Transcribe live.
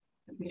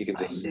You can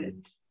just it.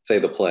 say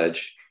the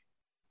pledge.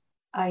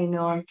 I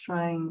know, I'm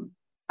trying.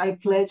 I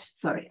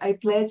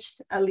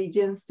pledged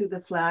allegiance to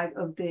the flag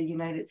of the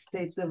United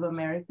States of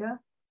America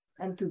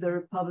and to the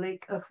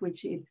republic of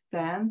which it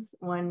stands,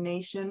 one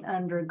nation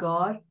under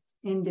God,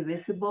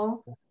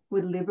 indivisible,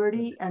 with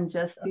liberty and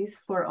justice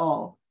for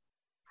all.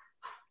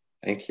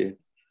 Thank you.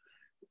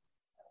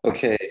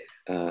 Okay,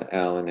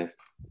 Alan, if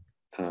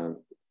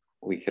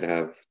we could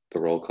have the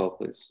roll call,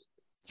 please.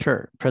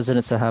 Sure.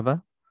 President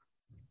Sahaba.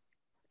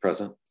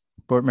 Present.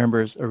 Board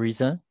members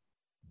Ariza.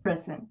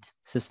 Present.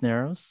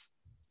 Cisneros.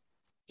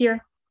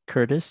 Here.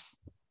 Curtis.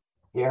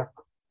 Here.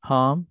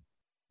 Hom.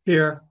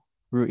 Here.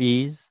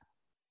 Ruiz.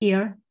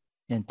 Here.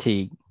 And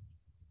Teague.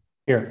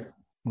 Here.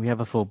 We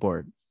have a full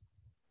board.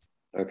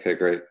 Okay,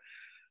 great.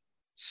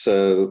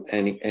 So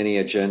any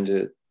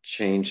agenda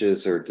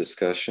changes or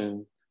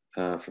discussion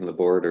from the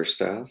board or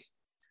staff?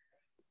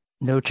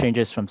 No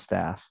changes from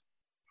staff.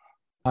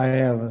 I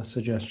have a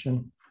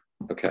suggestion.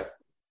 Okay.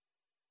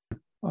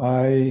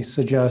 I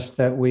suggest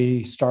that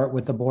we start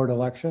with the board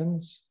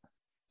elections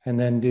and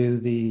then do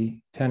the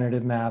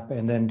tentative map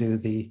and then do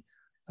the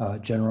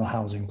general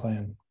housing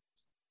plan.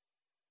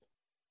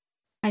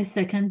 I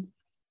second.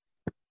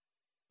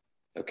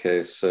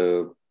 Okay,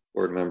 so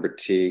board member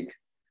Teague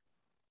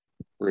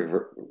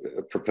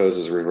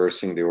proposes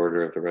reversing the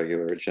order of the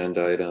regular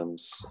agenda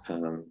items.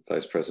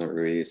 Vice President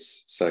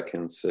Ruiz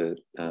seconds it.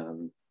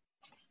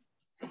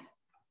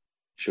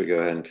 Should we go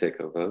ahead and take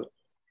a vote?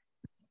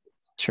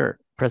 Sure.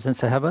 President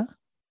Sahaba.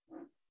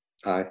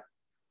 Aye.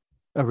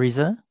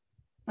 Ariza.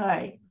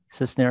 Aye.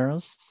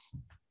 Cisneros.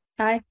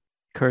 Aye.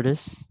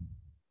 Curtis.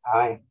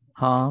 Aye.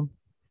 Hom.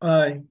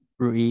 Aye.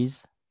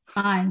 Ruiz.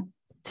 Aye.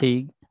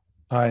 Teague.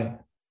 Aye.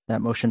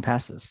 That motion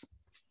passes.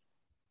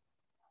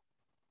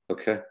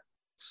 Okay,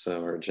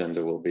 so our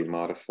agenda will be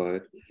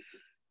modified.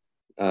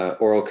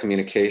 Oral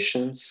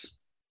communications.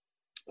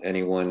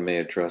 Anyone may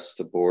address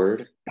the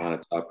board on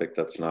a topic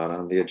that's not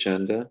on the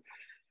agenda.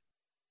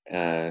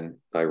 And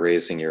by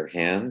raising your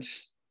hand,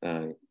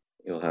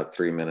 you'll have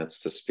 3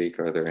 minutes to speak.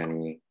 Are there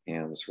any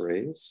hands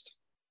raised?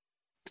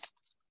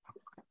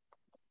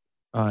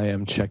 I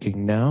am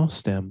checking now,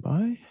 stand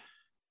by.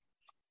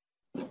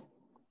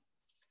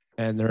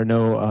 And there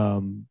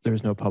are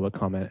there's no public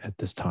comment at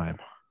this time.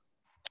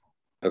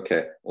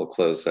 Okay, we'll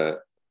close that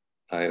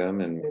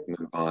item and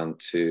move on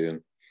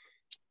to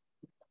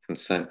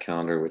consent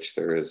calendar, which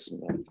there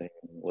is nothing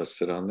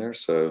listed on there.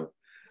 So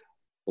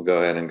we'll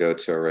go ahead and go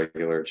to our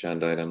regular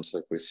agenda items.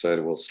 Like we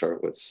said, we'll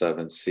start with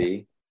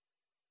 7C,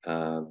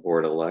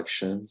 board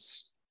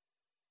elections.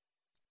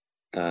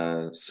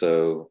 I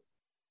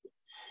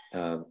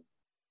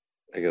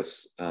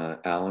guess,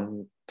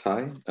 Alan,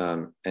 Ty,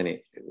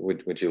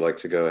 would you like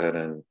to go ahead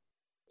and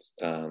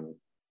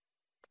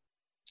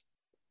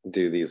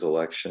do these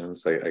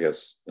elections? I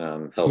guess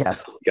help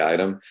Yes. guide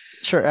them.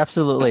 Sure,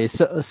 absolutely.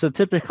 So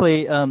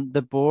typically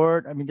the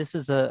board, I mean, this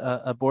is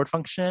a board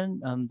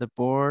function. The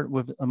board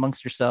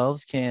amongst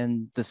yourselves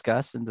can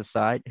discuss and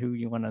decide who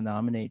you want to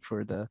nominate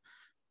for the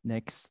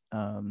next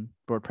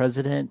board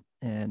president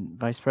and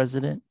vice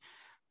president.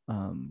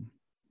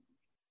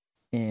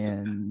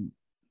 And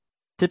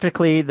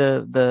typically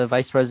the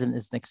vice president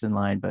is next in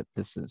line, but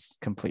this is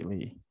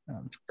completely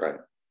right.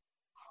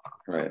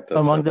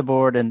 Among the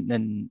board,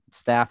 and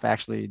staff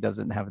actually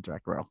doesn't have a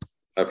direct role.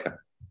 Okay,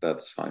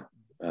 that's fine.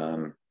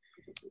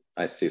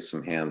 I see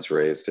some hands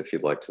raised if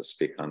you'd like to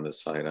speak on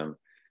this item.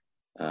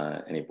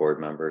 Any board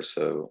members?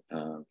 So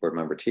board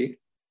member T.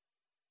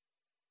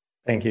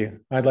 Thank you.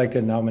 I'd like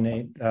to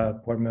nominate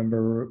board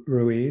member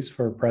Ruiz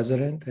for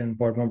president and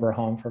board member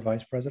Hom for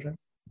vice president.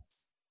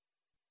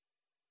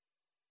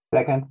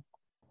 Second.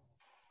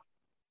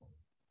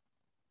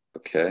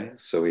 Okay,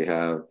 so we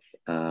have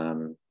a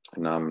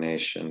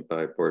nomination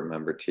by board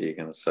member Teague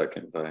and a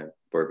second by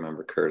board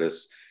member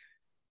Curtis.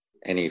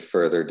 Any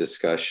further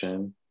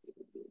discussion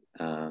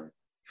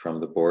from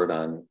the board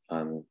on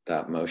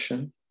that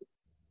motion?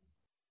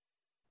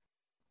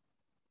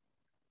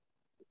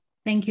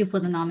 Thank you for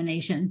the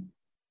nomination.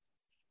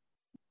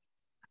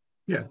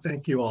 Yeah,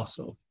 thank you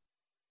also.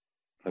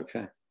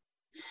 Okay.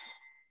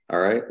 All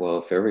right, well,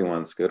 if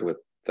everyone's good with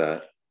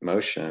that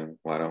motion,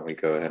 why don't we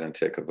go ahead and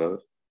take a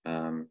vote?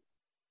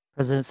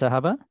 President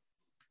Sahaba.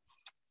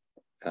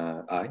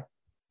 Aye.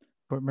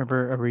 Board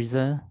member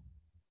Ariza.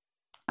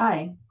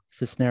 Aye.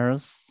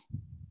 Cisneros.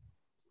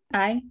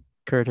 Aye.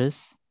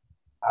 Curtis.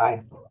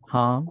 Aye.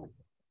 Hom.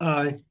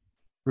 Aye.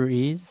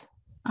 Ruiz.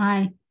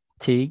 Aye.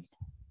 Teague.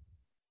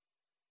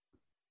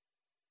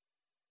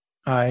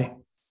 Aye.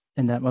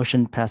 And that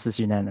motion passes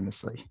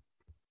unanimously.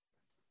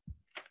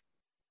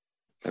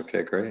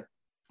 Okay, great.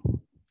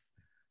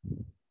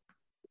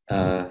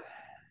 All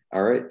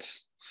right,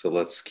 so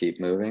let's keep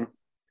moving.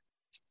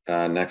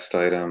 Next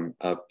item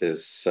up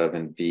is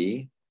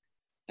 7B,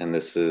 and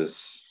this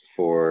is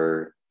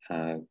for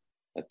a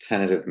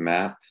tentative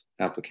map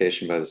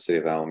application by the City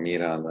of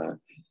Alameda on the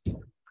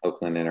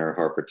Oakland Inner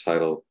Harbor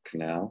Tidal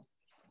Canal.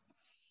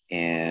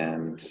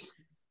 And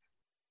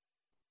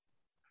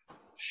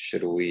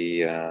should we,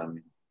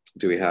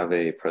 do we have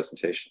a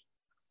presentation?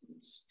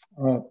 questions?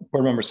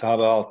 Board Member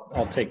Sahaba,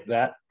 I'll take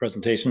that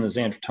presentation. This is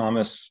Andrew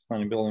Thomas,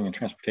 Planning, Building, and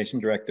Transportation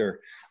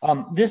Director.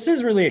 This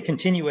is really a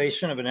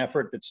continuation of an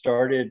effort that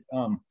started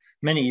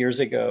many years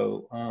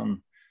ago.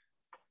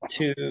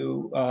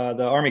 The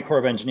Army Corps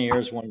of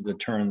Engineers wanted to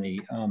turn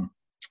the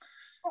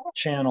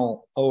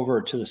channel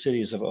over to the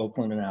cities of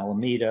Oakland and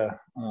Alameda.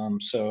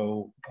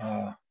 So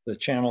the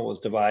channel was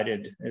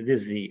divided. It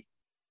is the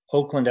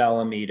Oakland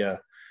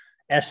Alameda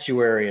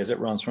estuary as it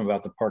runs from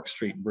about the Park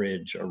Street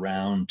Bridge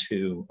around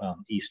to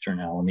eastern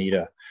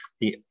Alameda.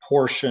 The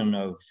portion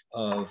of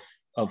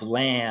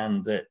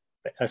land that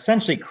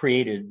essentially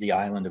created the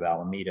island of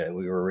Alameda.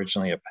 We were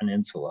originally a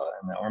peninsula,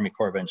 and the Army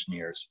Corps of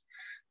Engineers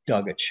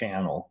dug a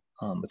channel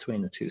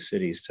between the two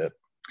cities to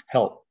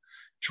help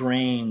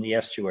drain the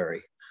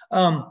estuary.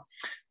 And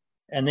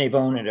they've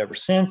owned it ever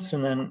since.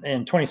 And then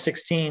in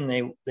 2016,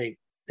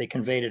 they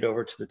conveyed it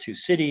over to the two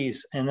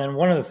cities. And then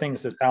one of the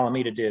things that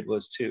Alameda did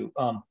was to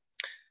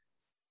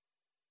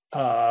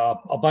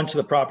a bunch of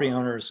the property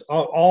owners,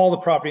 all the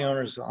property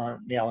owners on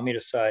the Alameda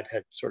side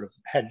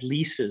had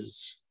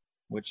leases,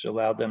 which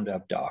allowed them to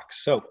have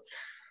docks. So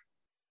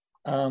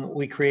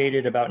we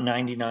created about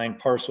 99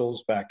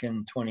 parcels back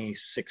in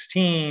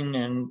 2016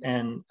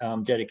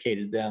 and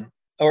dedicated them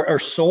or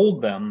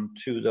sold them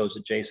to those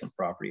adjacent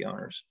property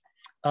owners.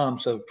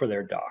 So for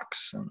their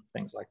docks and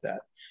things like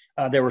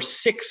that. There were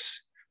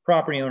 6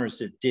 property owners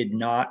that did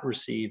not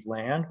receive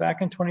land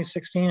back in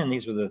 2016. And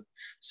these were the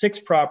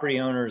 6 property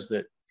owners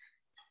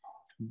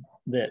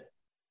that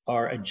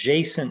are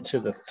adjacent to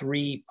the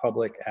 3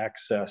 public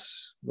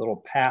access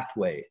little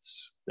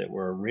pathways that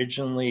were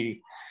originally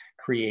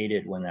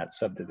created when that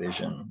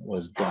subdivision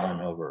was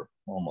done over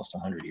almost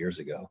 100 years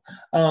ago.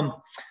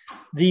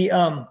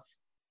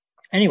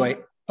 Anyway,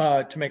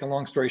 to make a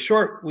long story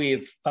short,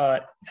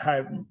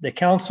 the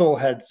council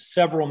had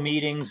several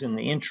meetings in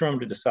the interim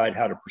to decide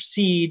how to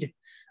proceed.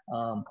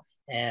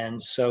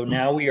 And so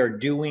now we are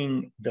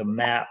doing the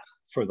map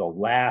for the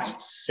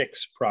last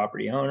 6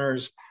 property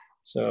owners.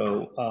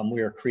 So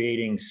we are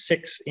creating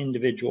 6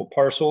 individual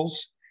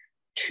parcels,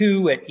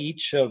 2 at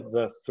each of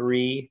the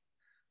 3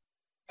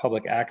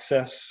 public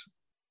access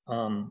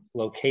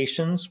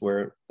locations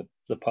where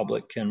the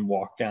public can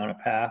walk down a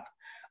path.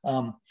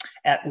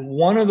 At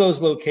one of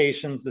those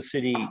locations, the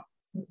city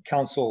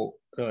council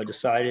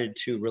decided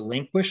to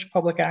relinquish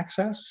public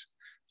access.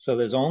 So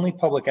there's only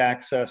public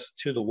access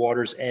to the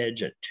water's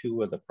edge at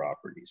 2 of the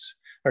properties,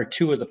 or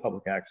 2 of the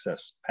public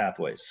access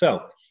pathways.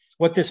 So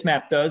what this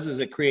map does is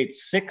it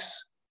creates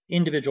 6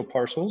 individual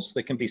parcels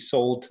that can be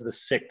sold to the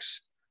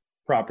 6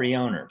 property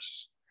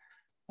owners.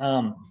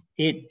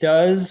 It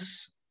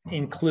does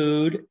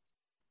include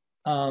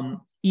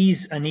an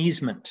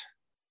easement.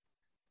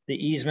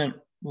 The easement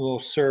will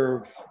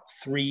serve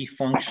 3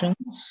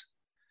 functions.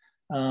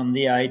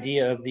 The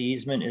idea of the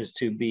easement is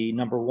to be,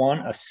 number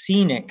 1, a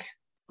scenic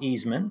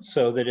easement,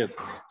 so that if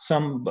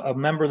a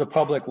member of the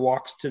public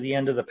walks to the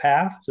end of the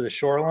path, to the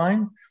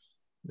shoreline,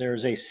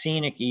 there's a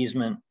scenic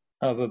easement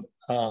of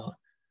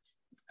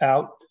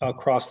out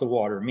across the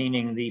water,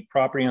 meaning the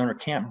property owner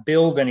can't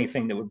build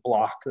anything that would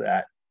block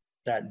that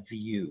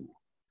view.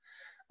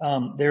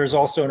 There's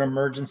also an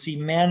emergency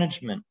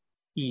management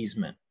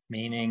easement,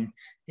 meaning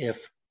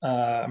if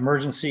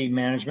emergency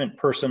management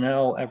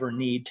personnel ever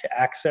need to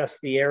access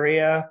the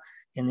area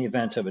in the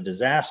event of a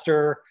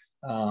disaster,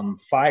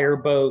 fire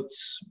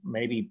boats,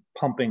 maybe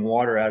pumping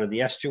water out of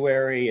the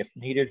estuary if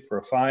needed for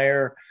a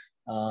fire,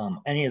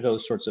 any of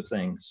those sorts of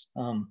things.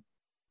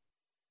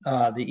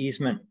 The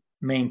easement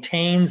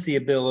maintains the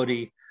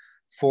ability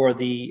for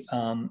the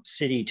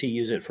city to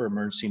use it for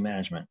emergency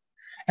management.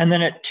 And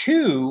then at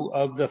 2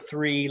 of the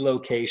 3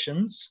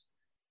 locations,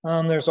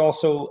 there's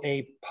also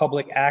a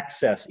public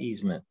access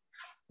easement,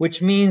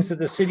 which means that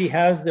the city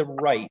has the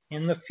right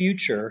in the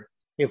future,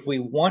 if we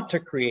want to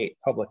create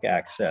public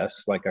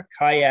access, like a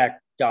kayak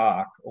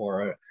dock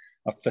or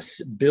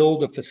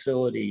build a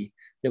facility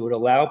that would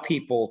allow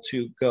people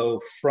to go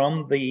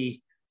from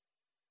the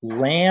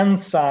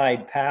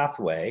landside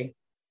pathway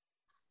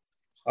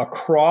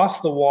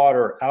across the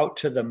water out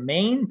to the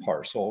main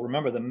parcel.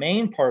 Remember, the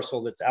main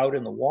parcel that's out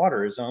in the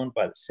water is owned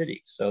by the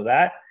city. So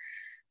that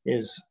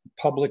is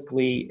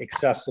publicly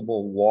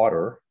accessible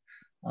water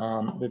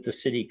that the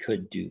city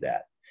could do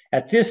that.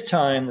 At this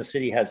time, the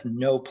city has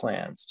no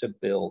plans to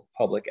build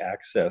public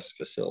access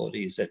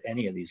facilities at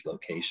any of these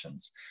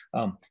locations.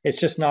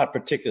 It's just not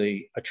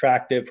particularly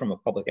attractive from a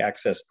public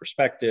access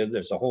perspective.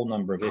 There's a whole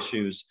number of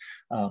issues.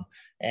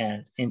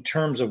 And in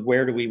terms of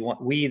where do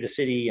we, the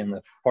city and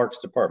the Parks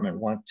Department,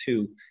 want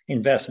to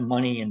invest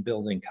money in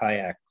building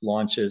kayak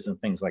launches and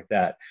things like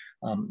that,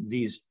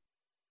 these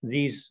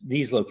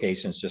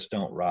locations just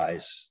don't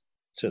rise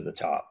to the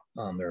top.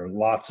 There are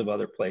lots of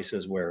other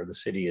places where the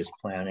city is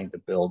planning to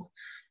build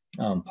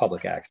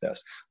public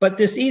access. But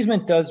this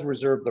easement does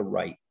reserve the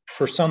right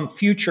for some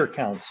future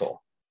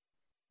council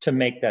to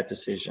make that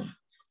decision.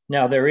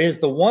 Now, there is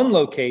the one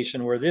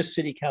location where this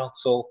city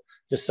council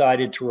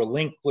decided to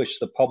relinquish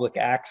the public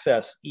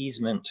access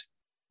easement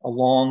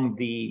along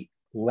the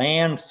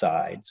land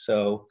side.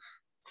 So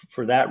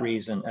for that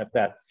reason, at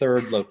that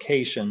third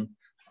location,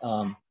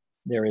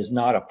 there is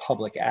not a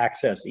public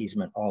access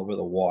easement over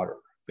the water,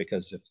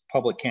 because if the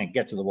public can't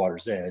get to the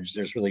water's edge,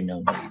 there's really no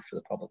need for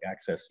the public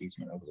access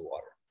easement over the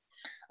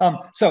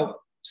water. So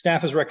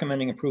staff is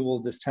recommending approval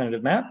of this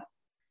tentative map.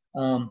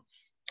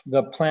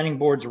 The planning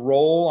board's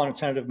role on a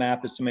tentative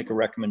map is to make a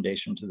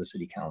recommendation to the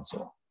city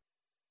council.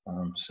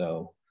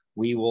 So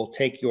we will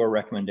take your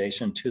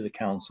recommendation to the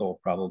council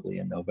probably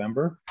in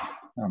November.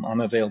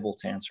 I'm available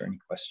to answer any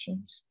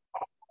questions.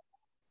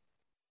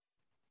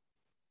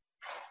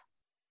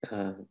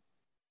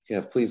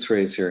 Yeah, please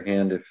raise your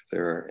hand if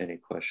there are any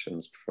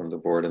questions from the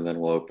board, and then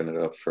we'll open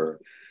it up for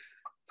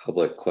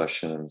public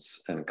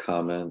questions and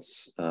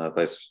comments.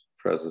 Vice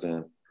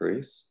President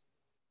Parise.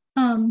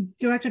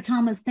 Director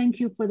Thomas, thank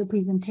you for the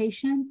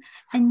presentation.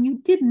 And you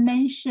did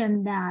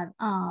mention that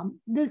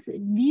this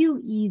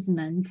view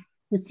easement,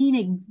 the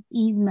scenic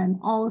easement,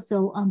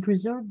 also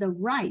preserve the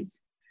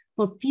rights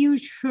for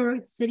future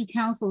city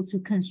councils to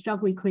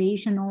construct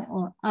recreational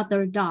or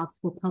other docks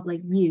for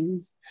public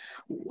use.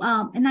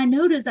 And I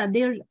noticed that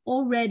there's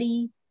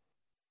already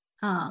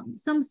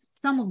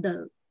some of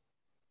the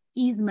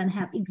easement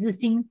have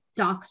existing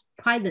docks,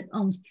 private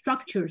owned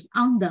structures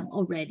on them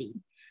already.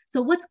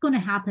 So what's going to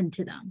happen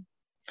to them?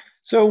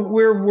 So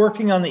we're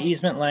working on the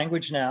easement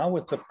language now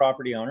with the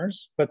property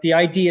owners, but the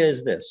idea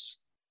is this.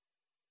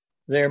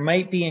 There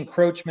might be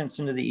encroachments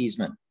into the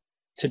easement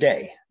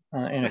today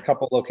in a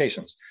couple of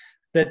locations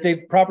that the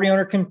property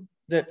owner can,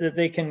 that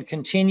they can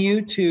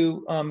continue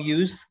to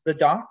use the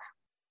dock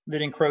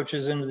that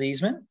encroaches into the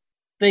easement.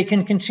 They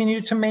can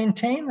continue to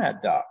maintain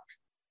that dock.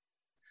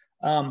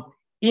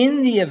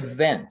 In the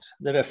event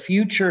that a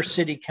future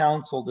city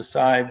council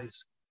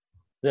decides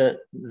that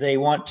they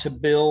want to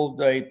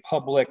build a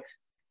public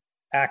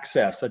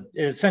access,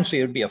 essentially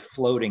it would be a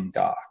floating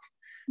dock.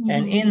 Mm-hmm.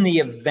 And in the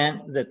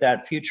event that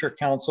that future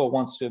council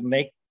wants to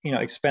make,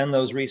 expend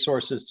those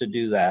resources to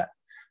do that,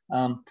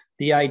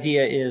 the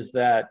idea is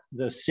that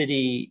the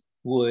city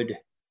would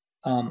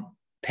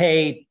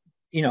pay,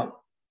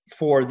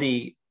 for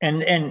the,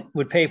 and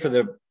would pay for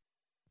the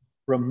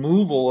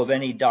removal of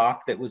any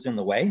dock that was in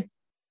the way,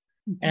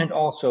 mm-hmm. and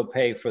also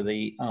pay for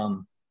the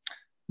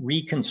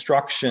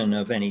reconstruction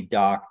of any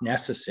dock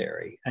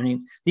necessary. I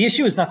mean, the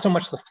issue is not so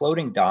much the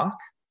floating dock,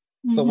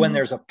 mm-hmm. but when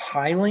there's a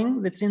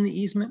piling that's in the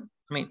easement.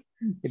 I mean,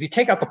 if you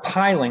take out the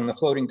piling, the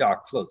floating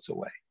dock floats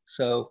away.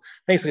 So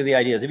basically the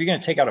idea is if you're going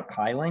to take out a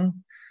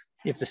piling,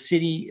 if the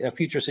city, a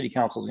future city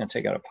council is going to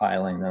take out a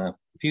piling, then a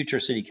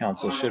future city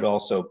council should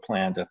also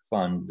plan to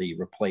fund the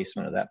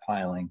replacement of that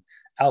piling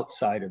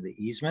outside of the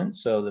easement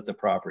so that the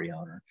property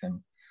owner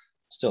can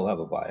still have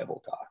a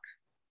viable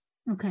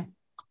dock. Okay,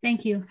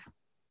 thank you.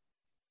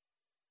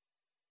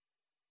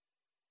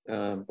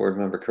 Board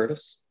Member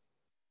Curtis.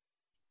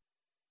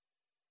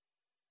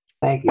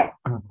 Thank you.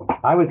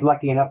 I was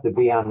lucky enough to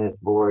be on this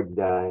board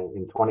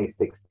in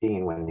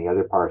 2016 when the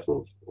other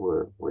parcels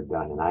were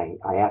done. And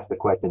I asked the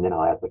question, then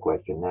I'll ask the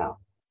question now.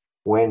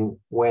 When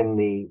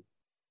the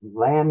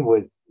land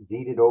was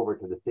deeded over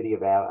to the city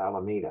of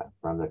Alameda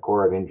from the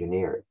Corps of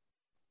Engineers,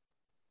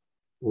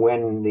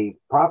 when the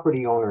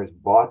property owners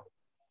bought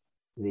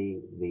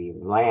the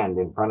land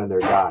in front of their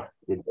dock,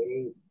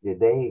 did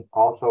they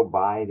also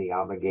buy the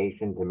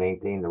obligation to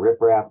maintain the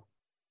riprap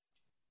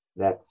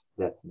that's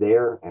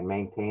there and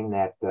maintain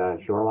that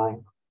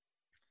shoreline?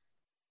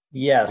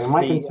 Yes. And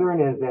my concern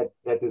is that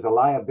there's a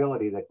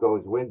liability that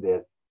goes with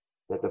this,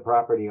 that the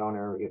property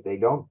owner, if they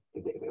don't,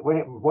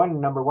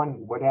 number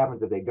one, what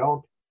happens if they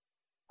don't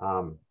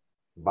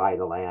buy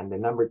the land?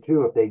 And number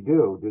two, if they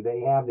do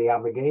they have the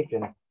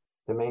obligation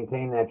to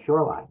maintain that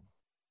shoreline?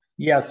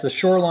 Yes, the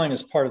shoreline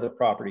is part of the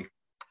property.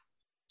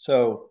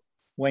 So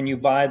when you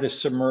buy the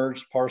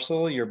submerged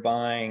parcel,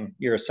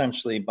 you're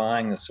essentially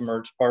buying the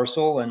submerged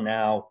parcel, and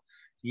now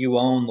you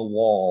own the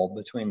wall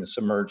between the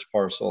submerged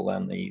parcel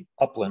and the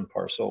upland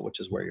parcel,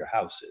 which is where your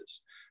house is.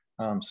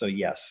 So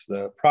yes,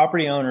 the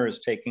property owner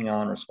is taking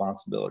on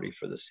responsibility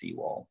for the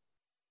seawall.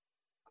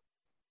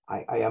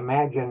 I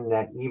imagine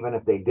that even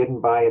if they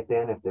didn't buy it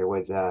then, if there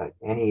was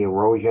any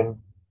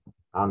erosion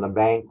on the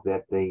bank,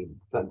 that the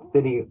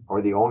city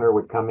or the owner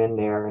would come in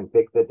there and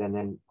fix it, and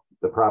then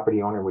the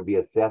property owner would be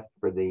assessed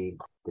for the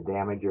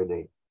damage or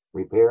the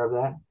repair of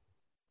that?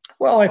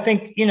 Well, I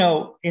think,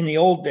 in the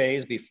old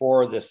days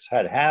before this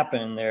had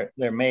happened,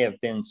 there may have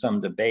been some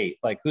debate,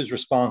 like whose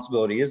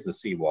responsibility is the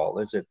seawall?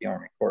 Is it the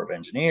Army Corps of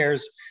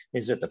Engineers?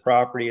 Is it the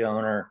property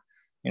owner?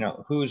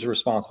 Who's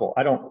responsible?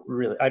 I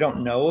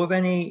don't know of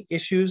any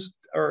issues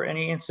or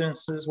any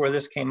instances where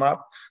this came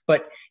up,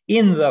 but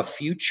in the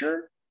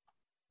future,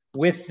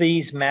 with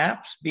these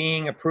maps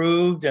being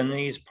approved and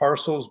these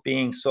parcels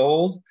being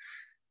sold,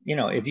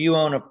 if you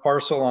own a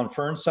parcel on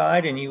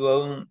Fernside and you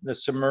own the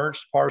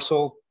submerged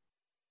parcel,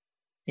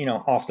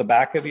 off the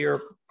back of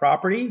your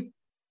property,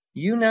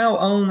 you now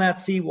own that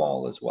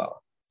seawall as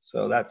well.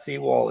 So that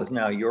seawall is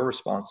now your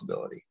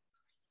responsibility.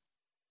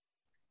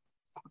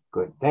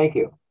 Good, thank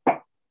you.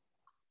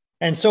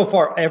 And so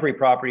far, every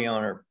property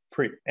owner,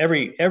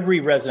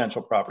 every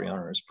residential property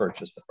owner has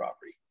purchased the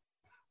property.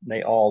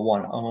 they all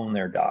want to own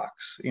their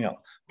docks. You know,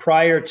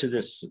 prior to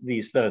the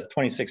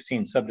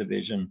 2016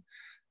 subdivision,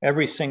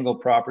 every single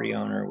property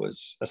owner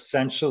was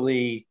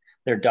essentially,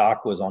 their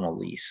dock was on a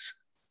lease.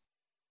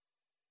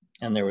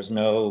 And there was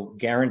no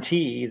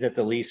guarantee that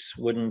the lease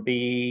wouldn't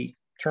be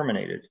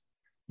terminated.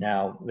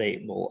 Now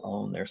they will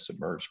own their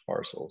submerged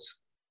parcels.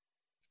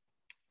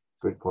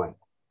 Good point.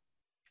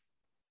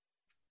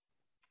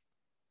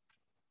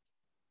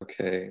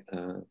 Okay,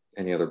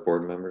 any other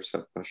board members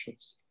have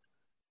questions?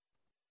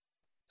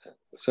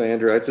 So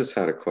Andrew, I just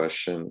had a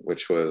question,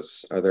 which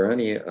was, are there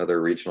any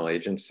other regional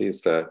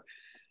agencies that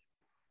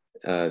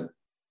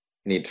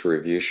need to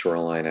review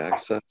shoreline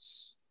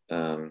access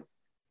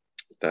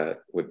that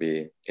would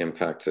be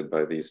impacted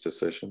by these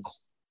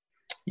decisions?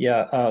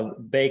 Yeah,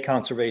 Bay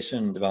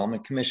Conservation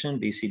Development Commission,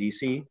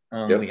 BCDC.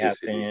 Yep,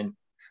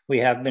 we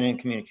have been in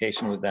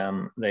communication with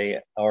them. They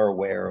are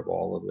aware of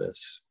all of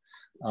this,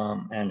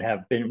 and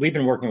we've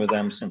been working with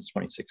them since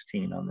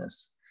 2016 on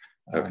this.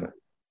 Okay.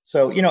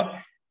 So, you know,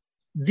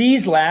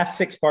 these last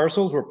 6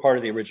 parcels were part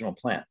of the original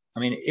plan. I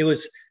mean,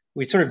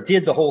 we sort of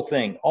did the whole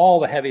thing. All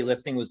the heavy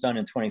lifting was done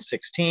in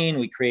 2016.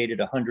 We created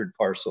 100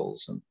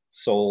 parcels and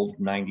sold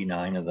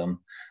 99 of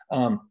them.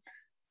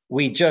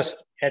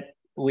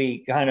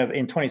 We kind of,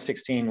 in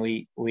 2016,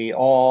 we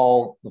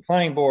all, the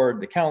planning board,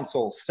 the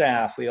council,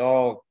 staff, we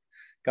all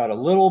got a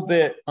little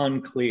bit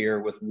unclear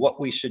with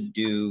what we should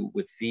do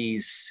with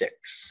these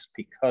 6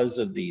 because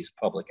of these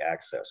public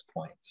access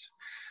points.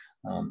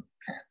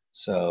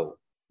 So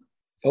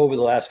over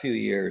the last few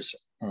years,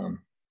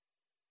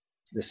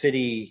 the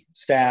city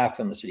staff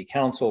and the city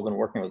council have been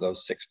working with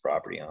those 6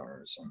 property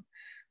owners, and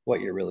what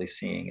you're really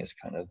seeing is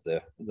kind of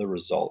the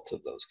result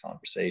of those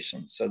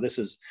conversations. So this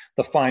is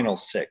the final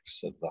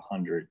 6 of the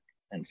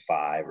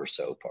 105 or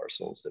so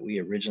parcels that we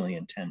originally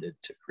intended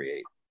to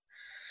create.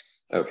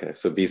 Okay,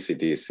 so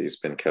BCDC's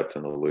been kept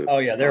in the loop. Oh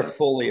yeah, they're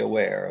fully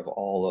aware of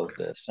all of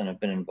this and have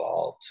been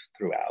involved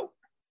throughout.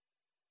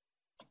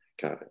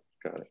 Got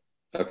it.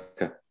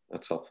 Okay,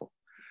 that's helpful.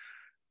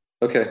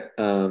 Okay,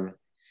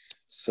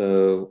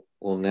 so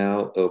we'll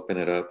now open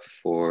it up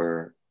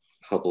for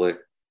public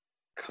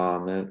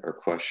comment or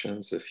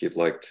questions. If you'd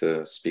like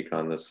to speak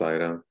on this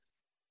item,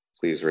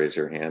 please raise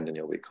your hand and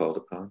you'll be called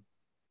upon.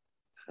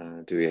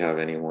 Do we have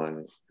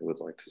anyone who would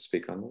like to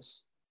speak on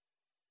this?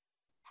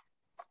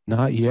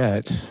 Not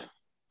yet.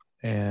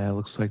 And it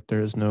looks like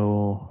there's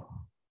no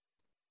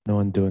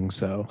one doing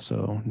so.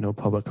 So no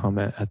public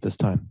comment at this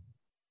time.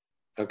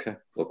 Okay,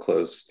 we'll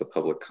close the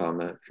public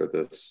comment for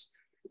this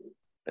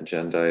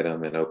agenda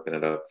item and open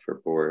it up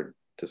for board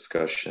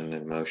discussion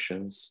and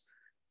motions.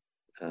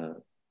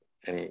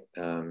 Any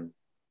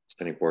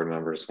board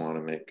members want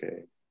to make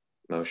a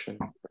motion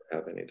or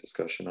have any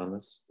discussion on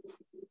this?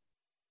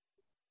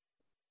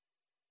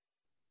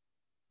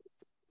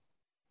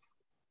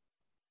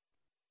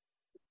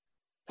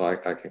 Well,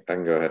 I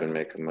can go ahead and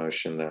make a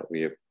motion that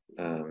we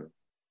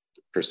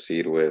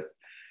proceed with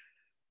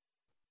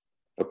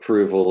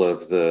approval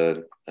of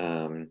the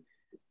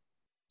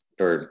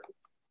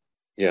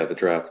the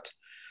draft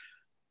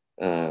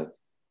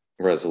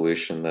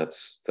resolution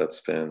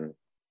that's been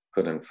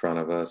put in front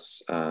of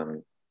us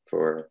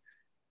for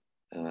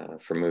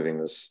moving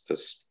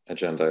this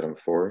agenda item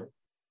forward.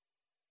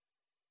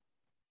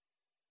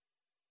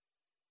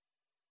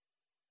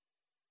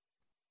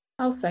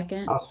 I'll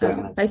second.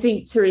 I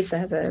think Teresa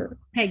has a.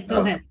 Hey,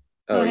 go ahead.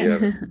 Oh, Go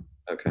ahead. yeah.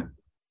 Okay.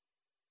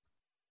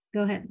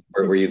 Go ahead.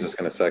 Or were you just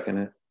going to second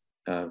it,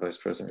 Vice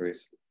President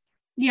Reese?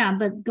 Yeah,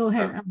 but go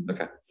ahead.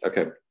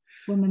 Okay.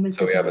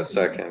 So we have a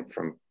second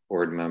from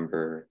Board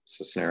Member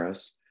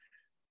Cisneros.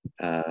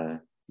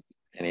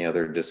 Any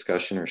other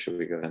discussion, or should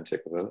we go ahead and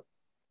take a vote?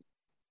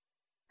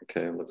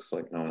 Okay, it looks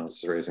like no one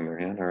else is raising their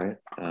hand. All right.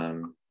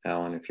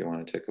 Alan, if you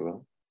want to take a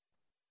vote.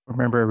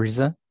 Remember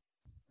Riza?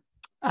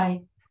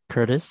 Aye.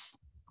 Curtis?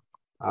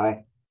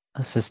 Aye.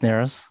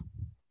 Cisneros?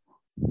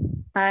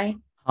 Aye.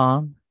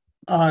 Hom?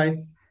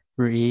 Aye.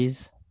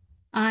 Ruiz?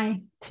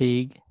 Aye.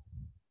 Teague?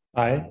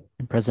 Aye.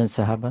 And President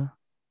Sahaba?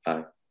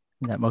 Aye.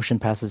 And that motion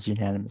passes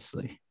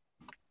unanimously.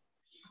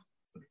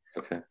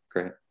 Okay,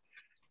 great.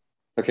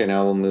 Okay,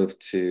 now we'll move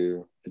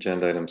to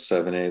agenda item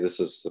 7A. This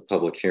is the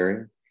public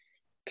hearing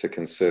to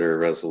consider a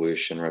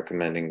resolution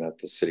recommending that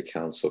the City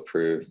Council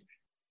approve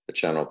the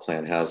general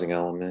plan housing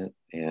element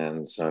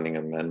and zoning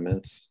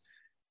amendments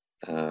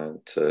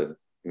to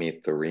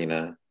meet the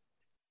RHNA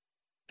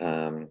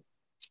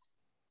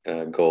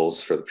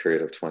goals for the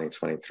period of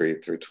 2023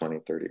 through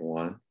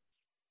 2031.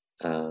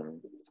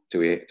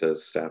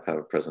 Does staff have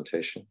a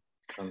presentation?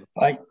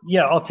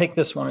 Yeah, I'll take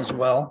this one as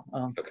well.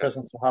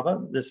 President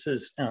Sahaba, this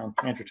is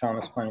Andrew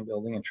Thomas, Planning,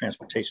 Building, and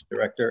Transportation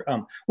Director.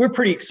 We're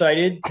pretty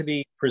excited to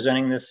be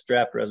presenting this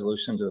draft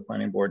resolution to the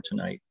Planning Board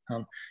tonight.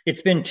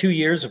 It's been 2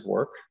 years of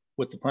work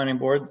with the Planning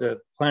Board. The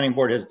Planning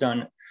Board has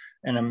done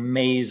an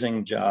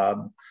amazing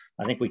job.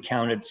 I think we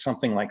counted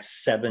something like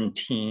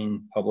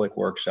 17 public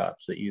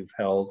workshops that you've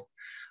held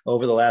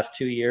over the last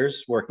 2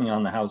 years, working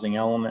on the housing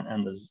element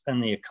and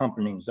the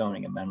accompanying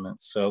zoning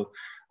amendments. So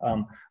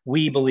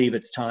we believe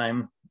it's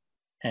time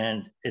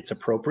and it's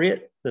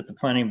appropriate that the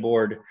planning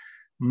board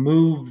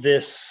move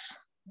this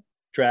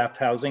draft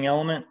housing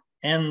element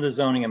and the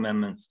zoning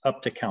amendments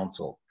up to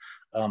council.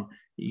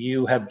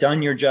 You have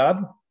done your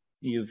job.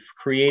 You've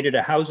created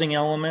a housing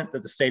element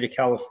that the state of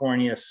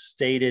California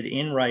stated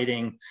in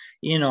writing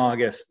in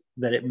August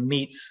that it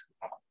meets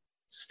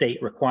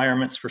state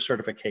requirements for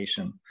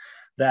certification.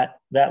 That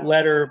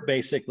letter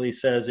basically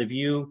says if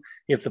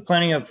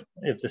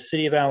the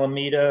city of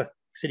Alameda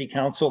City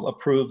Council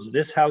approves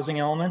this housing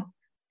element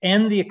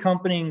and the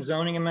accompanying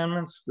zoning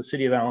amendments, the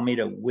city of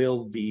Alameda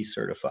will be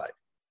certified.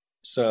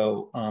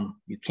 So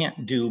you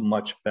can't do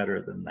much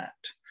better than that.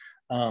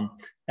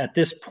 At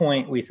this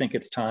point, we think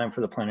it's time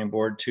for the planning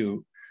board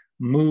to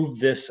move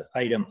this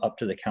item up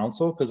to the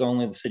council, because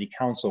only the city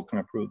council can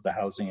approve the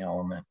housing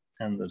element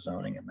and the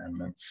zoning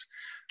amendments.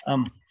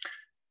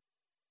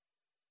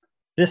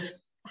 This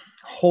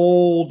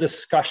whole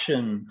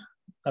discussion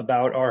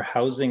about our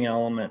housing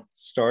element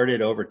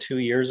started over 2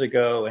 years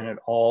ago, and it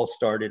all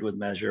started with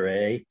Measure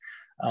A.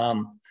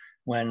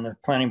 When the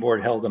planning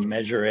board held a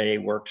Measure A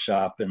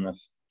workshop in the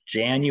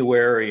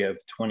January of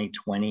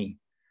 2020.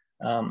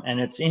 And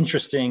it's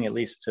interesting, at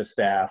least to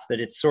staff, that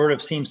it sort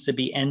of seems to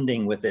be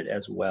ending with it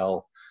as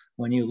well.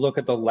 When you look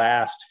at the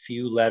last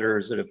few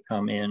letters that have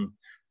come in,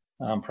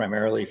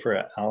 primarily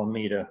for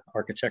Alameda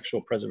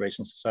Architectural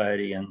Preservation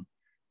Society and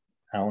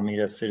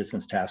Alameda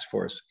Citizens Task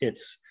Force,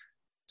 it's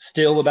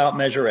still about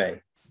Measure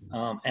A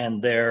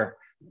and their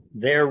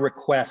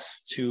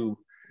requests to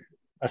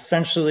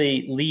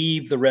essentially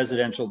leave the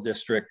residential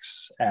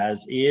districts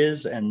as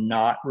is and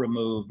not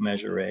remove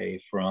Measure A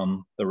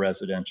from the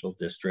residential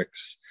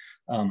districts.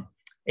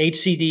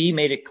 HCD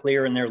made it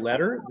clear in their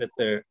letter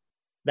that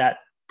that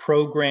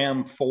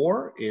program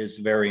 4 is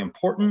very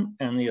important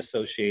and the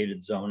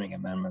associated zoning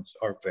amendments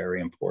are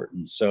very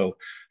important. So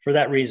for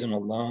that reason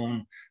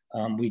alone,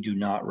 we do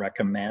not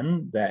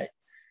recommend that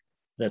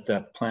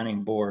the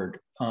planning board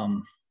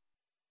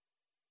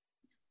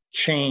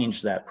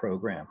change that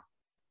program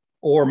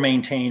or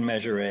maintain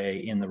Measure A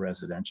in the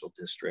residential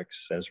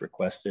districts as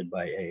requested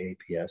by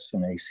AAPS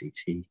and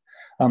ACT.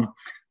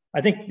 I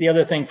think the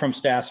other thing from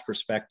staff's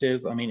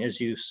perspective, I mean, as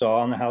you saw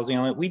on the housing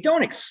element, we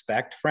don't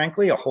expect,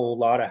 frankly, a whole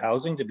lot of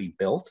housing to be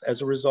built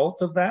as a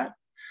result of that.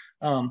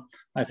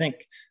 I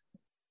think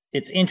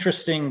it's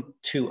interesting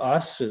to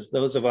us, as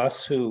those of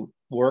us who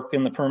work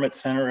in the permit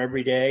center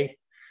every day,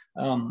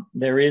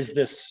 there is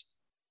this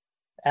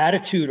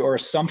attitude or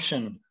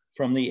assumption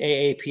from the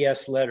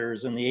AAPS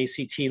letters and the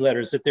ACT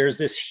letters that there's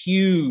this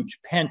huge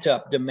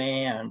pent-up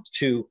demand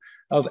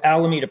of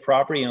Alameda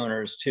property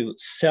owners to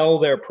sell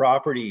their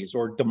properties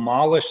or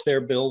demolish their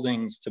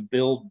buildings to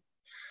build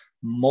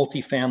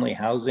multifamily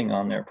housing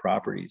on their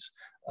properties.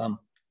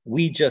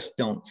 We just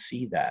don't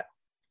see that.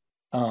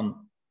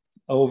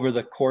 Over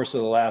the course of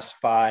the last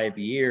 5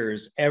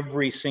 years,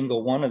 every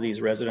single one of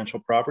these residential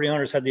property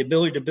owners had the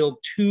ability to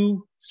build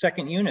 2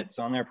 second units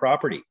on their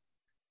property.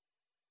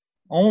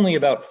 Only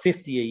about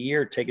 50 a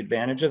year take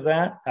advantage of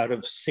that out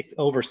of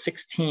over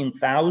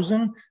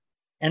 16,000,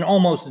 and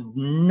almost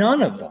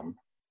none of them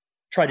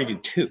try to do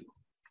 2.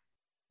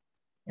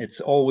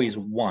 It's always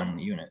 1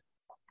 unit.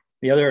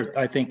 The other,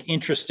 I think,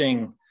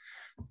 interesting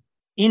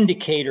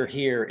indicator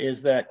here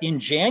is that in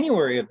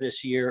January of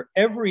this year,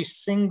 every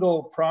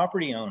single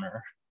property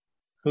owner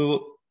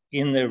who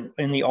in the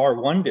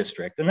R1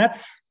 district, and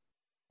that's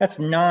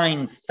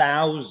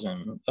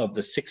 9,000 of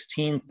the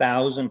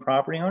 16,000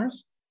 property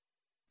owners,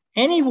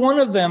 any one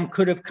of them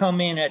could have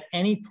come in at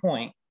any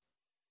point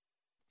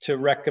to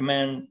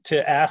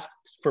ask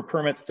for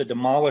permits to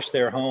demolish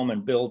their home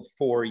and build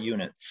 4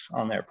 units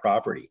on their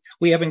property.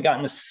 We haven't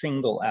gotten a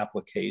single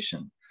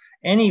application.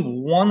 Any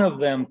one of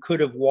them could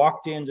have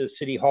walked into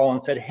City Hall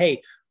and said,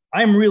 hey,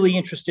 I'm really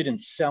interested in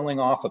selling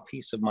off a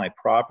piece of my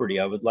property.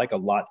 I would like a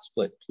lot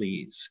split,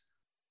 please.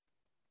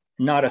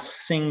 Not a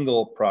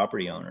single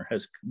property owner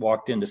has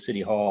walked into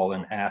City Hall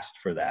and asked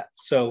for that.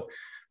 So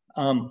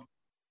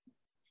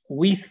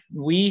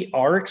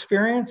our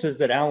experience is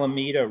that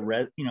Alameda,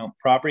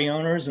 property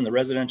owners in the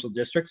residential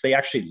districts, they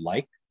actually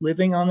like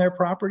living on their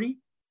property.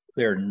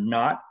 They're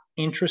not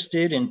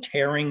interested in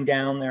tearing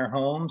down their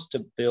homes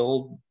to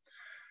build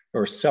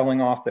or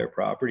selling off their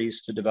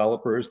properties to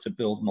developers to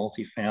build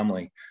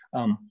multifamily.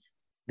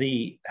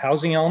 The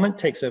housing element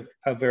takes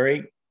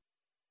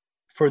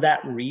for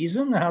that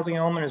reason, the housing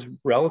element is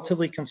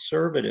relatively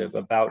conservative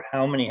about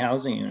how many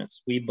housing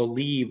units we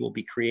believe will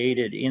be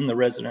created in the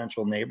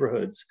residential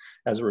neighborhoods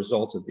as a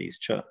result of these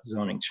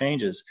zoning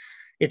changes.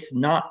 It's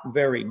not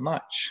very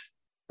much,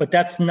 but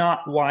that's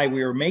not why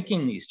we are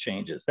making these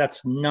changes.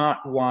 That's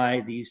not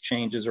why these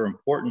changes are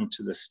important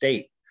to the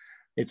state.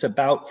 It's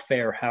about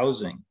fair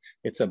housing.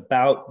 It's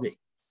about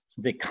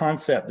the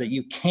concept that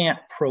you can't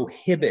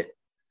prohibit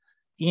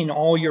in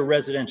all your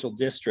residential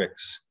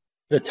districts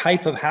the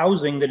type of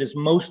housing that is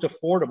most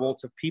affordable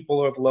to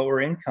people of lower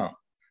income.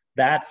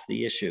 That's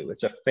the issue.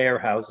 It's a fair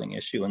housing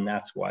issue, and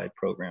that's why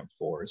Program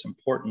 4 is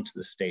important to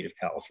the state of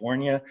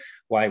California,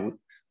 why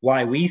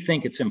we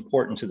think it's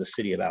important to the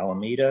city of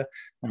Alameda,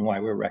 and why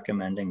we're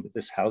recommending that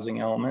this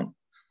housing element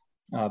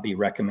be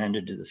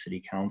recommended to the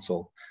city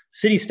council.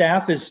 City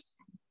staff is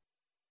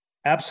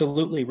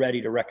absolutely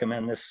ready to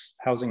recommend this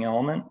housing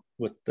element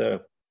with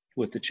the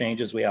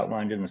changes we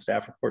outlined in the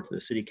staff report to the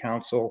city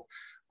council.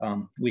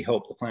 We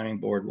hope the planning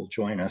board will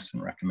join us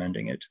in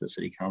recommending it to the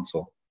city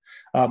council.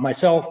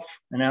 Myself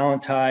and Alan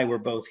Ty, we're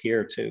both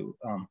here to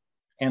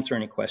answer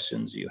any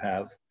questions you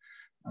have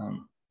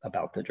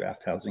about the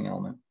draft housing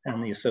element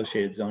and the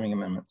associated zoning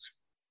amendments.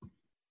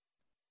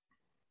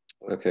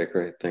 Okay,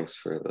 great. Thanks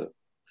for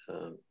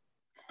the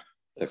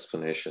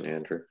explanation,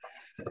 Andrew.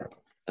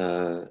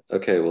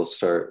 Okay, we'll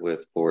start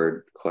with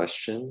board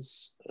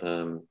questions.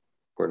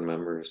 Board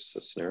members,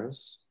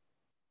 Cisneros.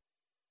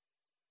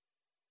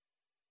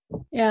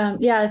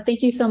 Yeah,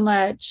 thank you so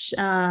much,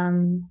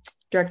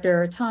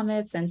 Director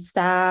Thomas and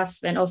staff,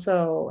 and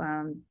also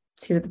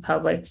to the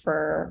public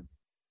for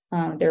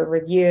their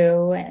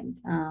review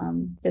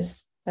and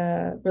this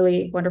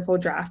really wonderful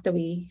draft that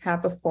we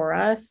have before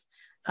us.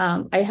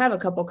 I have a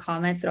couple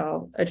comments that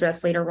I'll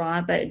address later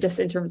on, but just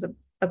in terms of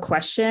a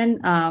question,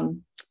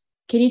 can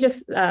you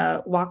just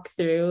walk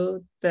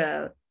through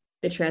the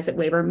transit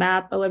waiver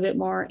map a little bit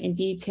more in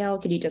detail?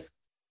 Could you just,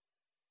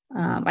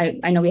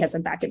 I know we had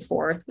some back and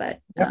forth, but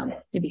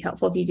it'd be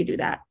helpful if you could do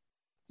that.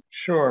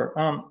 Sure.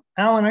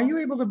 Alan, are you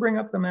able to bring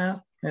up the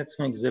map? It's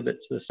an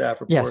exhibit to the staff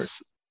report.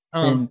 Yes.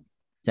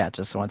 Yeah,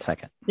 just 1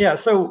 second. Yeah,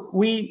 so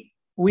we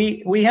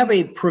have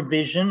a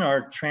provision,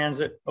 our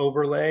transit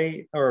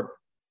overlay, or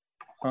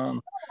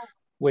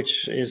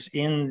which is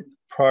in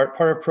part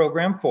of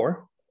Program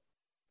 4.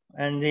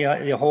 And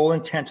the whole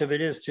intent of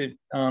it is to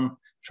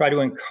try to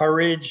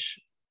encourage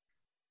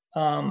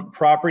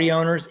property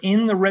owners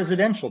in the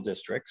residential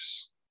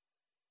districts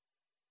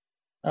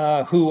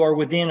who are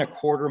within a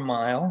quarter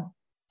mile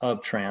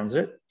of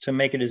transit to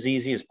make it as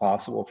easy as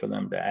possible for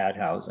them to add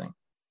housing.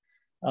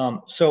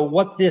 So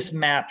what this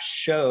map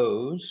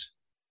shows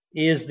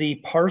is the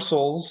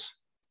parcels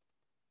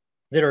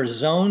that are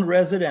zoned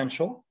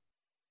residential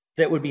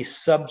that would be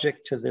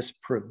subject to this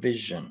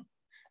provision.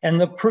 And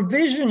the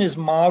provision is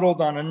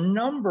modeled on a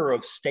number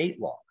of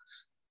state laws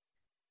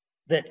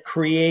that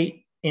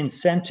create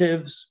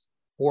incentives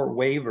or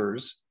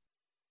waivers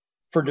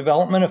for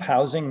development of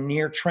housing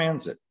near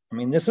transit. I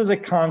mean, this is a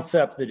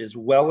concept that is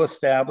well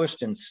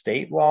established in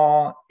state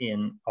law,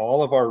 in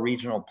all of our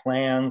regional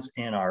plans,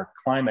 in our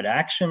climate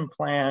action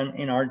plan,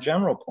 in our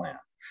general plan,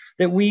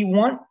 that we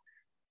want,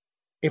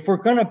 if we're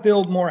going to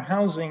build more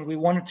housing, we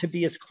want it to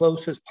be as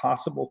close as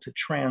possible to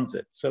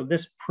transit. So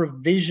this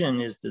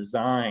provision is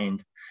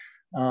designed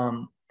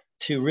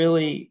to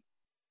really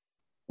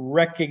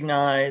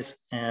recognize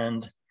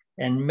and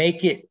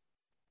make it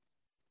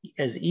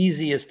as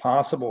easy as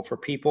possible for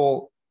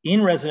people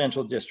in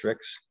residential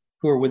districts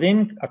who are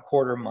within a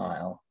quarter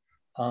mile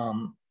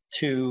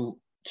to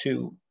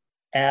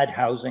add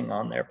housing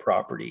on their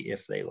property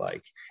if they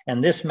like.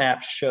 And this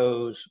map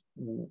shows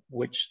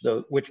which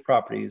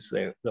properties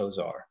those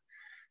are.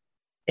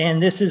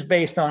 And this is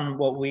based on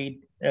what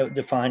we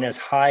define as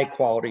high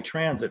quality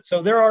transit.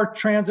 So there are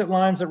transit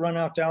lines that run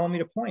out to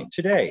Alameda Point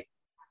today.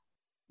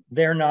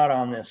 They're not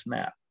on this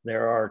map.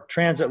 There are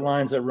transit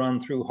lines that run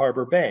through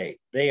Harbor Bay.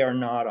 They are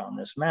not on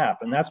this map.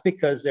 And that's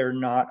because they're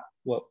not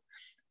what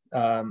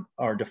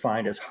are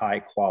defined as high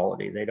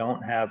quality. They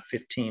don't have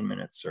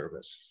 15-minute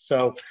service.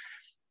 So,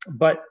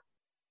 but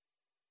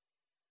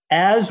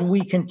as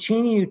we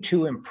continue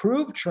to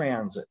improve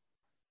transit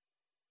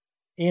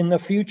in the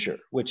future,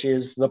 which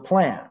is the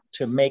plan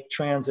to make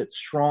transit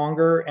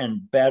stronger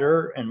and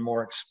better and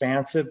more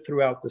expansive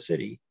throughout the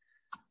city,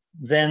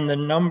 then the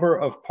number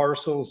of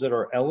parcels that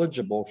are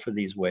eligible for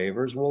these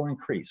waivers will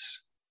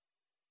increase.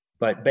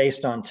 But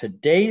based on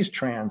today's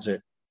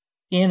transit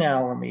in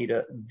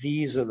Alameda,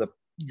 these are the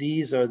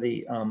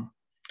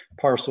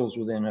parcels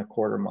within a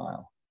quarter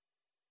mile.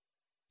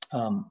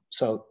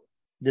 So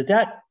did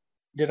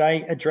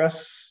I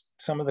address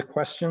some of the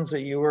questions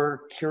that you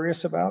were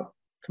curious about,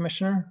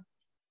 Commissioner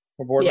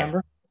or board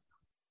member?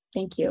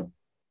 Thank you.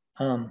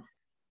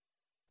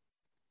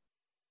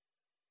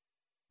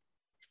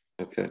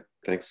 Okay,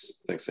 thanks,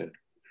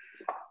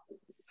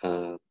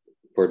 Andrew.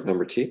 Board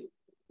member T.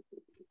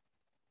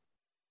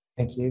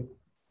 Thank you.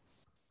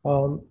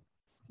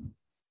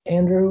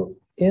 Andrew,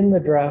 in the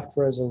draft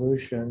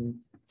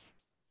resolution,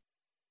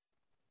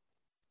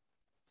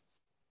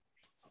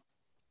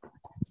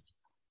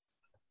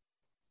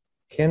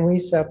 can we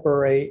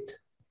separate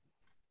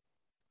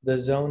the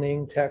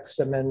zoning text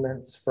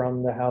amendments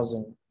from the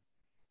housing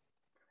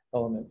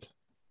element?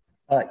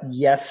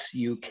 Yes,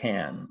 you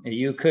can.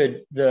 You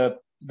could, the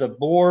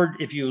board,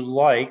 if you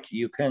like,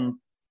 you can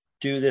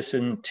do this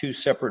in 2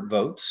 separate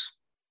votes.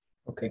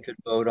 Okay. You could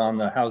vote on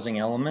the housing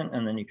element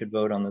and then you could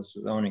vote on the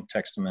zoning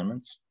text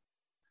amendments.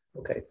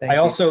 Okay, thank you.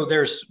 Also,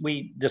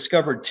 we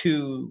discovered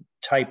 2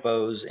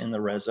 typos in the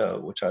reso,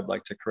 which I'd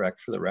like to correct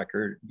for the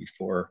record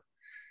before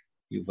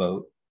you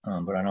vote,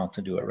 but I don't have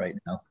to do it right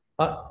now.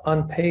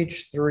 On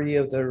page 3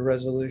 of the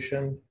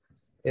resolution,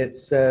 it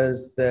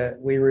says that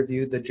we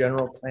reviewed the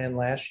general plan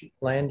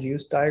land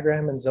use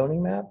diagram and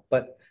zoning map,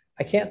 but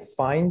I can't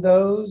find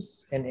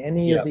those in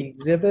any Yeah. of the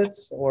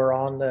exhibits or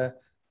on the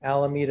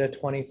Alameda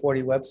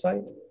 2040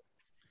 website.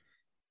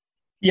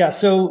 Yeah,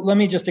 so let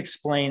me just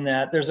explain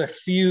that. There's a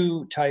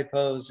few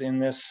typos in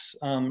this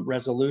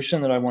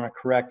resolution that I want to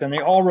correct, and they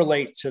all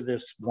relate to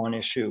this one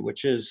issue,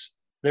 which is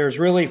there's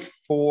really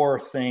 4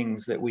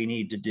 things that we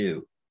need to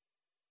do.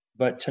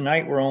 But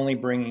tonight we're only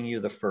bringing you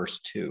the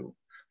first 2.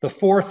 The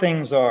 4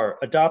 things are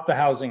adopt the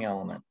housing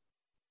element.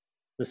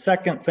 The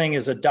second thing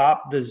is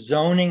adopt the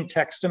zoning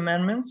text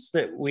amendments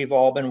that we've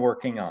all been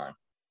working on.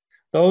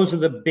 Those are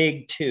the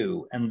big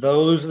 2, and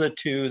those are the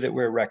 2 that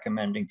we're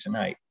recommending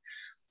tonight.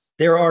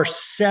 There are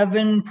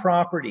 7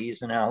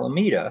 properties in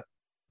Alameda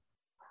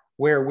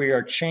where we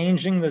are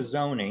changing the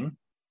zoning,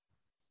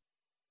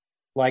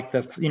 like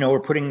we're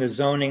putting the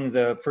zoning,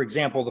 for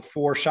example, the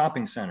 4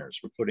 shopping centers.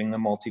 We're putting the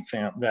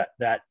multifamily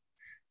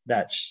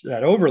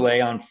that overlay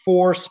on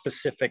 4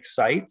 specific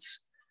sites.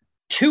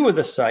 2 of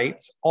the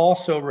sites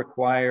also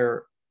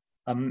require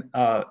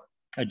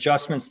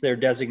adjustments to their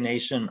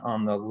designation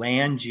on the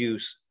land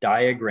use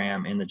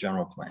diagram in the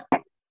general plan.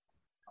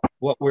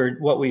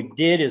 What we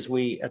did is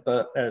we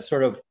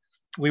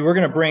were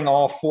going to bring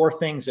all 4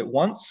 things at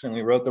once, and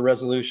we wrote the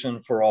resolution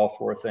for all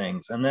 4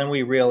 things. And then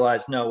we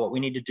realized, no, what we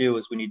need to do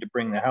is we need to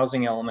bring the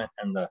housing element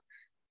and the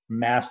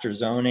master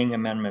zoning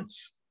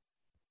amendments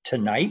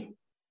tonight,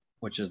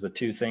 which is the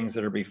 2 things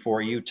that are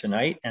before you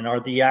tonight and are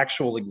the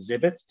actual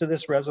exhibits to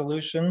this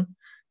resolution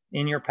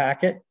in your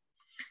packet.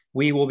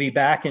 We will be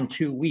back in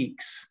 2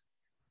 weeks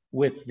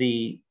with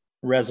the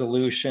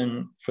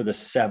resolution for the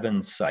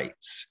 7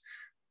 sites.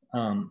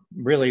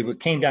 Really, it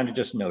came down to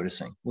just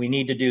noticing. We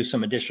need to do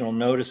some additional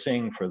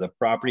noticing for the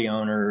property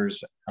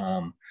owners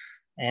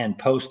and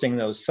posting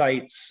those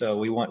sites. So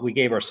we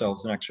gave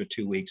ourselves an extra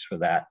 2 weeks for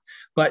that.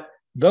 But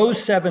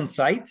those 7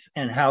 sites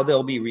and how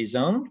they'll be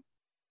rezoned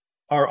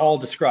are all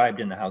described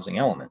in the housing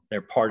element.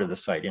 They're part of the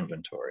site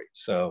inventory.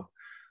 So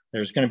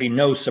there's going to be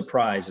no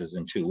surprises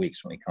in 2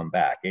 weeks when we come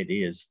back. It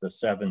is the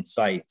 7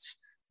 sites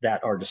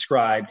that are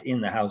described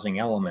in the housing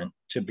element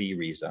to be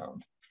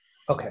rezoned.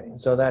 Okay,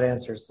 so that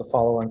answers the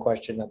follow-on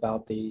question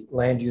about the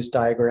land use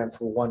diagram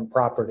for one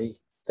property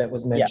that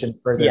was mentioned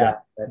further. Yeah,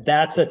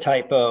 that's a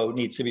typo,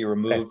 needs to be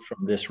removed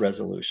from this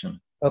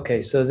resolution.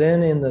 Okay, so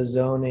then in the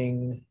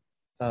zoning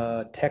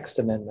text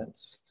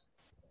amendments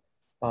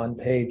on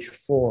page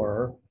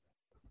 4,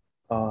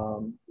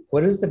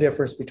 what is the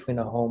difference between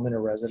a home and a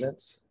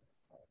residence?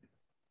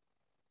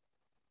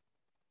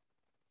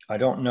 I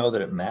don't know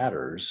that it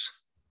matters.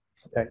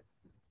 Okay.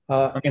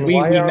 I mean, we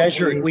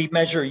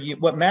measure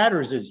what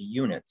matters is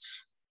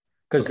units,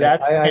 because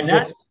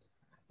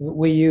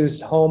we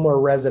used home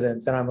or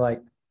residence, and I'm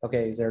like,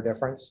 okay, is there a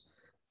difference?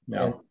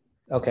 No. And,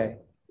 okay,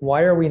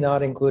 why are we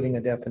not including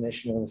a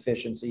definition of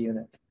efficiency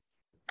unit?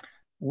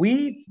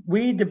 We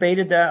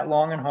debated that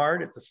long and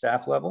hard at the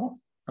staff level,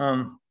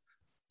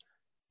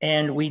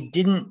 and we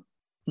didn't.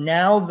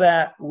 Now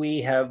that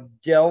we have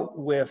dealt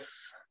with,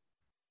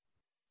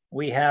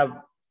 we have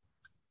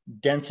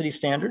density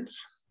standards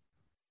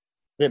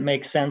that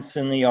make sense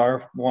in the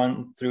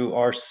R1 through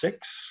R6.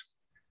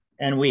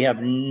 And we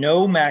have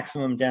no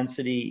maximum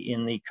density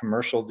in the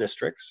commercial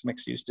districts,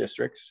 mixed use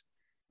districts.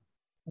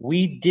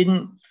 We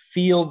didn't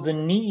feel the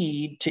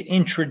need to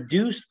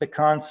introduce the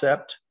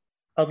concept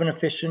of an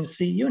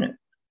efficiency unit.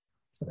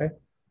 Okay.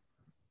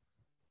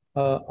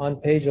 On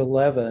page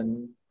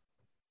 11,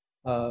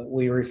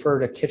 we refer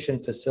to kitchen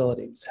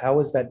facilities. How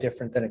is that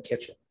different than a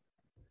kitchen?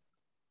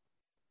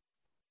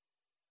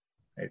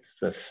 It's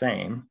the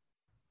same.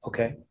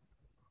 Okay.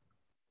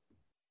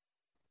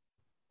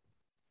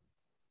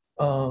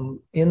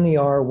 In the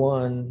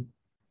R1,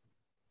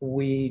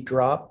 we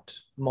dropped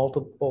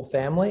multiple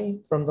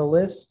family from the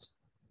list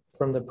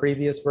from the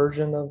previous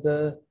version of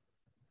the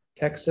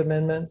text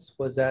amendments.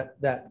 Was that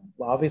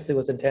obviously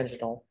was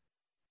intentional?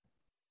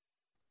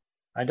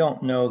 I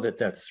don't know that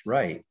that's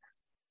right.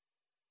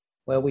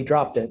 Well, we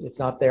dropped it. It's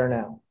not there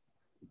now.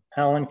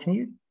 Alan, can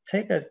you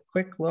take a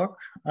quick look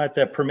at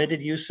the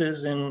permitted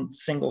uses in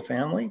single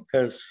family?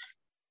 Because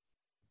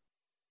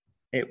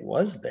it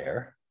was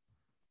there.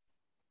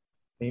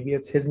 Maybe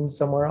it's hidden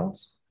somewhere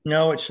else?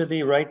 No, it should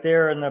be right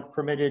there in the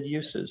permitted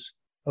uses.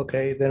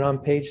 Okay, then on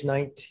page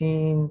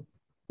 19,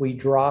 we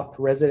dropped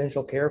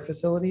residential care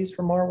facilities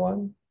from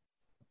R1.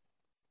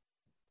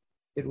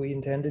 Did we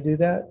intend to do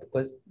that?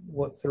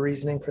 What's the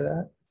reasoning for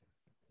that?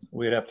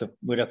 We'd have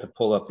to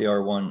pull up the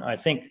R1. I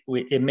think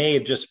it may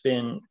have just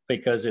been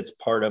because it's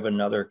part of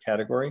another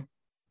category.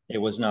 It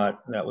was not,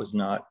 that was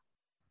not,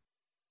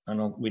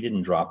 we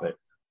didn't drop it.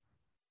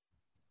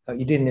 Oh,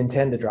 you didn't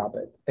intend to drop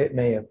it. It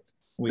may have.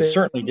 We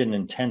certainly didn't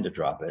intend to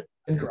drop it.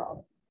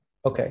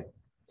 Okay.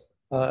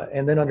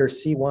 And then under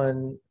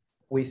C1,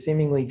 we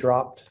seemingly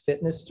dropped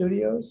fitness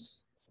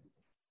studios,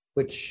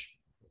 which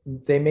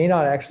they may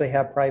not actually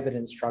have private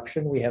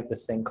instruction. We have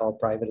this thing called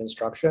private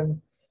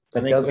instruction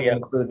that doesn't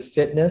include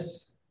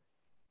fitness.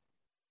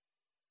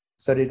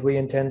 So did we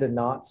intend to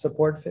not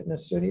support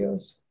fitness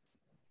studios?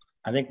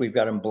 I think we've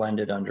got them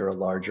blended under a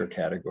larger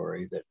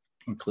category that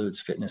includes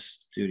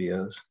fitness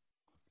studios.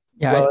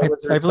 Yeah, Well, it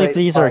was I believe replaced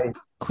these are by-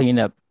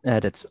 cleanup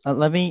edits.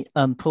 Let me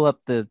pull up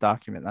the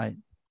document. I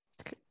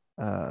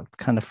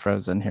kind of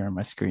frozen here on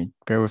my screen.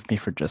 Bear with me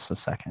for just a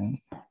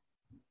second.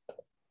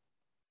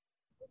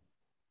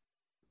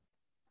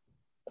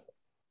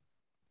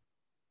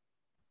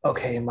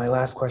 Okay, and my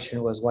last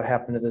question was what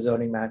happened to the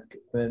zoning map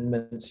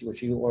amendments,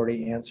 which you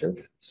already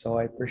answered. So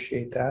I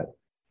appreciate that.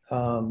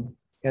 And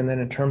then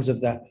in terms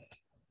of that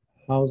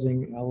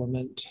housing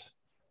element,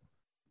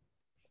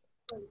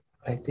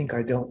 I think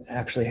I don't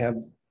actually have,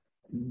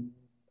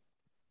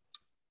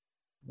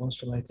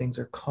 most of my things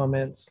are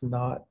comments,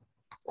 not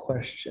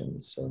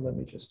questions. So let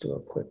me just do a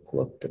quick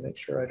look to make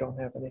sure I don't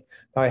have any.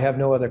 I have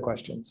no other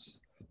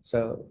questions.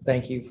 So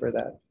thank you for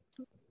that.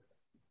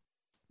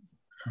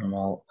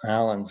 Well,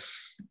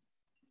 Alan's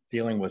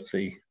dealing with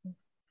the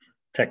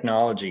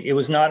technology. It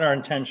was not our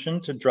intention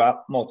to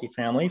drop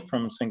multifamily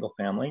from single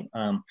family.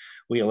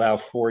 We allow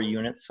 4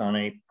 units on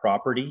a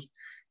property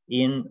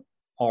in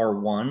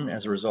R1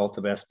 as a result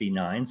of SB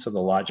 9. So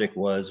the logic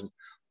was,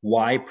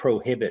 why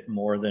prohibit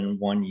more than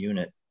 1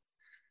 unit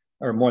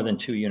or more than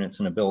 2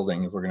 units in a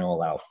building if we're going to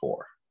allow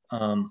 4?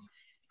 All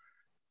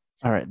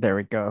right, there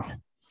we go.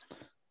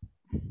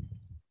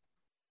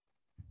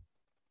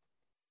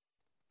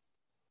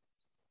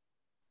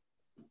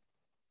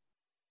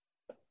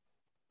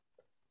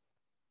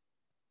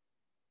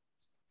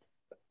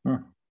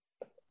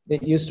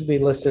 It used to be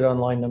listed on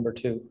line number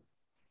 2.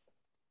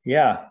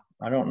 Yeah,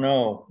 I don't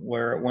know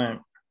where it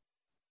went.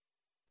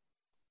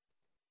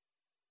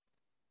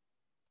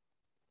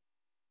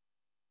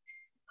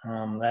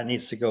 That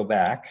needs to go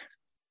back.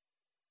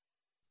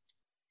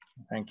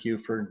 Thank you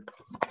for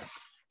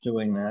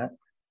doing that,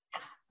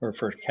 or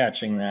for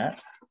catching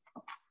that.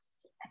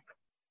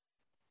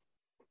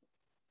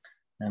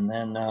 And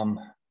then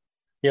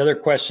the other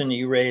question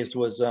you raised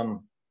was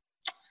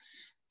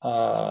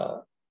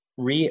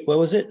what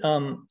was it?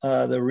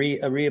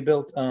 A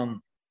rebuilt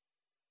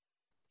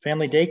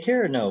family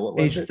daycare? No, what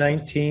was Page it?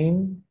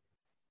 19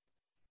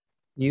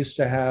 used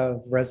to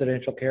have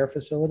residential care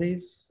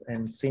facilities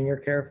and senior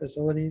care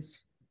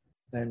facilities,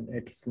 and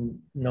it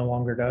no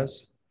longer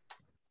does.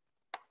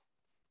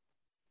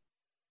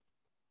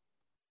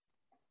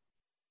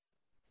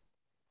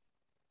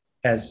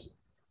 As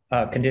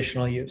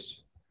conditional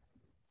use.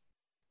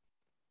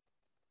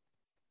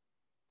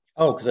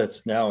 Oh, because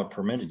that's now a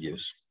permitted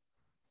use.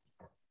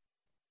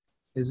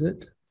 Is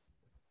it?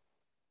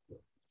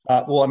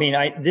 Well, I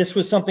mean, this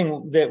was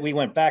something that we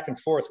went back and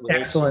forth with.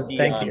 Excellent, HCD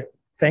thank on. you.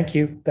 Thank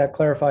you, that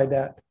clarified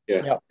that.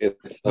 Yeah.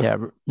 Yeah,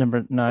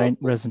 number 9,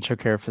 residential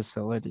care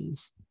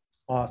facilities.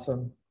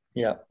 Awesome.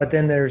 Yeah. But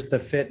then there's the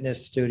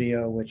fitness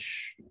studio,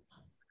 which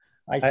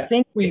I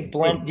think we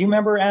blend. Do you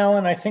remember,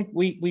 Alan? I think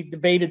we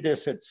debated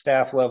this at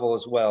staff level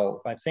as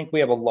well. I think we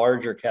have a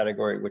larger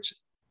category which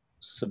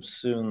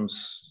subsumes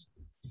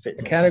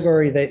fitness. the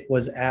category that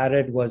was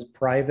added was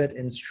private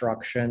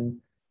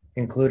instruction,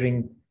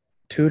 including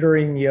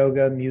tutoring,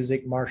 yoga,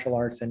 music, martial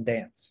arts, and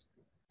dance,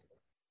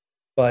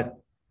 but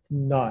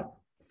not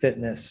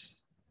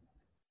fitness.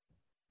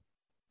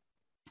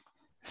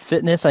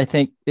 Fitness, I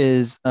think,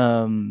 is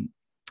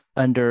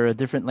under a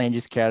different land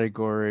use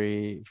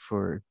category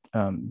for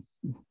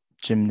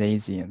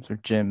gymnasiums or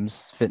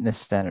gyms, fitness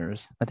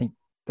centers. I think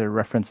they're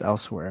referenced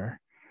elsewhere.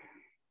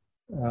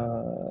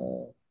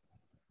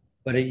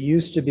 But it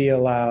used to be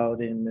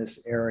allowed in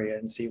this area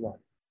in C1.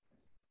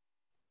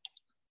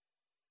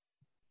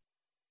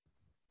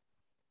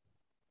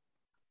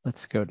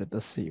 Let's go to the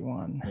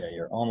C1. Yeah,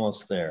 you're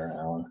almost there,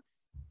 Alan.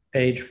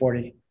 Page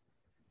 40.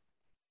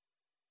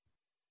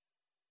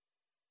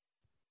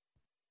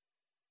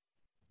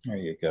 There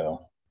you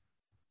go.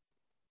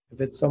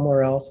 If it's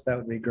somewhere else, that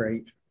would be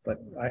great. But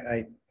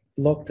I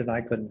looked and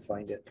I couldn't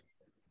find it.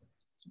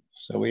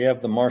 So we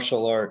have the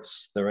martial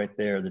arts, they're right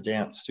there, the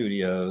dance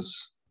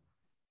studios.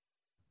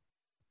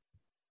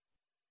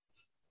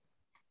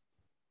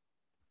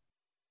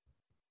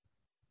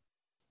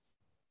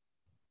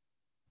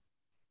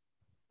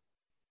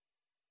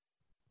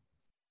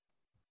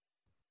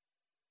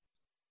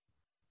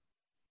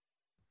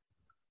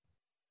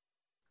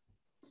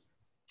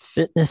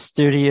 Fitness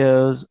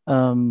studios,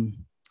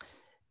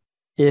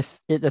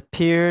 if it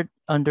appeared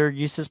under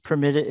uses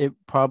permitted, it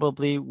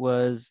probably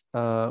was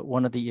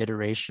one of the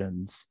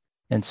iterations.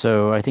 And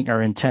so I think our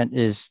intent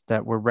is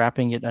that we're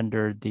wrapping it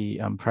under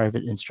the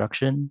private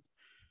instruction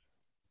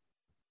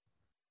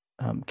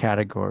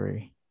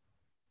category.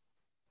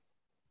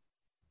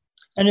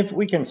 And if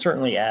we can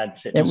certainly add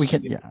fitness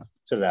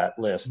to that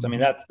list. I mean,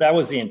 that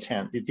was the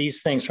intent.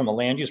 These things from a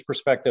land use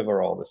perspective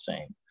are all the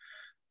same.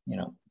 You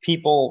know,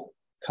 people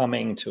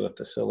coming to a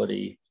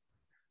facility.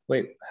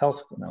 Wait,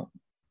 health, no.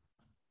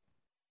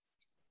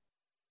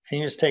 Can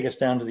you just take us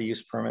down to the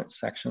use permit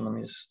section? Let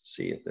me just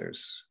see if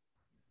there's,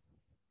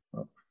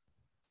 oh.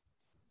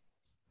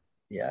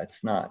 Yeah,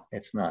 it's not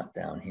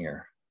down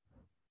here.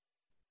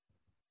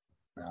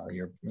 No,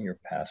 you're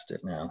past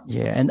it now.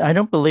 Yeah, and I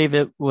don't believe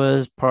it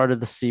was part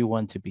of the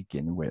C1 to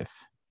begin with.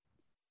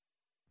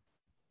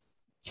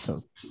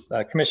 So,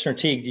 Commissioner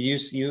Teague, do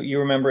you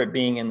remember it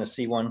being in the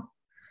C1?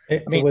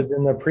 It was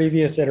in the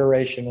previous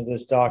iteration of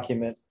this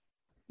document.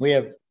 We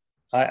have,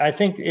 I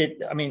think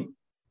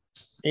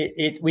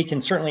we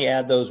can certainly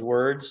add those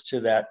words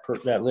to that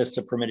list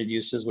of permitted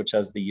uses, which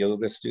has the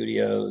yoga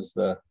studios,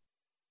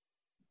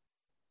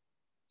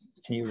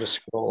 can you just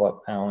scroll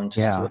up, Alan?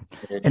 Yeah.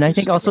 And I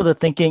think also the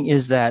thinking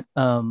is that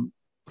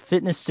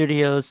fitness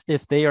studios,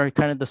 if they are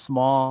kind of the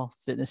small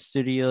fitness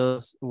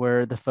studios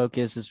where the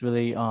focus is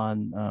really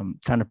on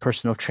kind of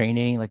personal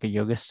training, like a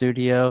yoga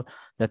studio,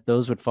 that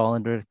those would fall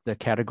under the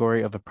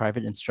category of a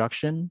private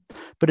instruction.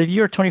 But if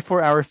you're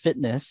 24-hour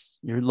fitness,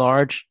 your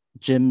large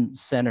gym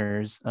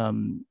centers,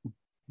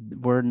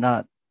 we're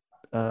not,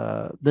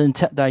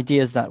 the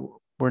idea is that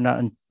we're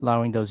not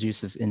allowing those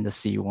uses in the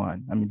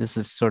C1. I mean, this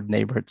is sort of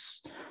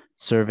neighborhoods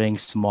serving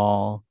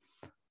small,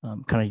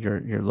 kind of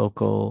your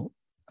local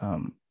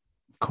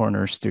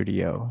corner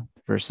studio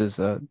versus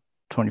a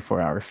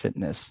 24-hour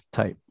fitness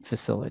type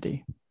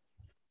facility.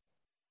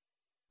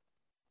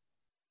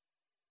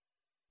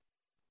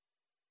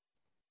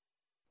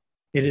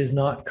 It is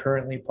not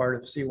currently part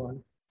of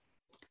C1.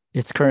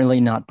 It's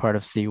currently not part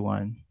of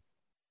C1.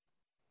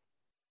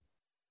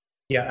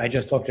 Yeah, I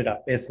just looked it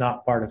up. It's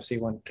not part of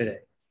C1 today.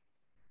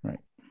 Right.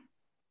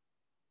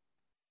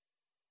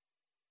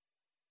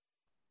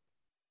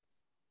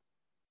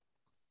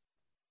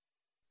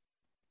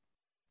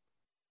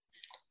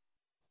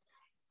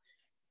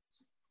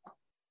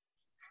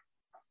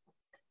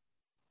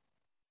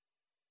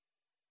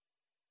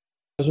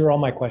 Those are all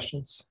my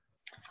questions.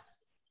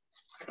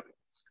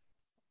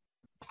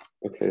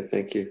 Okay,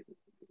 thank you.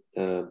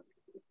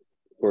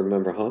 Board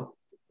Member Hahn?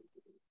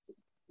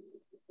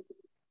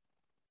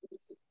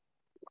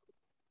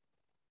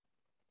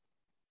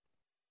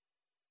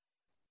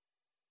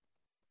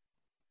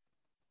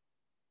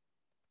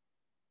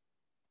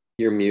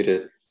 You're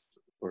muted,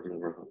 Board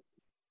Member Hahn.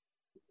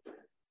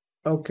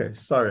 Okay,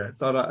 sorry, I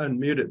thought I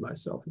unmuted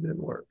myself. It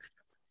didn't work.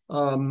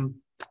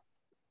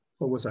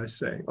 What was I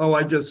saying? Oh,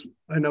 I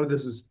know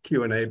this is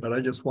Q&A, but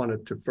I just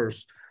wanted to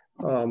first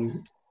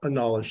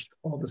acknowledge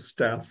all the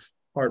staff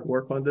hard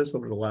work on this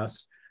over the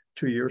last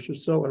 2 years or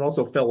so, and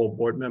also fellow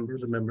board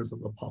members and members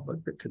of the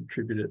public that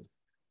contributed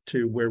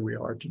to where we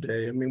are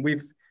today. I mean,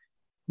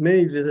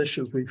 many of these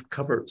issues we've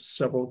covered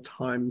several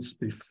times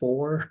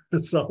before.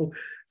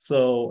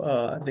 So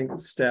I think the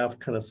staff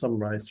kind of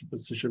summarized the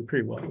position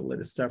pretty well in the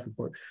latest staff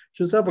report.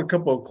 Just have a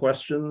couple of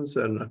questions,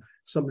 and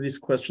some of these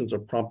questions are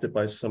prompted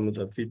by some of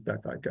the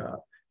feedback I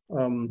got.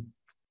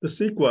 The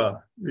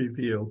CEQA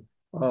review,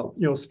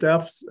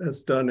 staff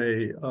has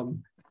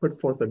done put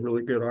forth a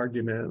really good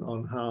argument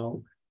on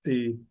how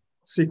the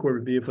CEQA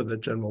review for the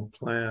general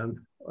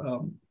plan,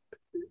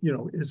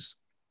 is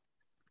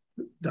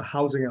the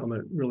housing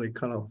element really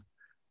kind of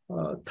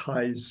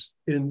ties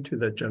into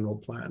the general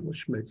plan,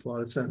 which makes a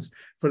lot of sense.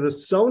 For the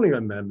zoning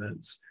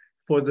amendments,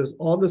 for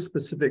all the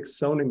specific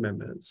zoning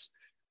amendments,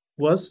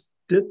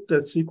 did the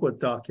CEQA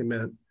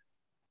document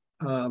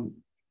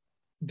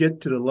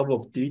get to the level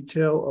of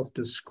detail of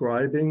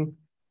describing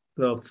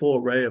the full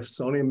array of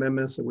zoning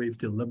amendments that we've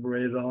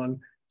deliberated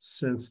on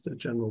since the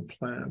general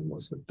plan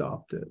was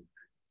adopted?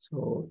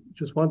 So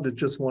just want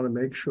to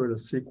make sure the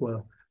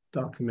CEQA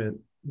document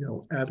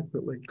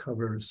adequately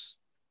covers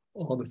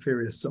all the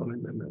various zoning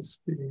amendments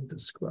being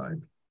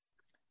described.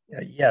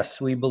 Yes,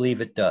 we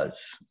believe it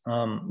does.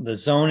 The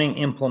zoning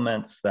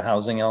implements the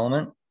housing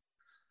element.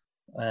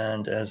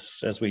 And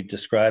as we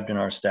described in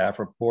our staff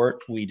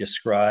report, we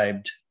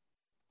described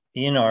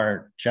in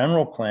our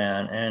general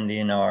plan and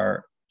in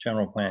our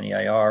general plan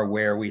EIR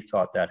where we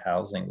thought that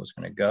housing was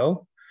going to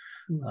go.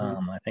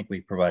 Mm-hmm. I think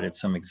we provided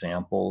some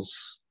examples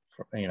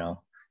for,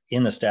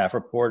 in the staff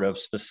report of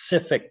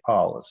specific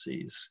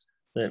policies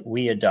that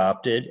we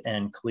adopted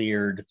and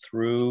cleared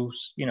through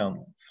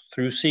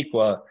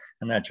CEQA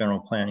and that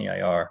general plan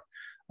EIR,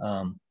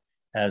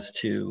 as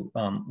to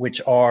which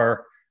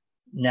are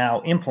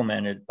now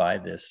implemented by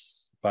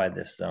this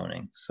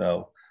zoning.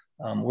 So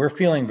we're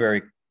feeling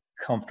very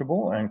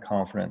comfortable and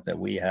confident that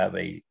we have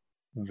a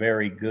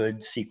very good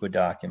CEQA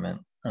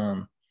document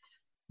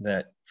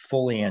that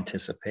fully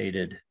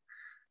anticipated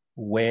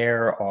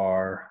where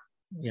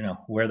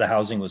the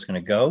housing was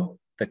going to go,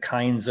 the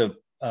kinds of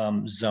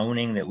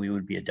zoning that we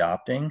would be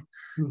adopting,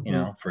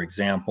 mm-hmm. For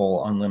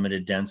example,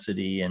 unlimited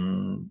density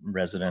in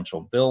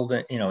residential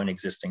building, in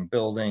existing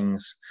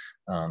buildings,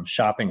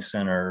 shopping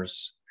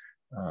centers.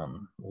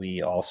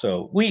 We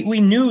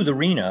knew the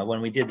RHNA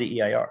when we did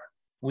the EIR.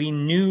 We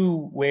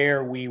knew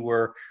where we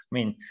were. I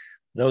mean,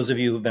 those of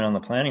you who've been on the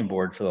planning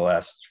board for the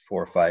last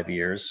 4 or 5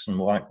 years and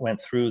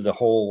went through the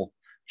whole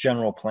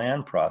general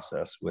plan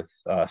process with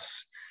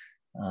us,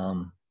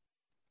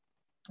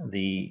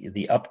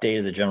 the update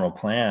of the general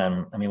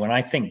plan. I mean, when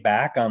I think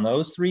back on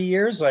those 3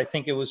 years, I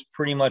think it was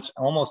pretty much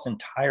almost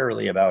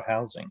entirely about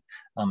housing.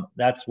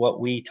 That's what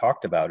we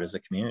talked about as a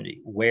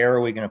community. Where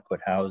are we going to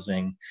put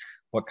housing?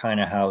 What kind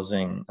of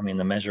housing? I mean,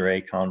 the Measure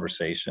A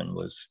conversation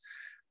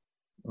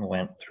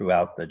went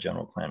throughout the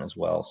general plan as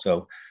well.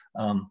 So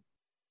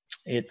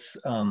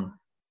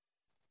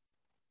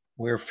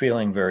we're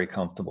feeling very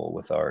comfortable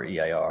with our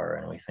EIR,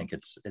 and we think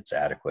it's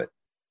adequate.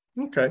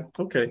 Okay.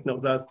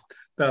 No,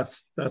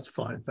 that's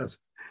fine.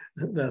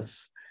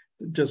 That's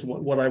just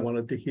what I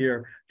wanted to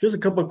hear. Just a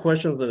couple of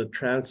questions on the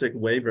transit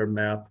waiver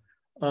map.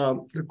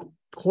 The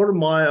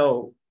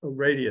quarter-mile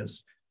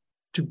radius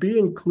to be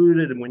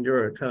included when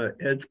you're a kind of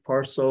edge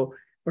parcel.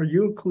 Are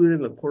you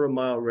including the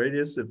quarter-mile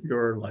radius if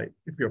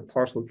your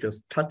parcel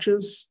just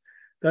touches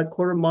that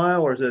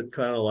quarter-mile, or is it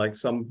kind of like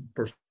some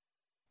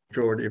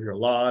majority of your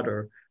lot,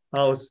 or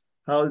was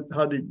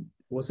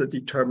it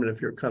determined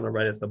if you're kind of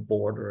right at the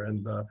border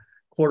and the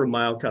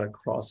quarter-mile kind of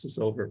crosses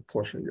over a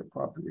portion of your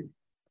property?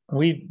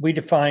 We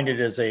defined it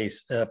as a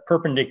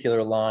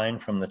perpendicular line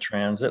from the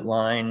transit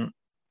line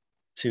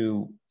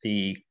to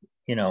the,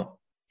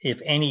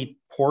 if any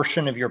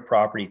portion of your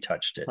property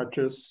touched it.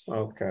 Touches,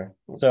 okay.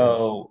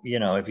 So,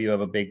 if you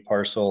have a big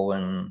parcel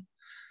and,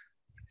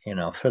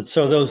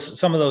 so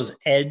some of those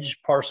edge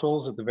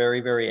parcels at the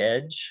very, very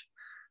edge,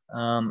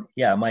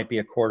 it might be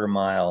a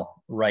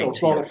quarter-mile right.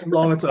 So as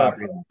long as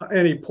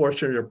any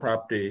portion of your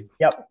property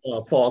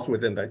falls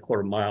within that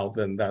quarter-mile,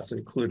 then that's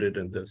included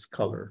in this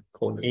color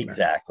coded.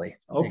 Exactly.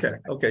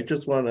 Okay.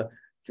 Just want to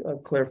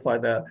clarify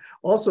that.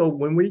 Also,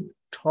 when we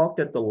talked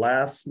at the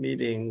last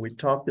meeting, we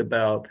talked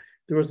about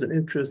there was an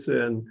interest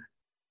in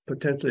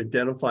potentially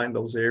identifying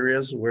those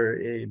areas where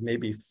a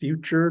maybe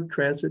future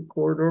transit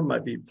corridor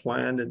might be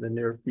planned in the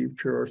near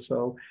future or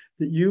so.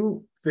 Did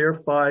you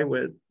verify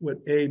with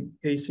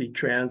AC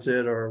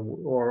Transit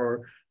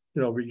or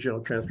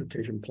regional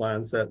transportation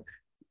plans that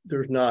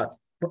there's not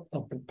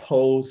a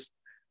proposed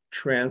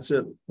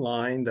transit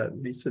line that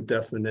meets the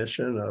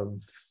definition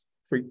of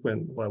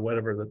frequent,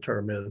 whatever the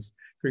term is,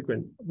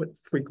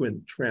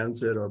 frequent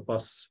transit or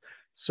bus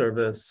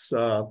service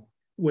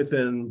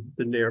within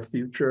the near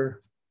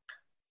future?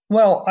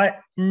 Well, I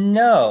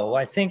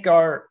think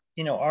our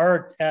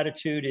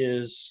attitude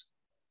is,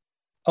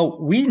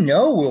 we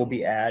know we'll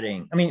be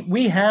adding. I mean,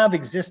 we have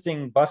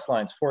existing bus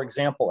lines, for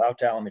example, out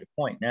to Alameda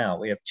Point now.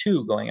 We have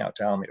 2 going out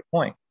to Alameda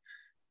Point.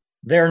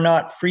 They're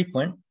not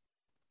frequent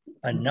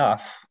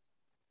enough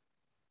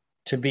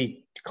to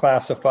be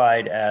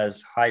classified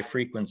as high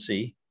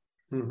frequency.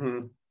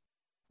 Mm-hmm.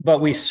 But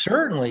we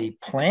certainly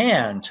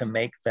plan to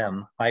make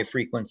them high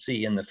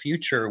frequency in the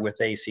future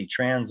with AC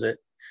Transit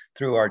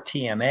through our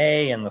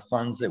TMA and the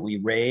funds that we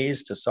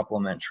raise to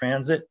supplement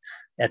transit.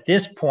 At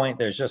this point,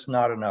 there's just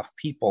not enough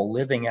people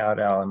living out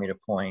at Alameda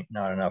Point,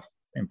 not enough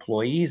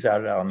employees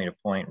out at Alameda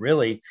Point,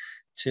 really,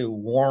 to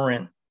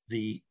warrant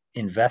the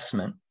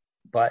investment.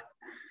 But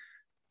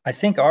I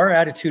think our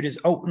attitude is,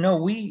 no,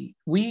 we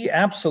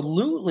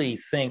absolutely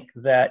think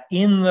that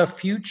in the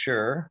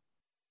future,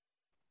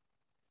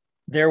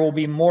 there will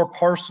be more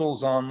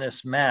parcels on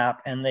this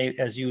map, and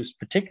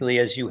particularly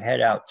as you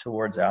head out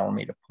towards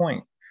Alameda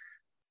Point.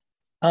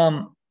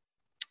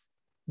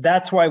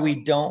 That's why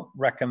we don't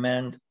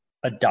recommend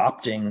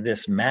adopting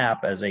this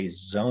map as a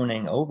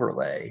zoning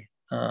overlay.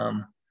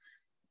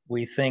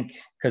 We think,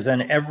 because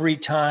then every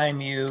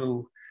time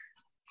you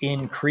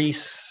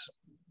increase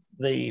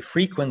the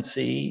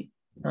frequency,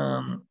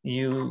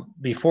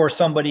 before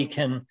somebody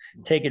can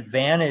take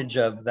advantage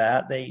of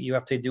that, you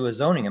have to do a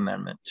zoning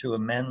amendment to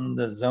amend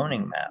the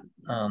zoning map.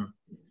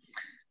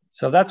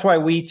 So that's why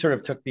we sort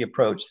of took the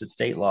approach that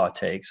state law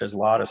takes. There's a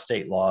lot of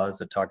state laws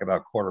that talk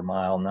about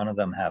quarter-mile. None of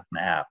them have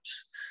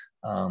maps.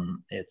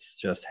 It's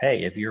just,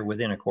 hey, if you're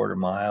within a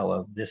quarter-mile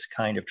of this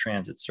kind of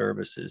transit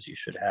services, you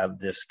should have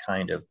these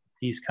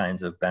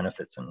kinds of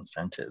benefits and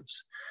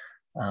incentives.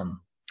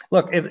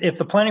 Look, if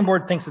the planning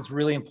board thinks it's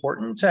really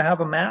important to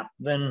have a map,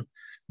 then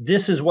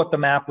this is what the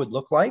map would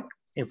look like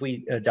if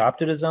we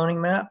adopted a zoning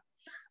map.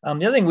 The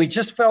other thing, we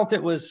just felt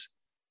it was,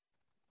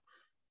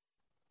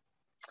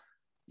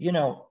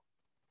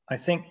 I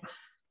think,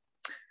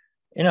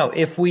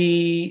 if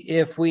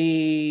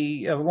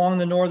we along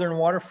the northern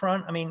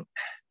waterfront, I mean,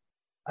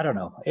 I don't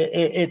know, we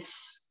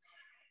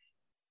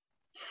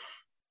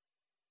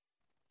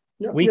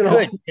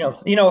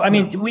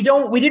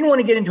didn't want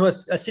to get into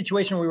a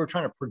situation where we were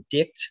trying to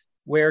predict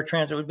where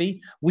transit would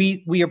be.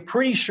 We are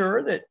pretty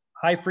sure that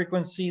high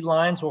frequency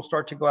lines will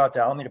start to go out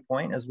to Alameda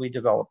Point as we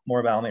develop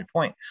more of Alameda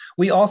Point.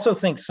 We also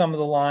think some of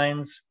the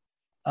lines,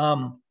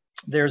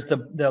 there's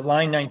the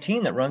line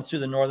 19 that runs through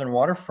the northern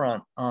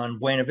waterfront on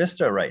Buena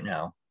Vista right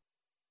now.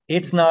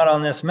 It's not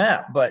on this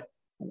map, but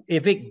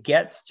if it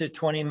gets to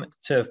 20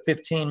 to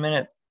 15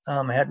 minute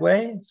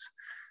headways,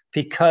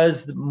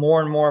 because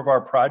more and more of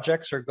our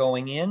projects are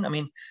going in, I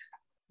mean,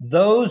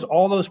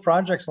 all those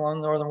projects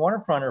along the northern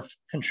waterfront are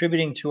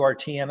contributing to our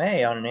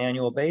TMA on an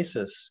annual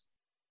basis.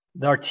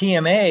 Our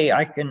TMA,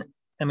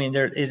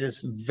 it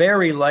is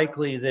very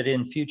likely that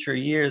in future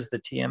years, the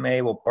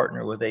TMA will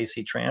partner with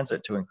AC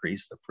Transit to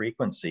increase the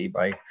frequency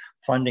by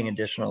funding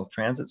additional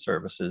transit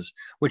services,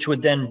 which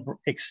would then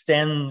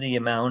extend the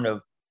amount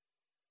of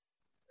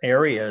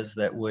areas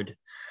that would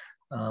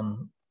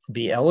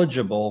be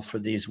eligible for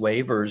these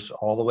waivers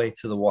all the way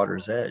to the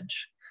water's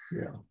edge.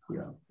 Yeah.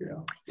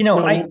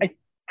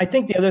 I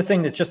think the other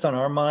thing that's just on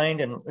our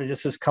mind, and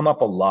this has come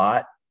up a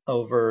lot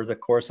over the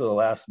course of the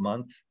last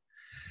month,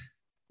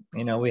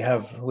 You know, we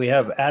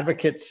have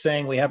advocates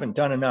saying we haven't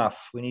done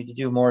enough. We need to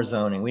do more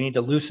zoning. We need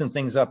to loosen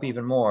things up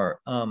even more.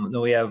 Then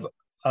we have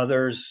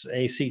others,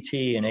 ACT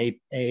and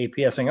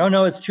AAPS saying, oh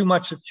no, it's too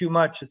much, it's too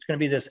much. It's going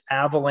to be this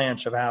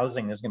avalanche of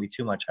housing. There's going to be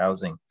too much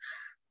housing.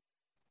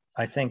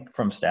 I think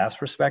from staff's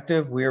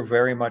perspective, we're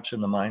very much in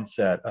the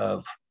mindset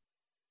of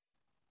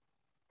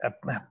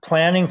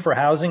planning for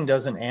housing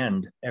doesn't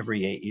end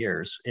every 8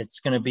 years. It's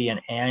going to be an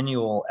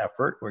annual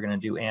effort. We're going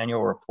to do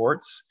annual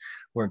reports.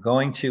 We're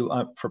going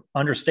to,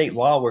 under state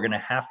law, we're going to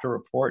have to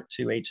report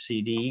to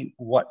HCD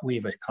what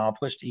we've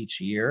accomplished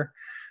each year.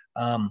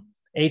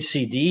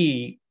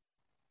 HCD,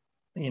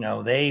 you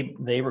know,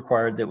 they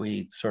required that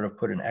we sort of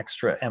put an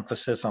extra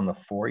emphasis on the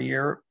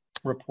 4-year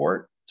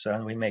report.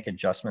 So we make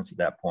adjustments at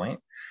that point.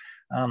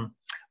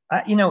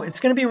 You know, it's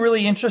going to be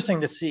really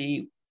interesting to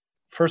see,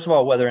 first of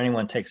all, whether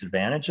anyone takes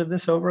advantage of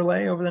this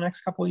overlay over the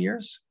next couple of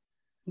years.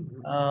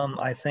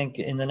 I think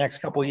in the next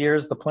couple of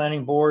years, the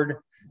planning board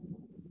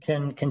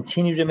can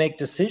continue to make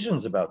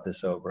decisions about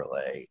this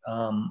overlay.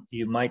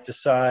 You might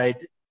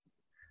decide,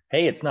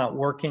 hey, it's not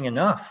working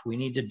enough. We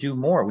need to do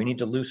more. We need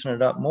to loosen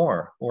it up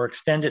more or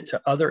extend it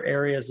to other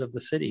areas of the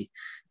city.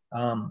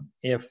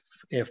 If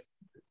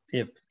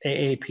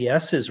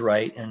AAPS is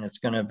right and it's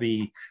going to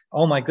be,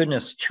 oh my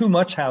goodness, too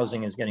much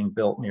housing is getting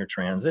built near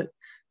transit,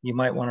 you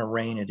might want to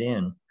rein it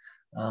in.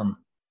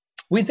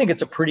 We think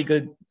it's a pretty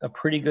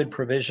good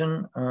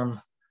provision.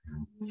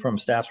 From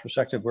staff's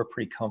perspective, we're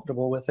pretty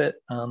comfortable with it.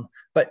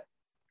 But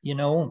you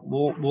know,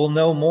 we'll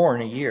know more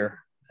in a year,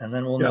 and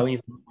then we'll know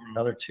even more in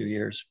another 2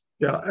 years.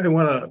 Yeah, I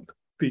want to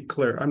be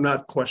clear. I'm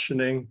not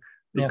questioning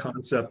the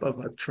concept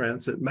of a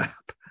transit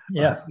map.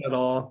 At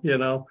all. You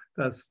know,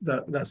 that's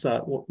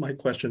not what my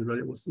question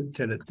really was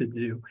intended to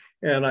do.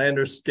 And I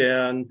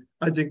understand.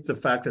 I think the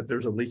fact that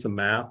there's at least a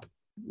map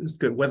is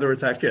good, whether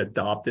it's actually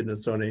adopted in the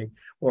zoning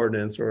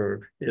ordinance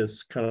or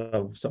is kind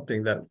of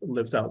something that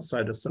lives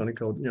outside of zoning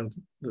code. You know,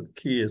 the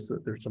key is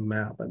that there's a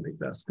map. I think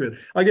that's good.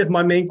 I guess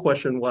my main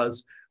question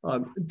was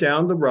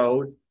down the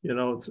road, you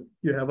know,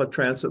 you have a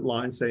transit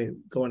line saying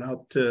going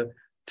out to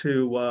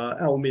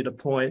Alameda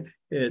Point.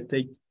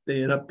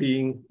 They end up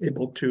being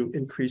able to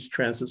increase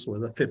transits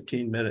with a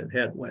 15-minute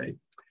headway.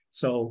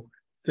 So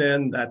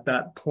then at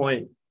that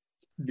point,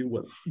 you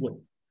would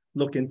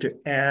look into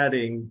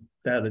adding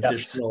that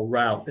additional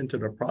route into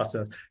the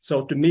process.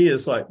 So to me,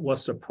 it's like,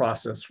 what's the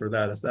process for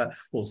that? Is that,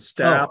 will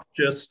staff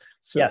just,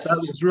 so that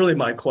was really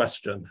my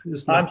question.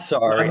 It's not, I'm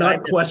sorry. I'm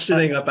not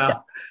questioning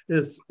about,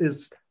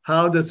 is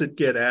how does it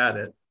get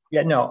added?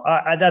 Yeah, no,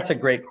 that's a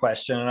great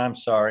question. And I'm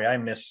sorry, I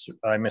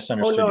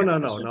misunderstood. Oh,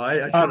 no, I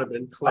should have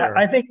been clear.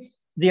 I think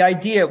the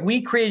idea,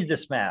 we created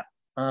this map.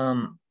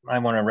 I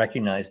want to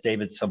recognize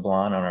David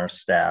Sablon on our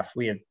staff.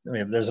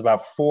 There's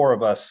about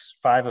 5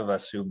 of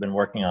us who've been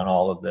working on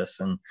all of this.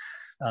 And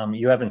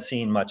you haven't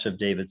seen much of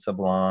David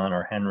Sablon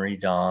or Henry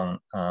Dong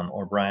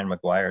or Brian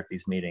McGuire at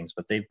these meetings,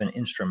 but they've been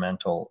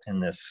instrumental in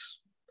this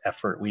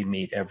effort. We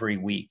meet every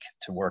week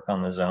to work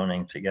on the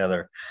zoning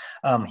together.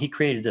 He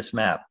created this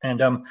map.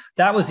 And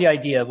that was the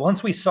idea.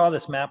 Once we saw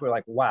this map, we're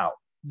like, wow,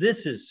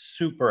 this is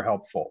super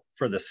helpful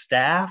for the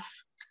staff,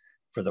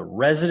 for the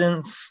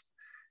residents.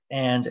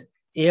 And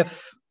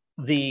if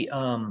the,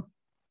 and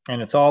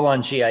it's all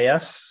on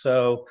GIS.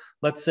 So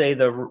let's say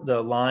the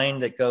line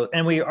that goes,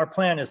 and our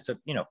plan is to,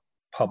 you know,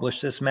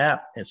 publish this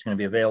map. It's going to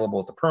be available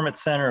at the permit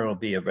center. It'll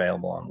be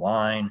available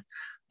online.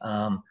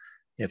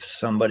 If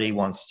somebody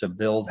wants to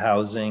build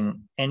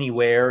housing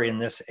anywhere in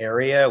this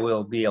area,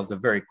 we'll be able to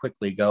very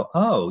quickly go,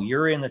 oh,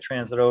 you're in the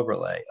transit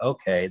overlay.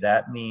 Okay,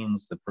 that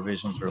means the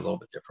provisions are a little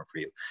bit different for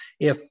you.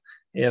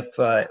 If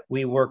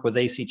we work with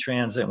AC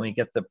Transit and we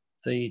get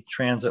the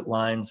transit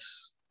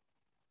lines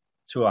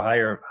to a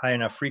high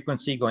enough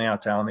frequency going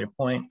out to Alameda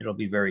Point, it'll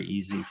be very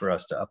easy for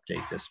us to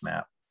update this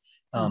map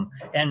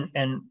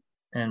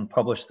and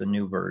publish the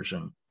new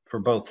version for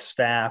both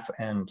staff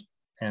and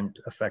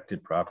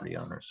affected property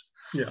owners.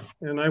 Yeah,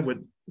 and I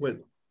would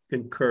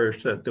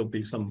encourage that there'll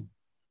be some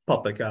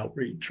public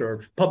outreach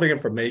or public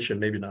information,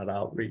 maybe not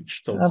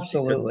outreach. So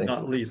absolutely, not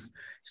at least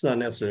it's not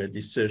necessarily a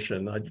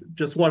decision. I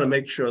just want to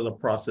make sure the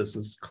process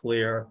is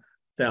clear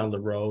down the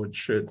road.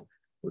 Should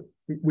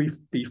we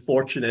be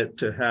fortunate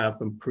to have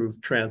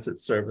improved transit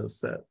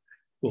service that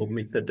will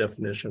meet the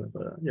definition of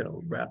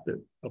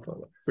a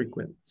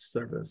frequent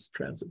service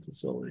transit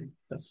facility.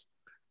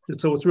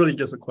 So it's really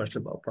just a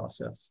question about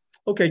process.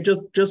 Okay,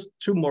 just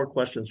 2 more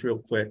questions real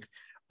quick.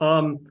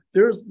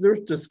 There's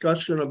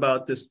discussion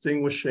about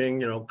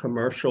distinguishing,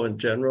 commercial in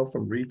general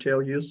from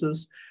retail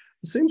uses.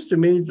 It seems to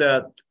me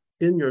that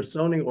in your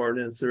zoning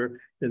ordinance,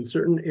 in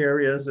certain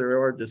areas,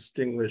 there are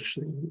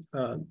distinguishing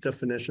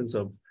definitions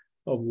of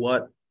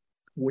what,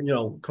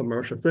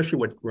 commercial, especially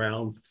with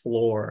ground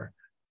floor.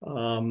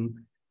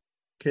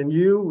 Can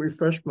you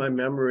refresh my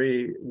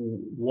memory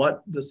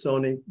what the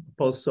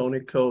proposed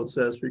zoning code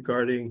says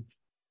regarding,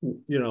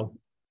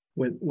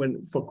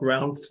 when for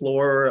ground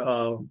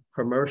floor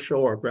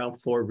commercial or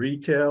ground floor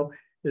retail?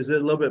 Is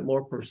it a little bit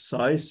more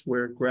precise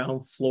where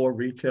ground floor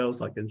retails,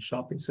 like in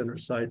shopping center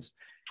sites,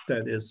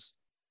 that is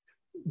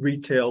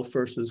retail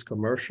versus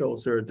commercial?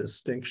 Is there a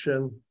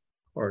distinction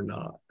or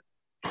not?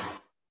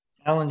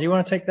 Alan, do you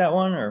want to take that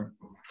one, or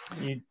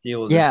you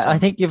deal with Yeah, this? I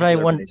think if I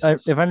want,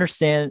 basis? if I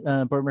understand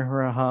Board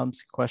Member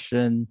Ham's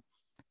question,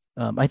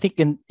 I think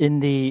in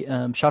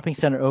the shopping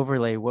center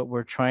overlay, what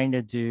we're trying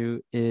to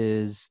do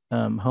is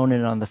hone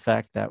in on the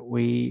fact that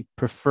we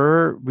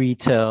prefer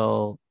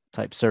retail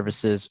type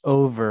services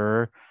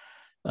over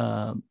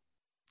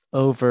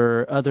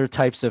other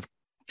types of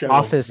General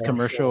office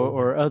commercial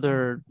or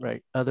other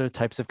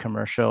types of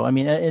commercial. I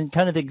mean, and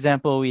kind of the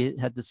example we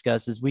had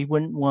discussed is we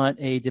wouldn't want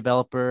a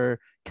developer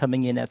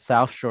coming in at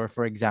South Shore,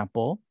 for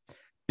example,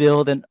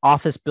 build an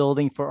office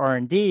building for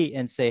R&D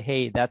and say,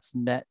 hey,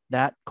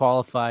 that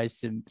qualifies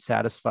to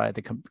satisfy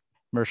the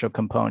commercial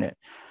component.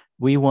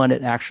 We want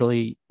it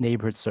actually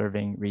neighborhood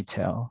serving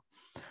retail.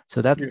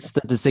 So that's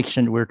the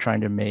distinction we're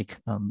trying to make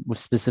with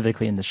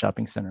specifically in the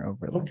shopping center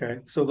overlay. Okay,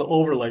 so the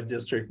overlay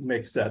district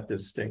makes that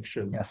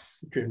distinction.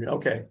 Yes.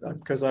 Okay,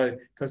 because I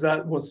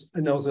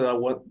know that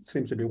what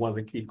seems to be one of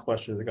the key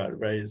questions that got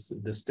raised, the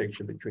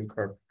distinction between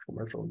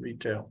commercial and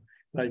retail.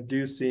 And I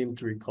do seem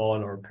to recall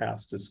in our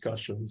past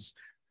discussions,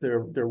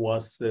 there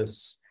was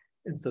this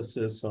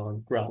emphasis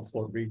on ground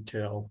floor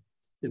retail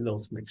in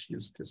those mixed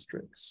use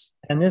districts.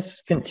 And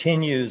this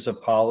continues a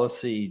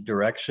policy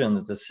direction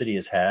that the city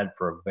has had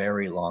for a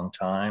very long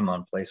time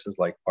on places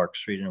like Park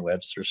Street and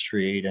Webster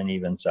Street and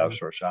even South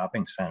Shore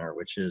Shopping Center,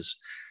 which is,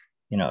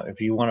 you know,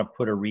 if you want to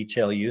put a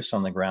retail use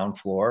on the ground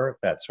floor,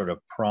 that sort of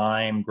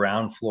prime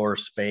ground floor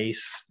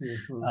space,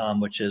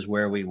 which is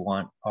where we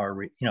want our,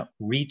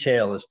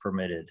 retail is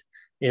permitted.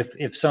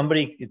 If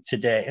somebody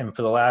today, and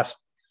for the last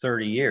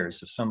 30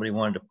 years, if somebody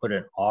wanted to put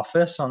an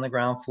office on the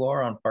ground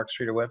floor on Park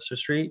Street or Webster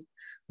Street,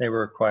 they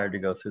were required to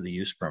go through the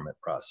use permit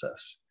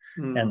process.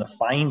 And the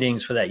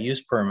findings for that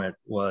use permit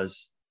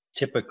was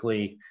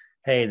typically,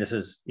 hey, this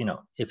is,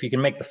 if you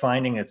can make the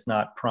finding it's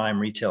not prime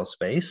retail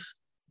space,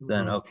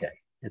 then okay,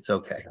 it's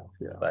okay.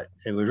 But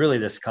it was really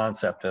this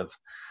concept of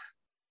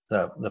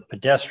the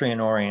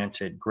pedestrian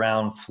oriented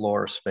ground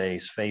floor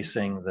space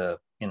facing the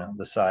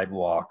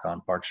sidewalk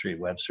on Park Street,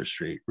 Webster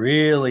Street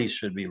really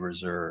should be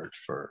reserved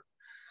for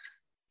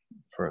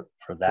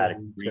that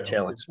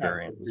retail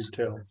experience.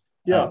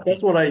 Yeah,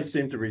 that's what I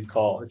seem to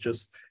recall. It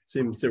just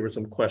seems there were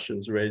some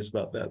questions raised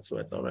about that, so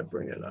I thought I'd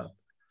bring it up.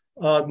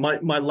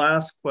 My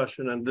last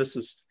question, and this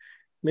is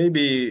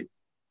maybe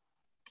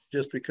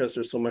just because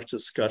there's so much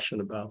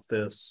discussion about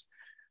this,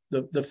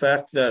 the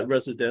fact that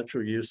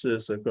residential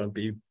uses are going to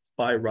be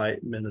by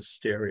right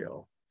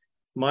ministerial.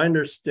 My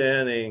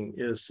understanding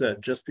is that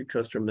just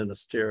because they're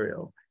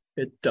ministerial,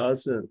 it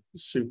doesn't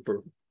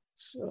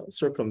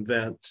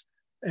circumvent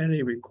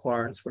any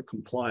requirements for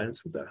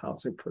compliance with the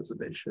housing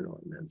preservation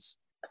ordinance.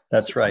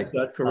 That's right. Is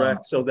that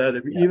correct? So that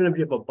even if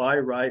you have a by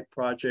right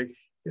project,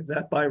 if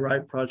that by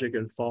right project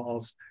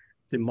involves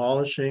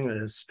demolishing a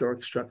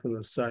historic structure on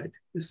the site,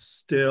 is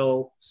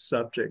still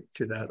subject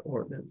to that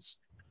ordinance.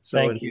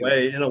 So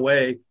in a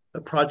way,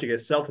 the project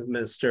itself is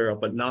ministerial,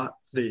 but not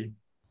the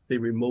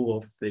removal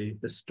of the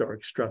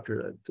historic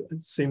structure.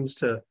 It seems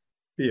to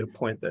be a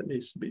point that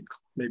needs to be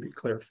maybe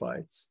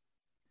clarified.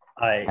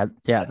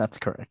 Yeah, that's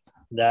correct.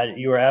 That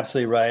you are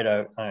absolutely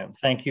right. I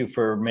thank you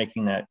for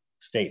making that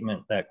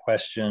statement, that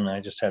question. I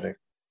just had a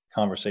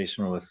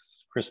conversation with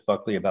Chris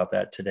Buckley about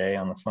that today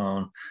on the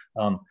phone.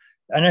 And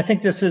I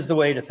think this is the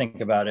way to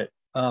think about it.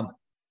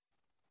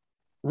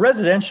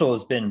 Residential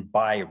has been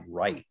by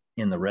right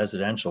in the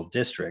residential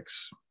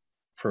districts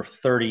for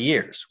 30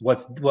 years.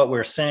 What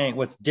we're saying,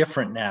 what's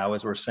different now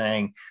is we're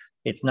saying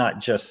it's not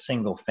just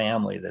single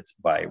family that's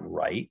by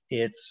right.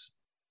 It's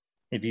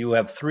if you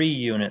have 3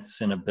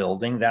 units in a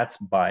building, that's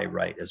by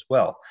right as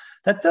well.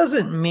 That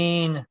doesn't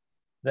mean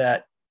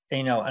that,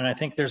 and I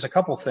think there's a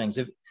couple things.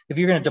 If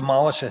you're going to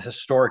demolish a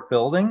historic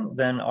building,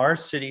 then our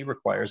city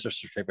requires a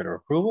certificate of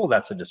approval.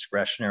 That's a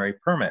discretionary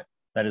permit.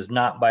 That is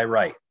not by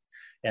right.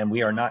 And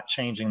we are not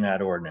changing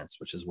that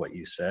ordinance, which is what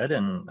you said.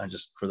 And I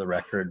just, for the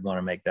record, want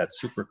to make that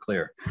super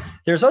clear.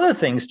 There's other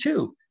things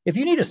too. If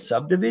you need a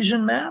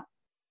subdivision map,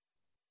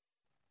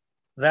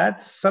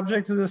 that's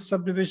subject to the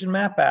Subdivision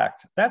Map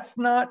Act. That's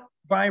not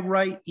by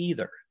right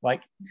either.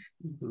 Like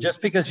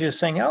just because you're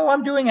saying, oh,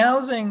 I'm doing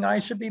housing, I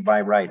should be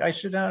by right. I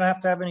should not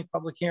have to have any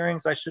public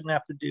hearings. I shouldn't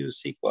have to do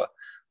CEQA.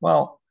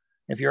 Well,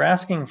 if you're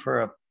asking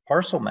for a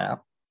parcel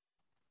map,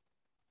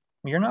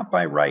 you're not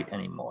by right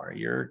anymore.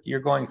 You're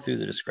going through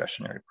the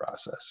discretionary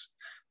process.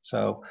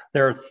 So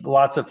there are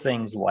lots of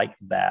things like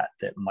that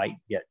that might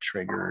get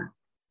triggered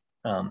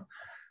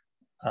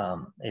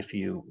if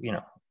you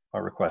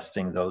are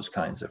requesting those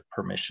kinds of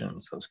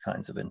permissions, those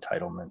kinds of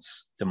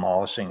entitlements,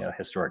 demolishing a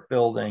historic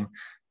building,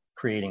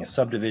 creating a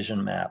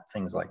subdivision map,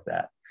 things like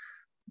that.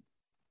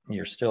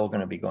 You're still going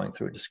to be going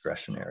through a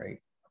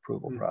discretionary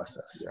approval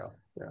process.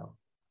 Yeah.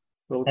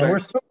 Well, and we're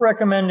still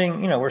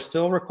recommending, we're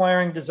still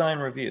requiring design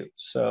review.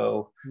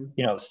 So,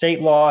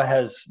 state law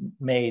has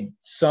made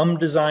some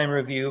design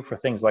review for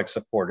things like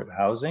supportive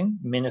housing,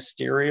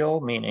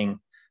 ministerial, meaning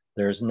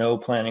there's no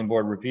planning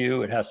board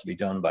review. It has to be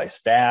done by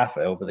staff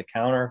over the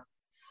counter.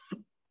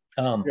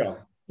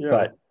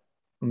 But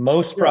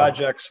Most Yeah.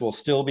 projects will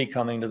still be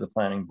coming to the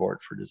planning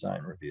board for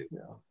design review.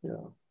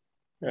 Yeah.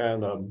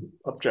 And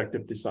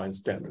objective design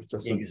standards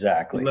doesn't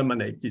Exactly.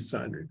 eliminate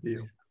design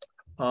review.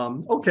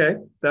 Okay,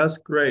 that's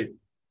great.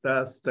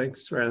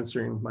 Thanks for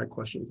answering my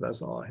questions.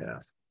 That's all I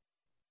have.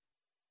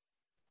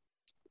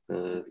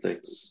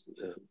 Thanks,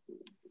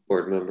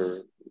 Board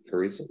Member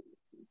Carrizo.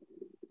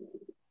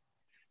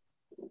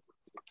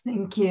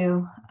 Thank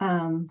you.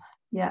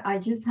 Yeah, I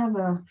just have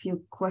a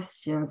few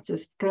questions,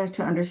 just kind of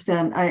to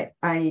understand.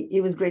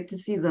 It was great to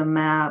see the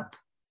map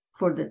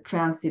for the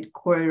transit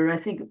corridor. I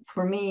think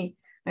for me,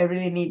 I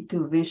really need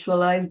to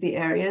visualize the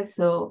area.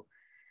 So,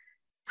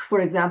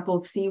 for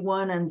example,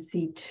 C1 and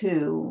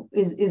C2,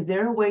 is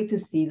there a way to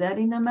see that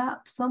in a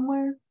map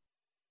somewhere?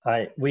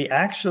 We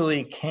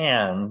actually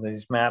can.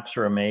 These maps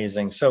are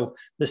amazing. So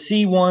the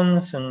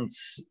C1s and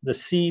the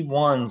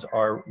C1s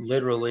are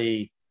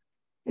literally.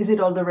 Is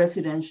it all the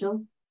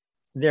residential?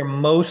 They're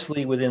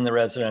mostly within the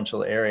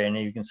residential area. And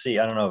you can see,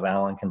 I don't know if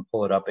Alan can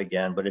pull it up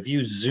again, but if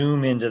you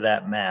zoom into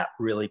that map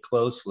really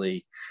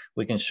closely,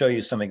 we can show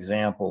you some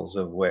examples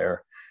of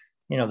where,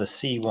 the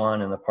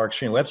C1 and the Park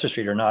Street and Webster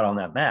Street are not on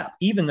that map,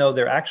 even though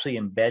they're actually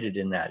embedded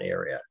in that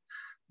area,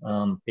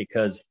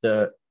 because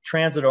the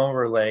transit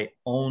overlay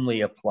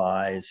only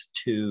applies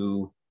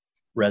to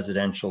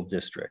residential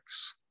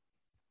districts.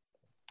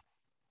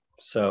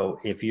 So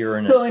if you're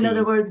in in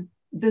other words,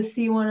 the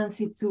C1 and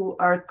C2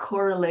 are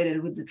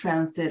correlated with the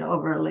transit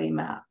overlay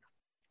map.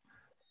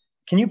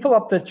 Can you pull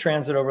up the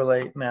transit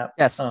overlay map?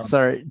 Yes,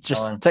 sorry,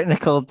 just Alan?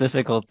 Technical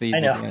difficulties. I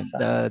know.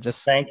 Again.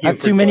 Just Thank you. I have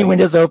too many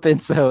windows open,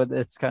 so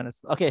it's kind of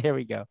okay. Here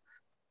we go.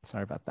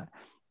 Sorry about that.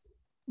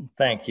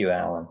 Thank you,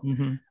 Alan.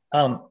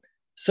 Mm-hmm.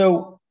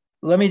 So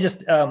let me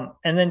just and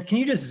then can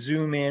you just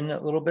zoom in a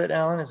little bit,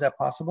 Alan? Is that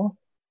possible?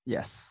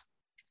 Yes.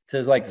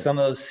 To like some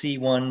of those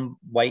C1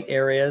 white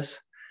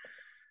areas.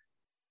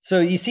 So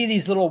you see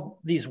these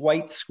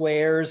white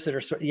squares that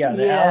are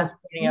Alan's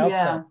pointing out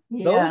some.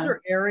 Those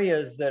are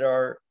areas that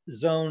are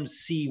zoned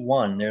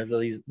C1. They're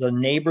the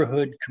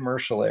neighborhood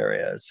commercial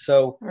areas.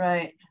 So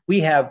we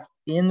have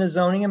in the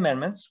zoning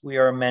amendments, we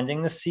are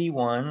amending the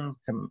C1.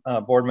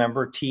 Board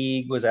member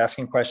Teague was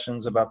asking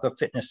questions about the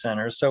fitness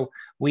centers. So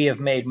we have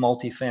made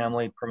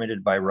multifamily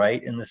permitted by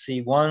right in the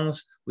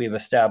C1s. We have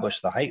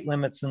established the height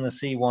limits in the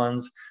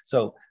C1s.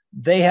 So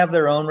they have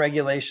their own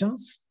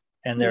regulations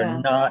and they're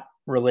not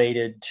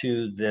related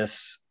to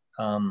this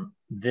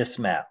this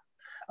map.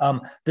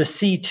 The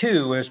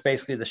C2 is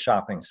basically the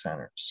shopping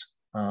centers.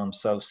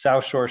 So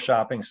South Shore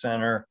Shopping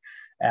Center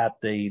at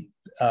the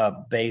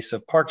base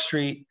of Park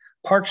Street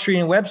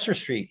and Webster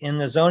Street in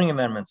the zoning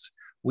amendments,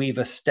 we've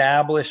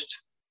established.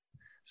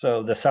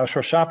 So the South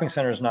Shore Shopping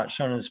Center is not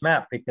shown in this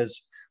map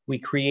because we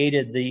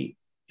created the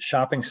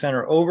shopping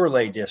center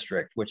overlay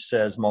district, which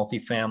says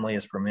multifamily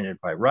is permitted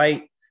by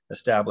right,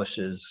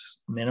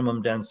 establishes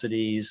minimum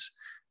densities,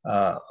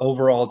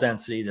 overall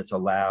density that's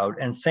allowed,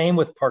 and same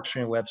with Park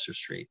Street and Webster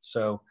Street.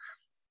 So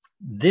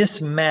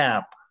this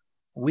map,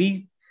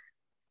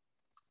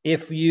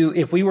 if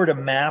we were to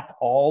map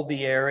all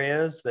the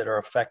areas that are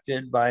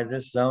affected by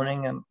this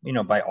zoning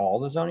and by all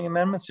the zoning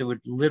amendments, it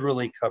would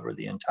literally cover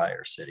the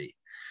entire city.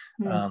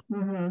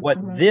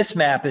 This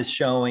map is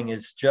showing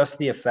is just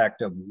the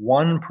effect of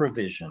one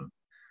provision.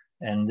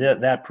 And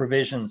that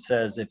provision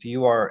says if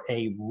you are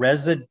a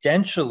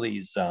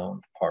residentially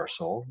zoned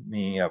parcel,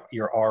 meaning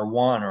your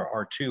R1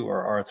 or R2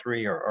 or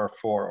R3 or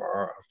R4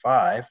 or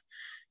R5,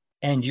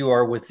 and you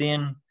are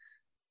within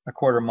a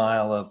quarter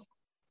mile of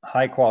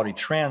high quality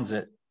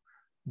transit,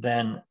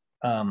 then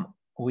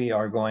we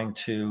are going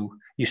to,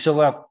 you still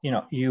have,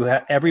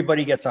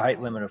 everybody gets a height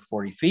limit of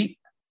 40 feet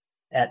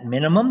at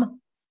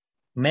minimum.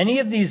 Many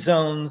of these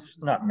zones,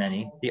 not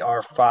many, the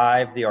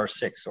R5, the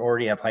R6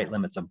 already have height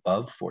limits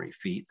above 40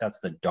 feet. That's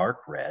the dark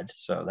red.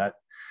 So that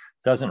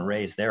doesn't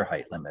raise their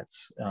height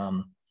limits.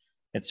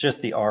 It's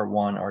just the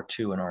R1,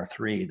 R2, and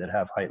R3 that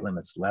have height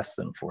limits less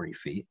than 40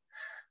 feet.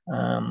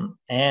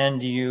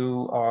 And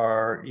you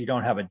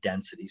don't have a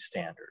density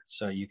standard.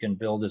 So you can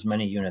build as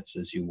many units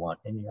as you want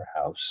in your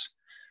house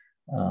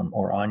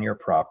or on your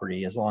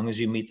property, as long as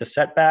you meet the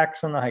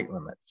setbacks and the height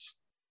limits.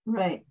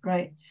 Right.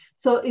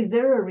 So is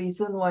there a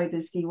reason why the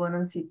C1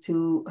 and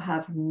C2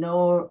 have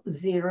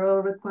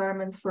zero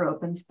requirements for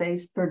open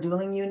space per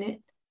dwelling unit?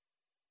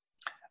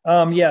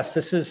 Yes,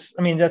 that's the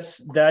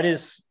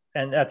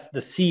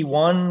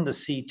C1, the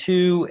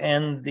C2,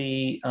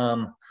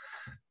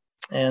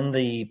 and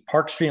the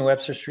Park Street and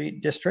Webster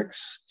Street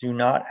districts do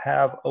not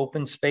have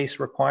open space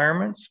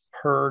requirements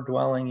per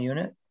dwelling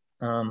unit.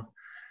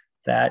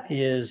 That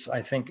is,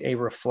 I think, a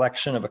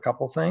reflection of a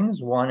couple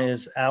things. One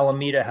is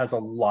Alameda has a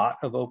lot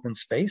of open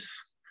space.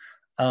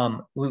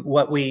 From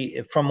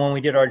when we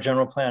did our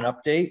general plan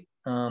update,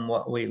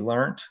 what we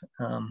learned,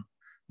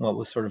 what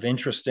was sort of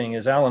interesting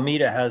is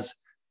Alameda has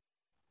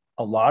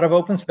a lot of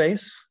open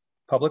space,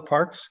 public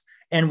parks,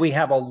 and we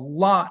have a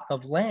lot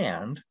of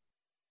land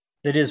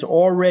that is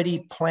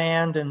already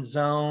planned and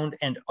zoned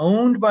and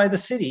owned by the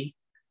city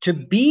to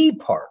be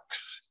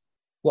parks.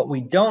 What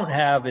we don't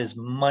have is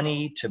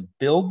money to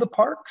build the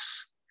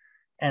parks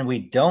and we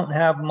don't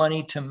have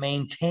money to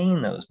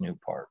maintain those new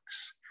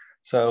parks.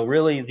 So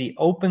really the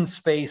open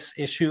space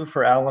issue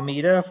for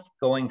Alameda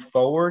going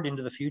forward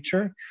into the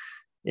future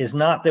is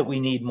not that we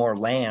need more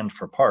land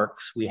for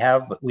parks. We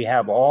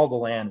have all the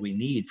land we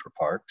need for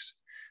parks.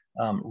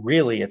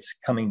 Really, it's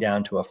coming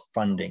down to a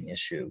funding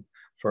issue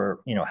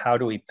for, how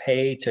do we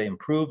pay to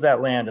improve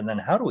that land? And then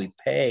how do we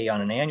pay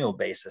on an annual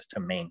basis to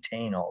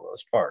maintain all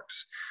those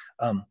parks?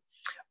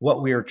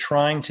 What we are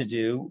trying to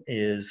do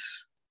is,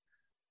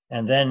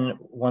 and then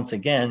once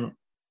again,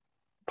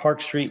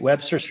 Park Street,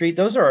 Webster Street,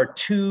 those are our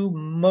two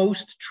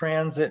most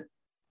transit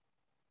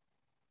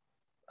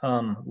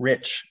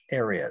rich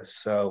areas.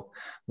 So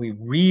we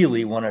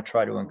really want to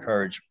try to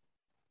encourage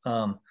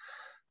housing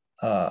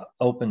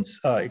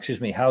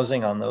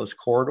on those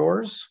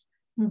corridors.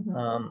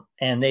 Mm-hmm.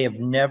 And they have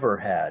never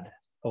had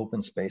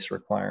open space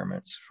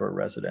requirements for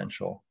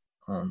residential.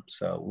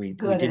 So we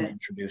didn't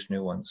introduce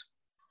new ones.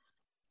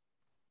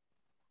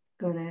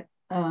 Got it.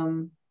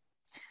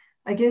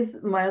 I guess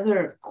my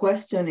other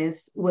question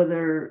is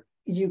whether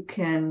you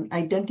can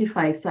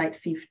identify Site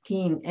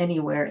 15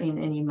 anywhere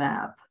in any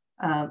map.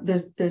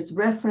 There's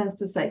reference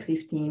to Site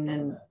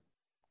 15,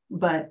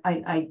 but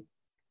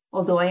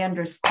although I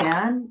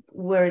understand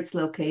where it's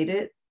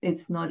located,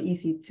 it's not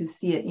easy to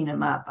see it in a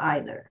map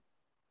either.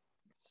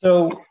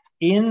 So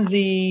in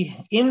the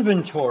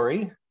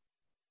inventory,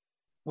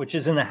 which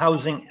is in the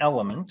housing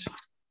element.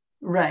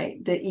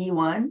 Right, the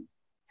E1,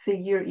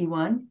 figure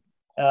E1.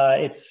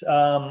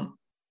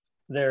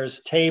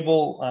 There's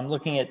I'm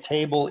looking at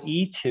table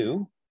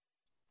E2.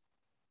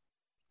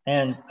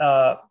 And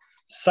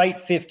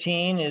Site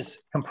 15 is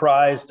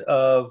comprised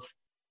of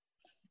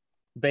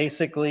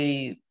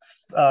basically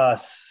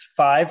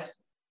 5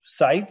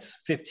 sites,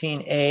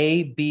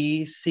 15A,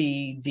 B,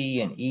 C, D,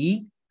 and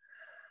E.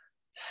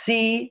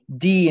 C,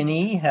 D, and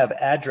E have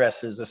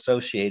addresses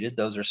associated.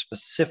 Those are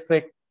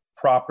specific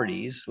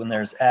properties when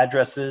there's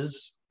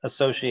addresses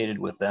associated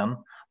with them.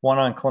 One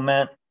on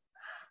Clement,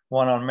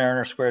 one on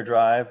Mariner Square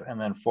Drive, and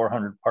then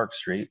 400 Park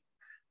Street.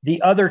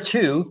 The other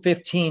two,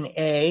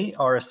 15A,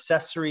 are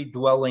accessory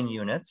dwelling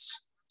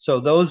units. So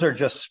those are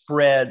just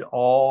spread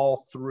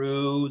all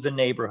through the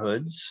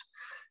neighborhoods.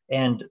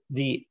 And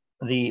the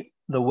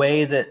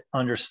way that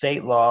under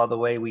state law, the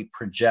way we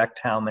project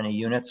how many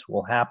units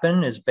will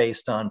happen is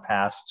based on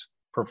past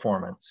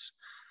performance.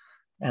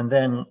 And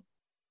then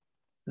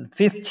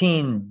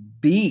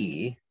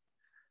 15B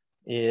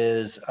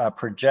is a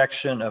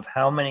projection of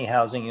how many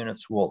housing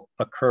units will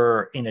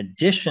occur in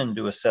addition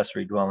to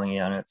accessory dwelling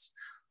units,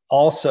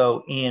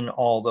 also in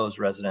all those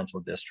residential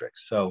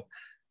districts. So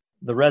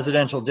the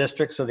residential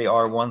districts are the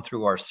R1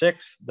 through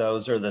R6.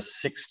 Those are the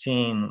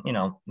 16,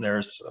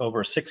 there's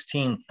over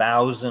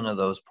 16,000 of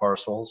those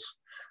parcels.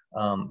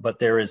 But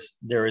there is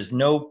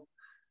no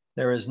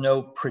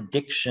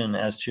prediction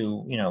as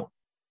to,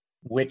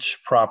 which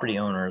property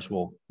owners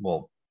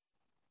will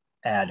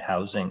add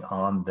housing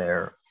on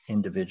their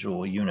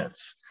individual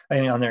units,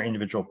 on their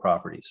individual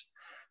properties.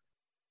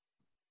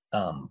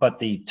 But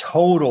the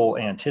total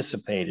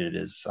anticipated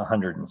is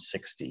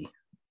 160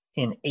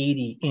 in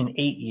 8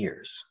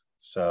 years.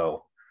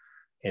 So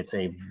it's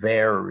a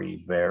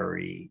very,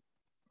 very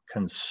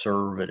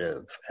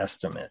conservative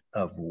estimate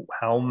of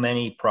how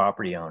many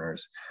property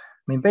owners.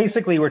 I mean,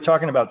 basically, we're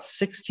talking about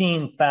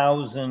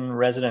 16,000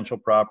 residential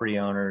property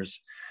owners,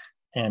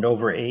 and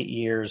over 8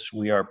 years,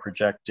 we are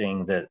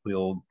projecting that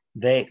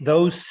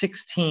those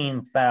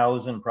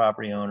 16,000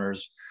 property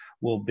owners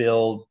will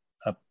build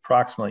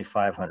approximately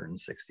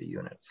 560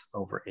 units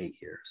over 8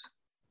 years.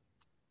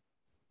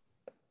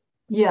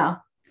 Yeah.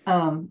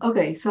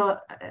 Okay. So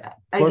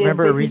Board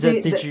member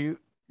Ariza,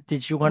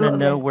 did you want to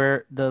know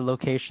where the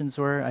locations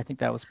were? I think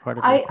that was part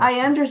of it. I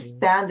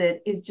understand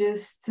it. It's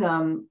just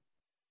I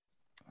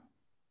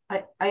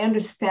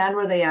understand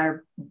where they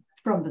are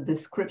from the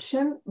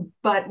description,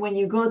 but when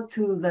you go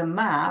to the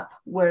map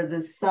where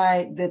the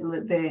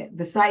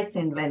sites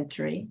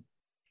inventory,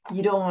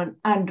 you don't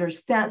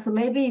understand. So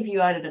maybe if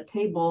you added a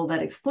table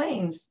that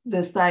explains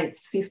the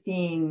sites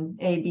 15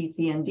 A, B,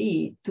 C, and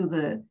D to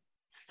the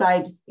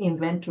sites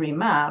inventory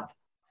map,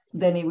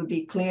 then it would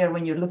be clear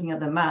when you're looking at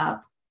the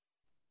map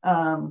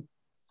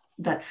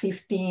that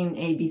 15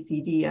 A, B,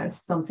 C, D are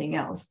something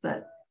else,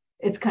 that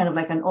it's kind of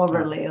like an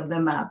overlay of the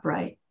map,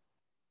 right?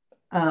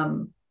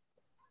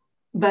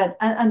 But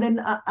and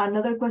then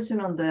another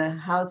question on the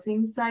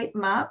housing site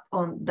map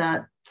on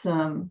that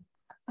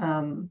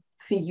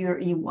figure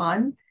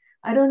E1.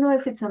 I don't know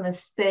if it's a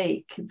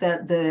mistake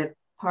that the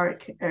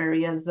park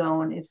area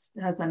zone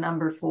has a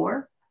number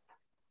 4.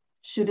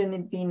 Shouldn't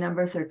it be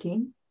number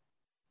 13?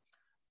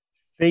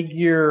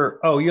 You're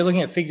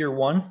looking at figure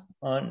 1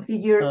 on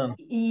figure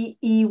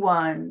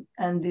E1,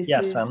 and this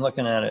yes, I'm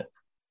looking at it.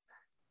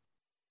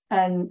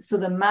 And so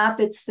the map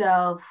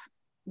itself,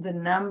 the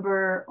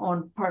number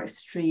on Park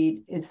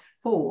Street is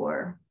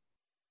 4,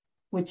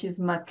 which is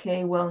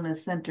McKay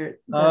Wellness Center.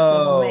 That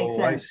doesn't make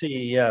sense. I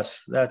see.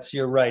 Yes,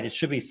 you're right. It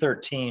should be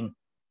 13.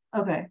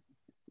 Okay.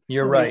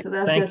 You're right. So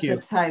that's Thank just you. a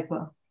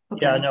typo.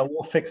 Okay. Yeah, no,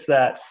 we'll fix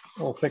that.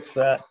 We'll fix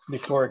that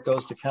before it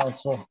goes to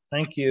council.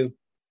 Thank you.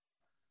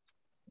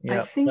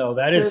 Yeah, think no,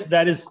 that is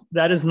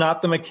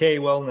not the McKay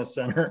Wellness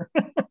Center.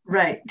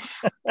 Right.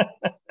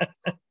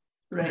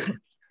 Right.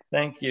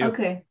 Thank you.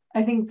 Okay.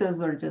 I think those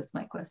were just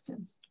my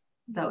questions.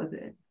 That was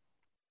it.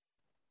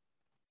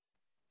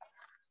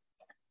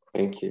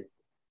 Thank you.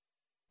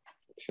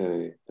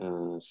 Okay,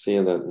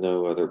 seeing that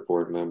no other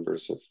board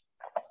members have,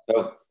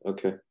 oh,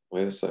 okay,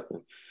 wait a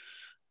second.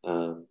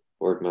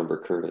 Board member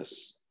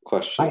Curtis,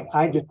 questions?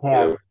 I just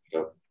have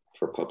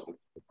for public.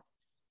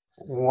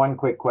 one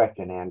quick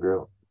question,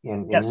 Andrew.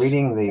 In Yes.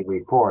 reading the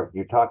report,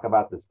 you talk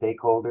about the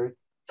stakeholders,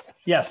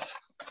 Yes.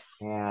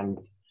 and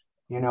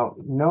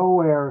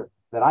nowhere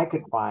that I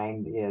could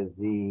find is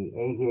the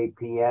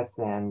AAPS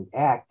and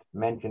ACT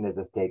mentioned as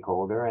a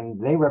stakeholder, and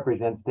they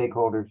represent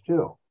stakeholders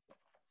too.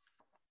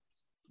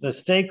 The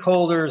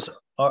stakeholders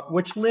are,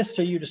 which list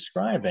are you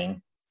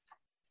describing?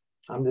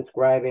 I'm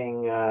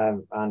describing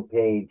on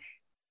page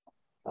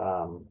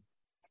in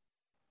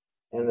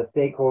the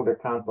stakeholder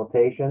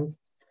consultations.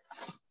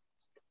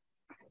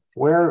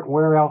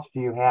 Where else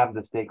do you have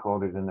the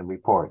stakeholders in the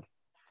report?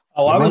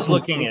 Oh, You I was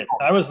mentioned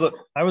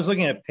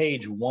looking at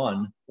page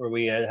 1 where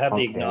we have the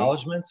Okay.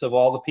 acknowledgments of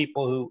all the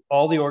people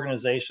all the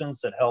organizations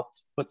that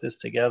helped put this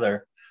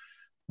together.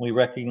 We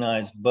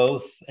recognize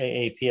both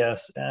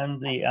AAPS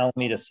and the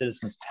Alameda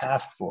Citizens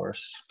Task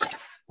Force.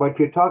 But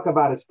you talk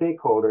about a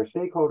stakeholder.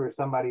 Stakeholder is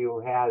somebody who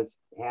has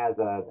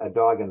a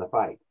dog in the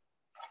fight.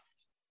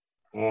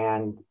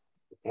 And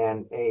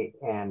ACT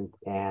and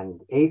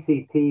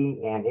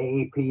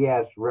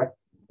AAPS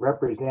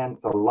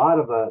represents a lot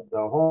of the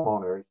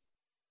homeowners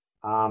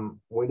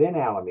within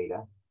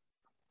Alameda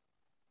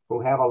who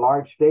have a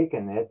large stake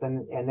in this,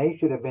 and they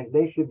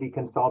should be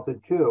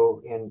consulted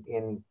too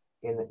in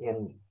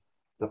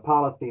the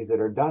policies that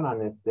are done on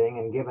this thing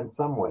and given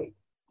some weight.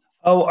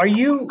 Oh, are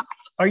you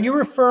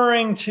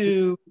referring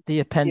to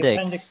The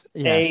appendix,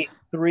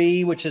 yes.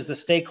 A3, which is the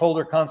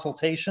stakeholder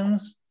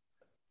consultations?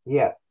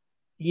 Yes.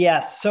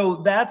 Yes, so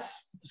that's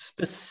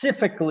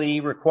specifically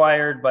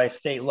required by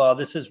state law.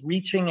 This is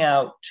reaching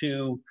out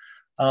to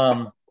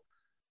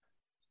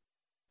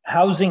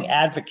housing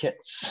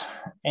advocates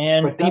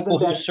and people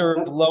who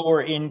serve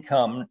lower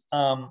income.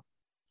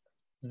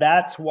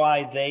 That's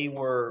why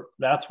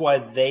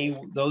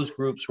those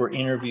groups were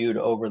interviewed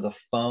over the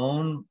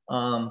phone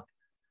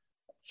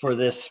for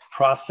this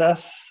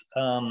process.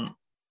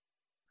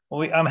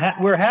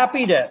 We're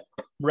happy to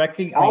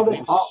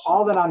recognize.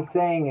 All that I'm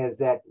saying is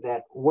that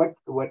what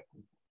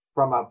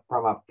from a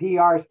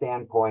PR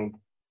standpoint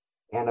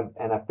and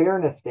a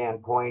fairness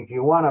standpoint,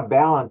 you want a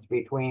balance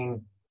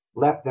between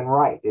left and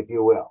right, if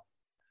you will,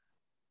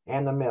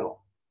 and the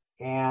middle.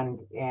 And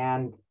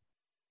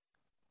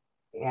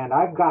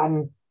I've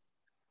gotten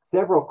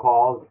several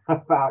calls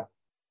about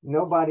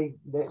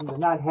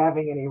not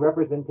having any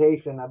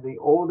representation of the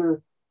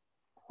older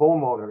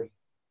homeowners,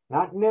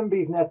 not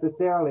NIMBYs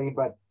necessarily,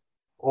 but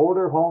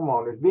older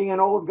homeowners. Being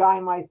an old guy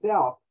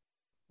myself,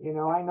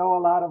 I know a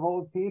lot of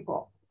old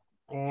people,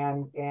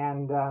 and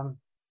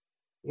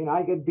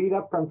I get beat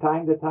up from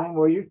time to time.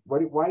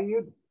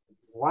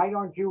 Why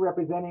aren't you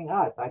representing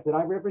us? I said,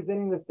 I'm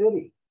representing the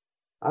city.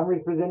 I'm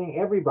representing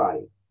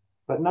everybody.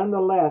 But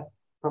nonetheless,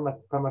 from a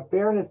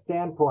fairness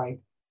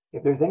standpoint,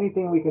 if there's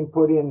anything we can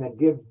put in that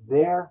gives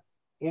their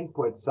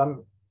input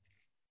some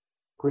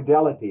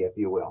credibility, if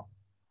you will.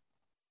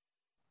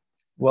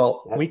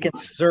 Well, we can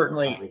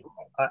certainly,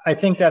 I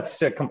think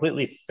that's a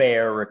completely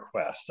fair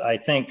request. I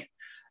think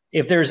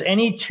if there's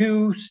any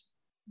two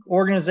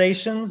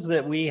organizations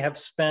that we have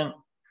spent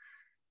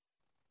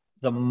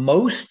the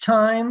most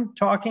time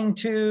talking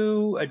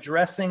to,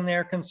 addressing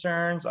their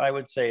concerns, I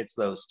would say it's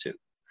those two.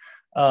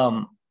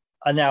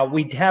 Now,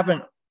 we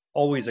haven't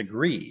always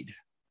agreed,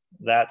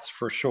 that's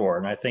for sure.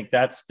 And I think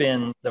that's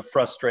been the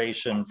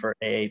frustration for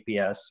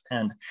AAPS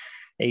and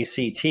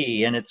ACT.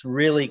 And it's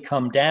really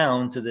come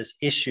down to this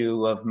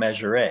issue of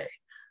Measure A.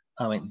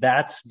 I mean,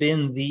 that's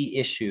been the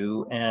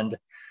issue, and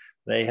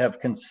they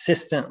have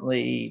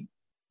consistently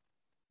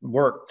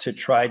worked to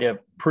try to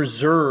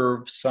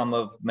preserve some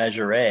of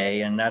Measure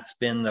A, and that's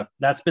been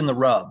the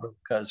rub,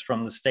 because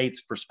from the state's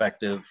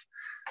perspective,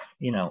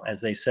 as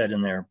they said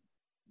in their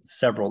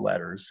several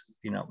letters,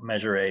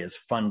 Measure A is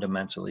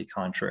fundamentally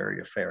contrary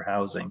to fair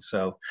housing.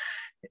 So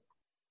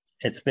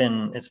it's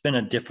been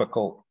a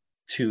difficult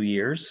 2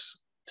 years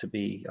to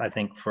be, I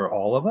think, for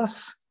all of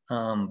us,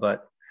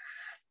 but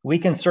we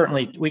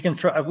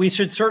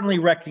should certainly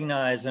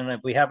recognize, and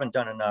if we haven't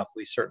done enough,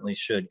 we certainly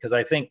should, because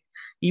I think,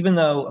 even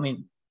though,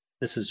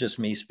 this is just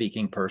me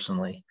speaking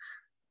personally,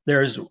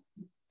 there's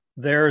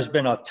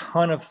been a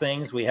ton of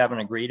things we haven't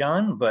agreed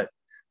on, but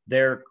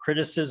their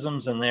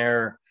criticisms and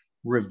their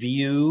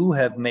review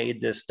have made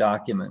this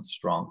document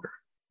stronger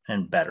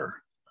and better,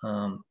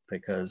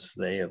 because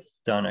they have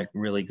done a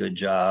really good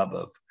job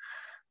of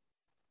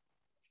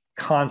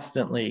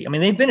constantly,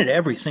 they've been at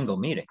every single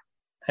meeting.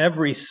 They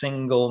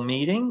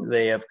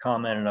have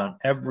commented on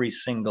every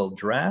single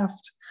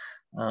draft.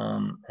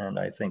 And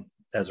I think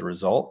as a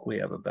result, we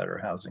have a better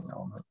housing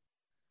element.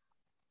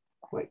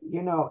 Well,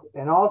 you know,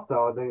 and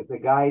also the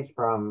guys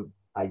from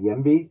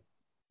YIMBYs,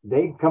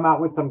 they've come out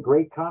with some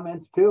great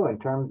comments too in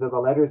terms of the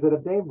letters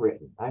that they've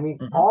written. I mean,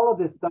 all of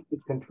this stuff has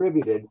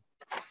contributed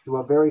to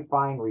a very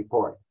fine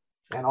report.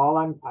 And all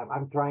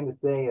I'm trying to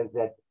say is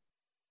that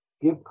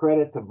give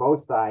credit to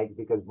both sides,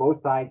 because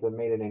both sides have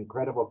made an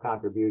incredible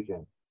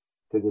contribution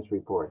to this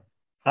report.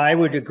 I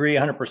would agree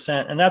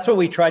 100%. And that's what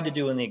we tried to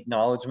do in the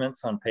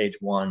acknowledgements on page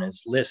 1,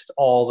 is list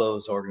all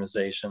those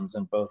organizations,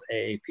 and both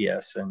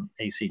AAPS and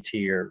ACT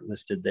are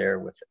listed there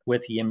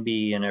with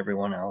YIMBY and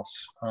everyone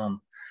else.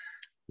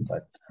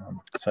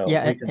 So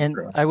yeah, and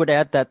I would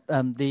add that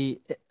the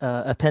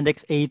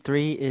Appendix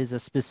A3 is a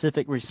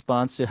specific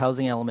response to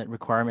housing element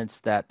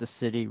requirements that the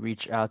city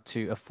reach out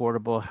to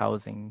affordable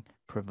housing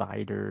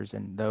providers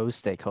and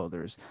those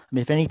stakeholders. I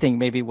mean, if anything,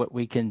 maybe what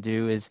we can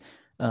do is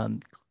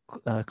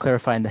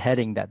clarify in the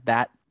heading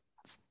that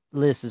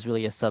list is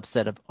really a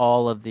subset of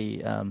all of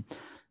the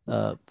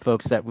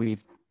folks that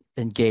we've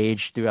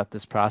engaged throughout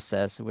this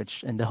process,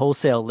 and the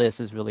wholesale list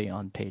is really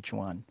on page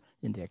 1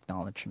 in the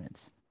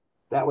acknowledgements.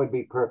 That would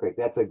be perfect.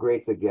 That's a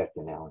great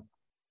suggestion, Alan.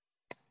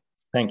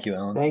 Thank you,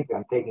 Alan. Thank you.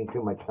 I'm taking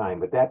too much time,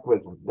 but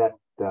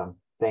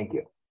thank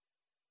you.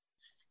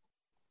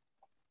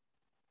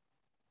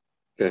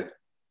 Okay,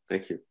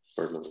 thank you,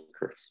 Board Member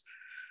Curtis.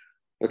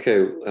 Okay,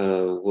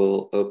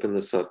 we'll open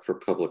this up for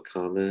public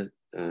comment.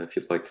 If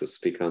you'd like to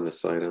speak on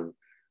this item,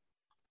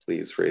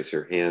 please raise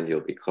your hand.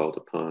 You'll be called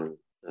upon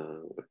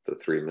with the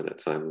 3-minute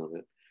time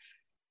limit.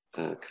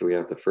 Could we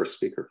have the first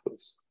speaker,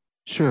 please?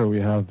 Sure,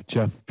 we have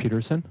Jeff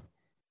Peterson.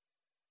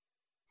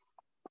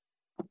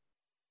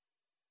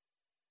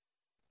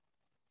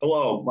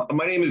 Hello,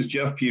 my name is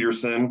Jeff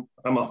Peterson.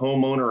 I'm a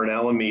homeowner in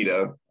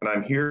Alameda, and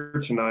I'm here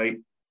tonight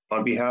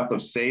on behalf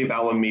of Save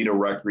Alameda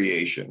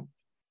Recreation.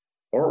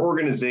 Our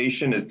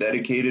organization is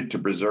dedicated to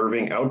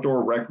preserving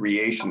outdoor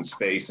recreation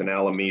space in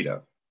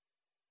Alameda.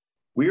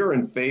 We are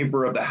in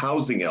favor of the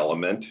housing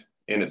element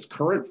in its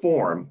current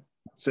form,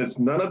 since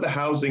none of the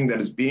housing that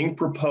is being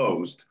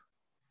proposed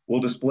will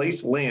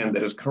displace land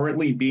that is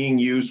currently being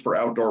used for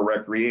outdoor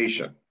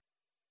recreation.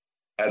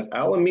 As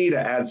Alameda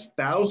adds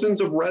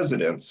thousands of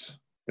residents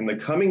in the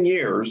coming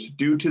years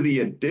due to the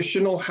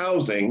additional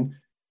housing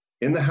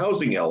in the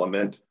housing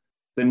element,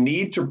 the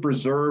need to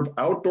preserve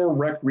outdoor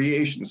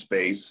recreation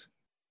space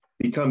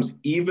becomes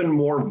even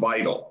more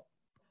vital.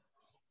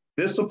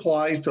 This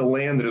applies to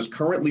land that is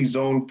currently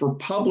zoned for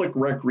public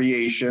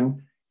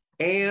recreation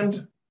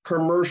and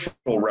commercial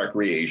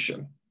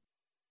recreation.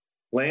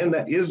 Land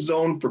that is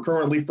zoned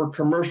currently for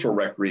commercial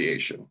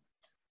recreation.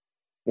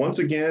 Once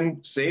again,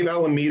 Save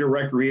Alameda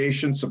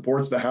Recreation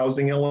supports the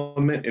housing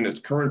element in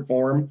its current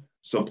form,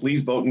 so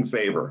please vote in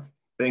favor.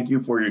 Thank you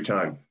for your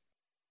time.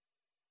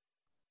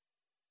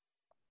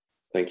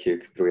 Thank you.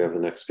 Could we have the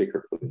next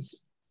speaker,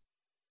 please?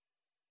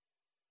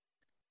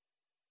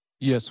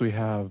 Yes, we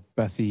have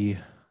Betsy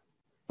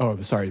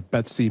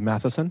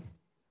Matheson.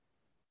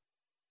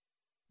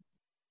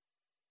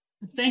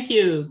 Thank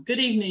you. Good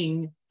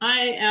evening.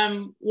 I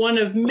am one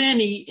of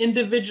many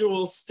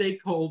individual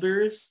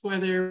stakeholders,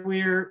 whether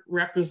we're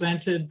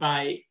represented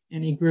by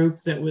any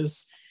group that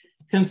was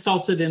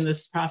consulted in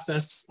this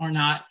process or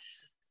not.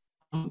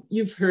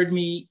 You've heard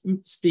me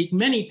speak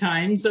many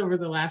times over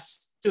the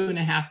last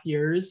 2.5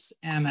 years,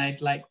 and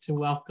I'd like to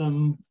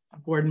welcome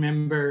Board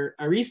Member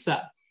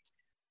Arisa.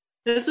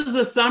 This is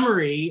a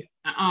summary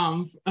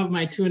of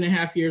my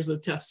 2.5 years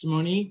of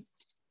testimony.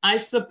 I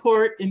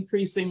support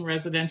increasing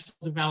residential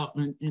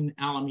development in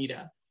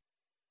Alameda.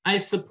 I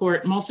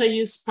support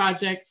multi-use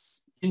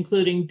projects,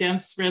 including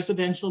dense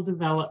residential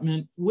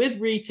development with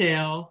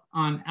retail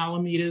on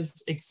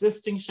Alameda's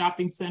existing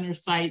shopping center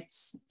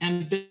sites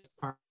and business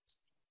parks.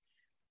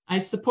 I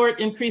support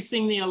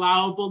increasing the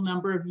allowable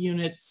number of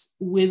units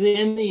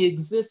within the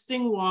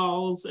existing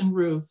walls and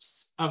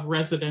roofs of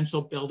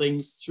residential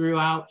buildings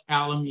throughout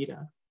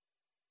Alameda.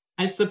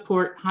 I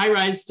support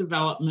high-rise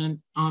development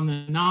on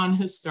the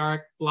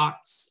non-historic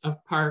blocks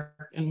of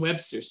Park and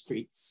Webster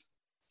Streets.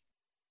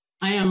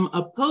 I am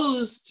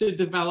opposed to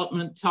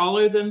development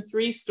taller than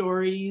 3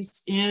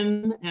 stories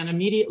in and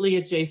immediately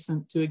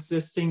adjacent to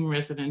existing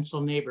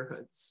residential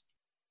neighborhoods.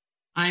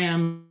 I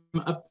am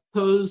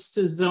opposed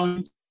to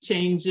zone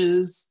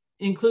changes,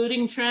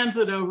 including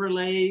transit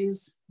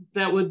overlays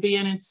that would be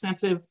an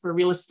incentive for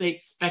real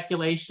estate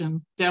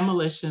speculation,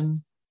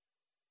 demolition,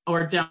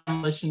 or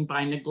demolition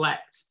by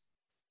neglect.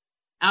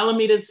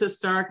 Alameda's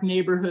historic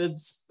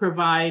neighborhoods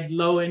provide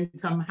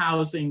low-income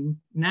housing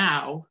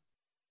now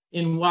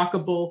in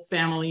walkable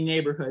family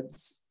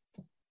neighborhoods.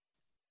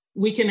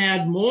 We can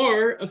add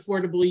more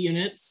affordable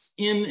units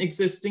in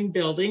existing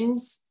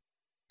buildings,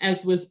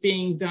 as was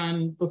being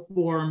done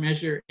before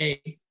Measure A.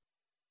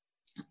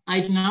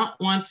 I do not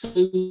want to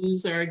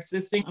lose our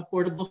existing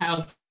affordable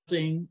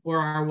housing or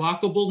our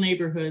walkable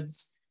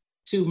neighborhoods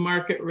to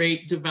market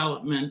rate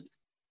development,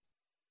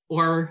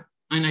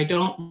 and I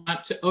don't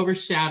want to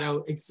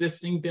overshadow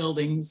existing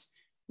buildings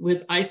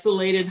with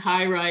isolated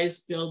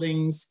high-rise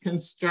buildings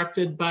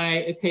constructed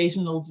by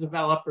occasional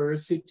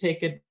developers who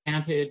take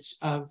advantage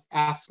of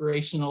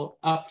aspirational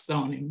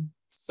upzoning,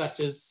 such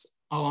as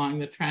along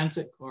the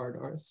transit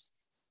corridors.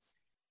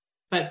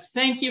 But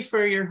thank you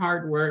for your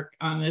hard work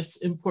on this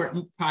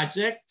important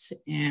project.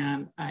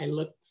 And I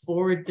look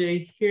forward to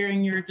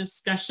hearing your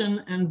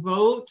discussion and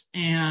vote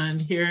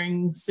and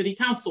hearing City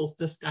Council's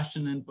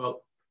discussion and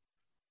vote.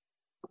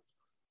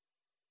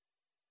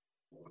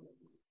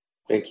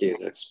 Thank you.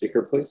 Next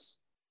speaker, please.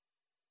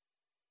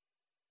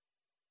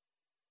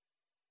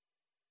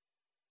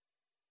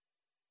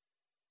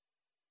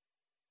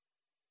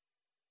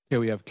 Okay,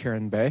 we have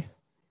Karen Bay.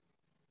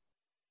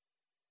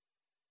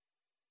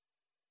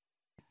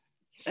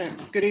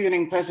 Good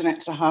evening,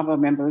 President Sahaba,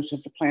 members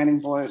of the Planning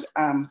Board.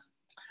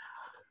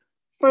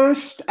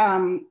 First,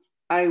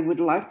 I would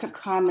like to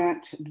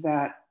comment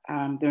that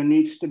there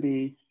needs to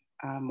be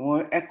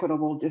more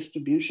equitable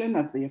distribution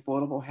of the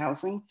affordable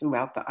housing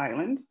throughout the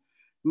island.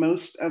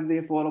 Most of the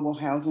affordable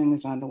housing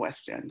is on the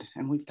West End,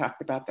 and we've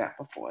talked about that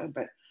before,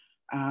 but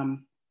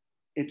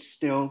it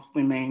still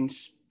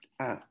remains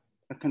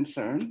a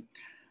concern.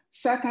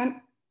 Second,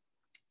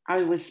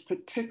 I was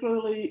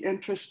particularly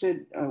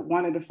interested,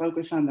 wanted to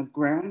focus on the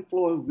ground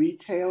floor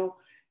retail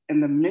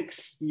and the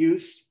mixed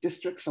use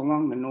districts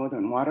along the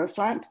northern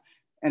waterfront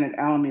and at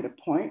Alameda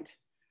Point.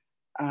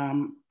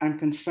 I'm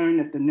concerned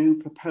that the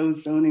new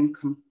proposed zoning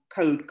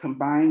code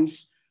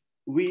combines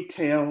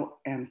retail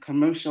and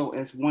commercial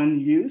as one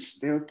use,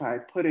 thereby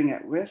putting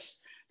at risk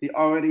the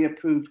already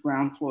approved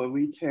ground floor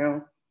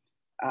retail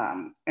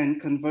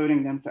and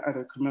converting them to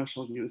other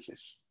commercial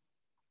uses.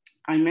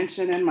 I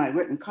mentioned in my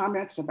written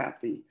comments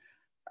about the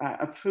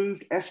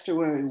approved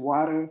estuary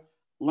water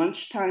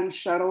lunchtime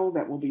shuttle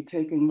that will be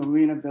taking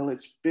Marina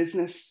Village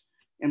business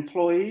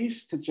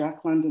employees to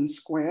Jack London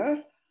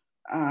Square.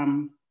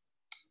 And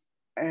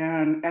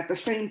at the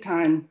same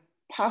time,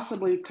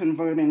 possibly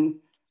converting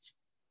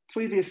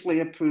previously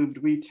approved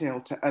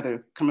retail to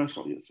other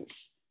commercial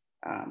uses.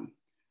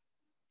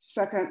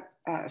 Second,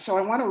 so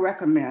I want to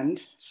recommend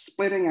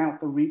splitting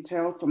out the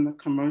retail from the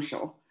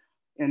commercial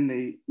in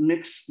the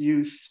mixed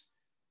use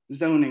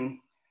zoning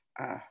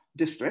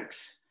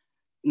districts,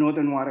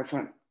 Northern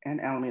Waterfront and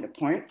Alameda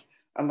Point,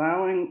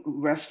 allowing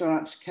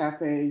restaurants,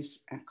 cafes,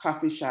 and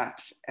coffee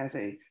shops as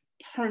a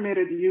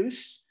permitted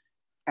use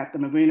at the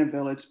Marina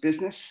Village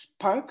Business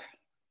Park,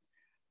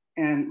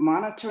 and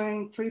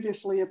monitoring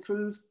previously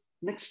approved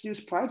mixed use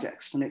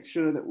projects to make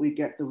sure that we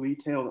get the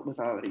retail that was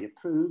already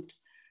approved,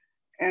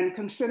 and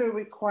consider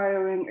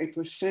requiring a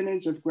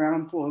percentage of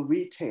ground floor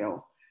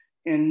retail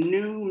in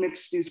new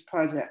mixed use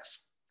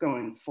projects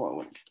going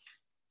forward.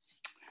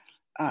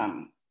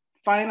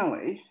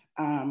 Finally,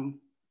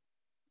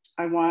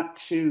 I want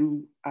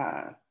to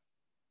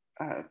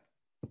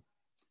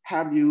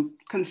have you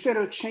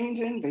consider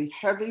changing the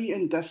heavy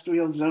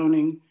industrial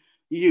zoning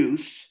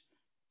use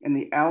in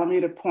the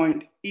Alameda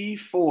Point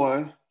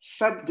E4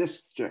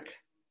 subdistrict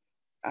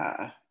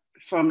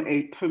from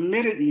a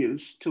permitted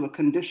use to a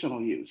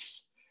conditional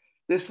use.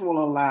 This will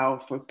allow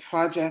for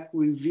project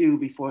review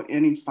before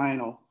any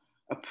final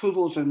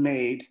approvals are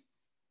made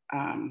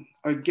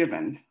or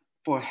given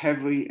for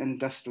heavy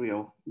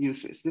industrial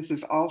uses. This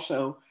is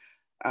also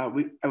a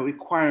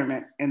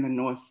requirement in the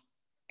North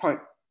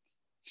Park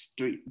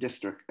Street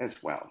District as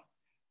well.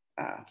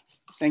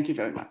 Thank you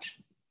very much.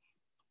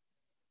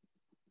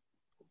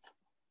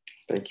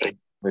 Thank you.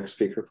 Next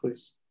speaker,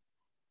 please.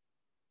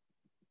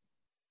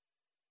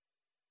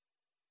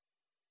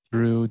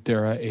 Drew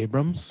Dara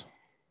Abrams.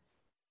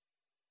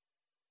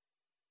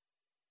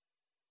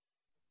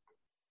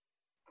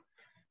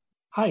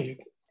 Hi,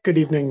 good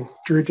evening.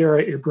 Drew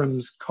Dara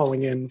Abrams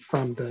calling in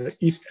from the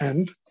East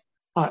End.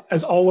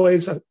 As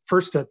always,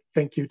 first a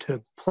thank you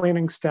to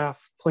planning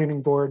staff,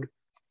 planning board,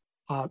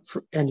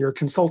 and your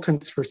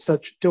consultants for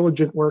such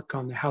diligent work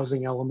on the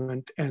housing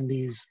element and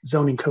these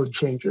zoning code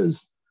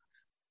changes.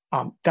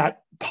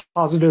 That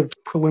positive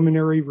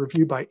preliminary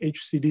review by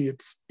HCD,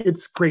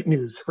 it's great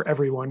news for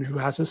everyone who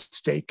has a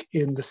stake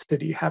in the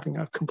city having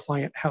a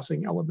compliant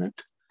housing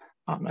element.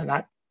 And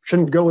that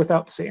shouldn't go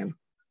without saying.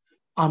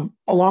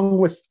 Along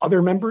with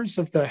other members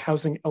of the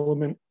housing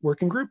element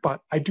working group,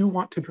 but I do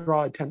want to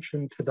draw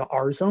attention to the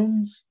R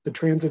zones, the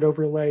transit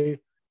overlay,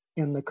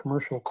 and the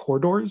commercial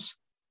corridors.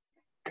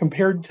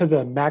 Compared to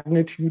the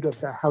magnitude of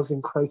the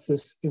housing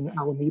crisis in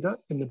Alameda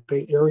in the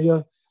Bay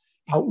Area,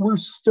 we're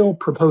still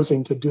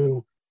proposing to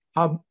do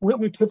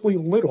relatively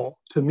little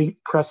to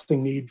meet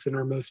pressing needs in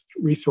our most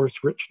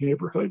resource-rich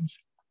neighborhoods.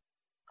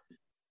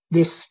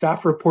 This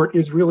staff report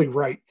is really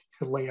right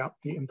to lay out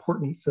the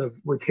importance of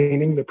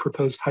retaining the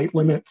proposed height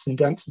limits and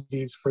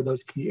densities for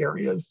those key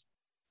areas.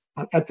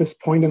 At this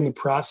point in the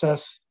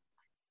process,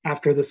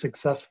 after the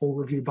successful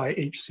review by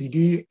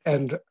HCD,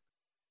 and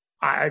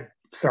I'm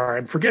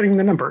forgetting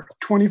the number,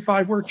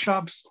 25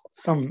 workshops,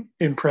 some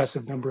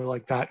impressive number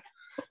like that,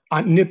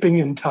 nipping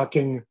and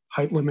tucking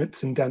height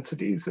limits and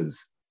densities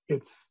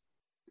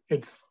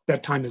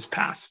that time has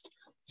passed.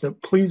 So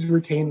please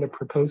retain the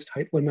proposed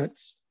height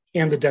limits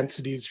and the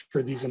densities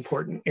for these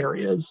important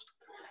areas.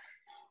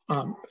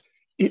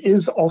 It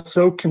is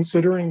also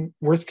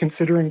worth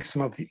considering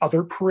some of the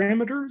other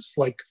parameters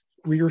like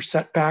rear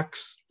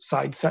setbacks,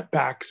 side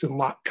setbacks, and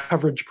lot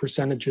coverage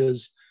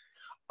percentages,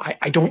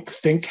 I don't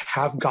think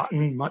have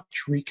gotten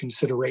much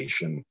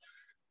reconsideration.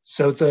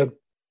 So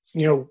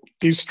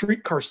these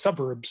streetcar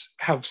suburbs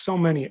have so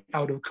many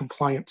out of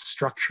compliance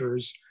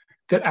structures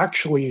that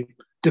actually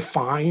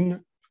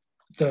define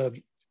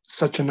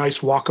such a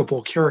nice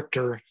walkable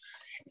character.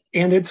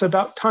 And it's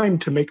about time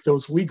to make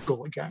those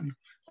legal again,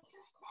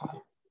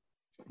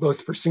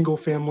 both for single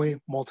family,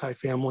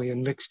 multifamily,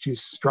 and mixed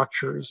use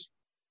structures.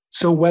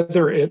 So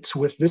whether it's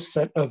with this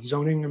set of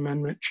zoning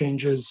amendment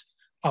changes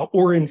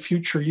or in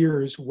future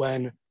years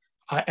when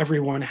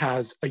everyone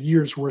has a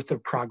year's worth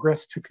of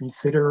progress to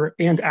consider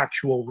and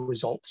actual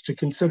results to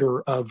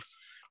consider of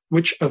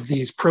which of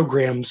these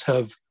programs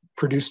have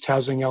produced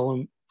housing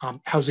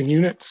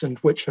units and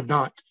which have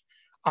not,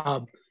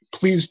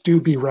 please do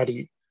be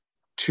ready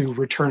to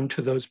return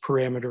to those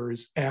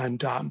parameters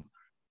and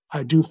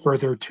do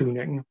further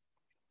tuning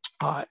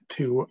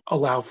to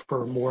allow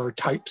for more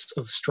types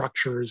of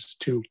structures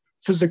to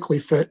physically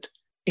fit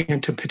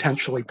and to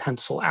potentially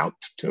pencil out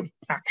to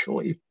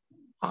actually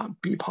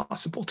be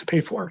possible to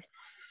pay for.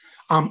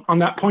 On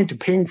that point of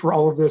paying for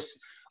all of this,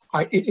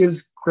 it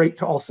is great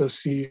to also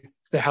see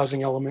the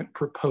housing element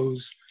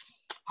propose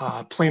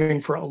planning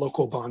for a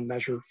local bond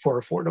measure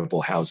for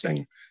affordable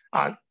housing.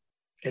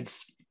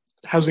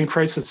 Housing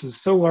crisis is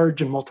so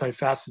large and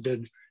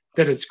multifaceted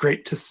that it's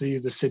great to see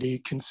the city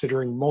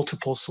considering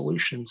multiple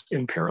solutions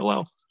in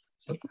parallel.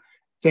 So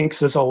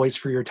thanks as always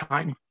for your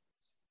time.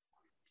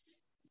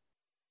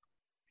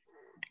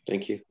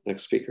 Thank you.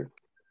 Next speaker.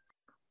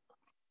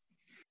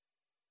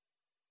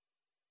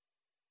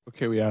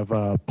 Okay, we have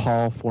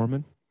Paul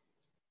Foreman.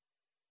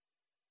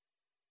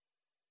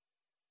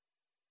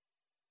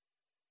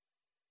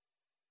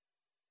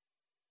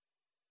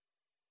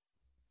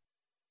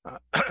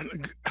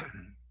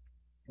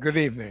 Good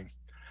evening.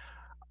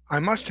 I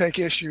must take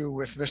issue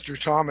with Mr.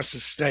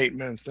 Thomas's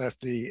statement that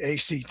the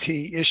ACT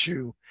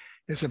issue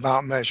is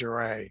about Measure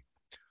A.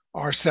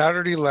 Our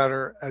Saturday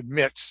letter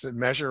admits that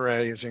Measure A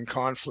is in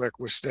conflict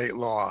with state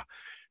law.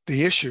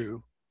 The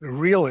issue, the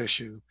real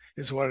issue,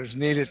 is what is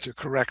needed to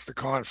correct the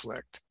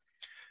conflict.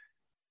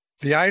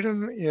 The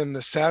item in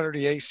the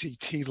Saturday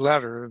ACT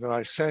letter that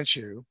I sent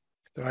you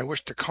that I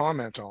wish to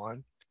comment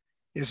on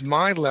is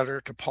my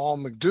letter to Paul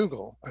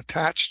McDougall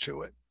attached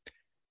to it,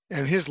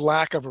 and his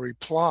lack of a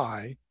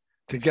reply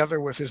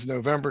together with his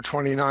November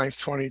 29th,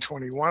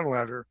 2021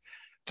 letter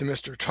to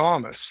Mr.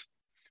 Thomas,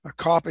 a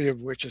copy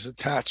of which is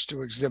attached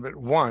to Exhibit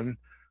 1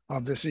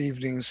 of this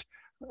evening's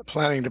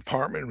Planning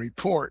Department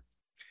report.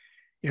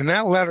 In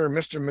that letter,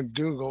 Mr.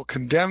 McDougall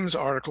condemns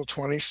Article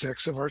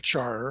 26 of our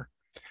charter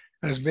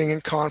as being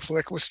in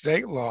conflict with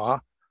state law,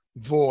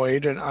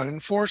 void, and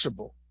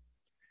unenforceable.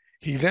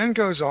 He then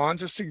goes on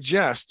to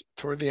suggest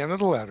toward the end of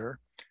the letter,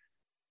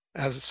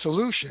 as a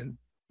solution,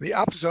 the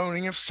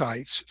upzoning of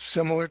sites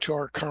similar to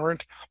our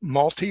current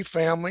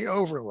multifamily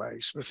overlay,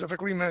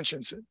 specifically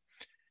mentions it,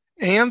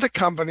 and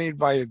accompanied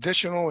by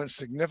additional and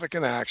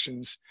significant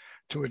actions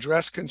to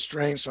address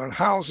constraints on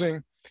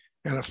housing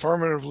and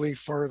affirmatively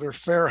further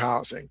fair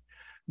housing.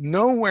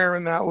 Nowhere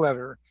in that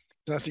letter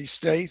does he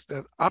state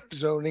that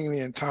upzoning the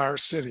entire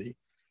city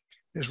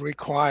is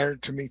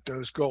required to meet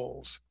those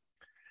goals.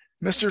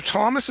 Mr.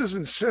 Thomas's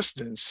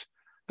insistence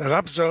that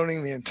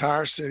upzoning the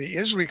entire city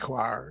is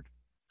required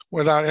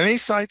without any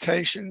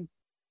citation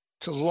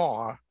to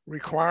law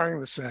requiring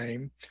the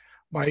same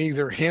by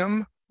either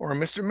him or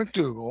Mr.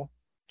 McDougall,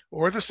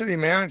 or the city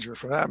manager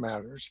for that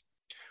matters,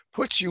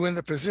 puts you in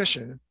the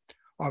position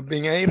of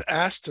being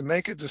asked to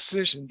make a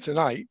decision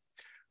tonight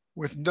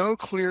with no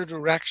clear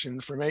direction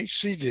from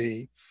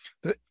HCD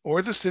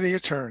or the city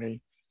attorney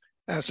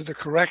as to the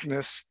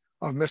correctness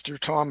of Mr.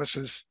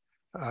 Thomas's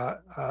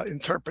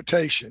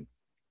interpretation.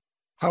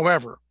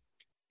 However,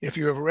 if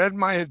you have read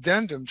my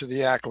addendum to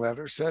the ACT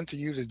letter sent to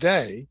you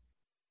today,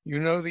 you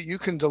know that you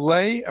can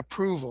delay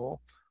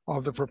approval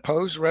of the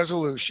proposed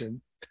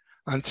resolution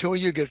until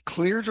you get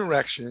clear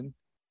direction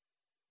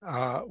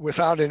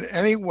without in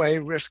any way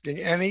risking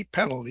any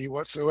penalty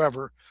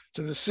whatsoever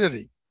to the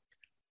city.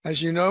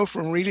 As you know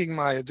from reading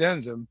my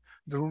addendum,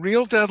 the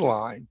real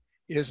deadline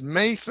is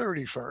May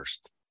 31st,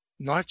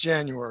 not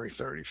January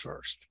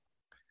 31st.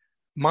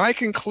 My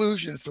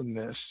conclusion from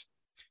this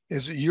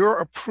is that your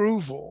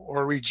approval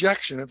or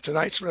rejection of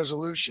tonight's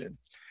resolution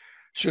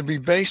should be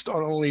based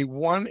on only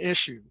one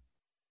issue.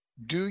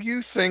 Do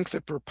you think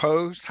the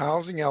proposed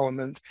housing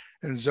element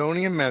and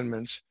zoning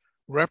amendments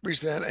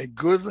represent a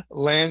good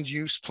land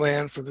use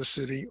plan for the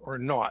city or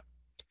not?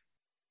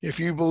 If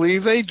you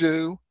believe they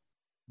do,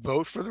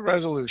 vote for the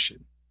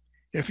resolution.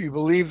 If you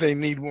believe they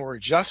need more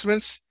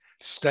adjustments,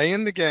 stay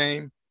in the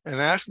game and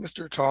ask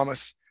Mr.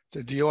 Thomas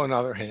to deal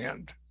another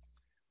hand.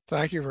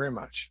 Thank you very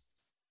much.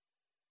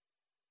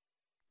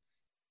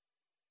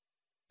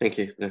 Thank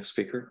you. Next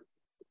speaker.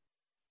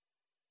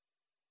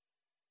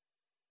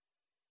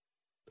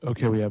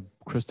 Okay, we have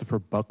Christopher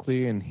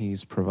Buckley, and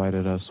he's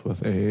provided us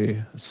with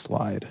a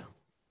slide.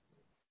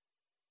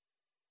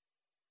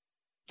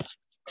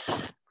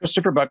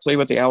 Christopher Buckley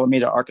with the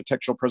Alameda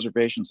Architectural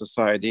Preservation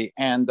Society.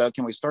 And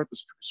can we start the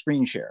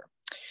screen share,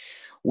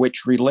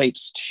 which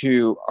relates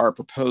to our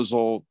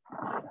proposal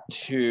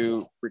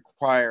to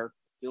require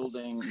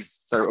buildings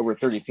that are over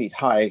 30 feet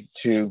high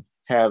to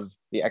have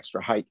the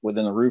extra height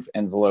within the roof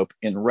envelope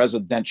in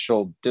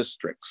residential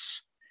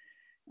districts.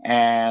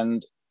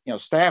 And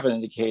staff had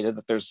indicated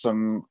that there's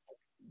some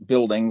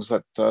buildings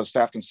that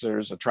staff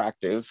considers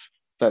attractive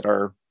that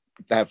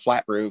have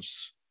flat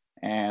roofs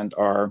and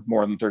are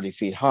more than 30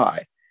 feet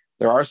high.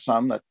 There are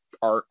some that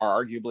are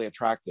arguably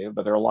attractive,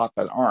 but there are a lot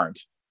that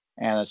aren't.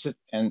 And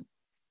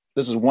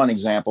this is one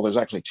example. There's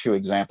actually two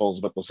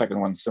examples, but the second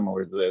one's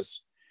similar to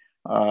this.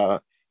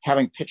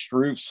 Having pitched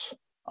roofs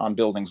on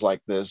buildings like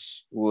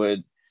this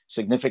would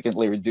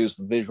significantly reduce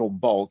the visual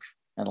bulk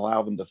and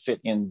allow them to fit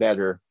in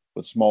better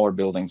with smaller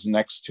buildings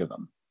next to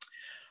them.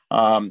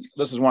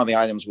 This is one of the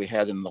items we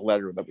had in the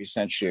letter that we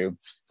sent you.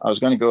 I was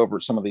going to go over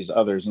some of these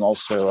others and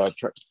also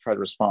try to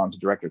respond to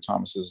Director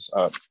Thomas's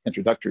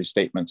introductory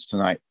statements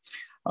tonight.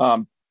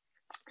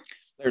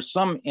 There's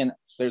a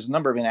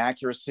number of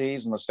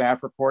inaccuracies in the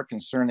staff report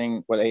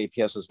concerning what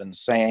AAPS has been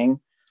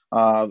saying.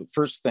 The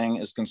first thing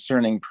is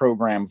concerning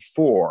Program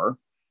 4.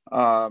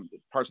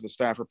 Parts of the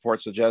staff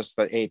report suggest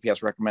that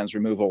AAPS recommends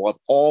removal of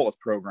all of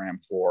Program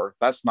 4.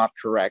 That's not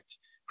correct.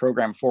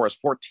 Program 4 has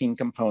 14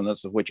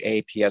 components, of which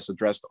AAPS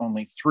addressed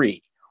only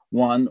 3.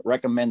 1,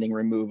 recommending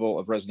removal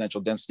of residential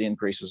density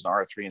increases in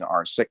R3 and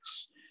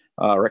R6,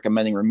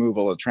 recommending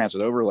removal of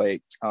transit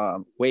overlay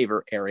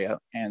waiver area,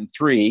 and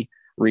 3,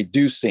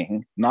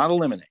 reducing, not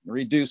eliminating,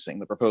 reducing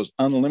the proposed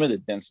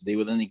unlimited density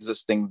within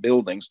existing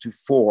buildings to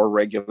 4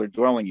 regular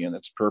dwelling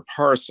units per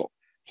parcel,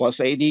 plus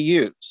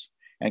ADUs,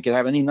 and can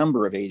have any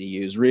number of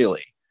ADUs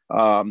really.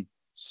 And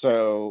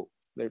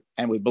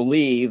we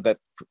believe that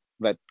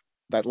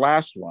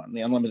last one,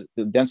 the unlimited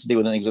density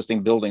within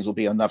existing buildings, will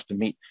be enough to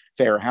meet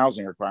fair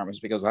housing requirements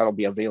because that'll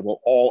be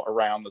available all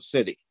around the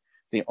city.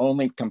 The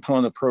only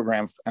component of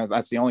program, and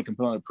that's the only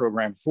component of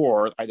Program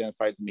 4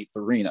 identified to meet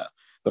the RHNA.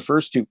 The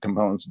first 2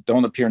 components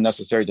don't appear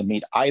necessary to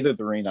meet either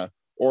the RHNA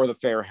or the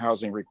fair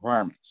housing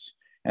requirements.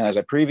 And as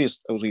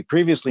we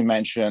previously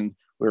mentioned,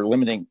 we're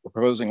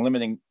proposing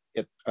limiting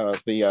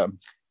the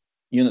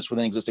units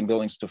within existing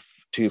buildings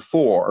to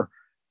 4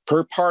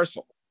 per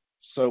parcel.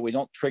 So we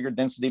don't trigger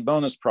density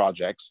bonus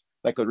projects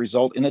that could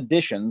result in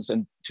additions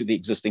to the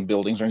existing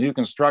buildings or new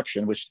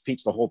construction, which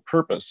defeats the whole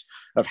purpose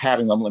of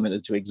having them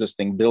limited to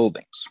existing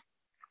buildings.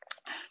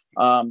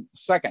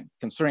 Second,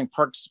 concerning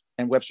Parks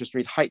and Webster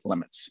Street height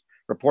limits.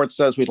 Report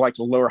says we'd like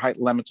to lower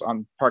height limits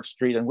on Park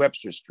Street and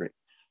Webster Street.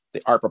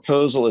 Our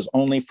proposal is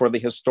only for the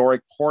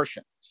historic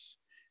portions.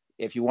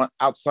 If you want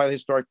outside the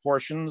historic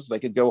portions, they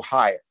could go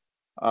higher.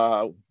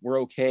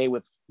 We're okay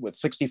with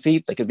 60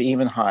 feet, they could be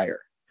even higher.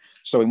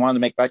 So we wanted to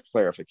make that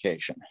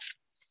clarification.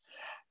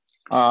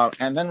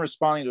 And then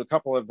responding to a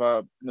couple of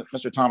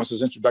Mr.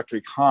 Thomas's introductory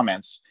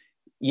comments.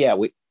 Yeah,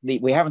 we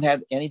haven't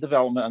had any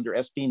development under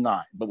SB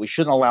 9, but we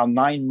shouldn't allow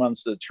 9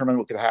 months to determine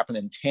what could happen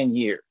in 10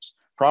 years.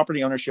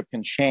 Property ownership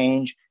can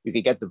change. You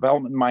could get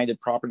development-minded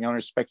property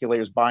owners,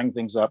 speculators buying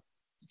things up.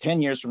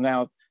 10 years from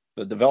now,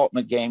 the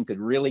development game could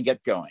really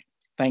get going.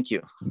 Thank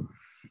you.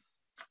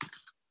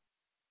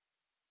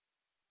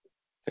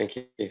 Thank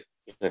you.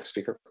 Next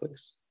speaker,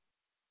 please.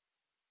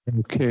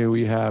 Okay,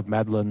 we have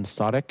Madeline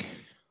Sadek.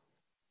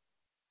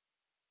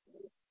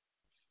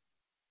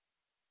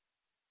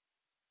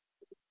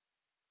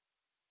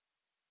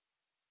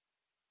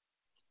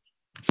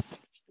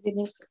 Good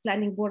evening,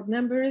 planning board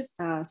members,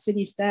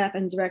 city staff,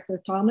 and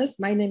Director Thomas.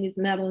 My name is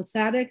Madeline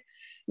Sadek,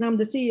 and I'm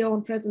the CEO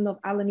and president of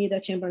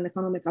Alameda Chamber and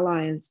Economic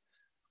Alliance.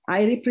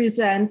 I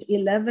represent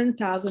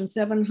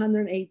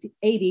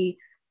 11,780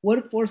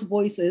 workforce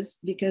voices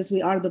because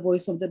we are the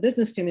voice of the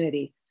business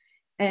community.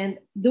 And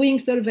doing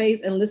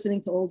surveys and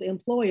listening to all the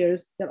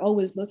employers, they're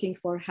always looking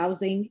for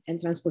housing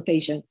and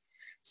transportation.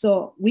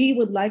 So we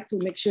would like to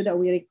make sure that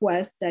we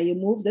request that you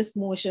move this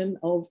motion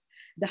of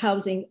the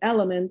housing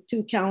element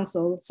to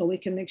council so we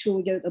can make sure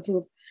we get it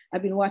approved.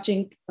 I've been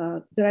watching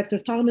Director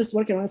Thomas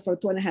working on it for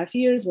 2.5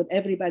 years with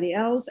everybody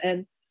else.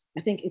 And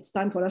I think it's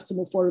time for us to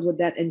move forward with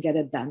that and get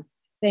it done.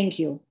 Thank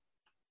you.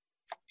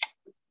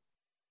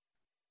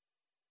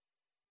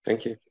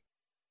 Thank you.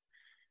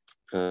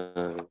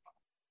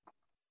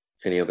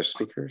 Any other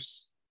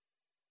speakers?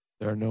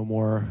 There are no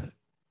more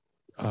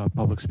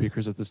public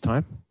speakers at this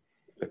time.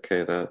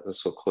 Okay,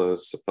 this will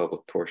close the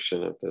public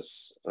portion of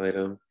this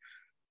item.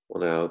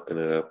 We'll now open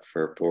it up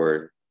for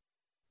board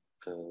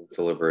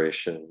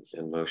deliberation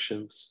and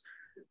motions.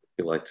 If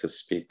you'd like to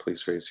speak,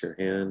 please raise your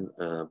hand.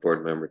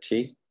 Board Member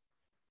T.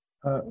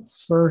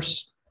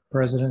 First,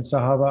 President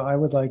Sahaba, I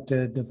would like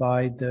to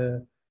divide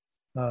the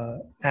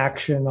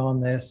action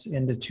on this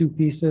into 2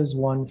 pieces,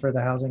 one for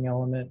the housing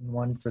element and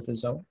one for the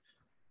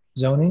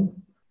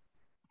zoning.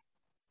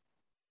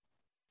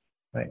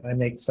 I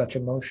make such a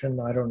motion.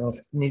 I don't know if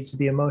it needs to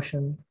be a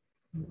motion.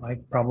 We'll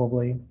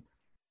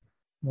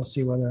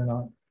see whether or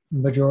not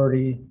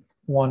majority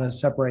want to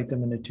separate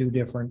them into 2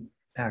 different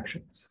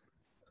actions.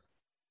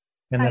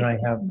 And then I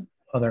have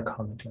other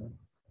commentary.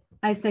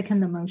 I second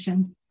the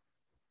motion.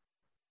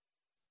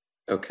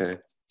 Okay,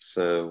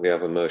 so we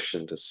have a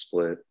motion to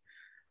split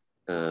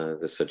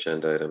this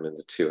agenda item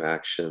into two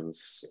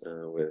actions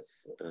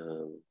with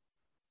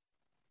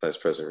Vice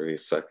President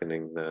Ruiz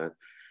seconding that.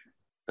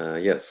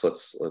 Yes,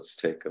 let's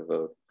take a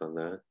vote on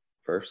that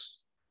first.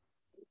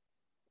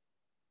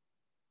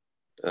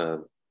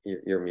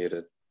 You're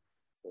muted.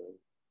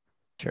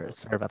 Sure,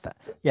 sorry about that.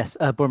 Yes,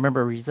 Board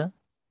Member Riza.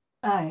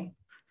 Aye.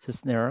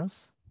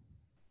 Cisneros.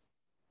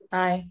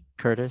 Aye.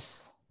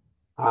 Curtis.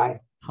 Aye.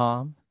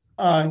 Hom.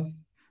 Aye.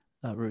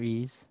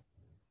 Ruiz.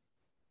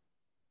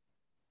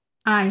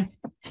 Aye.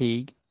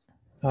 Teague.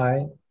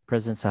 Aye.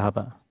 President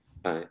Sahaba.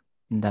 Aye.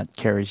 And that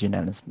carries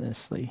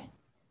unanimously.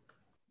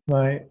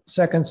 My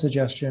second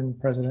suggestion,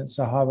 President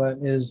Sahaba,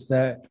 is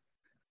that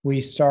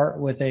we start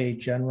with a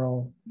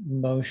general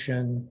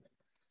motion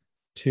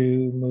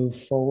to move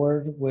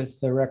forward with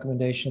the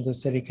recommendation of the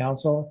City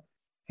Council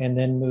and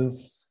then move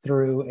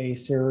through a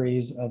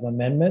series of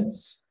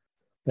amendments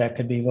that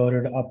could be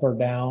voted up or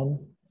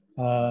down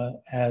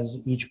as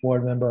each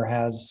board member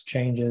has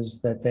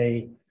changes that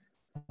they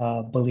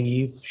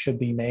believe should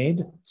be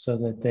made, so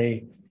that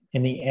they,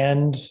 in the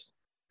end,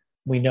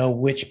 we know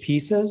which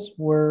pieces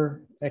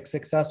were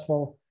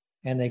successful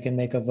and they can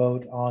make a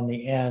vote on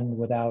the end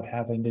without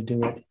having to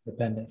do it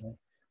independently.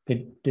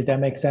 Did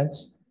that make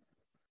sense?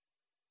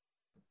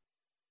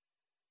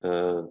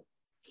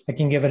 I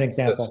can give an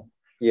example.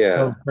 Yeah.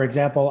 So for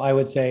example, I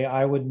would say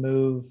I would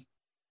move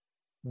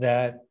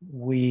that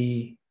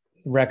we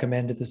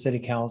recommend to the City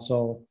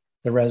Council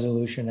the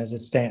resolution as it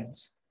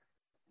stands.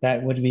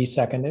 That would be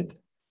seconded.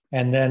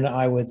 And then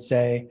I would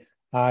say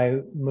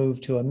I move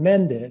to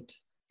amend it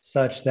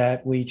such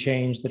that we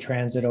change the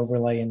transit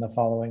overlay in the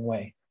following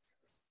way.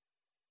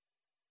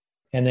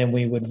 And then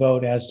we would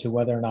vote as to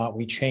whether or not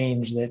we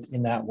changed it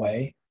in that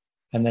way.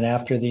 And then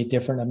after the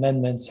different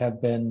amendments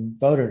have been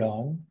voted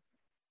on,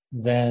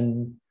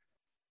 then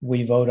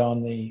we vote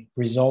on the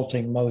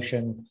resulting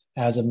motion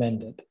as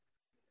amended.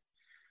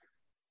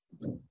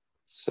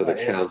 So the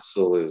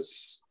council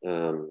is,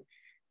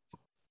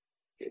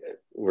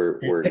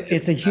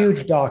 it's a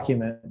huge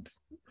document.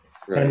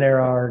 Right. And there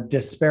are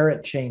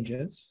disparate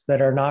changes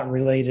that are not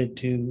related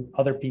to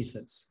other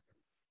pieces.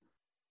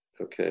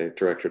 Okay,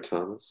 Director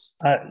Thomas.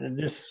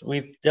 This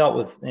we've dealt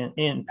with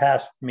in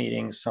past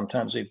meetings.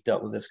 Sometimes we've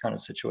dealt with this kind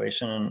of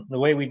situation, and the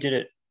way we did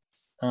it,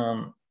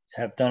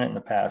 have done it in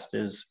the past,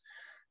 is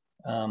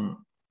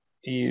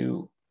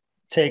you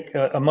take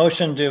a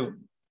motion to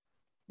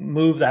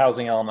move the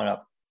housing element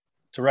up,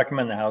 to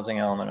recommend the housing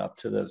element up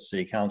to the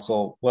City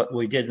Council. What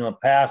we did in the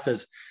past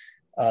is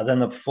then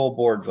the full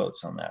board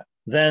votes on that.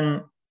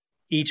 Then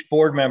each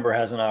board member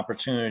has an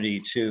opportunity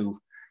to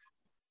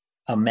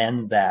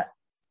amend that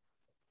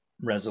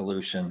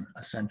resolution,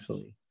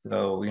 essentially.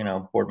 So,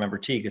 Board Member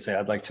T could say,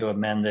 I'd like to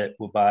amend it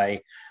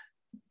by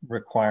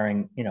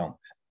requiring,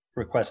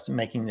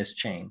 making this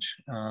change.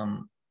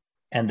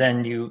 And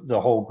then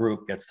the whole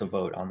group gets to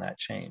vote on that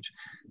change.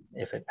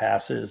 If it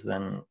passes,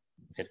 then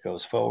it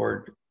goes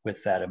forward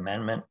with that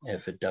amendment.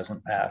 If it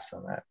doesn't pass,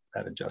 then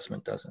that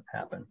adjustment doesn't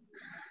happen.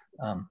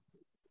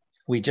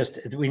 We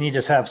need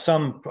to have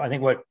some, I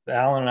think what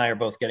Alan and I are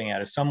both getting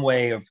at is some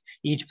way of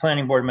each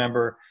planning board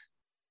member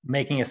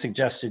making a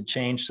suggested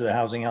change to the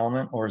housing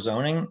element or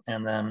zoning,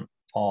 and then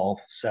all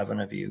 7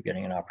 of you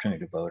getting an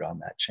opportunity to vote on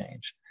that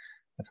change.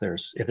 If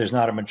there's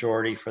not a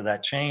majority for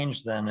that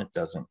change, then it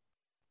doesn't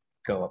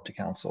go up to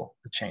council,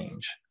 the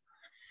change.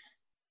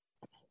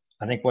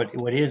 I think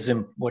what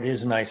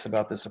is nice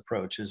about this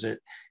approach is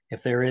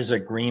if there is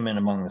agreement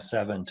among the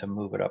 7 to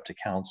move it up to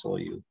council,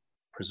 you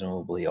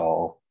presumably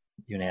all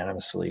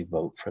unanimously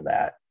vote for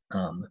that.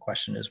 The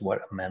question is,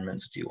 what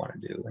amendments do you want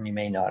to do? And you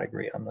may not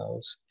agree on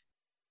those.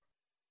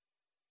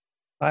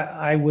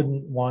 I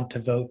wouldn't want to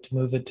vote to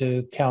move it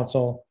to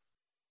council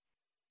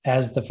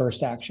as the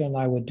first action.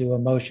 I would do a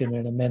motion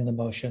and amend the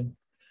motion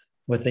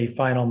with a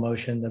final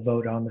motion to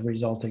vote on the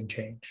resulting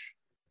change.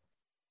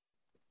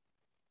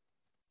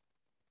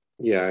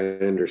 Yeah,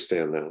 I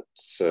understand that.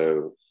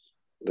 So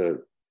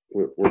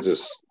we're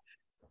just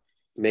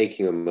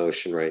making a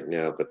motion right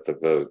now, but the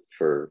vote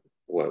for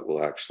what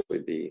will actually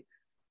be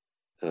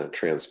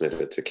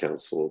transmitted to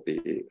council will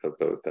be a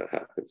vote that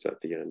happens at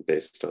the end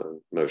based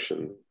on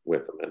motion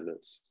with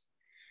amendments.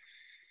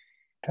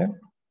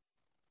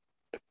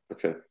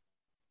 Okay.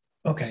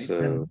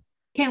 So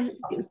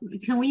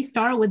can we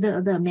start with the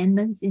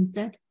amendments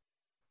instead?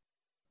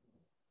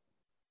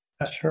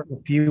 Sure.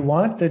 If you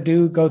want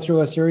to go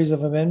through a series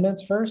of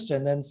amendments first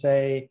and then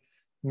say,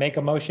 make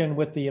a motion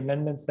with the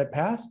amendments that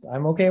passed,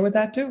 I'm okay with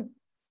that too.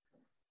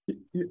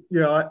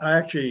 Yeah, I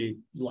actually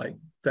like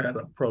that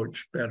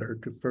approach better,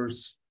 to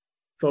first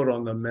vote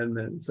on the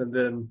amendments and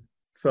then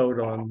vote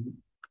on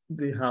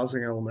the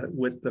housing element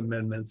with the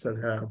amendments that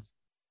have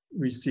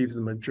received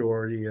the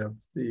majority of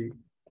the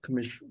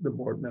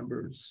board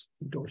members'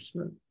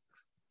 endorsement.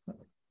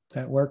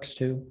 That works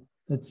too.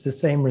 It's the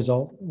same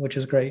result, which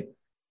is great.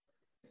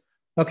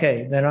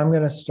 Okay, then I'm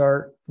going to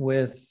start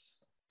with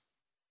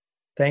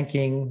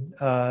thanking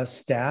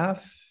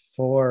staff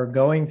for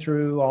going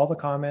through all the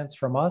comments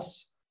from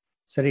us,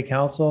 City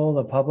Council,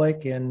 the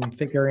public, and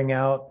figuring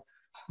out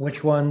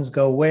which ones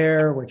go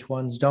where, which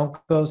ones don't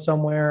go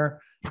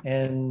somewhere,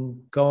 and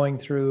going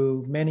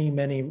through many,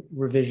 many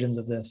revisions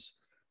of this.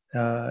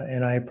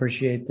 And I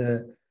appreciate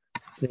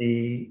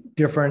the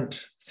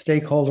different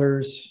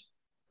stakeholders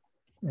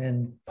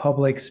and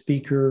public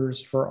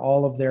speakers for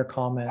all of their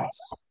comments.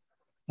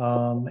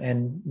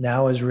 And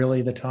now is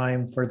really the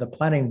time for the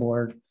planning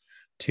board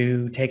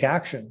to take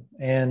action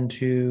and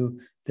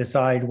to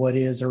decide what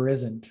is or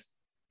isn't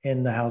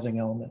in the housing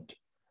element.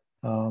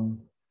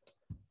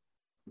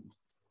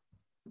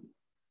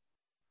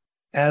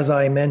 As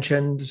I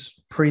mentioned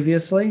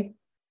previously,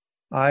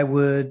 I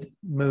would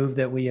move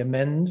that we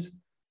amend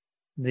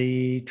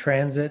the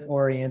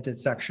transit-oriented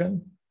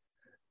section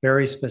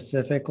very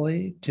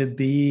specifically to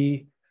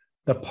be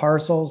the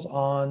parcels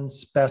on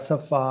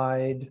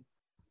specified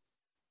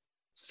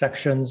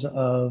sections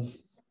of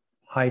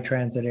high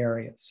transit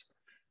areas.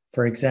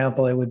 For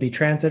example, it would be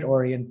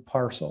transit-oriented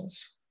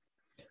parcels.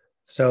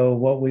 So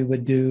what we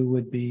would do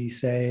would be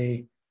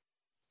say,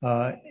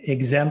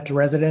 exempt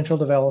residential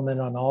development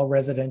on all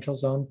residential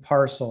zone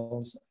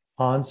parcels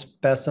on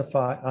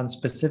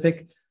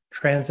specific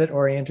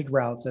transit-oriented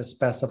routes as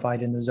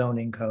specified in the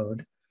zoning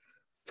code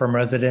from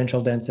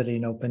residential density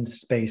and open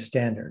space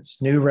standards.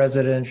 New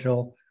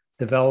residential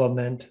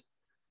development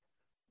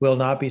will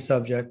not be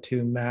subject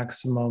to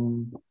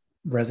maximum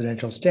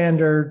residential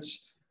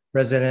standards.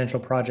 Residential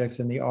projects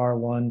in the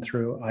R1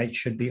 through it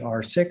should be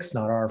R6,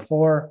 not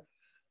R4,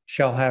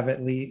 shall have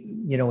at least,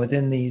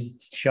 within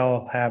these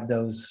shall have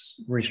those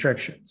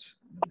restrictions.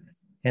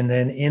 And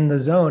then in the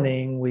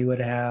zoning, we would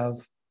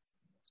have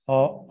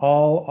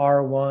all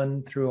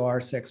R1 through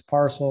R6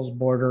 parcels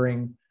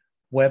bordering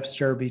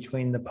Webster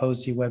between the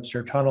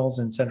Posey-Webster tunnels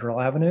and Central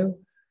Avenue,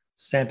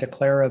 Santa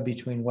Clara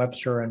between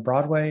Webster and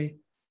Broadway,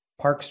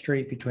 Park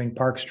Street between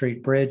Park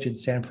Street Bridge and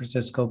San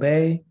Francisco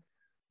Bay,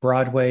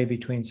 Broadway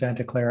between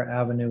Santa Clara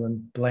Avenue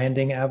and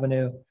Blanding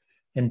Avenue,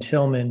 and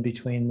Tillman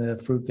between the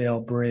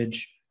Fruitvale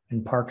Bridge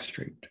and Park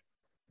Street.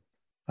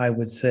 I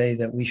would say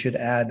that we should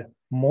add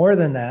more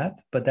than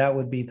that, but that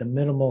would be the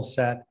minimal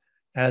set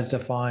as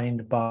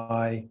defined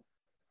by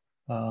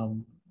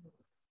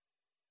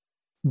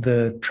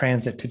the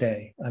transit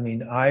today. I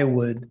mean, I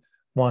would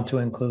want to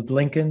include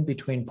Lincoln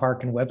between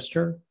Park and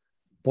Webster,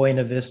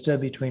 Buena Vista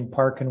between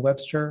Park and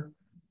Webster,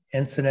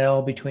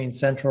 Encinal between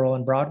Central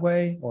and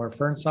Broadway or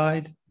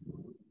Fernside,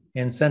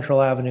 and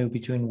Central Avenue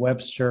between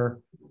Webster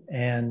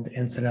and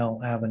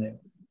Encinal Avenue.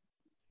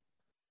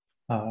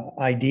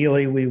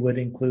 Ideally, we would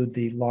include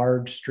the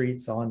large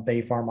streets on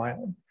Bay Farm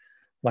Island,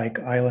 like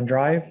Island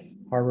Drive,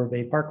 Harbor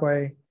Bay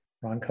Parkway,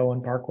 Ron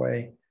Cohen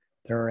Parkway.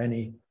 There are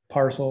any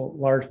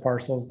large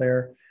parcels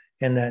there,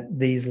 and that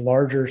these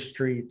larger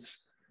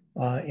streets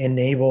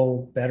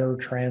enable better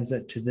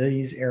transit to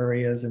these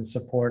areas and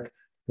support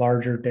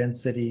larger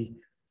density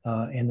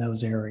in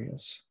those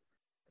areas.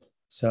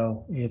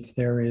 So if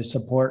there is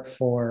support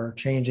for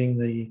changing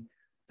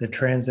the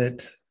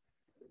transit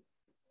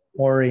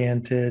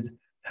oriented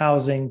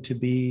housing to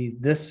be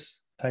this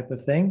type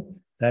of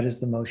thing, that is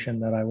the motion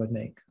that I would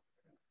make.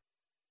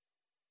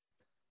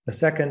 The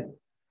second,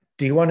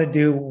 do you want to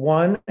do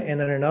one and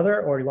then another,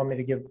 or do you want me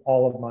to give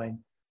all of mine?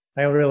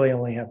 I really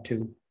only have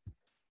two.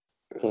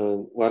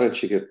 Why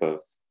don't you get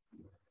both?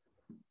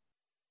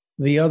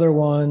 The other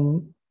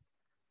one,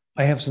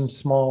 I have some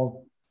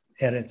small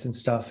edits and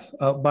stuff.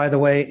 By the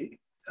way,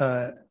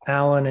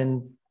 Alan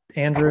and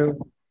Andrew,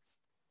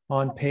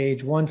 on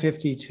page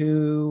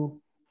 152,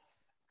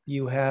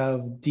 you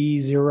have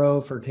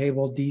D0 for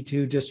table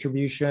D2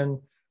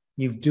 distribution.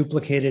 You've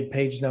duplicated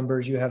page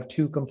numbers. You have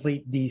two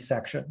complete D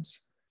sections.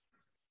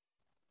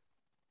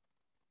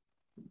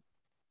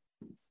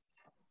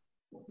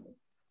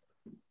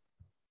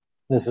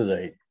 This is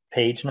a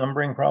page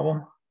numbering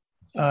problem?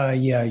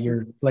 Yeah,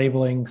 you're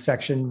labeling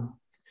section.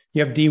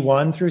 You have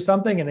D1 through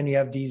something, and then you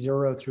have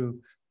D0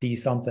 through D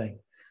something.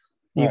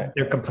 Right.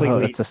 They're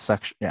completely. Oh, it's a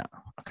section. Yeah.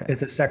 Okay.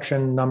 It's a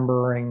section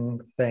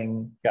numbering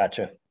thing.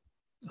 Gotcha.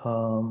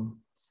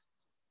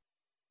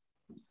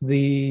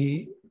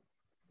 The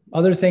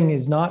other thing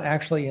is not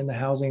actually in the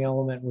housing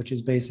element, which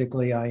is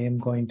basically I am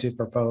going to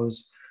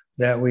propose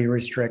that we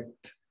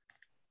restrict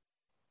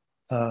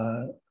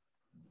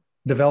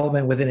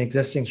development within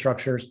existing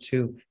structures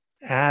to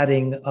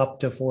adding up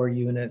to 4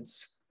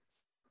 units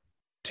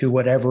to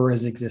whatever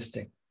is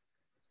existing.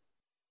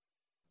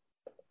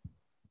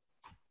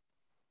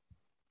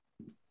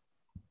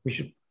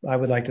 I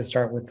would like to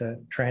start with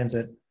the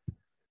transit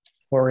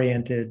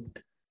oriented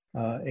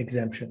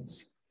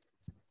exemptions.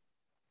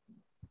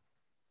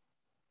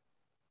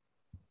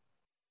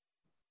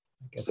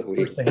 So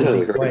we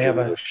have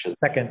a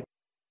second.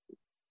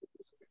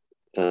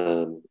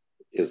 Do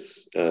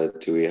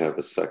we have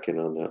a second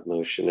on that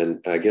motion?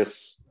 And I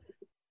guess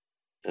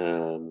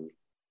the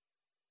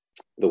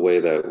way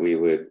that we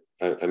would,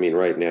 I mean,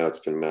 right now it's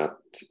been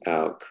mapped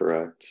out,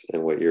 correct?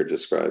 And what you're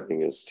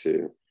describing is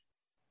to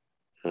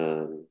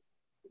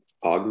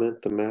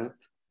augment the map.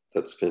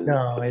 that's been?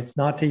 No, it's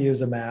not to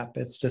use a map.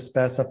 It's to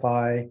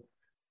specify.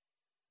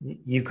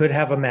 You could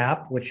have a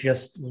map which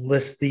just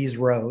lists these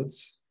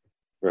roads,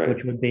 right.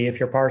 Which would be if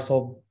your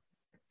parcel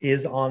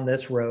is on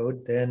this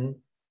road, then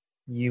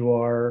you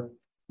are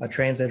a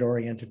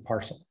transit-oriented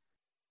parcel.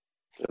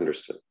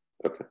 Understood.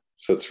 Okay,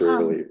 so it's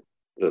really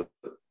the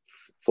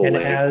full and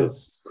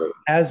length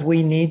as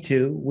we need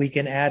to, we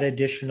can add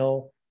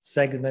additional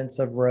segments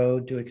of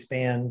road to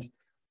expand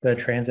the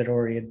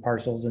transit-oriented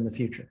parcels in the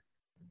future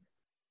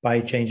by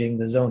changing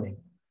the zoning.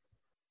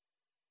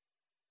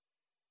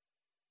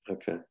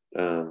 Okay.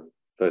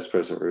 Vice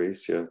President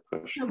Ruiz, you have a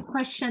question? A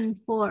question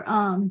for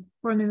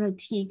Member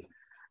Teague.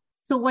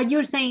 So what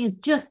you're saying is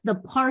just the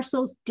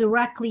parcels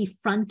directly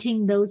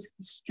fronting those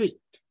streets,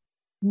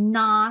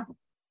 not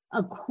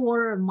a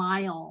quarter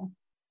mile,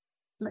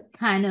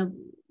 kind of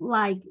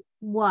like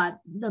what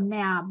the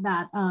map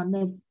that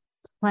the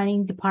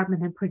planning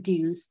department had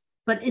produced,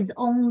 but it's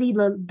only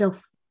the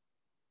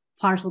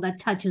parcel that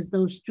touches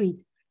those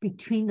streets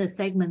between the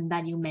segment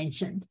that you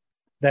mentioned.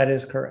 That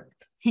is correct.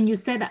 Can you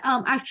say that?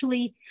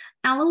 Actually,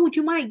 Alan, would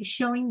you mind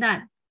showing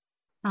that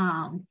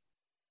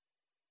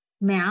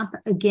map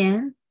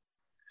again?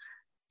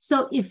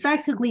 So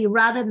effectively,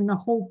 rather than the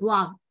whole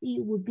block,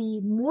 it would be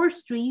more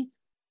streets,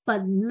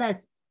 but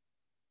less.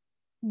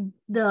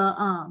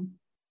 The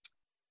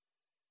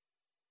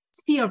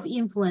sphere of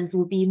influence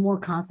would be more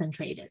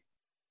concentrated.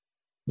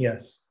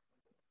 Yes.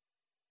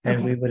 And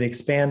okay. We would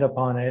expand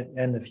upon it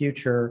in the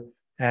future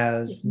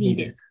as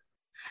needed.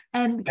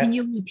 And can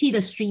you repeat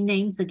the street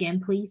names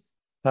again, please?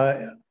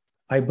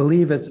 I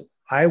believe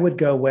I would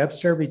go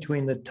Webster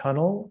between the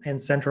tunnel and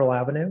Central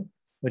Avenue,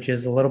 which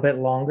is a little bit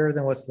longer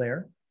than what's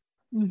there.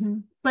 Mm-hmm.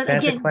 But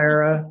Santa again,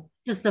 Clara.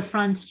 Just the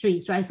front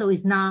streets, right? So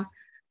it's not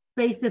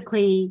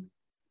basically,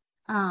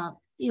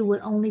 it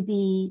would only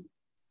be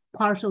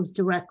parcels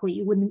directly.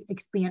 It wouldn't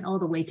expand all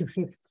the way to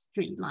 5th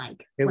Street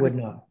like. It would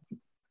not.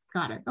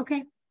 Got it.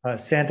 Okay.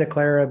 Santa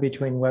Clara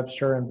between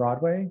Webster and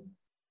Broadway.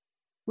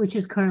 Which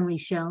is currently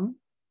shown.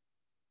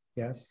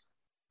 Yes.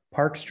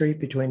 Park Street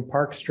between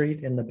Park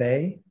Street and the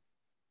Bay.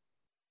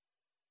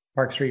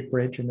 Park Street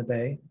Bridge in the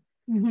Bay.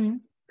 Mm-hmm.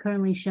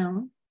 Currently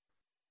shown.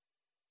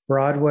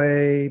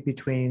 Broadway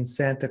between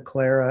Santa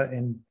Clara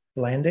and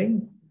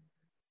Blanding.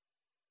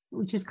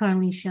 Which is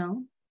currently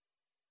shown.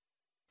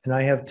 And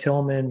I have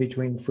Tillman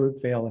between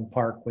Fruitvale and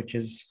Park, which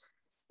is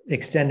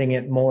extending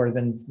it more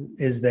than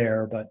is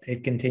there, but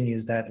it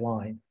continues that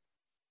line.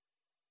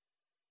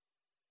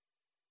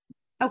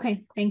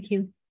 Okay, thank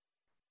you.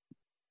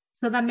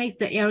 So that makes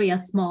the area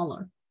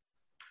smaller.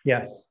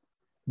 Yes,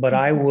 but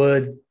I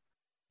would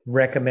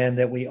recommend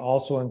that we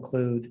also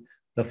include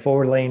the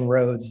 4-lane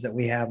roads that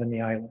we have in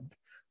the island,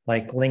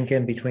 like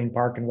Lincoln between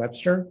Park and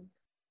Webster.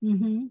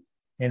 Mm-hmm.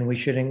 And we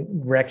should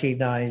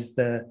recognize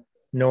the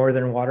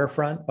northern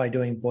waterfront by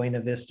doing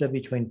Buena Vista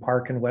between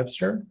Park and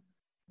Webster.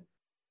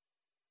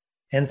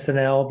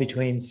 Encinal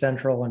between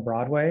Central and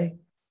Broadway.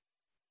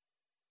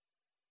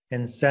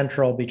 And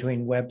Central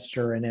between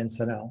Webster and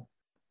Encinal.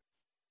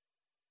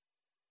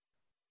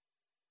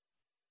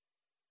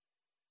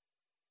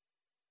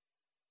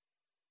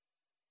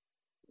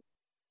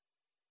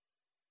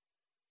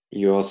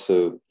 You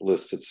also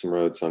listed some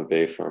roads on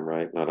Bay Farm,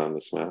 right? Not on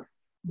this map.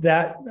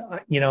 That,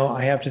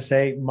 I have to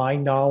say my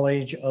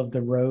knowledge of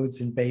the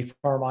roads in Bay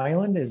Farm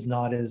Island is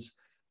not as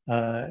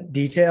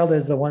detailed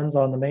as the ones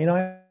on the main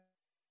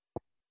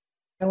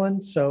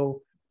island.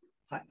 So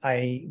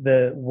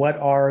what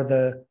are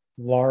the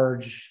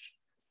large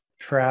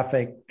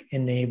traffic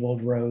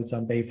enabled roads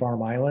on Bay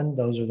Farm Island?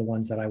 Those are the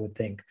ones that I would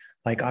think,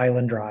 like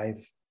Island Drive,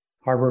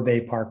 Harbor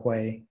Bay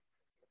Parkway,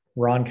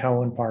 Ron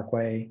Cowan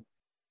Parkway.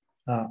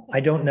 I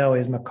don't know,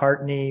 is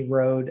McCartney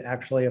Road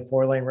actually a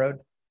 4-lane road?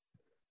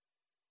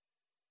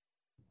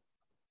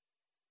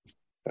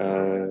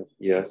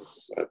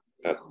 Yes,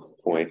 at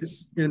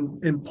points.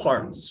 In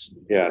parts.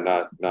 Yeah,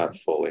 not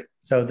fully.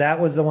 So that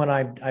was the one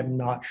I'm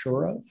not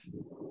sure of.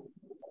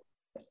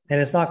 And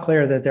it's not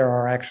clear that there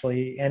are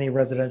actually any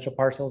residential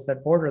parcels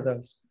that border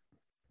those.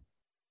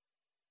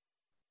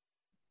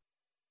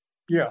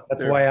 Yeah.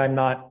 That's why I'm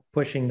not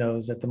pushing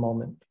those at the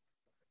moment.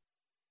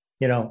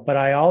 But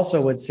I also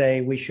would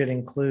say we should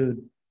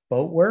include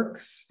boat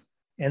works,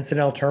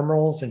 Encinal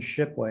terminals, and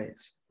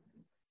shipways.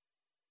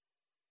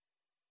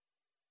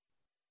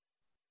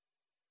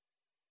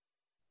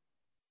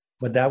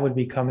 But that would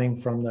be coming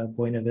from the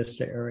Buena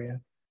Vista area.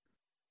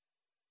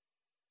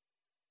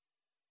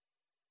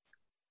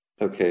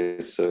 Okay,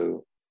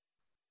 so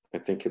I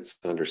think it's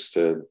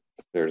understood.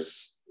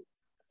 It's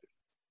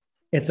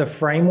a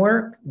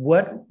framework.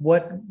 What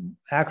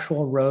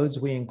actual roads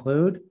we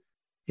include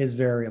is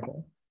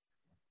variable.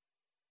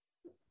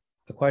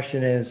 The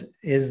question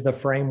is the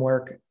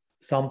framework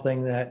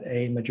something that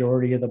a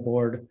majority of the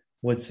board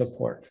would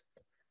support?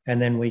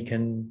 And then we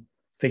can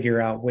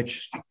figure out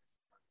which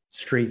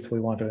streets we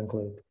want to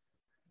include.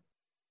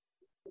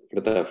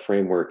 But that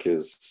framework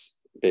is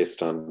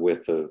based on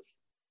width of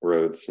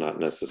roads, not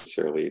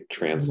necessarily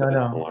transit.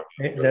 No.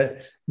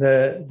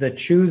 The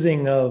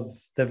choosing of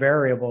the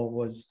variable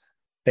was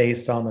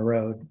based on the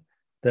road.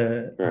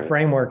 The Right.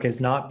 framework is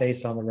not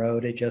based on the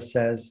road. It just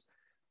says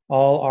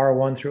all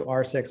R1 through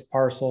R6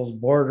 parcels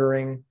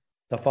bordering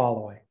the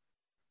following.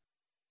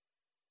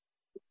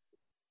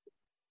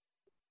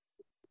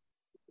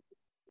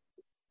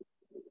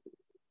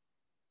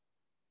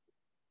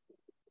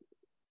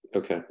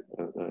 Okay,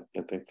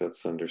 I think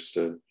that's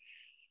understood.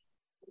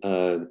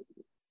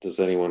 Does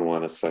anyone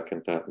want to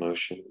second that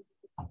motion?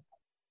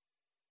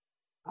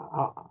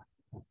 I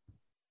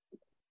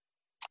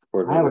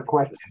have a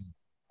question.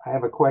 I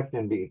have a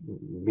question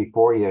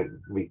before it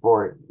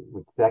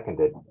was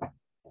seconded.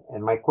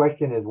 And my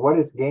question is, what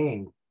is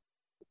gained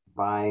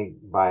by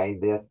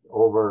this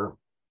over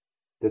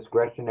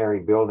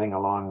discretionary building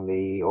along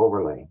the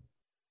overlay?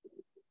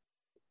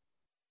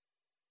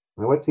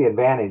 I mean, what's the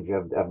advantage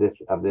of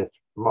this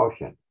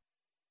motion?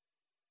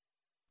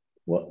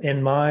 Well,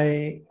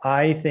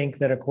 I think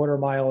that a quarter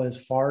mile is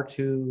far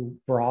too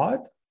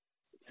broad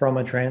from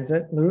a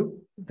transit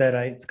loop, that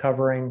it's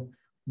covering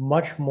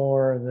much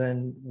more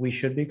than we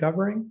should be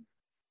covering.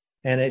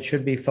 And it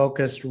should be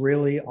focused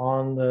really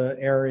on the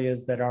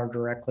areas that are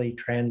directly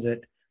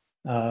transit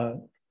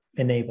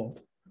enabled.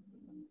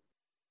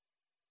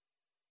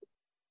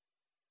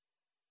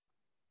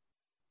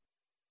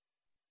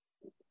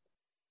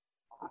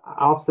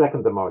 I'll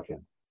second the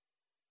motion.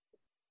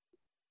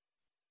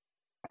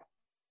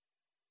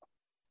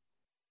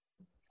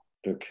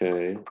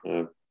 Okay.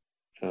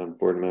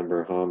 Board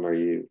Member Hom, are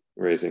you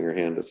raising your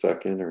hand a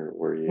second, or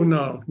were you?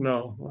 Well,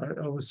 no.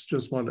 I was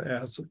just wanting to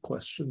ask a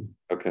question.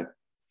 Okay.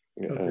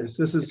 Okay,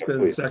 so this has been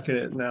please.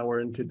 seconded. Now we're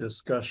into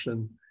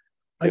discussion.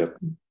 Yep.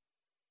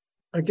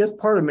 I guess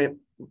part of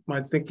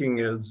my thinking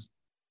is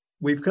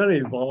we've kind of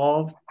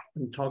evolved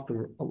and talked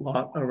a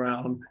lot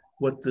around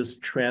what this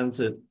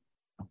transit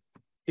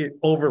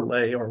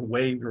overlay or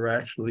waiver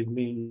actually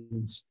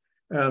means.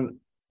 And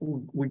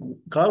we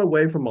got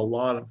away from a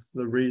lot of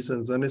the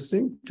reasons. And it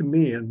seemed to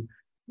me, and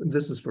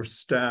this is for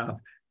staff,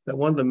 that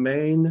one of the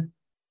main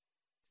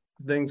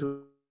things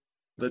with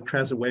the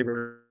transit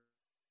waiver,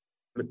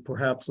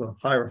 perhaps a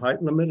higher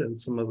height limit in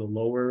some of the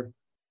lower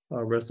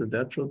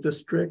residential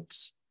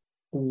districts.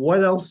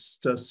 What else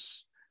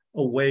does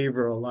a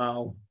waiver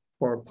allow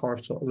for a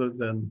parcel other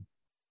than,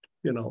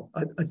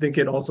 I think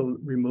it also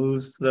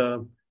removes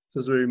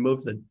does it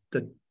remove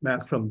the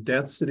maximum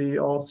density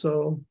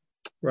also,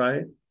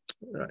 right?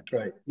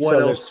 Right.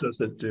 What else does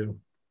it do?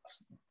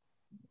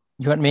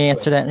 You want me to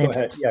answer that? Go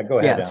ahead. Yeah, go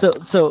ahead.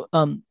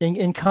 Yeah.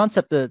 In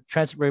concept, the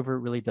transit waiver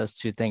really does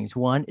two things.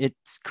 One,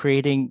 it's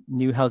creating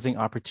new housing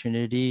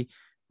opportunity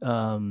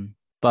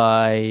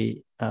by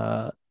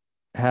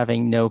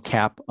having no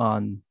cap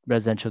on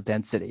residential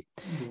density.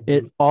 Mm-hmm.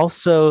 It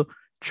also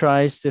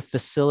tries to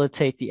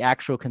facilitate the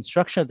actual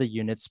construction of the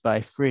units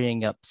by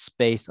freeing up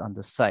space on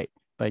the site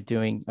by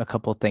doing a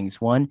couple of things.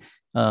 One,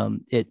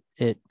 it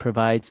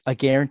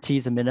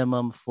guarantees a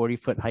minimum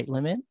 40-foot height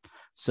limit.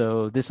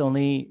 So this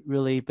only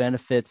really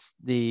benefits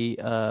the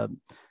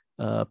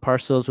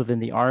parcels within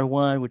the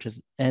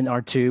R1, and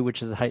R2,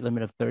 which is a height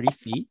limit of 30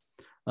 feet.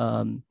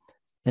 And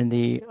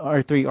the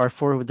R3,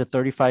 R4 with the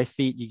 35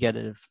 feet, you get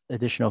an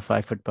additional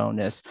 5-foot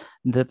bonus.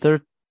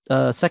 The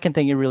second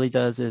thing it really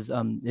does is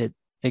it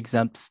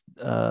exempts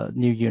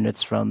new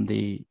units from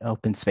the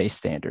open space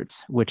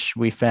standards, which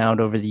we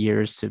found over the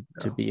years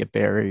to be a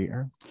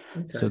barrier.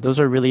 Okay. So those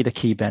are really the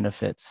key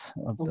benefits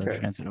of the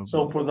transit overlay.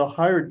 So for the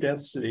higher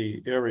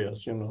density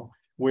areas,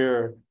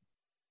 where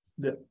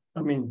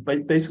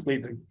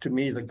basically to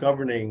me, the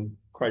governing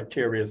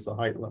criteria is the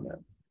height limit,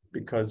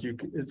 because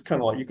it's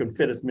kind of like you can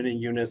fit as many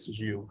units as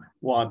you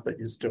want, but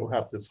you still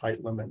have this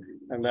height limit.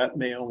 And that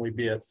may only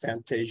be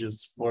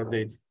advantageous for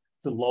the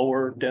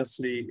lower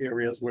density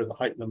areas where the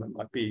height limit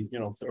might be,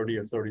 30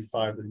 or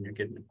 35, and you're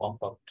getting a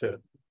bump up to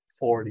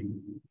 40.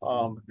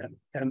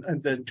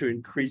 And then to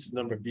increase the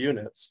number of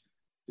units,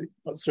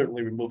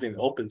 certainly removing the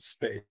open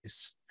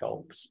space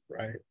helps,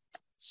 right?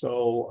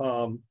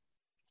 So,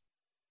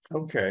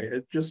 okay,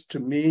 it just, to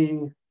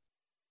me,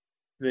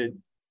 the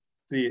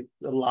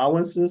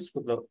allowances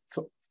for the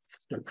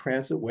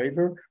transit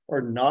waiver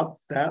are not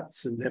that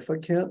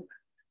significant.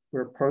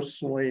 Where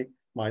personally,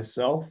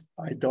 myself,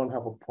 I don't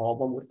have a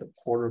problem with the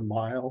quarter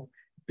mile,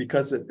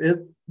 because it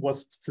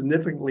was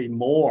significantly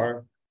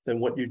more than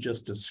what you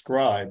just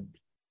described,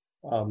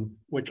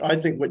 which I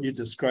think what you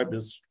described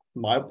is,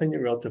 in my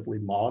opinion, relatively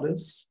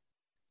modest.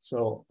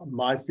 So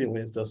my feeling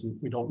is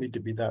we don't need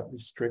to be that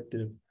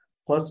restrictive.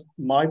 Plus,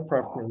 my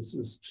preference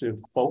is to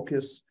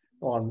focus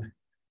on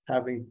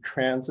having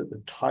transit,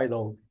 the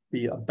title,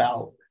 be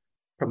about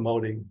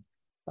promoting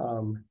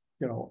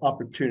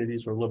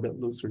opportunities or a little bit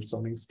looser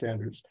zoning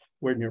standards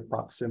when you're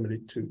proximity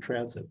to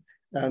transit.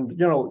 And,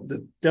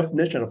 the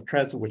definition of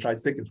transit, which I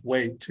think is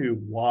way too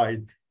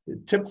wide,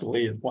 it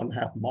typically is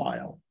 1/2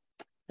 mile,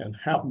 and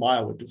 1/2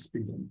 mile would just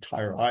be the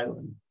entire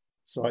island.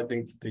 So I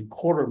think the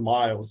quarter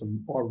mile is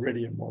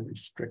already a more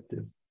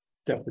restrictive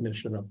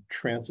definition of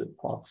transit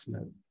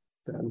proximate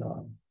than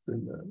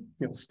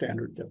the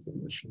standard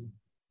definition.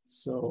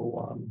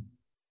 So,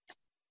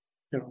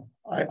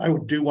 I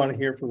do want to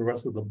hear from the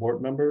rest of the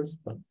board members,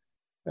 but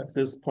at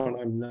this point,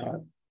 I'm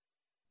not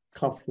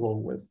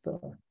comfortable with the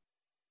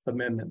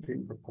amendment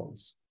being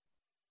proposed.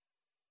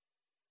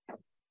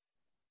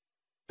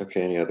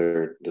 Okay, any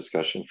other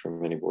discussion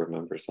from any board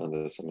members on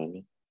this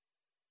amendment?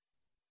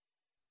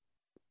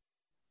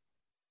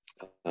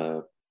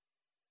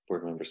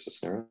 Board member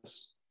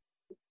Cisneros?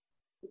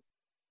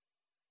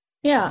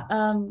 Yeah,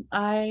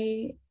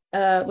 I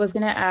was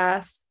going to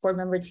ask board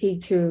member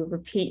Teague to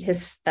repeat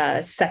his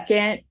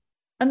second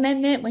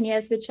amendment when he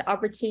has the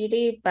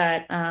opportunity,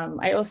 but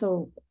I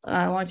also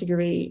want to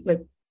agree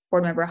with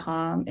board member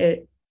Hom.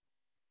 It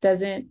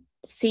doesn't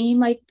seem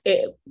like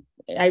it.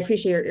 I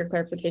appreciate your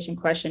clarification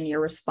question, your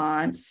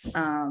response,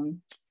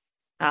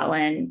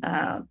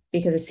 Alan,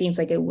 because it seems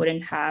like it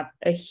wouldn't have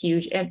a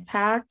huge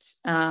impact.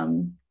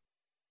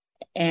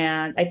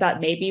 And I thought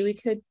maybe we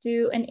could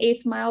do an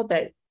 8th mile,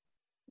 but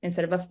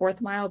instead of a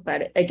 4th mile,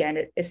 but again,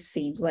 it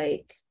seems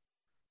like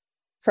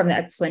from the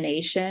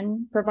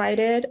explanation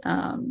provided,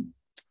 a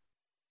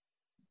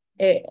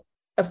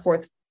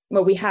 4th,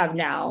 what we have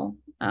now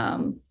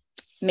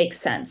makes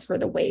sense for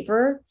the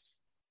waiver.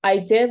 I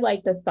did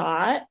like the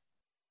thought,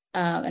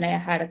 and I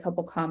had a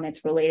couple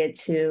comments related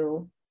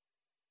to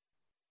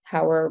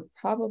how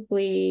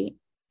we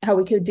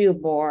could do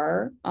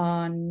more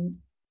on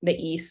the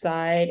east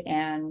side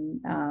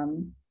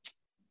and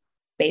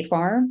Bay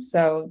Farm.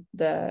 So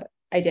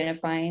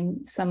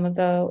identifying some of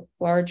the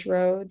large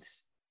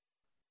roads,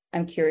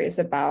 I'm curious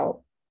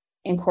about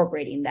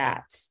incorporating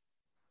that.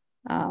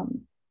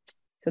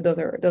 So those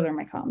are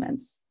my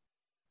comments.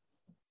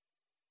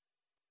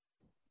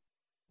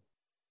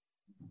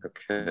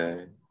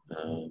 Okay,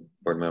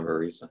 board member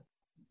Riza.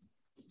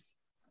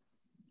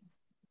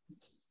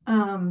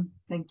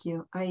 Thank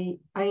you. I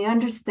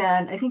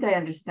understand. I think I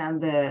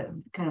understand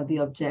the kind of the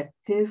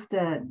objective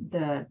that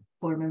the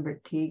board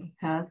member Teague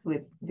has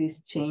with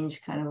this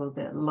change, kind of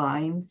the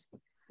lines.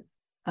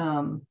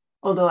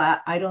 Although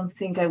I don't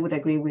think I would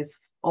agree with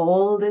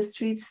all the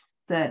streets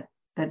that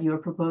you're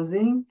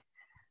proposing.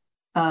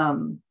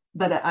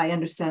 But I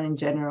understand in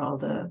general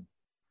the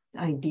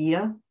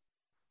idea.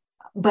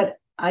 But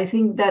I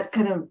think that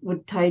kind of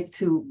would tie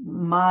to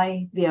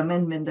the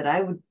amendment that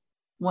I would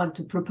want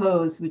to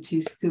propose, which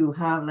is to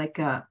have like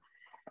a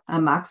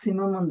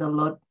maximum on the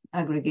lot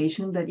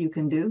aggregation that you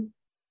can do.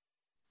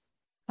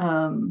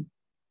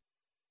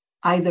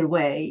 Either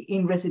way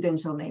in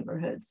residential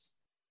neighborhoods.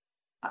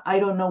 I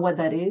don't know what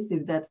that is,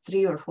 if that's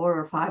 3 or 4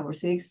 or 5 or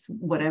 6,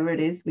 whatever it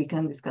is, we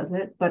can discuss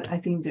it. But I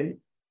think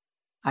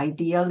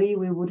ideally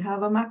we would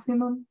have a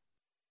maximum.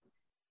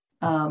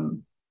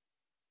 And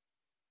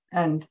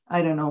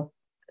I don't know,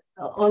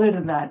 other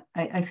than that,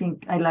 I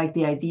think I like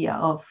the idea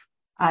of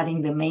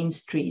adding the main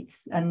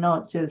streets and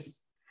not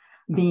just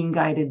being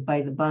guided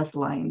by the bus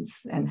lines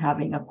and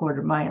having a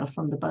 1/4 mile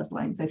from the bus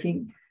lines. I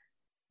think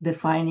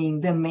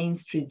defining the main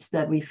streets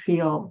that we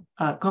feel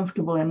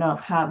comfortable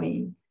enough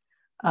having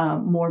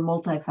more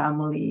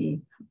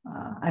multifamily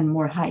and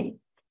more height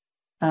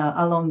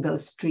along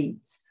those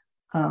streets.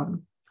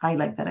 I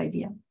like that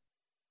idea.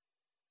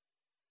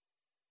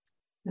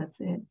 That's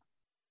it.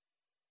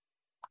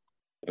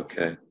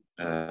 Okay.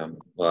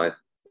 Well, I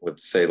would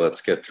say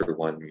let's get through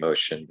one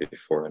motion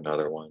before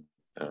another one.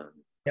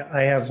 Yeah,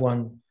 I have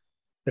one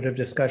bit of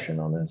discussion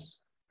on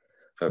this.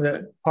 Okay.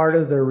 That part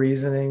of the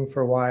reasoning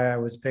for why I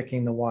was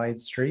picking the wide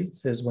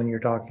streets is when you're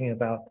talking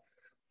about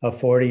a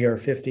 40 or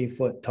 50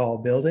 foot tall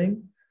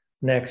building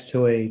next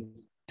to a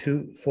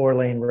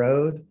 4-lane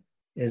road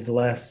is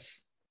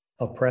less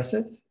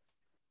oppressive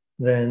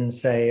than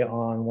say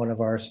on one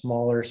of our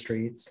smaller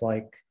streets,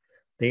 like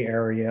the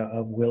area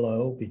of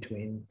Willow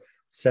between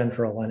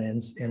Central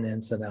and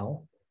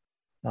Encinal,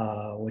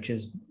 which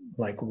is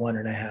like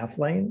 1.5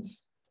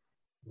 lanes.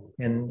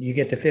 And you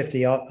get to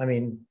 50, I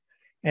mean,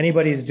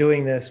 anybody who's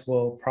doing this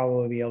will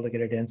probably be able to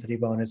get a density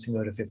bonus and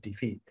go to 50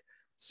 feet.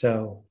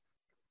 So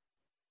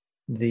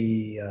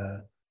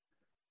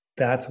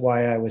that's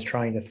why I was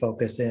trying to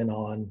focus in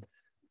on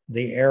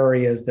the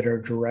areas that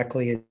are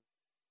directly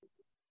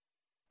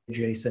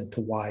adjacent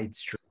to wide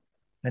street.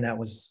 And that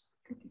was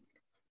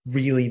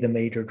really the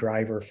major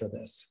driver for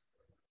this.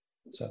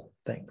 So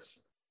thanks.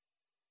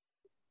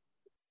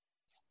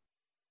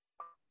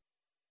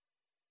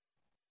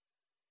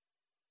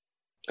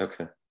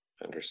 Okay,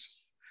 understood.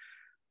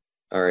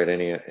 All right,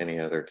 any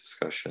other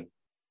discussion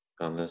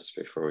on this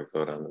before we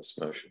vote on this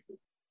motion?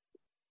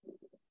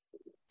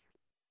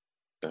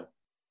 No?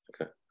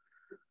 Okay.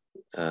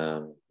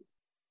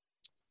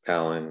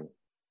 Alan,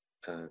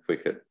 if we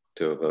could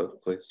do a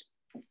vote, please.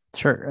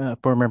 Sure.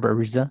 Board member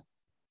Riza.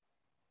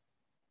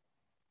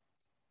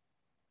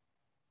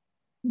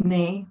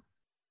 Nay.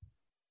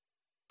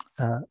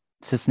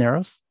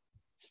 Cisneros.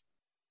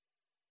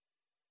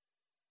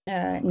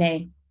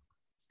 Nay.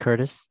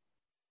 Curtis.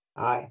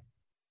 Aye.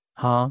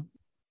 Hom.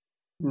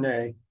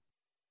 Nay.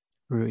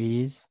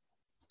 Ruiz.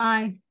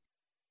 Aye.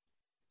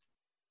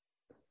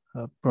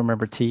 Board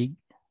member Teague.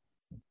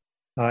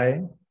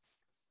 Aye.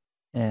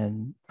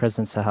 And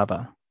President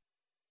Sahaba.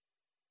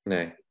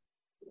 Nay.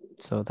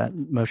 So that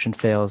motion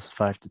fails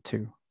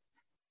 5-2.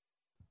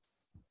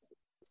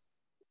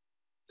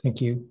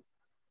 Thank you.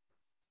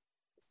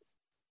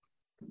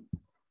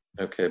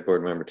 Okay,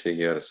 Board Member T,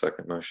 you had a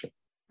second motion.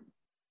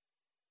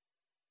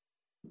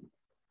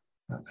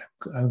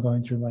 I'm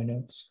going through my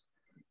notes.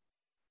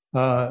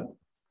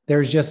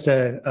 There's just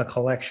a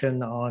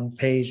collection on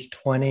page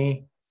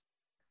 20.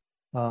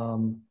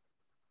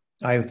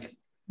 I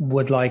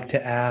would like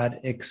to add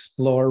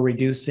explore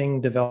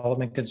reducing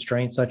development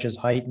constraints such as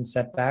height and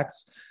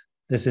setbacks.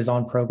 This is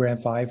on program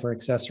 5 for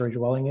accessory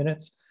dwelling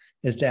units,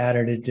 is to add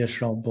an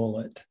additional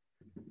bullet.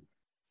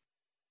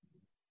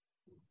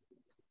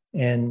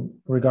 In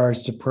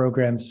regards to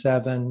program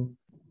 7,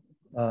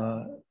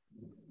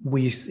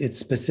 it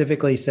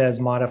specifically says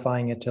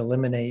modifying it to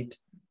eliminate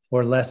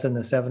or lessen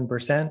the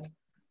 7%.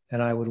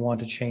 And I would want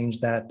to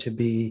change that to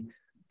be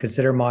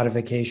consider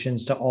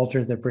modifications to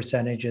alter the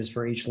percentages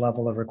for each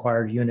level of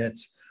required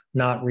units,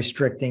 not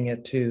restricting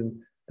it to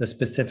the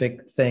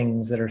specific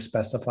things that are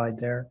specified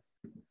there.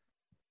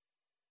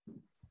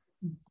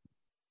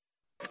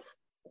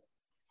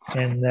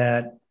 And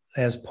that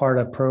as part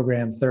of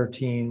program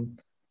 13,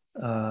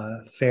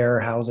 fair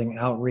housing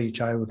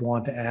outreach, I would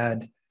want to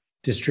add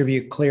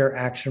distribute clear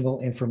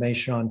actionable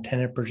information on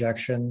tenant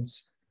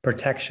protections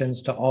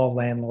to all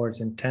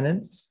landlords and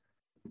tenants.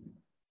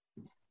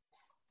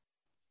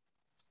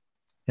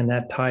 And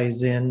that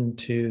ties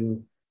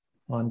into,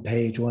 on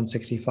page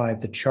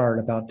 165, the chart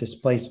about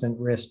displacement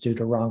risk due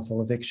to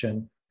wrongful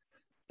eviction,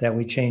 that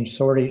we change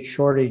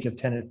shortage of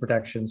tenant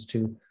protections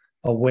to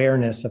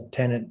awareness of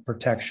tenant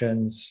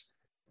protections.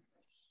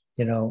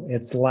 You know,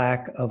 it's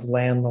lack of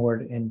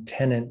landlord and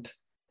tenant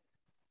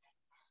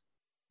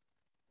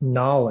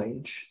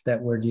knowledge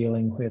that we're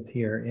dealing with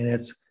here, and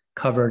it's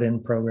covered in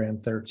program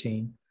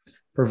 13.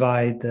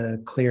 Provide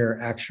the clear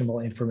actionable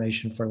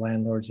information for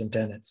landlords and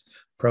tenants,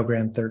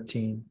 program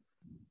 13.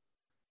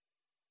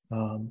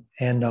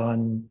 And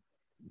on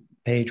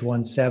page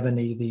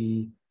 170,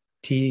 the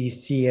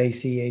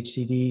TCAC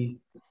HCD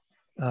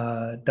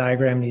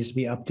diagram needs to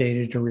be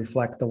updated to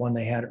reflect the one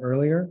they had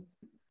earlier.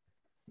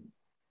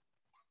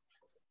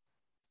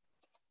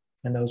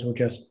 And those were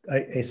just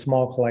a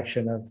small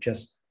collection of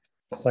just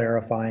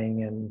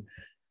clarifying and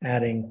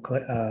adding,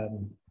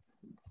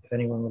 if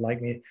anyone would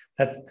like me,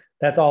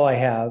 that's all I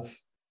have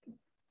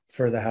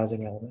for the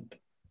housing element.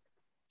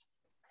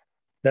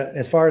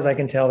 As far as I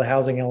can tell, the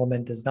housing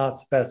element does not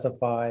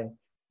specify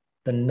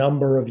the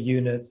number of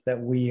units that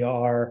we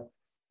are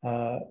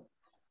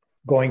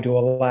going to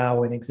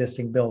allow in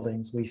existing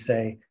buildings. We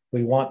say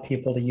we want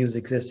people to use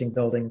existing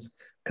buildings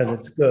because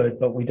it's good,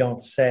 but we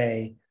don't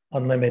say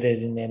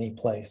unlimited in any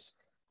place.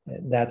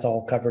 That's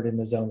all covered in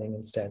the zoning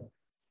instead.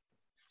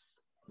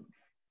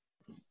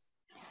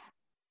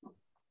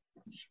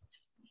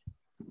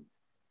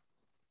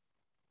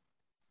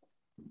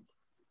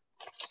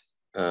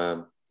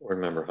 Board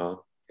Member Hahn,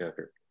 you have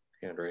your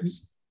hand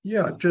raised.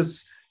 Yeah,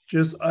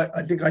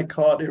 I think I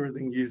caught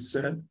everything you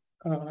said,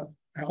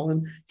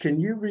 Alan. Can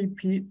you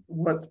repeat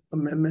what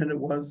amendment it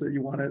was that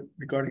you wanted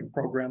regarding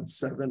program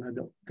 7? I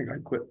don't think I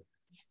quit.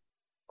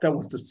 That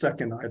was the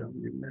second item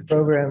you mentioned.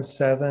 Program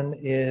 7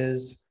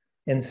 is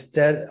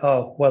instead,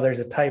 there's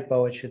a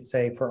typo. It should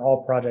say for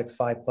all projects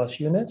 5+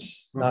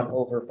 units, not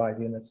over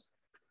 5 units.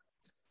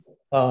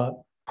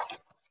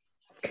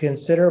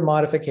 Consider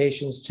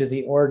modifications to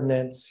the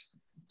ordinance,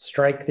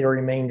 strike the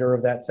remainder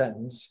of that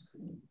sentence,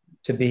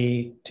 to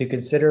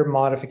consider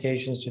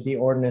modifications to the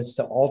ordinance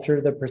to alter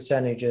the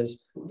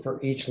percentages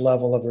for each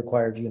level of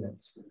required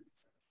units.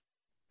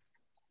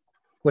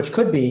 Which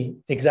could be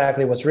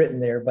exactly what's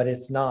written there, but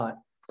it's not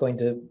going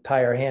to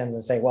tie our hands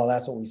and say, well,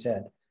 that's what we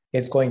said.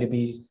 It's going to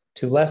be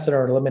to lessen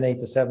or eliminate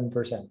the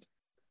 7%.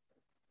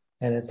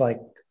 And it's like,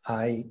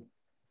 I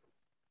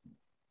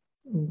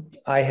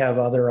have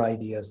other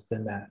ideas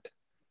than that.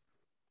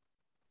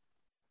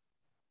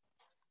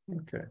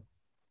 Okay.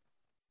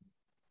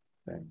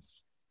 Thanks.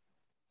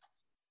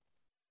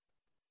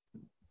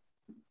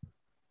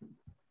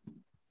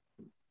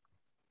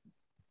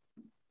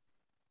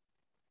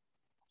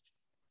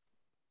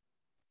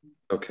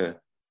 Okay.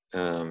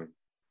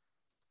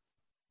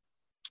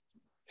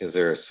 Is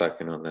there a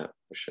second on that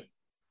motion?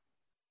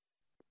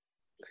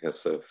 I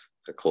guess of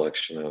a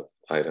collection of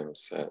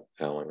items that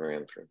Alan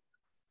ran through.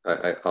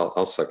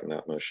 I'll second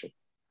that motion.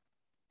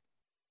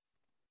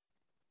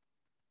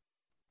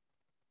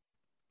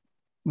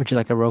 Would you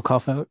like a roll call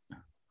vote?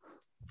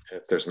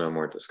 If there's no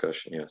more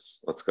discussion,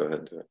 yes, let's go ahead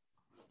and do it.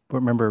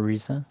 Board Member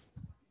Ariza?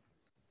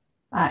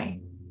 Aye.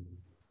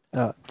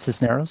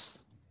 Cisneros?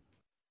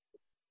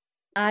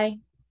 Aye.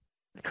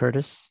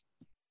 Curtis?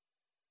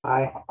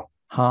 Aye.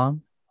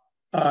 Hahn?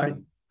 Aye.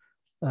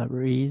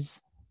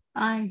 Ruiz?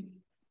 Aye.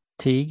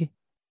 Teague?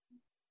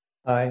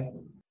 Aye.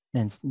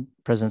 And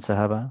President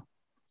Sahaba?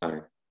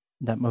 Aye.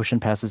 That motion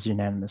passes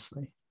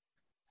unanimously.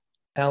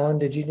 Alan,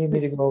 did you need me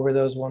to go over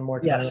those one more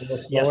time?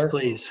 Yes,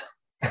 please.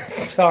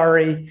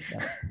 Sorry.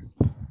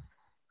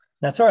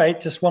 That's all right.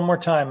 Just one more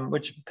time.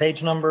 Which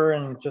page number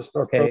and just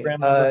okay.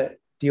 program number?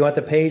 Do you want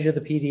the page of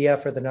the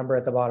PDF or the number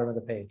at the bottom of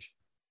the page?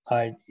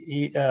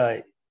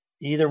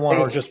 Either one,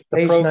 or just the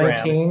page program.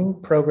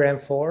 19, program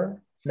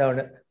 4.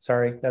 No,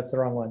 sorry, that's the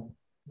wrong one.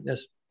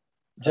 Just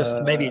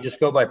maybe just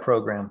go by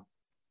program.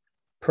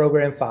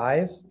 Program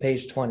 5,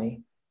 page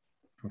 20.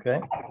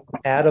 Okay.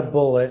 Add a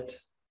bullet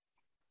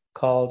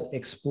called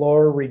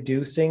explore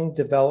reducing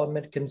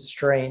development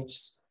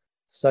constraints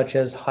such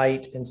as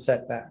height and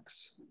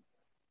setbacks.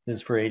 This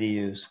is for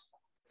ADUs.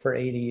 For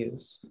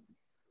ADUs.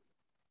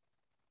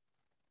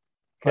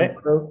 Okay.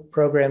 On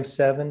program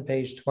 7,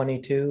 page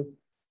 22,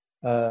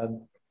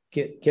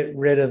 get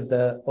rid of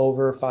the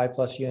over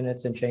 5+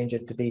 units and change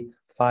it to be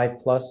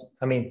 5+.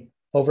 I mean,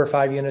 over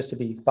 5 units to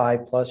be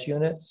 5+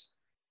 units.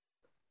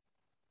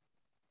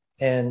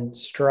 And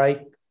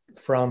strike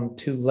from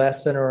to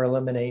lessen or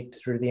eliminate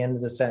through the end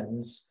of the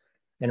sentence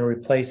and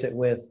replace it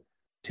with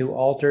to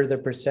alter the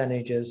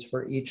percentages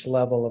for each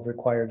level of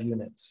required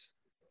units.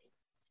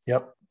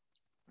 Yep.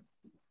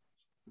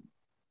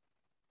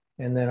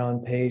 And then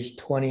on page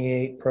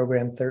 28,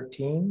 program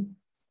 13,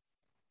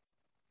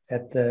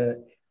 at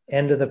the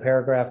end of the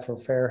paragraph for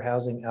fair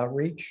housing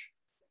outreach,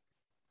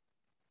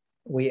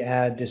 we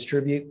add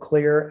distribute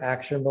clear,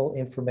 actionable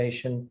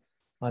information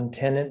on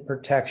tenant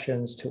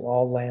protections to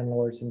all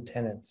landlords and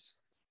tenants.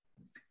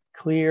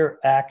 Clear,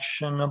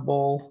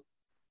 actionable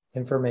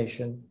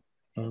information.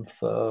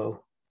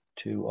 Info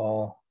to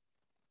all.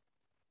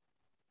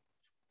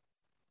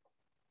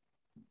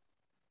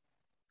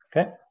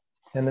 Okay.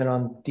 And then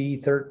on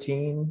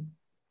D13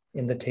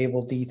 in the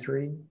table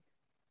D3,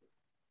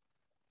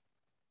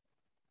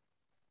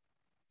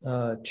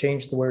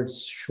 change the word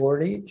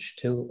shortage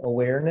to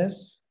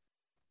awareness.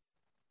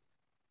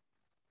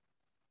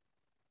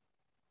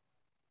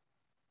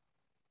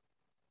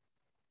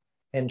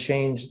 And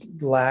change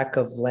lack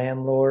of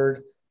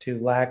landlord to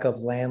lack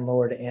of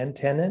landlord and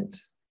tenant.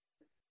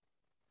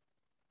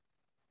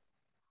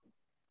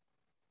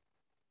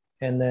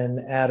 And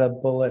then add a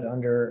bullet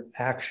under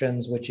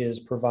actions, which is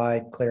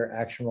provide clear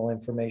actionable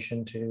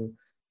information to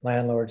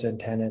landlords and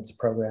tenants,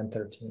 program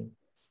 13.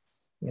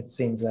 It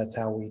seems that's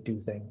how we do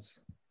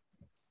things.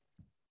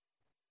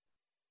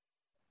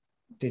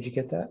 Did you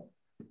get that?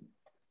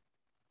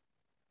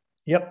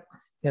 Yep.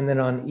 And then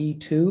on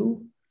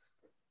E2,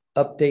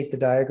 update the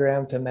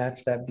diagram to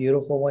match that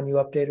beautiful one you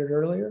updated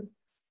earlier.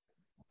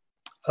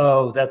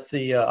 Oh, that's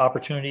the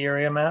opportunity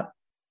area map?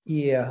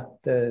 Yeah,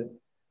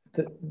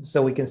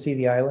 so we can see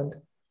the island.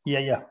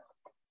 Yeah.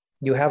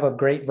 You have a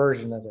great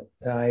version of it.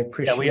 And I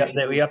appreciate it.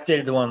 Yeah, we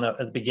updated the one at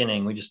the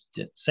beginning. We just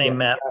did same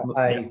map.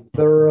 I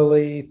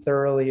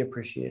thoroughly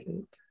appreciate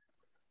it.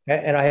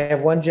 And I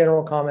have one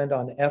general comment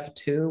on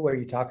F2 where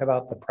you talk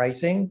about the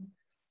pricing.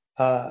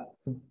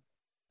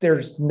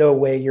 There's no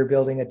way you're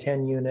building a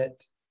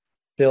 10-unit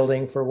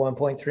building for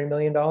 $1.3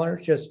 million.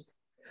 Just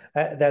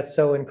that's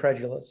so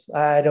incredulous.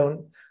 I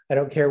don't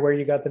care where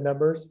you got the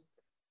numbers.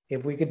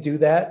 If we could do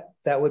that,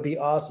 that would be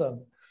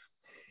awesome.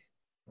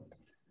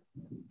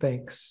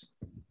 Thanks.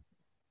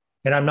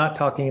 And I'm not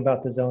talking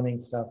about the zoning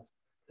stuff,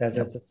 as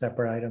that's a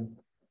separate item.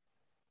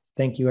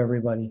 Thank you,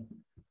 everybody.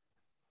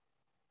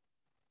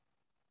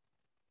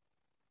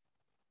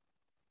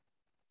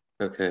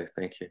 Okay,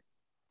 thank you.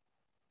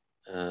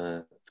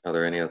 Are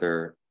there any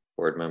other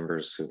board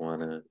members who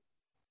want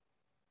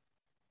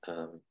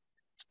to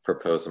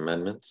propose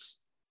amendments?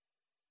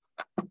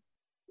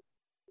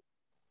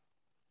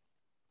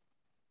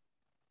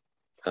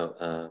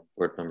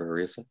 Board Member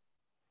Ariza?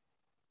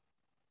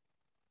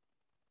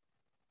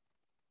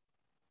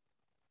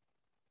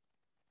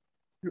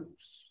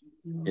 Oops.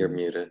 You're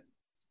muted.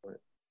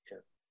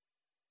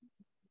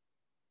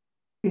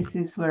 This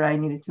is where I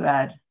needed to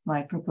add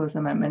my proposed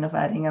amendment of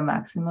adding a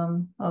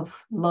maximum of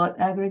lot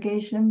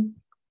aggregation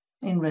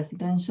in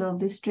residential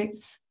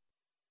districts.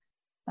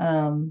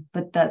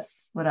 But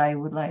that's what I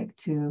would like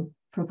to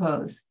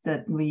propose,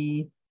 that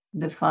we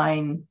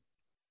define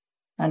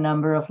a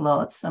number of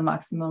lots, a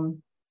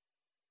maximum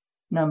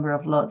number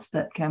of lots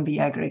that can be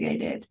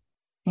aggregated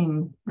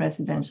in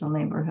residential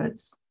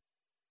neighborhoods.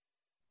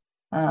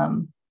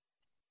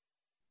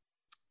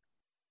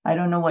 I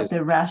don't know what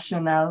the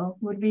rationale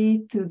would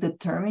be to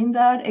determine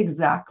that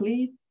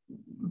exactly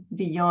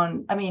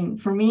beyond, I mean,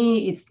 for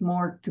me, it's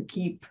more to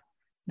keep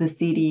the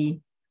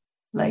city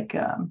like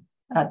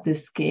at the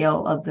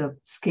scale of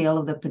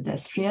the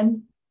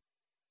pedestrian.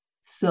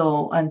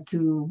 So, and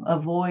to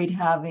avoid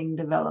having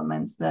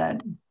developments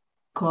that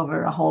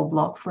cover a whole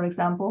block, for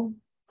example,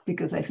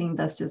 because I think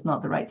that's just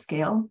not the right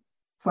scale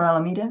for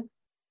Alameda.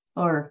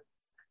 Or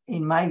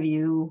in my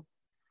view,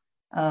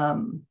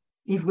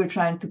 if we're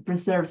trying to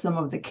preserve some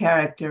of the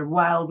character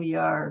while we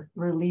are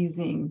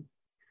releasing,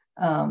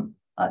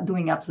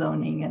 doing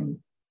upzoning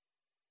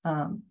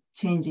and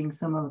changing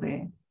some of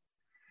the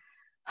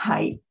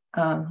height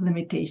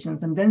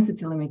limitations and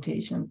density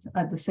limitations.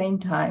 At the same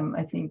time,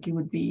 I think it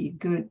would be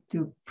good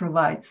to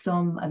provide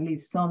at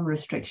least some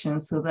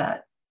restrictions so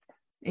that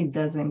it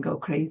doesn't go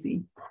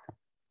crazy.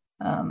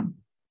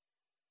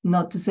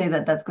 Not to say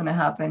that that's going to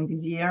happen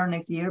this year or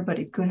next year, but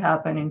it could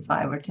happen in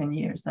 5 or 10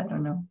 years. I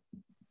don't know.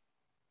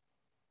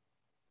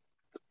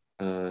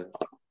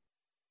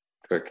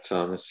 Director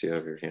Thomas, you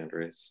have your hand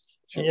raised.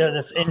 Yeah,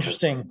 that's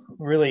interesting.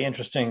 Really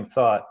interesting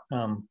thought,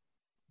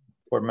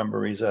 Board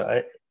Member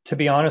Ariza. To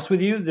be honest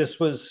with you, this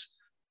was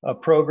a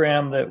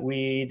program that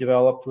we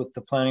developed with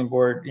the planning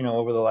board,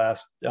 over the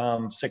last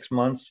 6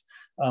 months.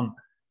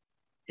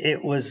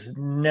 It was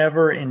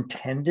never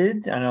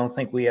intended. I don't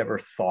think we ever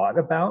thought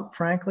about,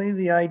 frankly,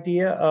 the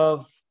idea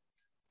of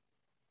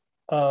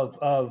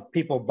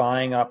people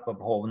buying up a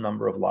whole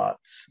number of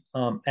lots.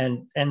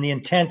 And the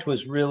intent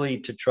was really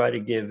to try to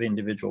give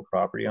individual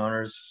property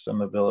owners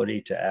some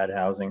ability to add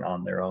housing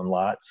on their own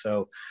lot.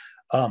 So,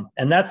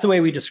 and that's the way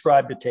we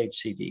described it to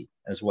HCD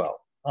as well.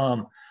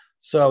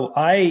 So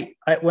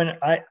when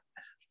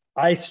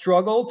I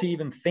struggle to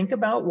even think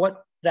about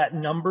what that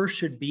number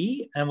should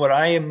be. And what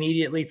I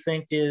immediately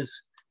think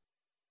is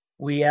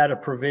we add a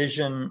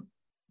provision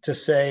to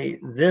say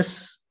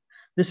this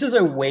is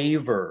a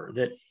waiver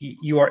that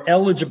you are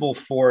eligible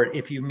for it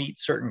if you meet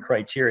certain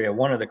criteria.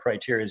 One of the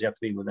criteria is you have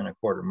to be within a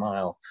quarter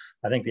mile.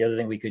 I think the other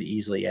thing we could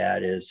easily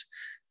add is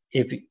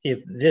if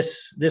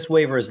this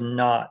waiver is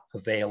not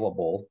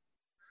available,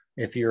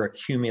 if you're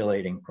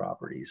accumulating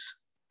properties.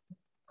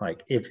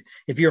 Like if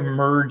you're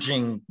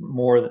merging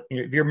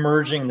if you're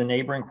merging the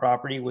neighboring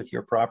property with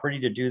your property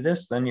to do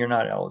this, then you're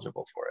not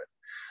eligible for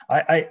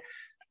it.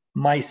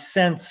 My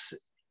sense,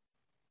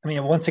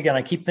 once again,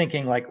 I keep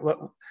thinking like,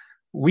 look,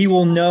 we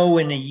will know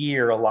in a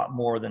year a lot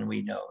more than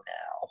we know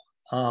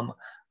now.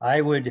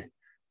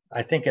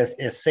 I think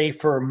a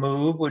safer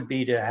move would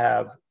be to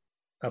have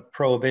a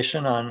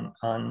prohibition on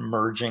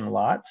merging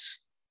lots.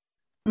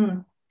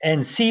 Mm.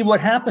 And see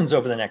what happens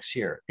over the next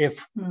year.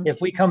 If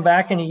we come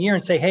back in a year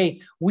and say, hey,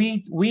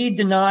 we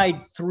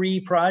denied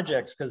 3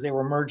 projects because they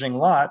were merging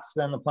lots,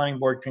 then the planning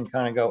board can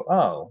kind of go,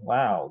 oh,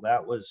 wow,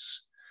 that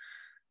was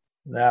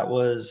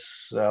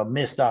a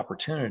missed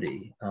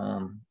opportunity.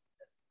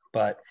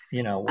 But,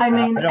 I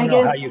don't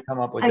know how you come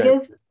up with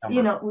that.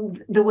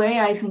 The way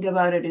I think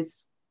about it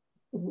is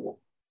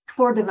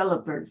for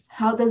developers,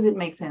 how does it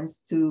make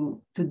sense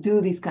to do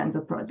these kinds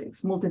of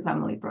projects,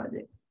 multifamily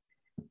projects?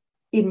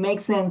 It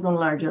makes sense on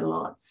larger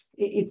lots.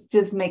 It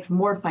just makes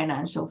more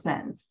financial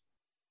sense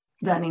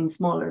than in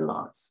smaller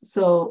lots.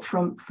 So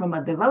from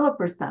a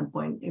developer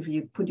standpoint, if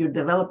you put your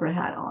developer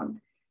hat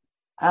on,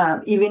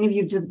 even if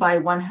you just buy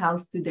one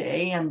house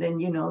today and then,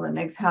 the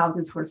next house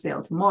is for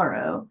sale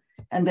tomorrow,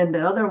 and then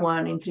the other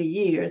one in 3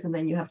 years, and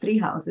then you have 3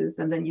 houses,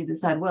 and then you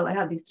decide, well, I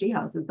have these 3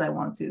 houses I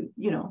want to,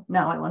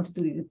 now I want to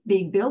do this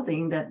big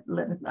building that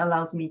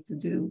allows me to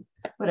do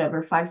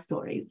whatever, 5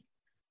 stories.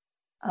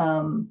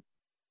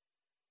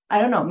 I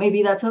don't know,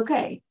 maybe that's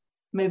okay.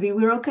 Maybe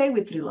we're okay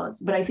with 3 lots,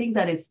 but I think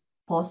that it's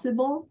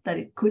possible that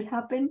it could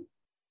happen.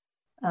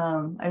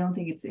 I don't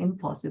think it's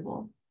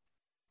impossible.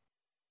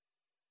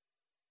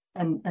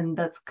 And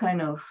that's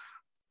kind of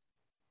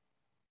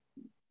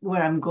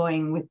where I'm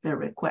going with the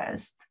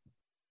request.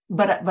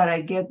 But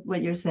I get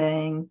what you're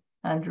saying,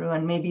 Andrew,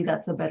 and maybe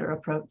that's a better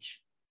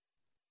approach.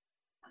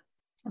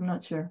 I'm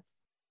not sure.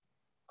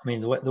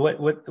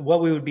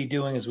 What we would be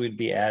doing is we'd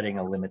be adding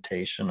a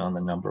limitation on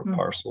the number of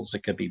parcels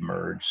that could be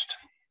merged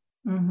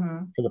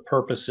for the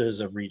purposes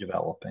of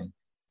redeveloping.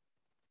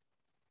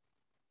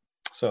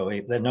 So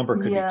the number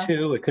could be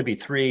 2, it could be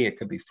 3, it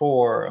could be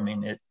 4.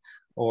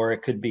 Or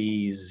it could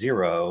be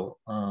 0.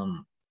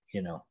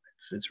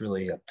 It's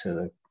really up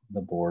to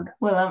the board.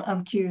 Well,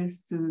 I'm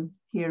curious to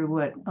hear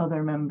what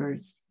other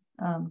members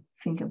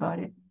think about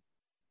it.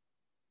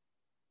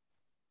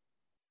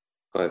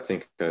 I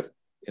think that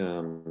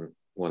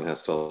one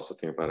has to also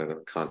think about it in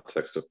the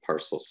context of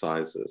parcel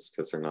sizes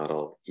because they're not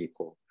all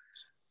equal.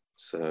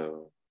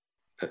 So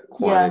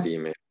quantity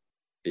may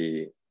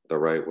be the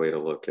right way to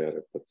look at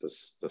it, but the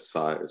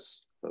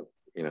size of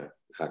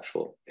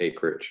actual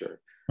acreage or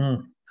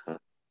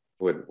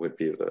would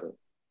be the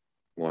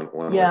one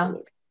way to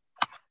look.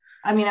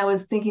 I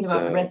was thinking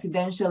about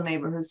residential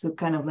neighborhoods, so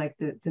kind of like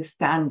the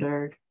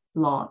standard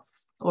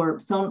lots, or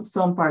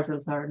some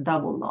parcels are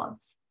double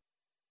lots.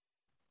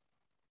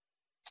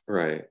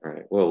 Right.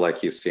 Well,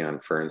 like you see on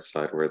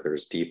Fernside, where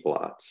there's deep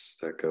lots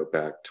that go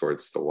back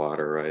towards the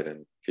water, right?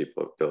 And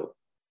people have built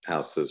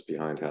houses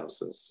behind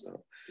houses.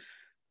 So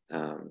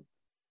I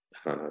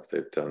don't know if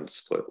they've done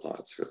split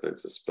lots or they've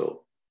just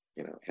built,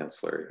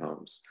 ancillary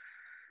homes.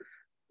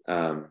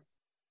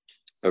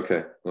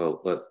 Okay.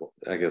 Well,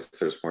 I guess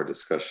there's more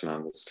discussion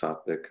on this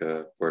topic.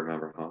 Board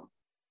Member Hahn.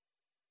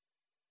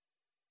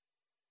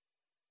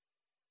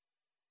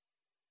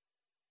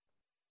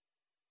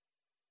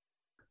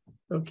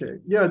 Okay,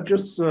 yeah,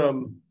 just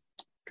a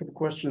couple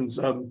questions.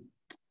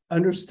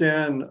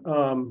 Understand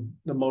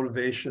the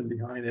motivation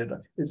behind it.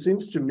 It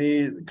seems to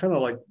me kind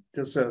of like,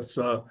 just as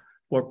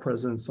what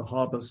President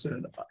Sahaba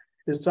said,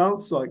 it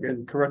sounds like,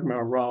 and correct me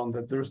if I'm wrong,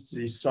 that there's a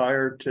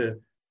desire to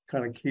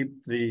kind of keep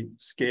the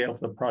scale of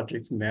the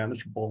projects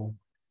manageable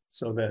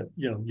so that,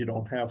 you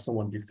don't have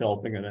someone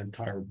developing an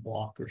entire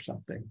block or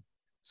something.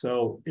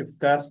 So if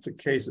that's the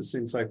case, it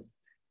seems like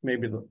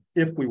maybe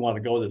if we want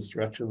to go this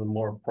direction, the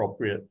more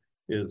appropriate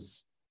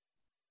is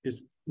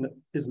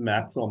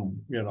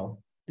maximum,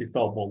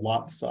 developable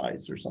lot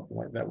size or something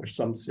like that, which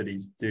some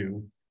cities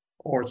do,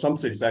 or some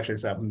cities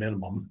actually have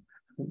minimum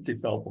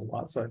developable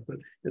lot size, but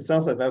it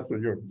sounds like that's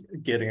what you're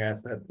getting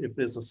at, that if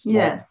there's a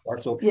small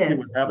parcel, you yes.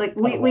 would have Like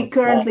kind of we a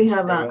small currently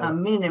have scale. a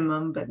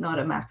minimum, but not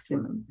a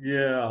maximum.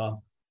 Yeah.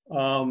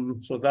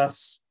 So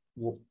that's,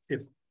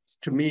 if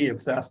to me,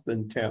 if that's the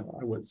intent,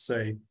 I would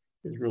say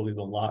is really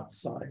the lot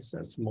size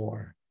that's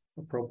more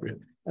appropriate.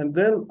 And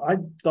then I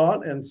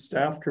thought, and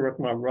staff correct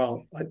me if I'm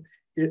wrong,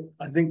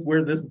 I think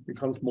where this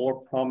becomes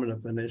more prominent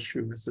of an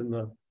issue is in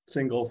the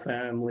single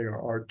family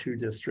or R2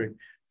 district.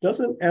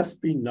 Doesn't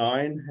SB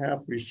 9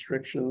 have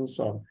restrictions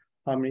on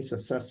how many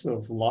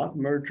successive lot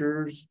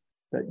mergers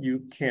that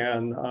you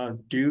can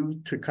do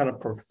to kind of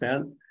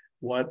prevent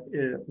what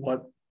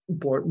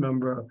board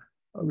member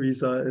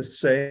Ariza is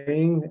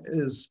saying?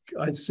 Is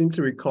I seem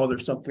to recall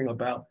there's something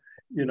about,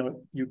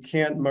 you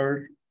can't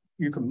merge,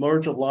 you can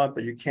merge a lot,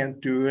 but you can't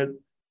do it,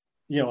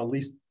 at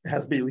least it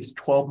has to be at least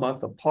 12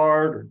 months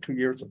apart or 2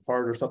 years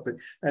apart or something.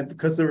 And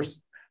because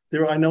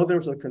I know there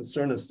was a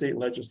concern of state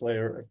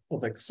legislator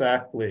of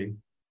exactly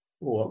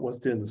what was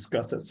being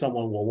discussed, that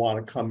someone will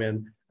want to come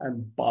in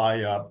and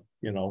buy up,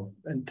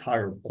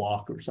 entire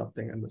block or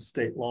something, and the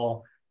state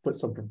law put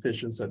some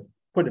provisions that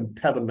put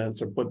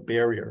impediments or put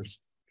barriers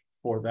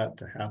for that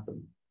to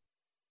happen.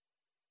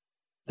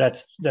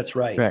 That's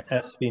right.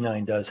 SB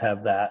 9 does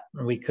have that.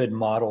 We could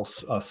model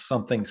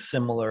something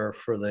similar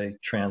for the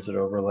transit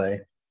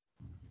overlay.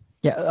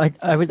 Yeah,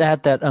 I would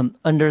add that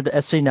under the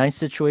SB 9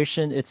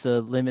 situation, it's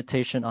a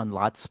limitation on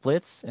lot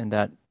splits, and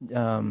that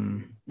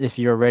if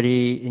you're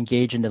already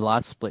engaged in the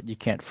lot split, you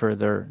can't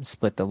further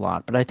split the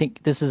lot. But I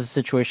think this is a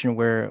situation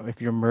where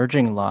if you're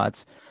merging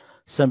lots,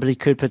 somebody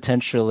could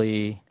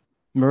potentially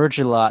merge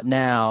a lot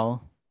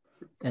now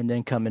and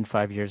then come in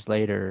 5 years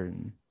later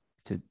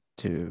to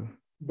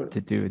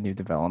do a new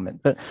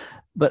development.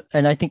 But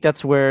I think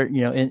that's where,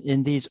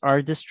 in these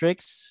R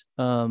districts,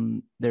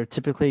 they're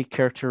typically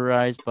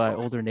characterized by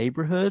older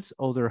neighborhoods,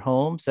 older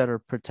homes that are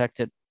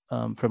protected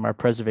from our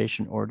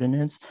preservation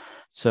ordinance.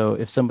 So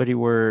if somebody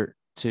were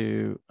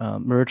to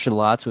merge the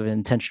lots with an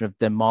intention of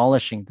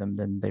demolishing them,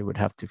 then they would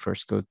have to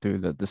first go through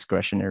the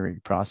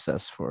discretionary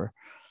process for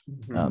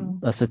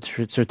a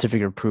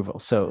certificate of approval.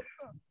 So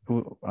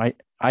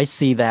I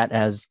see that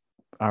as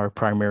our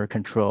primary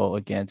control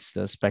against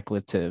the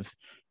speculative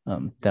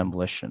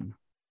demolition.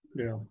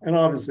 Yeah, and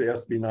obviously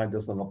SB 9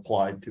 doesn't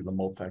apply to the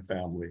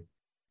multifamily,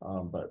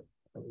 but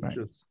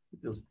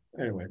just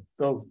anyway,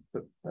 that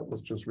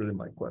was just really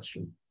my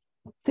question.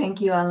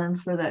 Thank you, Alan,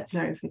 for that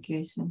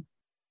clarification.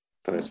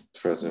 Vice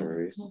President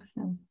Ruiz.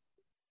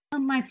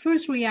 My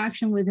first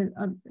reaction with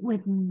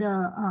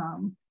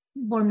the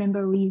board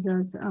member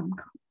Riza's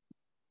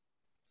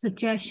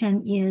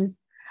suggestion is,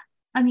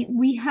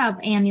 we have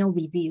annual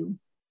review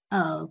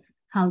of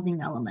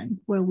housing element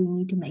where we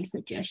need to make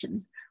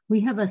suggestions. We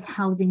have a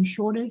housing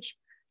shortage,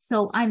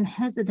 so I'm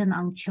hesitant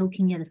on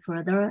choking it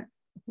further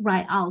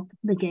right out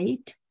the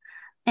gate.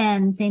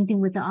 And same thing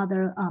with the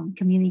other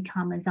community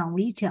comments on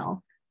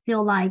retail.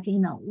 Feel like,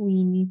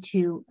 we need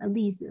to at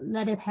least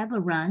let it have a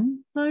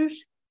run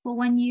first for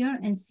 1 year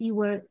and see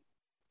where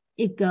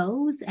it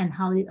goes and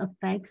how it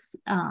affects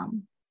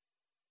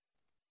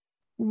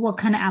what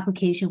kind of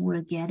application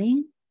we're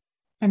getting.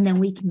 And then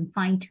we can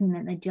fine tune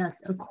and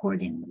adjust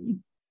accordingly.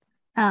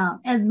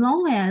 As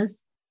long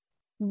as,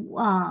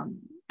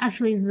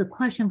 actually this is a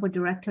question for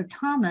Director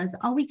Thomas,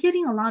 are we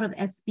getting a lot of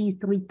SB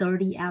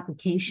 330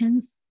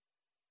 applications?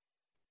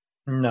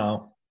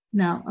 No.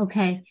 No,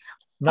 okay.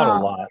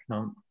 Not a lot,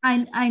 no.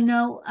 I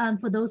know,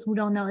 for those who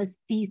don't know,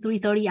 SB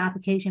 330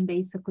 application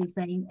basically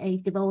saying a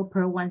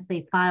developer, once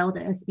they file the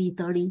SB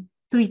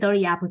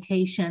 330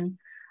 application,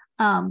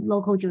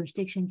 local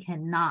jurisdiction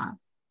cannot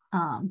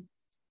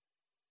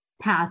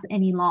pass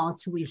any law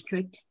to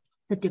restrict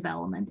the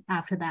development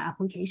after that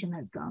application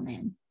has gone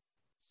in.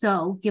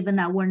 So given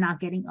that we're not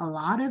getting a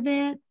lot of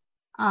it,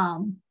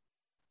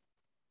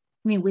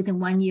 within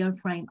 1 year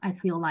frame, I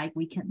feel like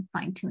we can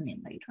fine tune it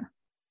later.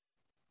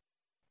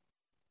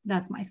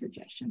 That's my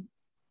suggestion.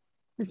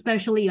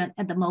 Especially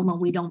at the moment,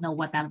 we don't know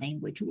what that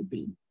language would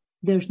be.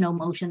 There's no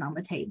motion on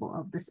the table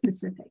of the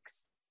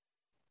specifics.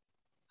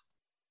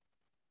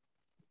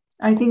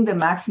 I think the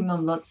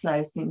maximum lot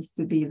size seems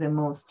to be the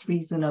most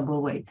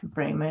reasonable way to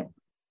frame it.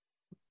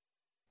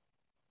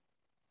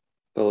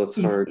 Well, it's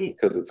hard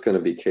because it's going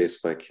to be case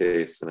by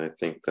case. And I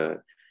think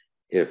that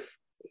if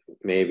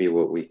maybe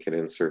what we can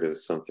insert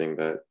is something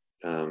that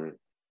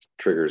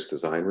triggers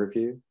design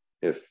review,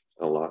 if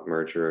a lot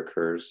merger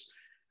occurs,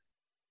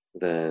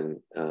 then,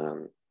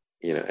 and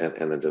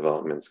the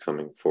development's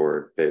coming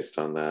forward based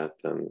on that,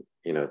 then,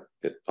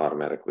 it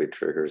automatically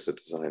triggers a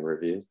design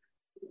review,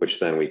 which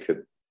then we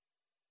could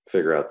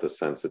figure out the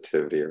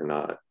sensitivity or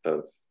not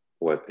of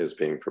what is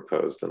being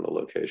proposed and the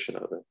location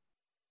of it.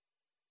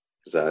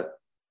 Is that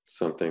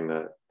something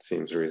that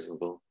seems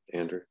reasonable,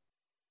 Andrew?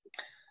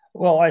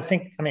 Well,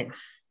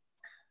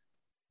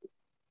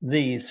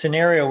 the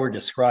scenario we're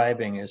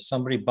describing is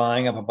somebody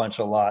buying up a bunch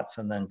of lots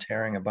and then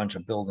tearing a bunch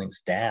of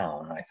buildings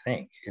down, I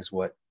think, is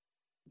what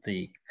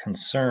the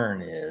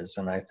concern is.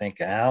 And I think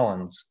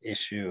Alan's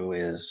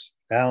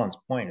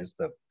point is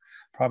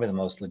probably the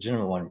most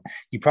legitimate one.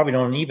 You probably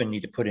don't even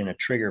need to put in a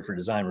trigger for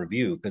design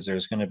review because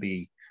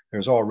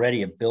there's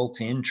already a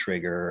built-in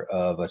trigger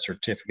of a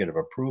certificate of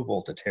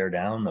approval to tear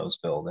down those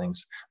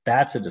buildings.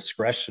 That's a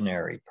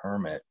discretionary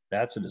permit.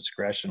 That's a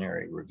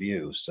discretionary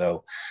review.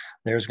 So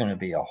there's going to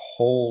be a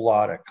whole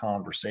lot of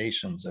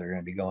conversations that are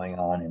going to be going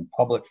on in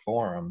public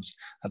forums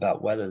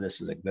about whether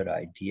this is a good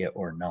idea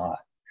or not.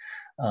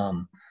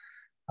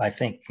 I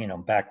think,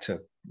 back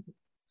to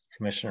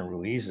Commissioner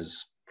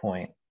Ruiz's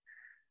point,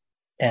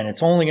 and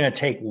it's only going to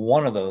take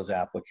one of those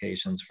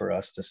applications for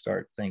us to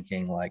start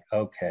thinking like,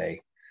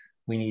 okay,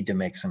 we need to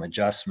make some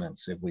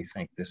adjustments if we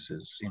think this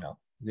is,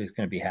 this is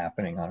going to be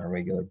happening on a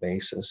regular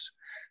basis.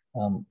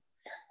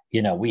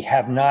 We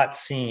have not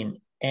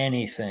seen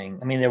anything.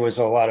 I mean, there was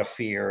a lot of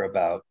fear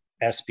about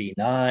SB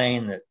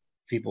 9 that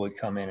people would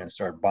come in and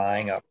start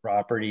buying up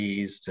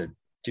properties to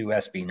do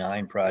SB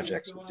 9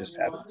 projects. We just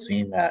haven't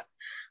seen that.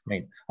 I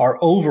mean, our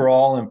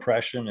overall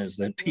impression is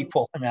that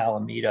people in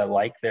Alameda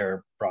like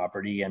their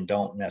property and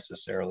don't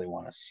necessarily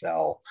want to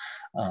sell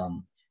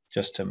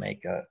just to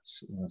make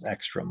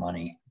extra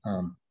money.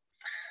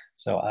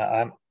 So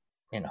I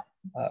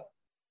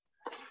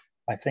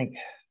think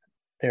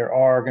there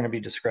are going to be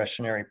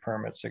discretionary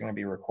permits that are going to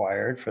be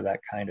required for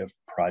that kind of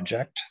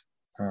project.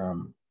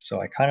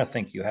 So I kind of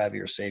think you have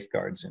your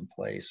safeguards in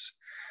place.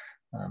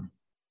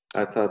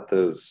 I thought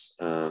those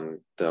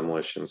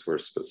demolitions were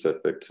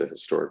specific to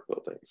historic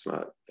buildings,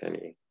 not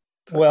any.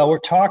 Well, we're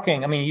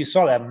talking, I mean, you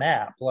saw that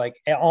map, like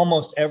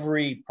almost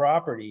every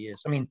property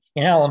is, I mean,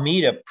 in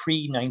Alameda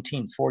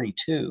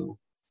pre-1942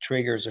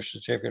 triggers a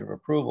certificate of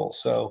approval.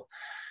 So,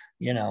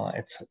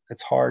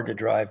 it's hard to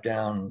drive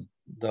down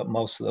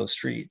most of those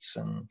streets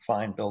and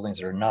find buildings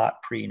that are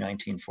not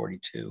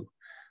pre-1942.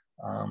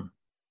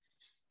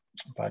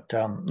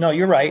 No,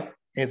 you're right.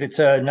 If it's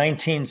a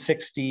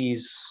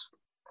 1960s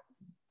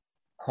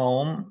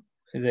home,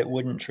 that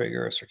wouldn't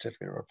trigger a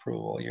certificate of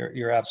approval.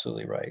 You're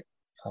absolutely right,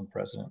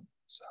 President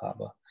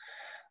Sahaba.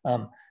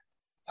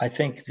 I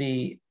think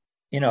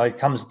it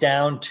comes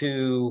down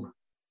to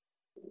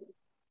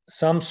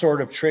some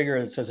sort of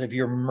trigger that says if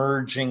you're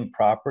merging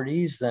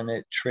properties, then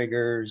it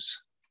triggers,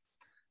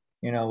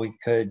 we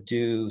could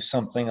do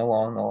something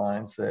along the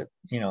lines that,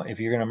 if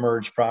you're going to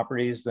merge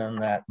properties, then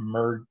that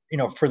merge,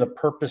 for the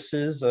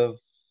purposes of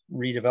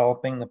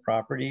redeveloping the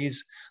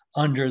properties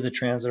under the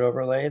transit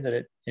overlay, that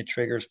it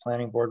triggers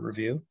planning board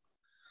review.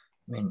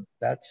 I mean,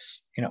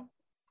 that's,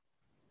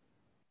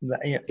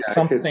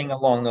 something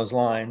along those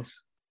lines.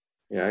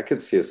 Yeah, I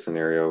could see a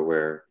scenario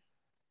where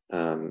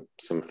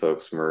some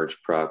folks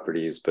merge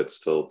properties, but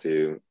still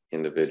do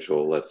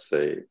individual, let's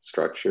say,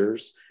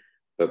 structures,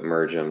 but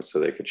merge them so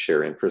they could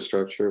share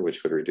infrastructure,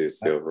 which would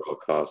reduce the overall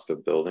cost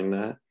of building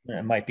that. Yeah,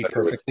 it might be but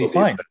perfectly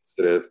fine.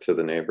 Sensitive to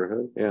the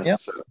neighborhood. Yeah, yep,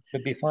 so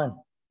could be fine.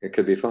 It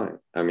could be fine.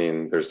 I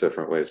mean, there's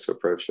different ways to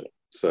approach it.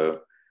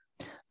 So,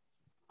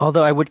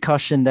 although I would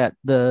caution that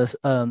the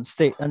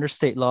under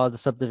state law, the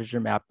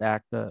Subdivision Map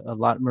Act, a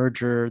lot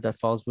merger that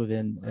falls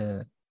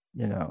within,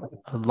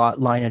 a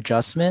lot line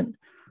adjustment.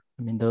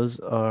 I mean, those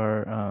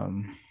are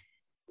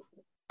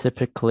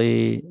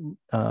typically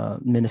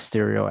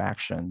ministerial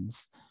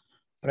actions.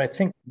 But I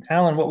think,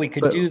 Alan, what we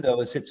could do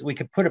though is we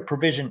could put a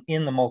provision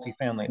in the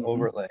multifamily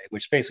overlay,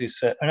 which basically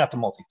said, not the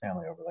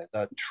multifamily overlay,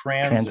 the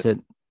transit.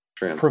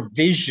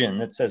 Provision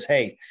that says,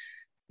 hey,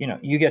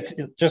 you get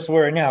to, just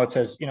where now it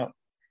says,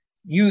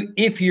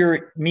 if you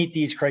meet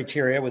these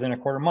criteria within a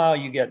quarter mile,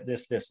 you get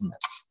this, this, and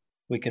this.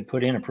 We could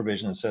put in a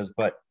provision that says,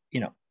 but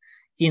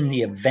in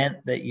the event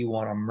that you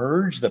want to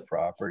merge the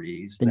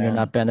properties, then you're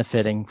not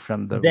benefiting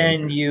from the.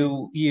 Then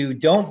you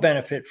don't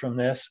benefit from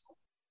this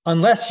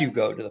unless you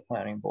go to the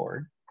planning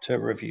board to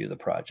review the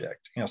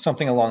project.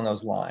 Something along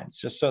those lines.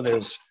 Just so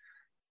there's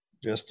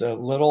just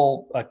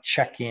a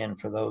check-in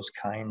for those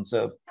kinds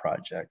of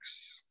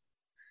projects.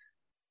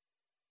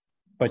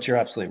 But you're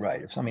absolutely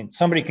right.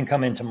 Somebody can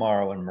come in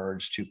tomorrow and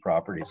merge two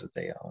properties that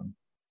they own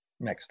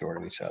next door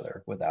to each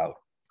other without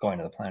going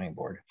to the planning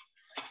board.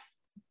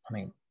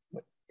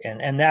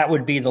 And that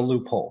would be the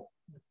loophole.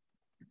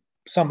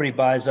 Somebody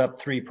buys up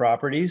 3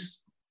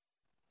 properties.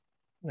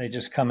 They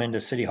just come into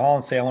City Hall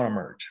and say, I want to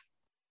merge.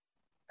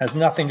 Has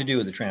nothing to do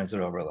with the transit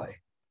overlay.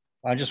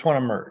 I just want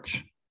to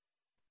merge.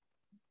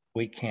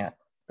 We can't,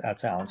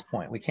 that's Alan's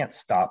point. We can't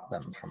stop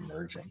them from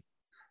merging.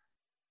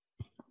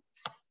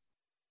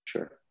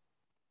 Sure.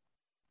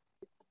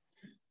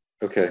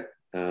 Okay.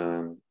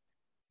 Board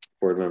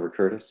Member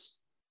Curtis.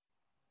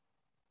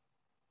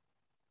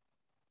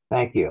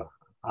 Thank you.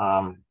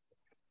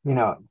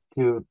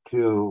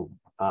 To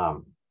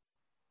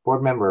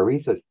Board Member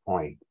Arisa's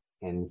point,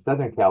 in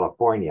Southern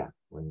California,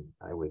 when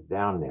I was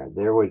down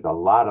there was a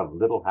lot of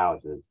little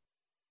houses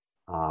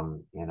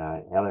in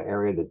an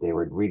area that they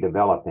were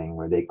redeveloping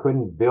where they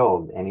couldn't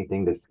build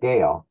anything to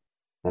scale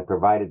that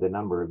provided the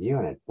number of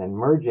units, and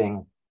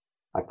merging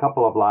a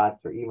couple of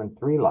lots or even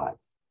 3 lots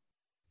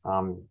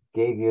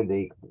gave you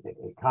the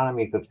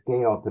economies of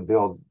scale to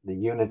build the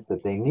units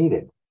that they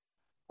needed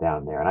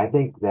down there. And I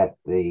think that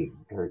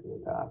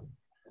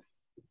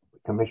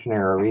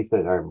Commissioner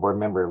Arisa or Board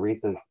Member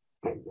Arisa's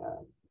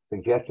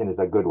suggestion is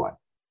a good one.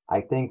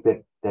 I think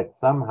that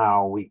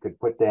somehow we could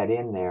put that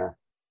in there,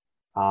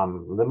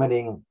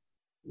 limiting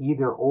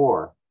either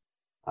or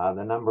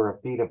the number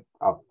of feet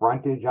of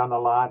frontage on the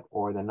lot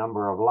or the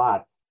number of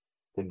lots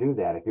to do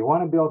that. If you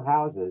want to build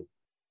houses,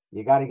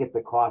 you got to get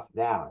the cost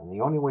down. And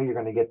the only way you're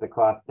going to get the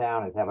cost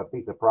down is have a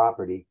piece of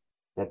property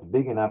that's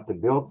big enough to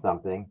build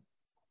something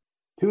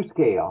to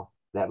scale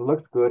that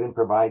looks good and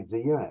provides the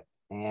unit.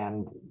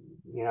 And,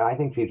 you know, I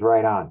think she's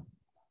right on.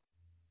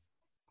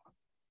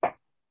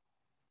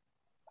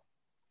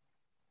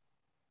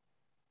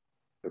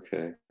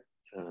 Okay.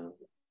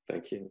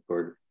 Thank you,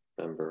 Board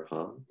Member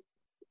Hahn.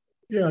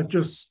 Yeah,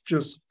 just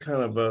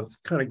kind of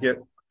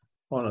get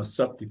on a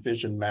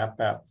subdivision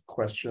map app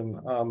question.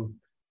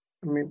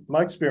 I mean,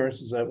 my experience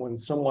is that when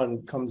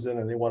someone comes in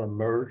and they want to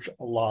merge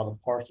a lot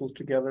of parcels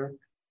together,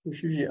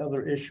 there's usually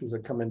other issues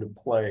that come into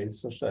play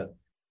such that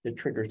it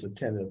triggers a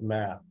tentative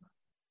map.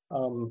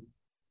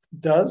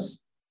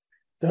 Does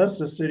the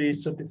city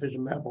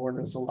subdivision map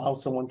ordinance allow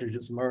someone to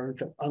just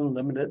merge an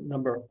unlimited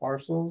number of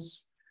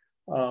parcels?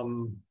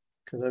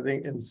 Because I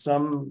think in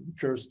some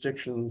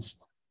jurisdictions,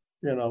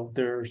 you know,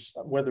 there's,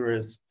 whether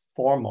it's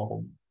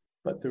formal,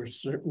 but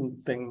there's certain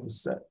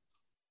things that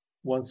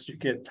once you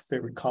get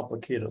very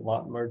complicated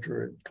lot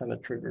merger, it kind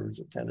of triggers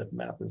a tentative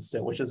map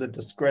instead, which is a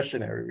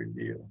discretionary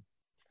review.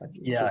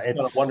 Yeah, it's kind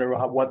of wonder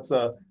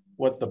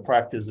what the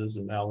practice is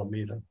in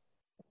Alameda.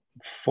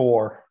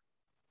 For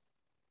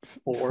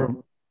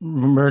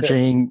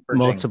merging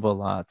multiple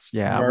lots.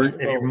 Yeah, if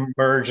you're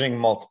merging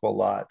multiple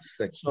lots.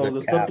 So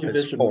the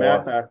subdivision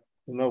map act,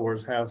 in other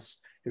words, has,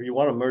 if you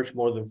want to merge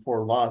more than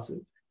 4 lots,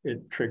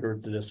 it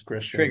triggers the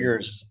discretion.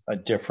 Triggers a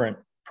different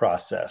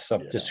process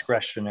of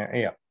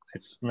discretionary. Yeah,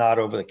 it's not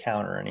over the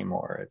counter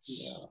anymore.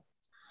 It's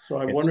so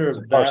I wonder if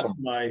that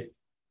might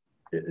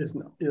is.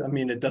 I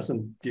mean, it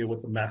doesn't deal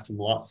with the maximum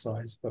lot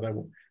size, but I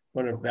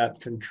wonder if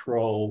that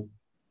control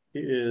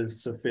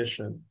is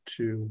sufficient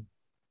to,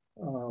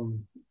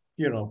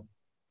 you know,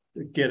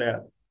 get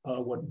at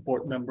what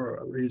Board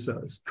Member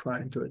Ariza is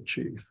trying to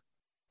achieve.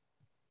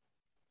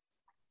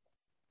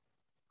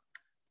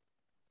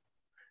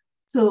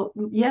 So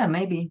yeah,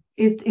 maybe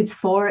it's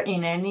 4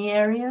 in any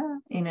area,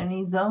 in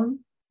any zone.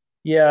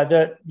 Yeah,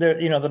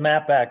 you know, the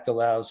MAP Act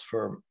allows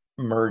for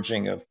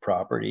merging of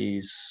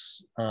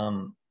properties,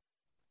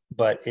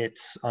 but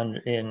it's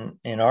in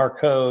our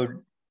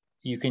code.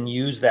 You can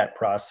use that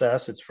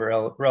process. It's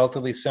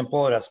relatively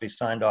simple. It has to be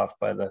signed off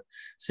by the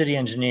city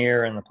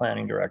engineer and the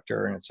planning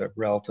director, and it's a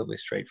relatively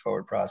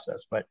straightforward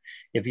process. But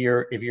if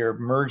you're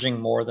merging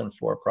more than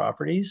 4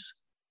 properties,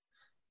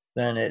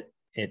 then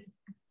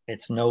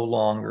it's no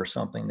longer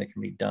something that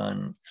can be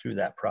done through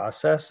that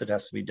process. It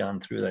has to be done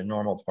through the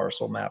normal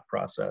parcel map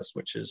process,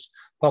 which is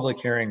public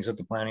hearings at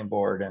the planning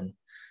board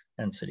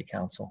and city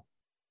council.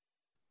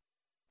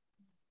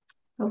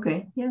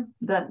 Okay, yeah,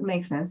 that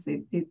makes sense.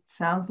 It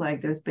sounds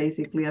like there's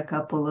basically a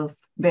couple of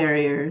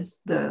barriers,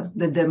 the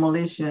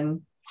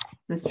demolition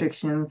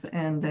restrictions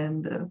and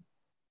then the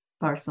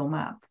parcel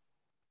map.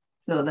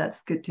 So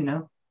that's good to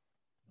know.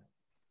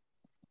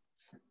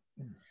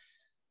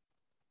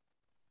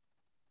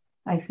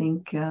 I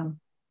think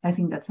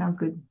that sounds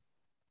good.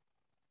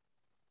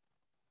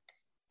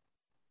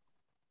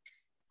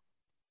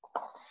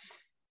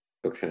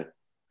 Okay.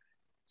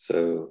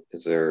 So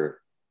is there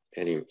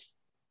any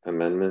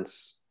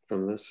amendments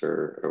from this,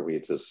 or are we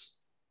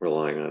just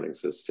relying on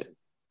existing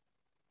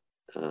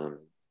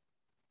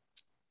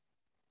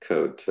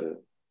code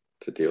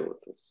to deal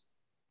with this?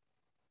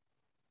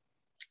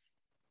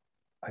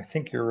 I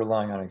think you're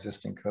relying on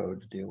existing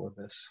code to deal with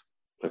this.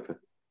 Okay.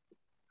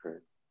 Great.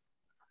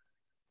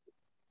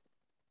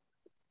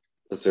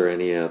 Is there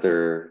any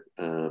other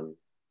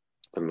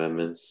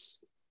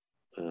amendments,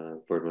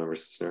 Board Member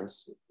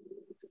Cisneros?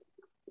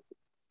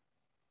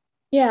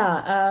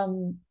 Yeah,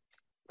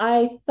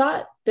 I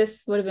thought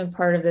this would have been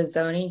part of the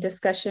zoning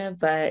discussion,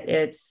 but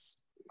it's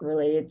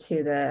related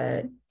to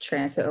the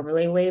transit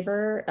overlay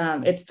waiver.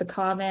 It's the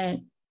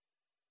comment,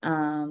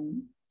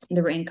 the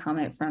written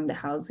comment from the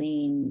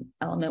housing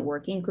element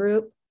working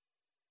group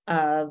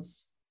of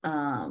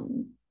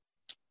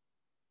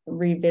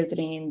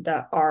revisiting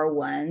the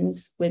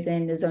R1s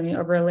within the zoning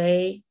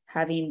overlay,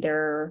 having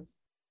their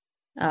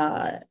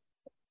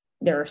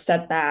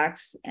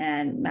setbacks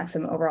and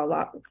maximum overall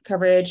lot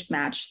coverage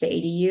match the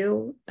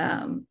ADU.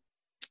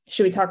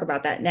 Should we talk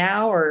about that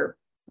now, or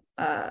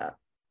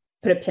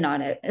put a pin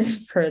on it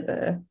for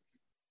the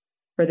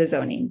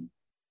zoning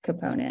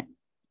component?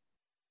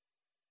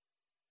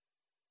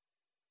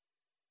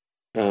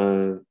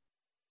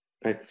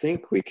 I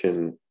think we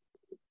can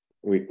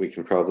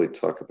probably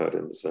talk about it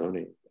in the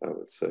zoning, I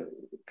would say,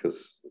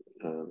 because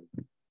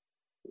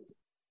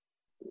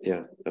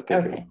yeah, I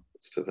think okay.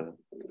 It's to that.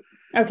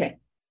 Okay.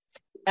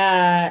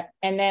 And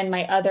then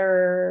my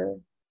other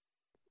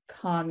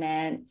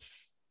comment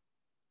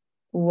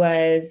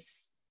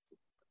was,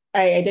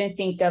 I didn't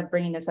think of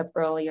bringing this up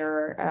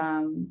earlier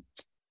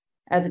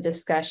as a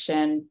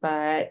discussion,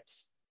 but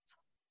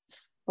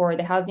for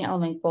the housing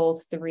element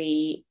goal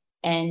 3,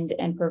 end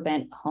and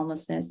prevent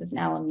homelessness in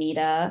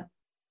Alameda.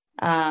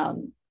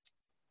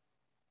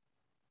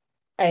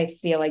 I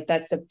feel like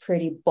that's a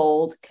pretty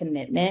bold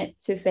commitment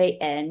to say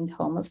end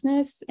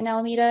homelessness in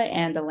Alameda.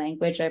 And the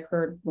language I've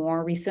heard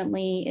more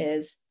recently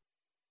is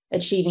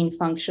achieving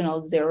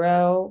functional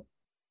zero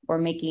or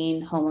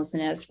making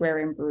homelessness rare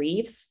and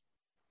brief.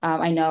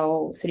 I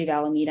know City of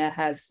Alameda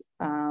has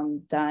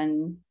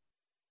done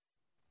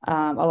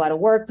a lot of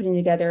work putting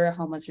together a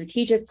homeless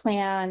strategic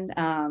plan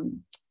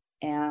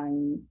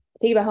and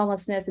thinking about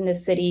homelessness in the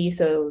city.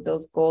 So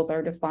those goals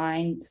are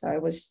defined. So I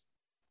was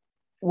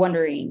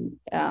wondering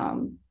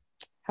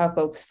how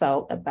folks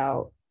felt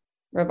about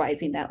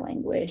revising that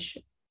language.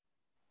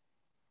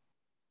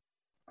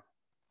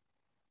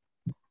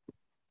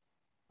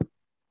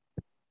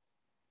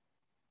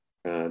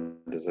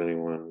 Does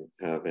anyone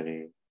have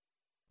any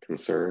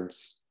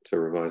concerns to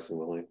revising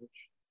the language?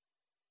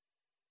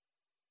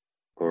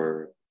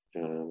 Or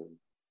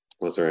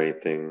was there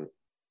anything,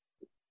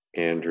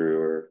 Andrew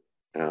or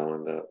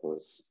Alan, that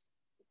was?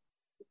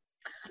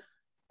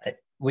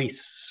 We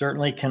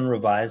certainly can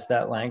revise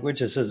that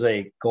language. This is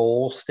a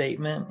goal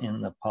statement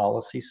in the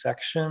policy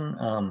section.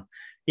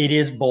 It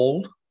is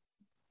bold,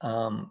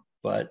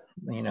 but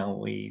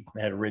we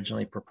had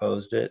originally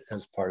proposed it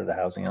as part of the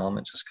housing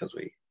element just because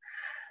we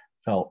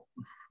felt,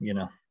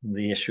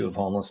 the issue of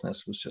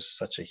homelessness was just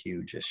such a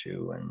huge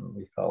issue, and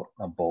we felt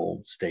a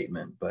bold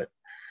statement. But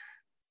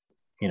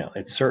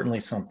it's certainly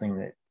something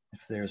that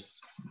if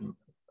there's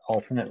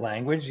alternate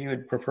language you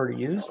would prefer to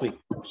use, we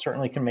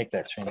certainly can make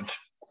that change.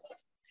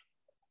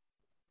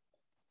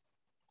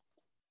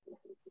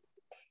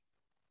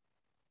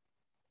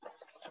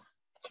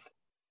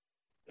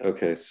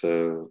 Okay,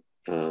 so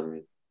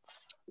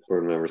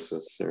board member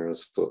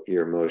Cisneros,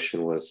 your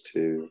motion was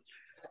to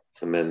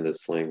amend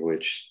this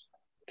language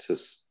to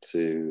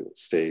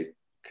state.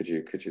 Could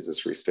you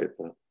just restate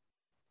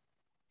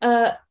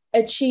that?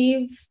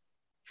 Achieve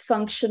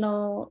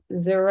functional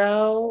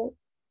zero.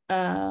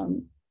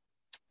 And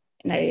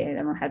I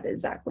don't have the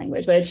exact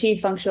language, but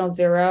achieve functional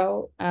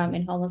zero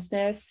in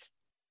homelessness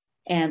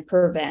and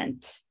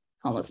prevent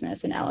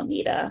homelessness in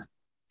Alameda.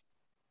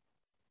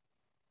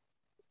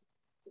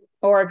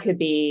 Or it could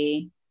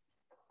be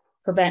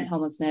prevent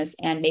homelessness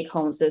and make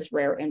homelessness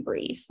rare and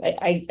brief.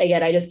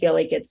 I just feel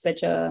like it's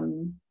such a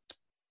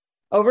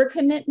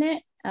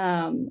overcommitment,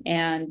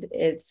 and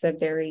it's a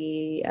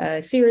very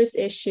serious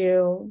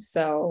issue.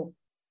 So,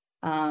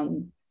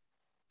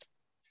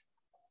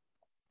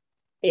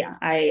 yeah,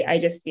 I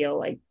just feel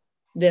like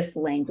this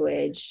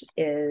language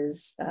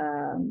is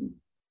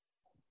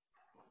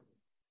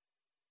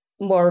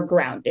more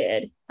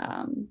grounded.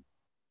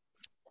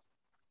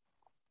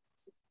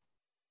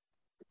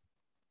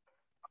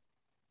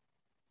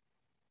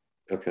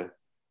 Okay.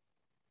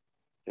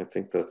 I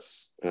think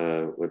that's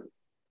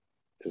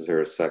is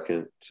there a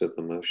second to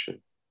the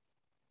motion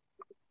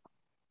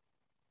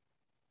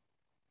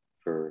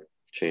for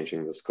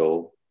changing this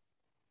goal?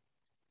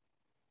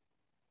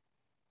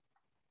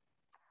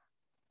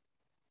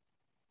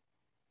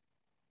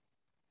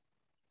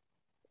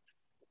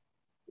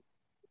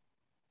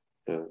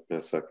 No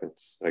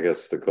seconds. I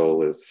guess the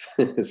goal is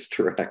is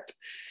direct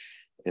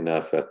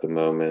enough at the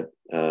moment.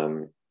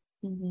 And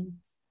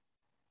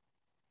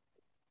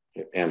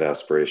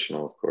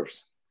aspirational, of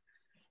course.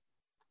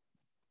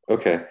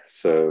 Okay,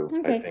 so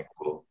I think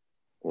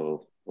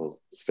we'll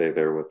stay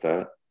there with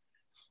that.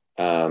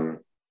 All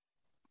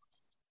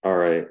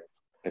right,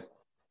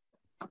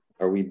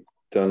 are we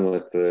done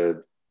with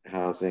the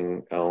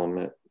housing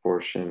element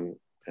portion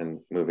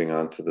and moving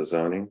on to the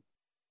zoning?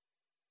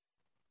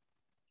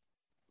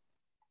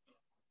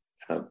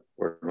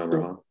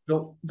 Remember,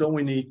 don't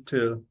we need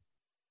to?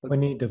 We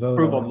need to vote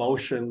approve on a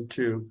motion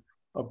to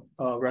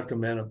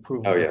recommend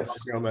approval. Oh, yes.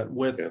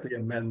 With the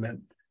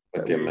amendment.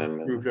 With the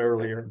amendment approved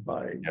earlier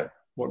by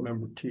Board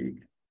Member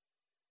Teague.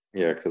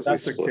 Yeah, because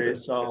that's the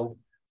case. I'll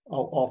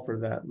offer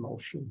that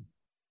motion.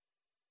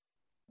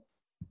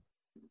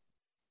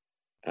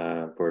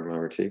 Board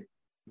Member Teague.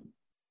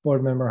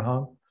 Board Member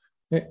Hong,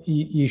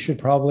 you should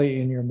probably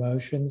in your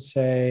motion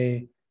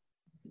say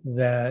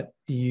that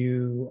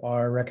you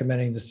are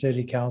recommending the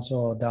City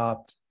Council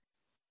adopt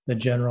the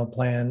general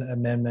plan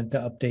amendment to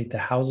update the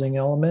housing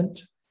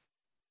element.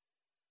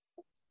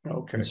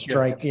 Okay. And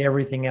strike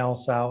everything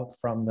else out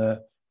from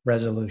the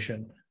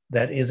resolution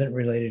that isn't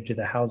related to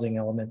the housing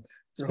element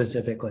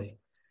specifically.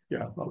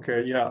 Yeah.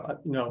 Okay. Yeah.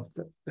 No.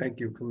 Thank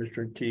you,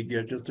 Commissioner Teague.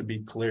 Yeah, just to be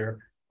clear,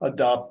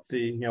 adopt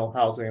the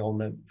housing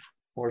element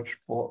for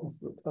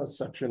a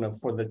section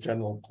for the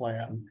general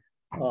plan,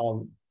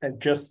 and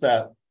just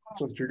that.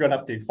 So you're going to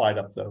have to divide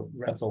up the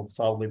result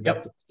solidly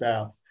back to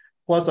staff.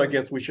 Plus, I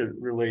guess we should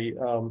really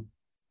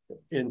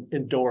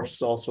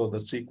endorse also the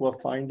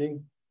CEQA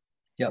finding.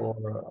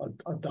 Or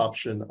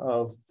adoption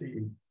of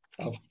the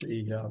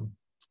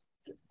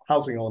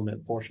housing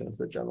element portion of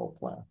the general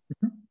plan.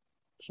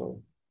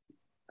 So,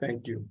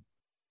 thank you.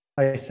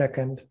 I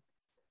second.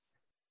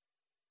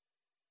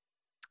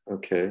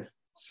 Okay,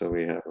 so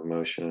we have a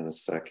motion and a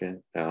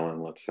second.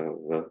 Alan, let's have a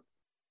vote.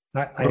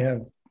 I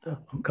have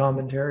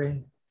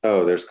commentary.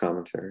 Oh, there's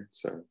commentary.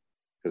 So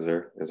is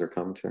there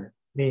commentary?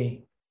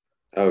 Me.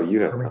 Oh,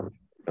 you have commentary.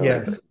 Oh,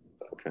 Yeah.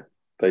 Okay.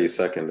 Thought you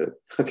seconded.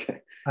 Okay.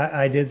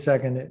 I did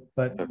second it,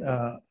 but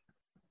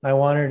I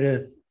wanted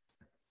to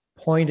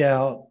point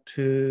out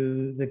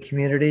to the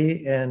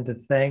community and to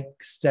thank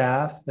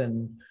staff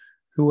and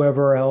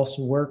whoever else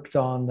worked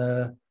on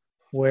the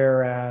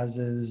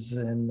whereases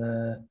and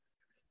the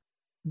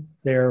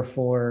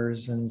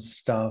therefores and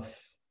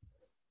stuff,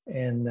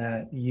 and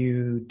that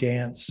you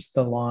danced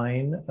the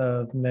line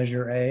of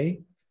Measure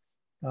A,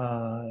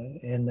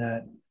 and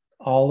that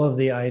all of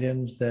the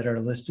items that are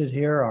listed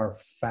here are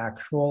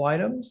factual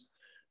items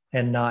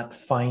and not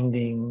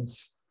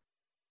findings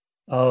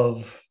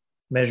of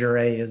Measure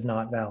A is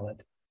not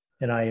valid.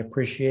 And I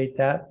appreciate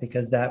that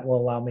because that will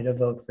allow me to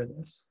vote for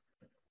this.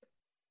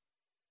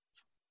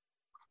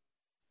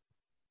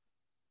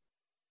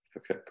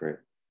 Okay, great.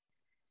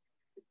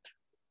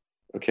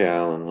 Okay,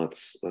 Alan,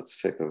 let's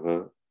take a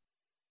vote.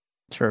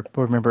 Sure.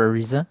 Board Member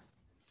Ariza?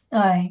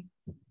 Aye.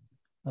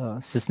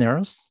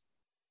 Cisneros?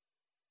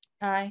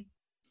 Aye.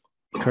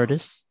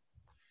 Curtis?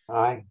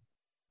 Aye.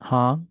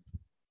 Hom?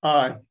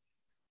 Aye.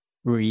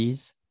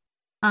 Ruiz?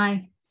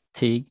 Aye.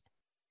 Teague?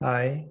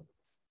 Aye.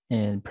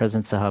 And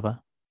President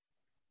Sahaba?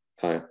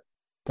 Aye.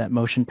 That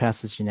motion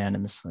passes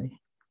unanimously.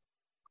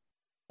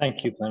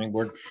 Thank you, Planning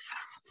Board.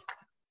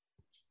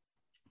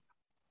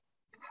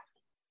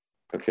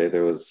 Okay,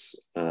 there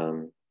was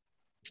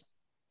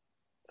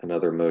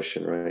another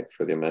motion, right,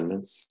 for the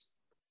amendments.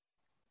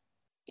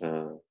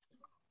 Board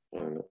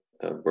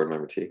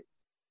Member T.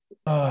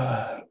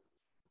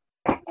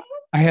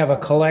 I have a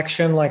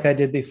collection like I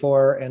did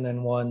before, and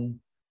then one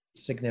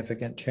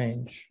significant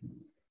change.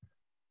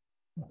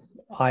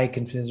 I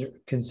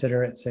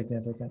consider it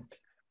significant.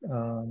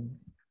 I'll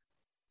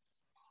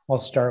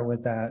start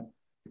with that.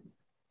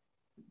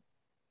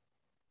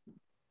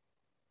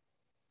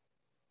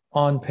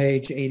 On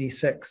page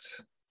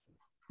 86,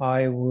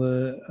 I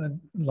would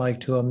like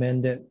to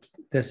amend it.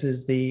 This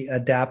is the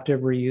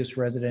adaptive reuse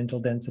residential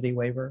density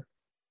waiver.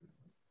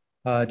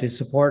 To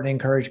support and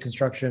encourage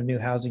construction of new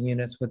housing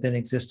units within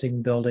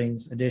existing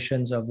buildings,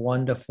 additions of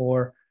 1 to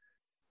 4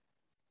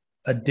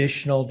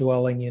 additional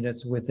dwelling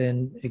units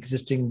within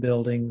existing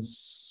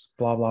buildings,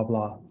 blah, blah,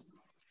 blah,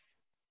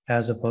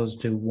 as opposed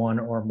to 1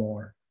 or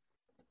more.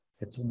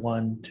 It's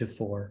 1 to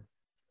 4.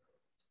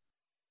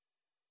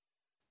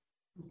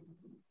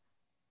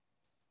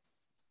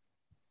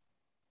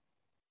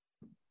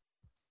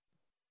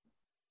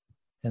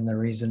 And the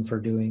reason for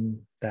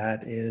doing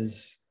that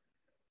is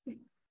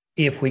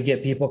if we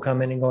get people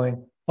coming and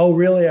going, oh,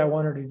 really, I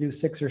wanted to do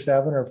 6 or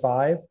 7 or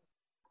 5,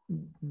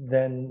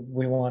 then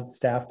we want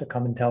staff to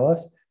come and tell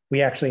us.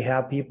 We actually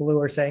have people who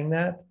are saying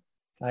that.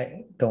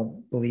 I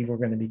don't believe we're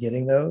going to be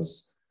getting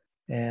those.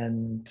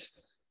 And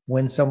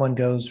when someone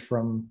goes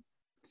from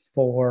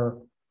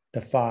 4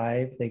 to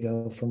 5, they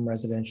go from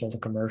residential to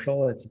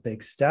commercial. It's a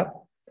big step.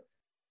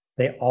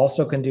 They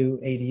also can do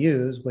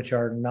ADUs, which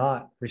are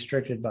not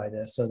restricted by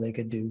this. So they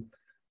could do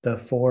the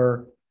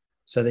 4,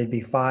 so they'd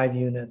be 5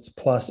 units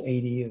plus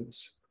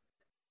ADUs.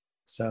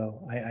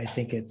 So I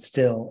think it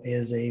still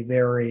is a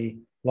very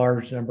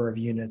large number of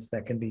units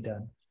that can be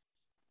done.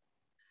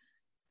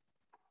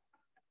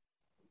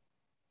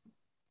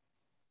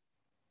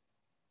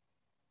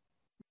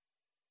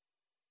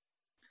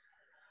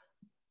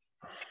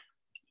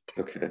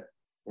 Okay,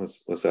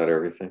 was that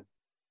everything?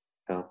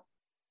 Al?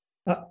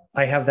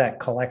 I have that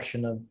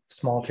collection of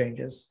small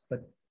changes,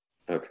 but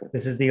okay,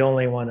 this is the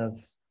only one of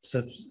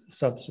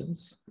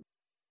substance.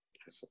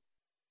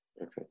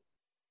 Okay.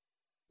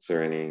 Is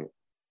there any?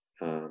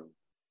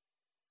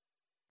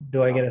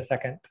 Do I get a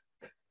second?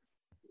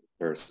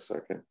 There's a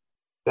second.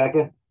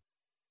 Second.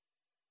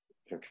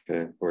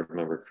 Okay, Board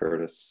Member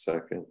Curtis,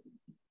 second.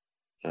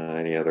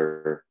 Any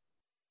other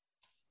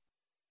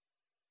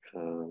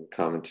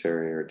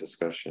commentary or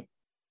discussion?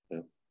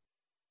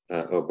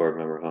 Board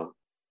Member Hall.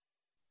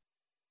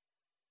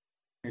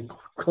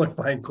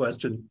 Qualifying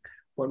question,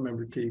 Board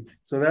Member T.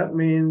 So that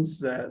means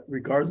that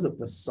regardless of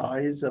the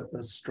size of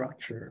the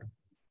structure,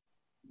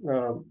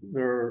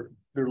 they're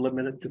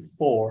limited to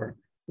 4.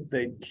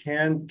 They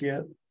can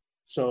get,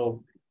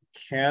 so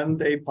can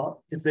they,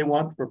 if they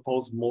want to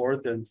propose more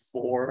than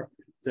 4,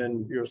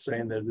 then you're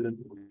saying that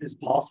it is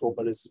possible,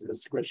 but it's a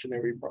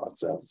discretionary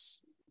process.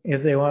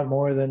 If they want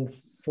more than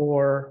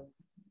 4,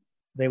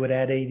 they would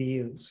add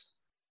ADUs.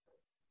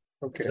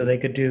 Okay. So they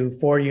could do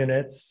 4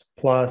 units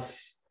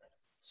plus,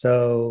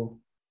 so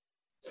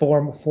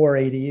 4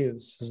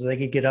 ADUs. So they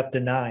could get up to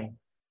 9.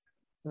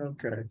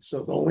 Okay,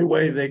 so the only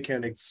way they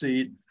can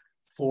exceed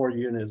 4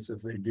 units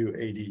if they do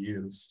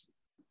ADUs.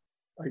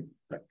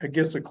 I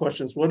guess the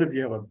question is, what if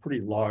you have a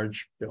pretty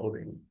large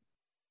building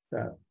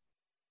that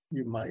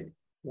you might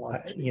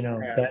want to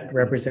that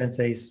represents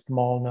a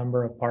small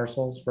number of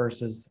parcels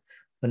versus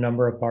the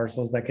number of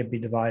parcels that could be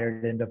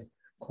divided into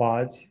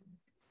quads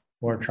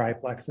or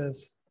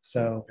triplexes.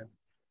 So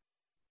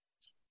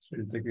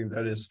you're thinking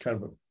that is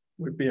kind of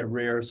would be a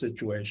rare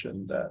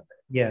situation that.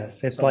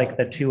 Yes, it's like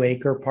the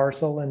 2-acre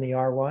parcel in the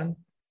R1.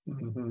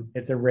 Mm-hmm.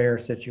 It's a rare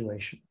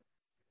situation.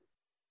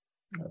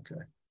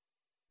 Okay.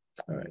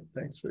 All right.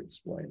 Thanks for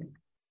explaining.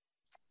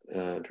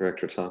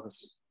 Director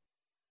Thomas.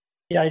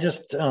 Yeah, I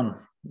just,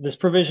 this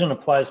provision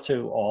applies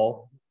to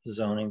all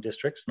zoning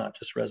districts, not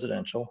just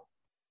residential.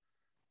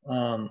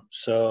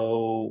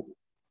 So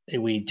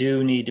we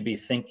do need to be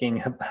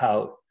thinking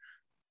about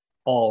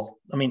all,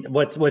 I mean,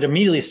 what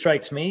immediately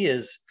strikes me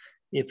is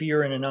if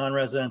you're in a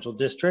non-residential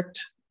district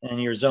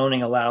and your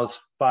zoning allows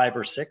 5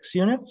 or 6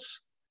 units,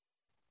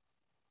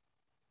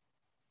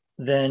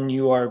 then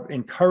you are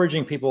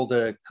encouraging people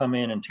to come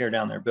in and tear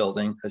down their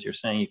building because you're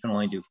saying you can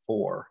only do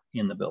 4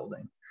 in the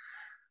building.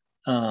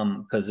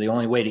 Because the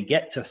only way to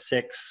get to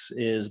 6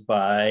 is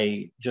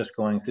by just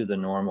going through the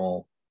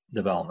normal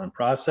development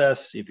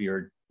process. If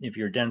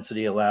your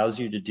density allows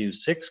you to do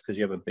 6 because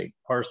you have a big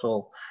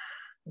parcel,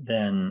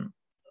 then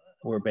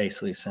we're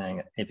basically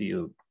saying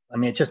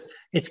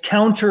it's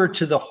counter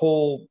to the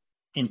whole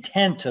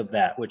intent of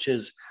that, which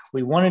is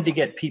we wanted to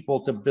get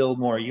people to build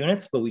more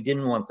units, but we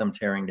didn't want them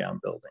tearing down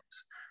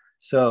buildings.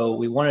 So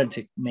we wanted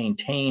to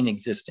maintain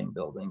existing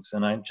buildings.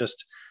 And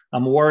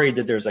I'm worried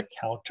that there's a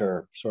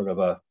counter sort of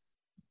a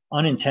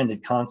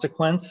unintended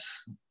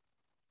consequence.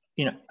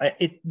 You know,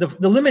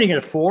 the limiting it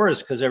at 4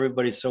 is because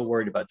everybody's so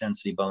worried about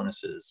density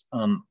bonuses.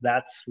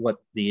 That's what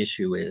the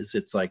issue is.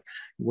 It's like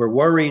we're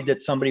worried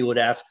that somebody would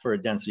ask for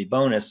a density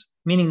bonus,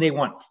 meaning they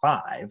want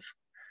 5,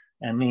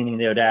 and meaning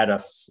they would add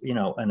us, you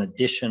know, an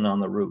addition on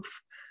the roof.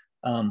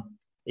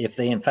 If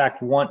they in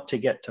fact want to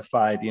get to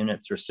 5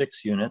 units or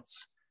 6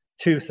 units,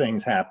 2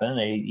 things happen.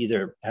 They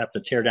either have to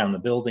tear down the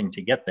building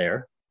to get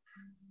there,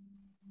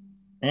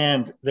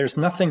 and there's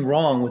nothing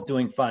wrong with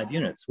doing 5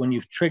 units. When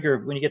you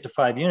get to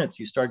 5 units,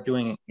 you start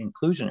doing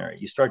inclusionary,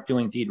 you start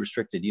doing deed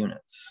restricted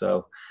units.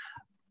 So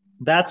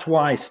that's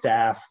why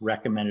staff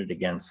recommended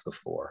against the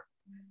 4,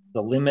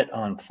 the limit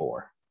on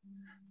 4.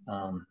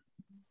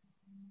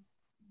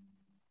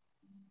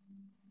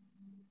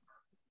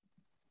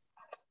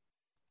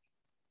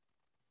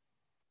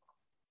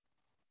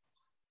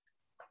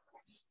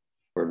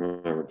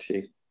 Board Member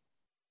T.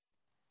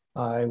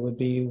 I would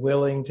be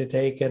willing to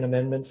take an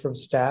amendment from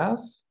staff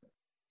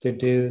to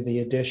do the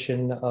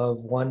addition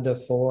of 1 to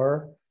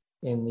 4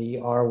 in the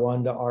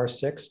R1 to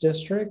R6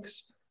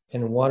 districts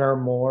and 1 or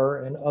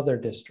more in other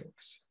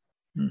districts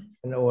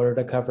in order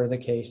to cover the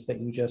case that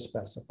you just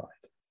specified.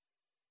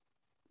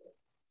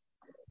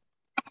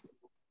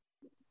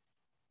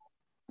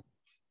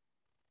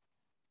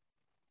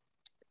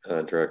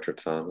 Director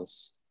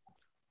Thomas.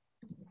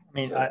 I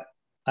mean,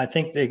 I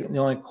think the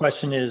only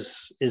question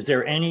is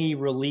there any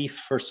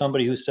relief for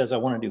somebody who says, I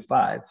want to do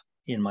 5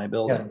 in my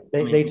building?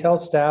 Yeah, they tell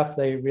staff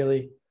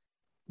you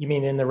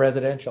mean in the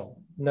residential?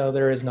 No,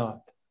 there is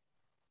not.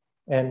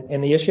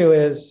 And the issue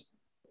is,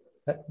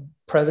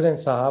 President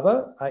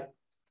Sahaba,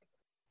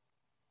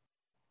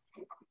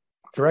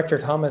 Director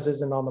Thomas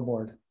isn't on the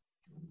board.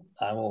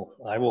 I will.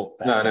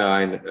 No,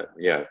 I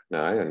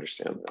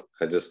understand that.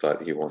 I just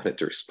thought he wanted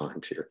to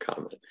respond to your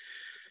comment.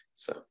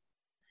 So.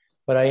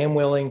 But I am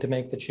willing to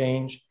make the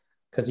change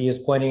because he is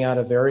pointing out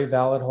a very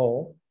valid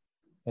hole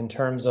in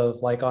terms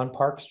of like on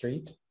Park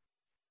Street,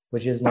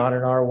 which is not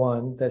an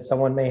R1, that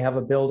someone may have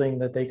a building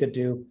that they could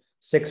do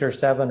 6 or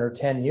 7 or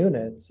 10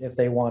 units if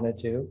they wanted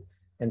to.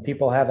 And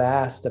people have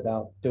asked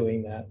about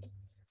doing that.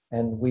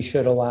 And we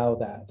should allow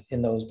that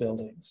in those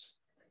buildings.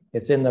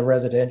 It's in the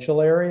residential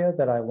area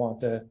that I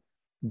want to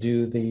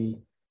do the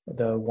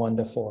 1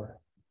 to 4.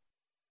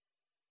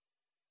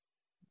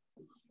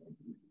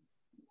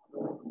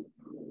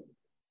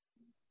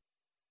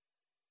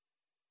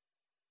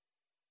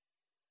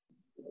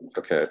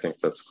 Okay, I think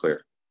that's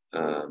clear.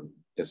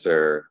 Is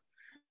there a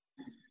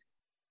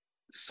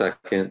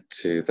second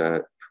to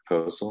that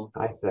proposal?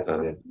 I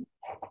second it.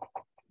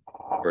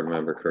 Board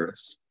Member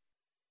Curtis.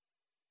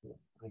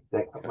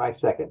 My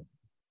second.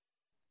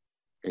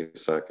 You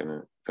second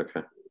it.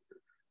 Okay.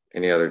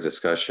 Any other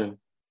discussion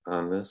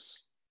on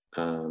this?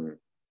 I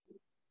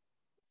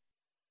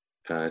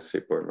see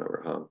Board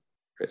Member Hung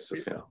raised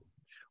his hand.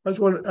 I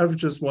was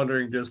just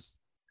wondering,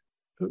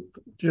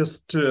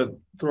 just to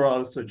throw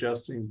out a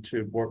suggestion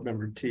to Board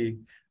Member T.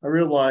 I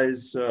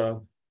realize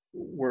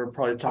we're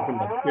probably talking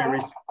about a very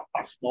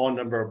small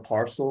number of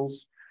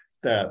parcels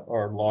that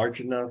are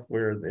large enough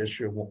where the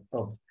issue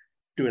of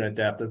doing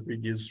adaptive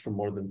reuse for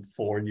more than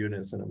 4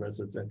 units in a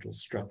residential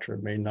structure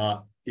may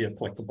not be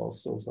applicable.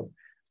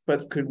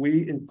 But could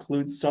we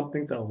include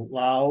something that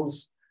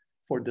allows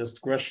for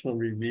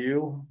discretionary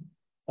review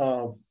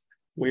of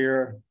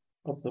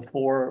the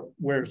 4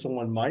 where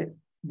someone might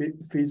be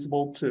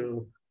feasible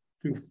to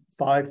do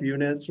 5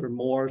 units or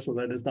more, so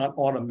that it's not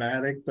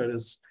automatic, but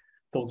it's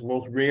those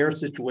most rare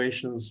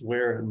situations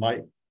where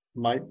it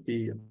might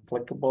be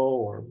applicable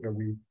or where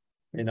we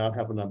may not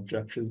have an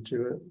objection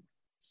to it?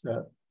 Is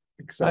that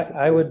acceptable?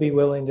 I would be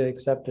willing to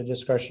accept a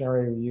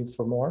discretionary review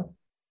for more.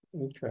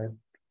 Okay.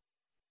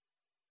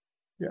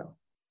 Yeah.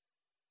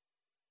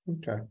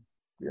 Okay.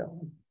 Yeah.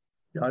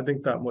 Yeah, I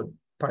think that would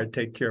probably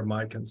take care of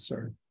my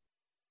concern.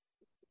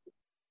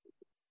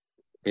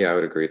 Yeah, I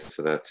would agree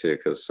to that too,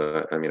 because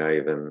I mean, I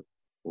even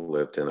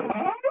lived in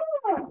a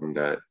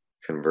that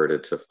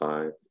converted to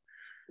 5.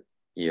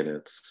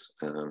 units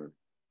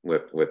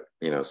with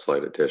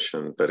slight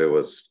addition, but it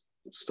was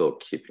still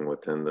keeping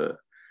within the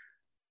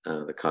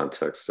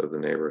context of the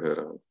neighborhood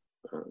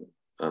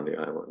on the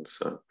island.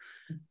 So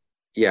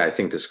yeah, I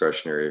think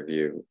discretionary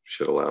review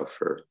should allow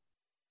for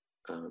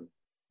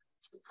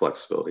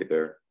flexibility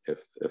there if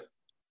it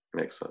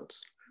makes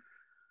sense.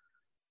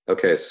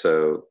 Okay,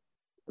 so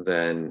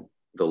then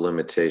the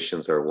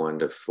limitations are 1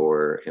 to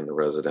 4 in the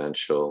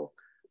residential,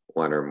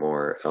 1 or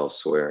more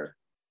elsewhere,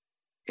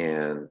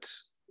 and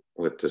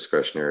with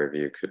discretionary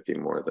review could be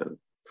more than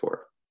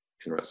 4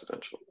 in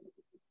residential.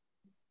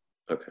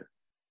 Okay,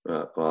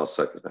 well, I'll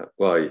second that.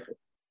 Well,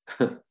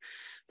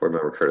 Board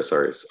Member Curtis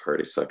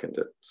already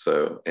seconded.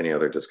 So any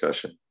other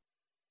discussion?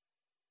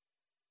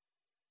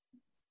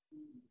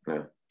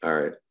 No. All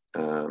right.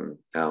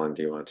 Alan,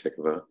 do you want to take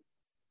a vote?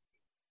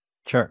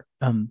 Sure.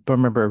 Board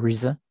Member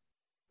Ariza.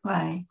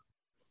 Aye.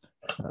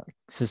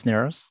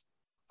 Cisneros.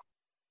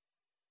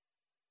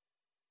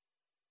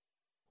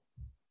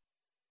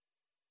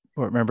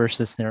 Board Member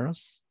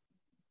Cisneros.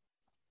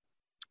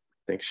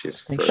 I think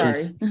she's I think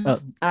first. she's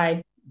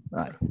Aye.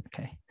 Aye.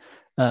 Okay.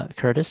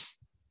 Curtis.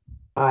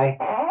 Aye.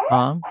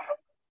 Tom.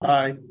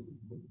 Aye.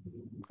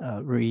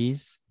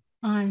 Ruiz.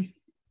 Aye.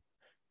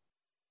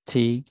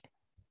 Teague.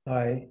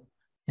 Aye.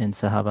 And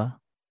Sahaba.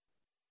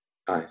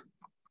 Aye.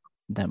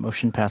 That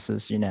motion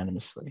passes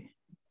unanimously.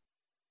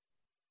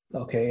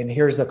 Okay, and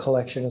here's a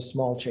collection of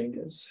small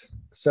changes.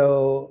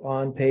 So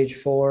on page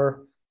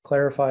 4,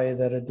 clarify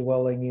that a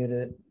dwelling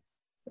unit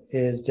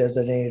is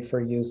designated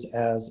for use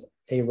as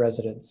a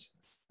residence.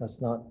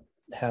 Let's not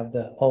have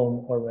the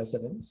home or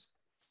residence.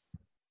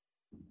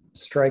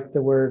 Strike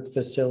the word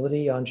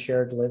facility on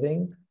shared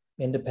living,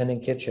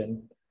 independent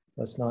kitchen.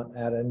 Let's not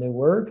add a new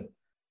word.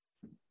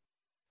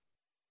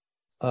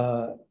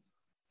 I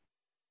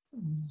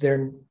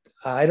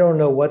don't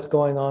know what's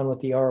going on with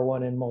the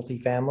R1 and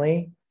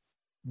multifamily.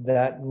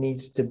 That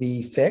needs to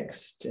be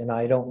fixed. And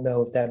I don't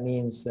know if that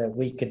means that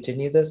we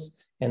continue this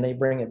and they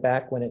bring it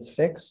back when it's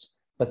fixed,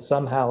 but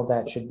somehow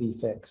that should be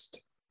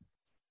fixed.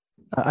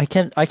 I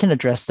can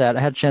address that.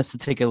 I had a chance to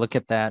take a look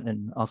at that,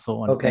 and also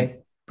want to thank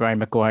Brian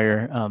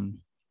McGuire,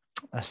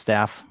 a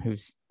staff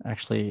who's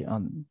actually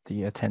on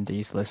the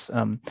attendees list.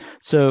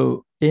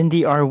 So in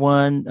the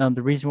R1,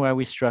 the reason why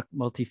we struck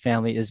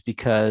multifamily is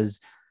because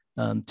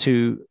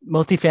to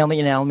multifamily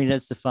in Alameda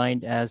is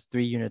defined as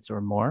 3 units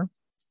or more,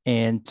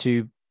 and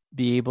to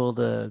be able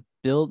to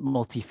build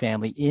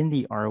multifamily in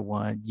the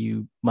R1,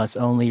 you must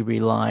only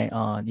rely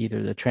on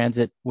either the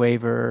transit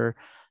waiver,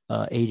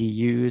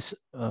 ADUs.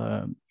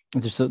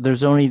 So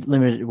there's only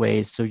limited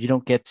ways. So you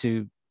don't get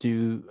to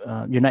do,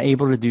 you're not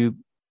able to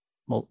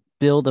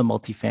build a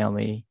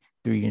multifamily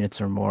 3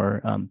 units or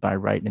more by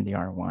right in the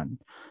R1.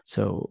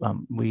 So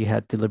we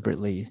had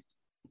deliberately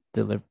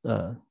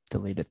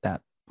deleted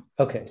that.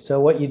 Okay, so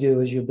what you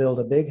do is you build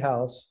a big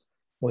house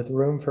with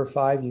room for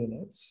 5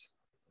 units,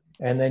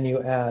 and then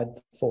you add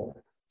 4.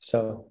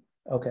 So,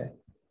 okay.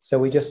 So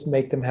we just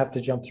make them have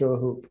to jump through a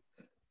hoop.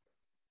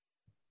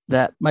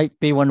 That might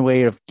be one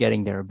way of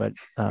getting there, but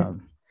that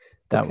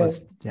Okay.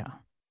 was, yeah.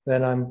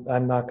 Then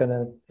I'm not going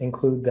to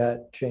include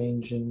that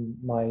change in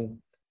my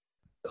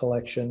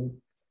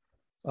collection.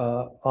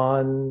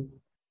 On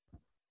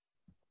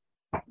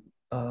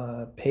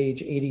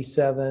page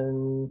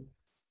 87,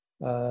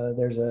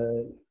 there's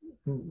a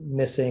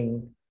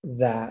missing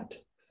that.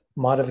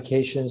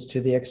 Modifications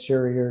to the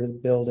exterior of the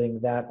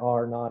building that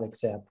are not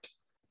exempt.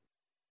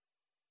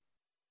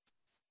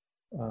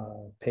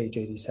 Page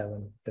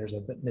 87, there's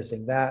a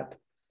missing that.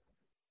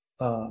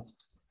 And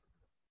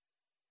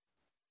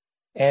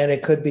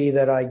it could be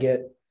that I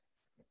get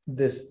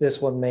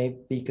this one may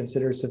be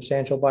considered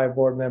substantial by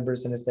board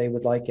members, and if they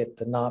would like it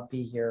to not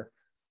be here,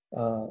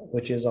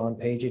 which is on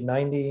page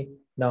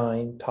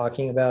 99,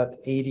 talking about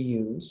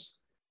ADUs.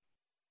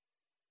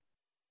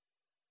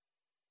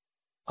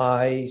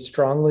 I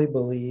strongly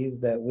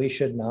believe that we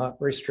should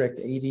not restrict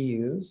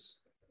ADUs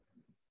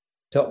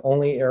to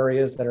only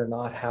areas that are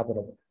not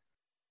habitable.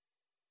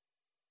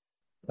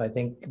 I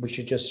think we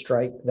should just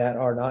strike that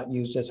are not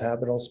used as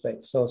habitable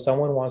space. So if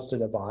someone wants to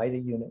divide a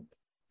unit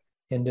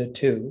into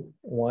 2,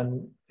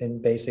 one,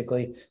 and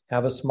basically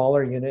have a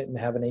smaller unit and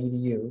have an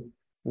ADU,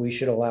 we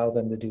should allow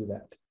them to do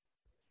that.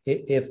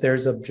 If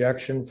there's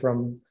objection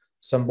from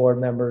some board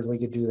members, we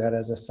could do that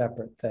as a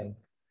separate thing.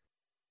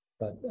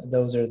 But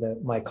those are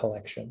my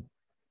collection.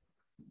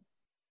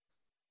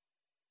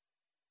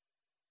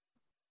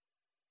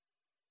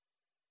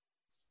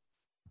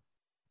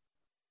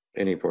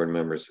 Any board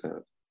members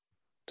have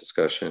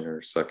discussion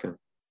or second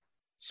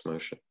this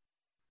motion?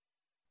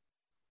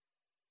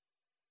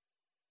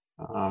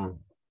 Board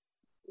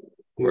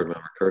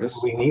Member Curtis?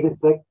 Do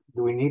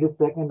we need a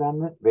second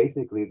on this?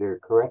 Basically, they're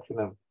correction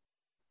of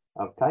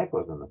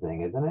typos on the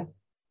thing, isn't it?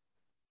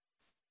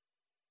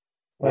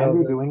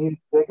 Andrew, do we need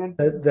a second?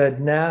 The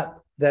NAT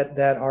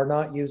that are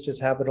not used as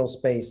habitable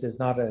space is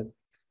not a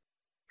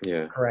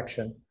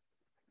correction.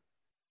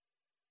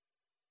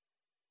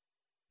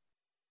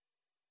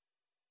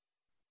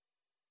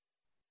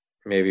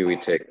 Maybe we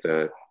take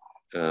that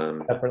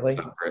separately.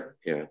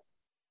 Yeah.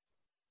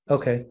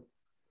 Okay.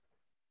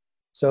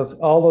 So if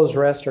all those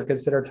rest are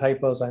considered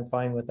typos, I'm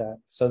fine with that.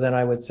 So then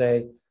I would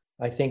say,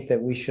 I think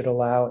that we should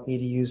allow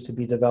ADUs to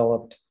be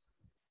developed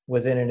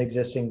within an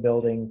existing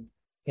building,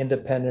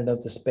 independent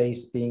of the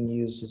space being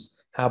used as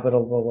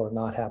habitable or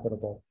not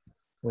habitable,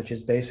 which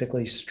is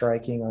basically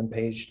striking on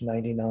page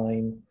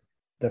 99,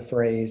 the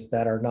phrase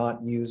that are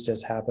not used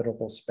as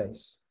habitable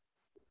space.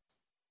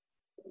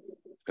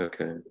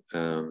 Okay.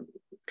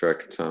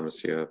 Director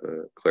Thomas, you have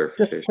a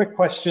clarification? Just a quick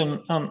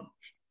question.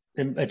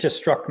 It just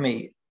struck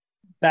me.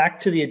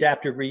 Back to the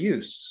adaptive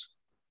reuse.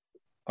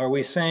 Are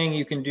we saying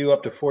you can do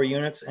up to 4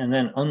 units and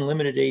then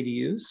unlimited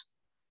ADUs?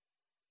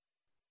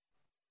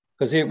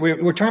 Because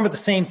we're talking about the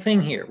same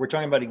thing here. We're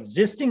talking about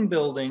existing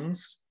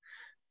buildings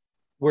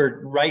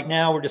where right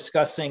now we're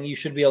discussing you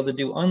should be able to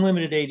do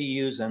unlimited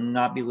ADUs and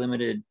not be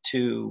limited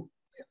to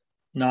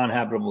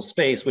non-habitable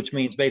space, which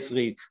means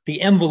basically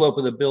the envelope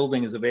of the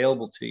building is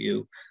available to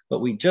you. But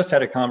we just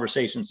had a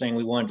conversation saying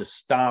we wanted to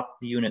stop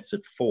the units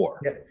at 4.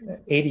 Yeah,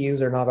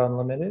 ADUs are not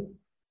unlimited.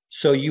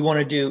 So you want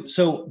to do,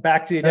 so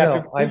back to the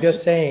adaptive. No, I'm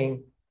just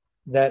saying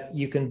that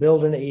you can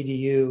build an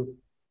ADU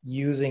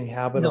using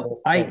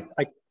habitable space.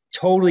 I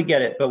totally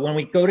get it. But when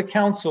we go to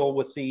council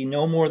with the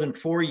no more than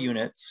 4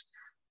 units,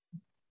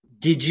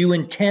 did you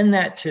intend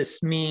that to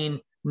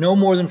mean no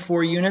more than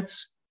 4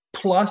 units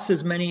plus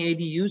as many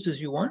ADUs as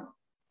you want?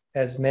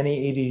 As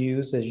many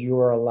ADUs as you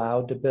are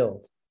allowed to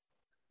build.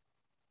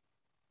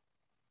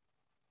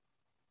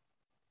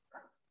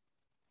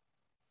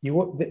 The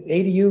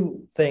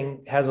ADU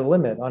thing has a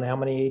limit on how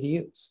many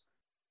ADUs.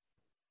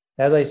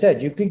 As I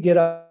said, you could get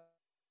up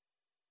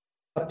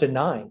to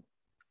 9.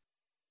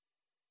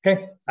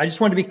 Okay, I just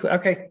wanted to be clear.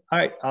 Okay, all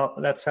right,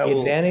 that's how the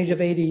advantage of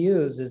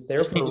ADUs is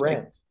there for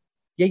rent.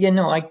 Yeah,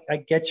 no, I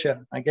get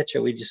you. I get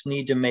you. We just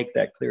need to make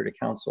that clear to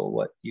council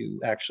what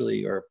you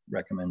actually are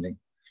recommending.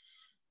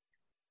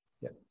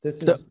 Yeah,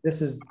 this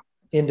is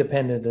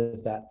independent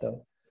of that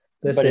though.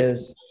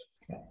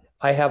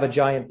 I have a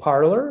giant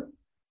parlor.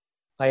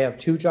 I have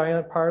 2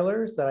 giant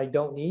parlors that I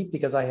don't need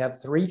because I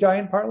have 3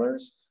 giant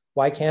parlors.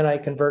 Why can't I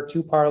convert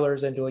 2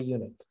 parlors into a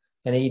unit,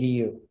 an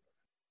ADU?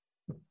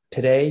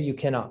 Today, you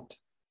cannot.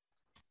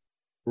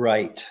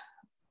 Right.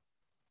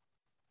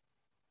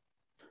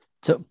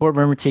 So Board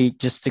Member T,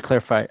 just to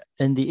clarify,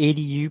 in the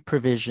ADU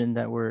provision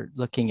that we're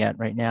looking at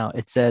right now,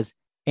 it says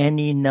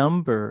any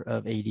number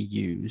of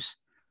ADUs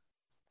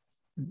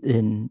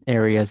in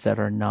areas that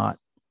are not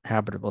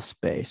habitable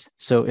space.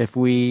 So if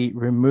we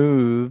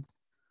remove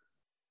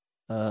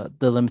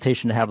the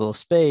limitation to habitable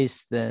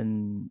space,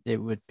 then it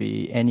would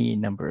be any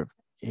number of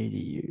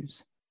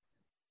ADUs.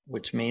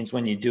 Which means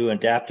when you do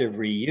adaptive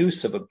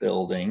reuse of a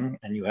building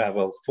and you have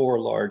 4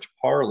 large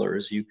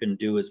parlors, you can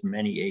do as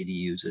many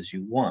ADUs as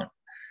you want,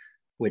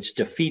 which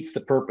defeats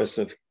the purpose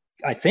of,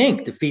 I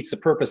think, defeats the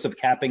purpose of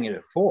capping it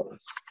at 4.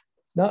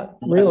 Not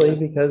really,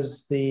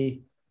 because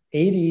the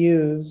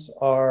ADUs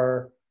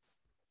are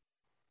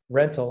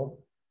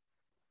rental,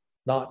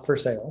 not for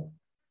sale.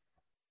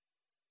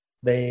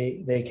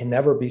 They can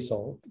never be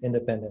sold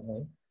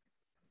independently.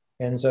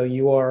 And so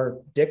you are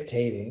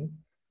dictating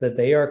that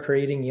they are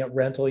creating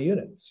rental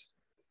units,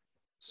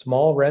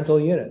 small rental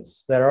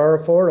units that are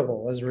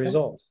affordable as a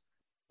result.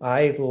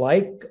 I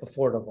like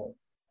affordable,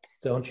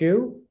 don't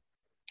you?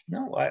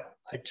 No, I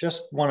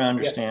just want to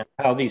understand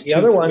how these the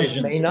other ones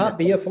may not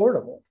be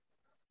affordable.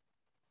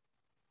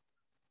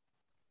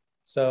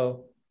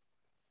 So,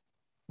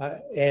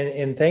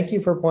 and thank you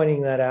for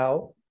pointing that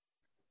out.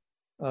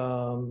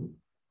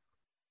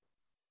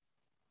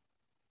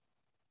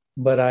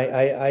 But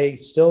I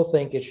still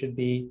think it should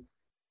be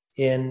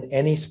in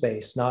any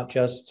space, not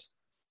just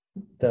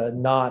the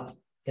not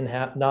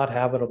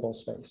habitable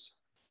space.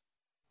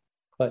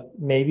 But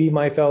maybe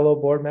my fellow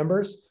board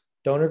members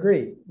don't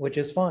agree, which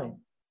is fine.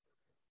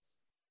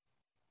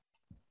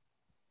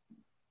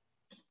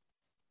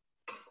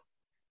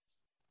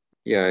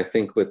 Yeah, I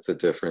think with the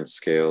different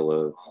scale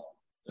of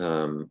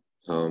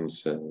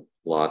homes and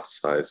lot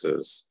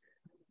sizes,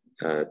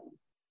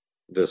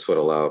 this would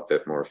allow a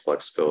bit more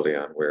flexibility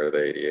on where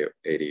the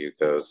ADU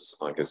goes, as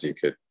long as you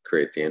could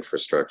create the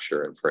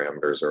infrastructure and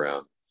parameters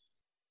around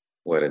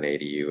what an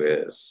ADU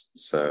is.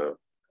 So,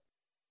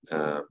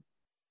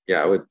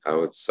 yeah, I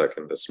would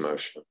second this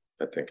motion.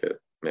 I think it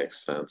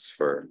makes sense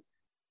for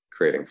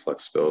creating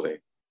flexibility.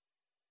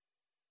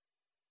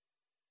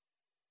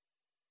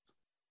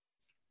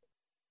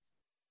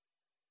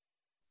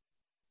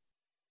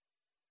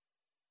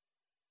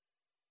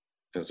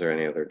 Is there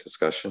any other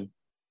discussion?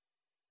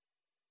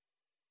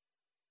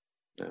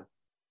 No.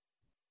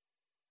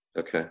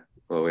 Okay.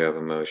 Well, we have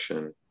a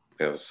motion.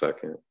 We have a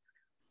second.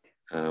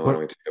 Why don't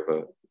we take a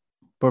vote?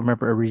 Board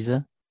Member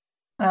Ariza?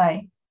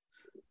 Aye.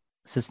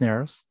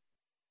 Cisneros?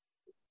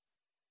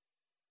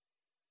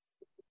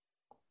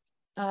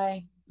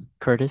 Aye.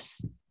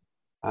 Curtis?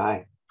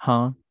 Aye.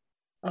 Han?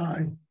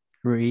 Aye.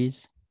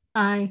 Ruiz?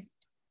 Aye.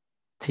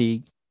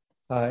 Teague?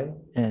 Aye.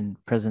 And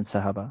President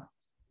Sahaba?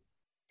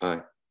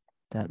 Aye.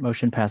 That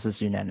motion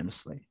passes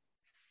unanimously.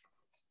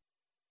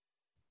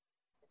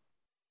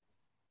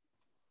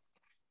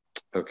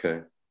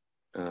 Okay.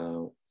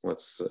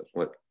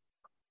 what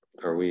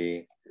are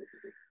we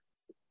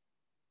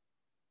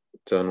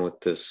done with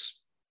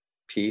this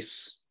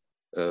piece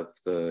of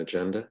the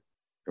agenda,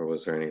 or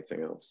was there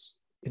anything else?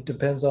 It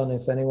depends on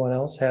if anyone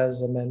else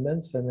has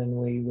amendments, and then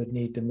we would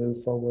need to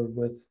move forward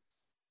with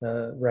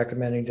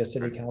recommending to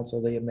City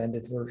Council the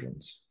amended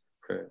versions.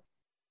 Great.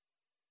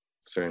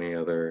 Is there any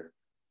other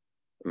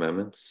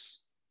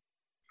amendments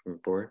from the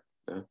board?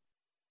 No?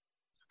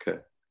 Okay.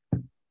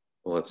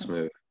 Well, let's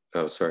move.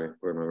 Oh, sorry,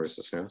 Board Member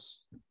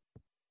Cisneros.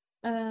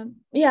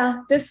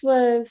 Yeah, this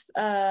was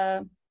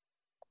the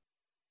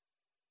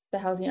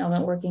Housing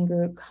Element Working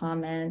Group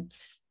comment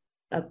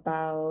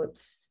about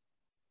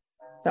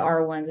the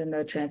R1s and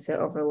the transit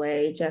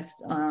overlay.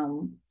 Just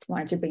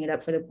wanted to bring it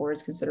up for the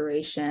board's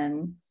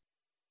consideration,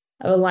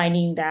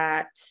 aligning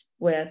that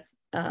with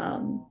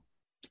the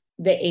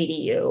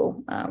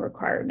ADU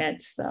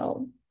requirements.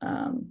 So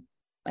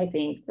I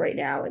think right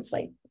now it's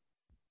like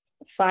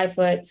 5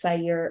 foot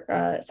side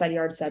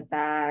yard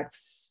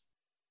setbacks.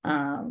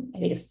 I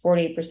think it's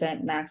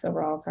 48% max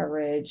overall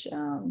coverage.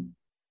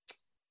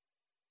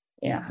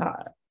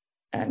 Yeah,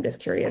 I'm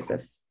just curious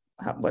if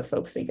what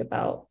folks think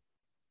about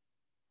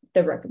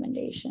the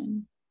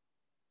recommendation.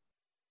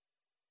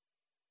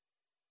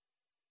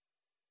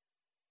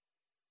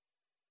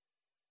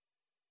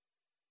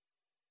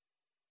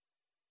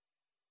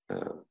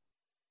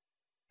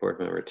 Board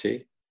Member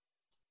T.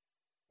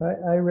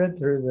 I read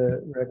through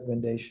the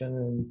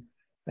recommendation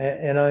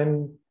and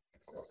I'm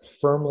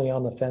firmly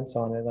on the fence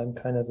on it. I'm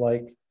kind of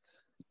like,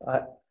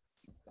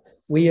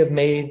 we have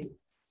made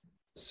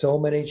so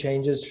many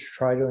changes to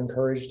try to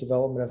encourage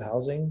development of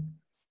housing.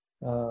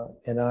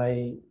 And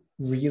I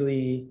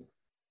really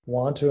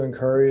want to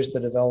encourage the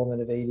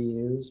development of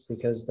ADUs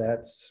because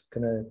that's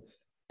going to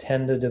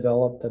tend to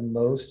develop the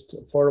most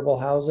affordable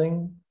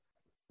housing,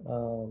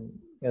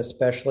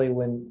 especially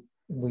when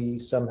we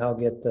somehow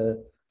get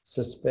the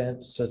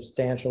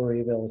substantial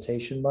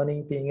rehabilitation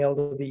money being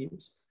able to be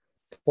used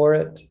for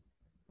it.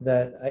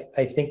 That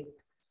I think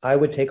I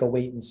would take a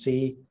wait and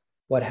see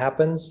what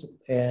happens,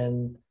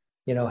 and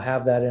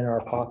have that in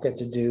our pocket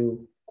to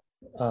do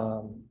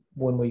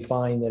when we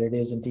find that it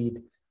is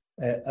indeed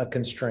a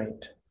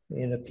constraint.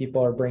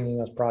 People are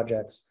bringing us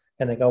projects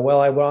and they go,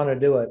 well, I want to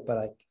do it, but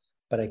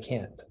I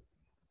can't.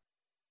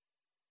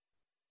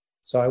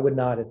 So I would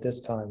not at this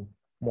time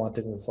want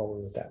to move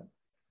forward with that.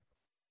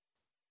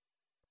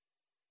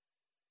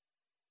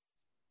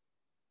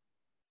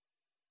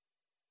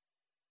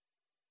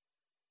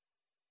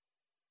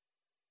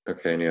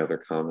 Okay, any other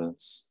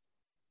comments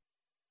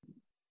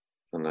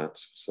on that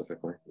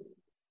specifically?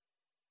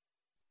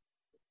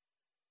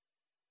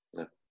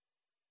 No.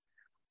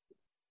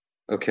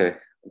 Okay,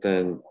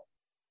 then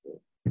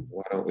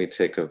why don't we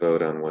take a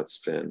vote on what's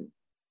been,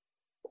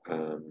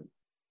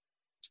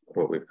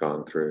 what we've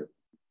gone through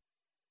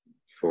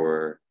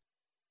for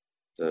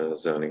the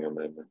zoning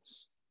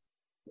amendments.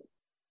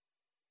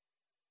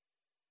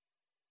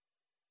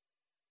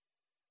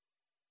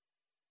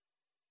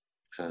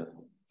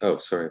 Oh,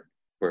 sorry.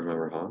 Board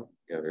Member Hahn,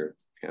 you have your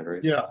hand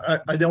raised. Yeah,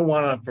 I don't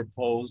want to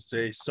propose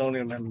a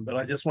zoning amendment, but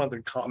I just wanted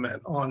to comment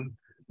on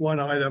one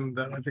item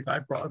that I think I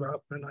brought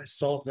up, and I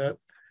saw that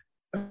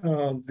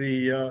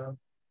the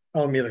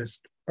Alameda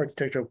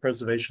Architectural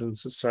Preservation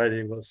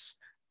Society was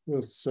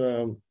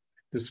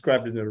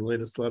described in their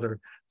latest letter.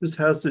 This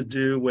has to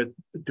do with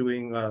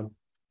doing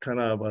kind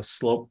of a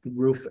sloped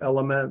roof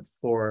element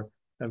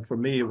and for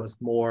me, it was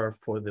more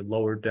for the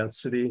lower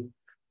density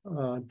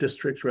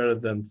districts rather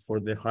than for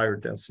the higher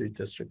density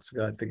districts.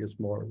 I think it's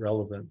more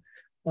relevant.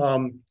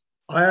 I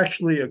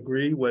actually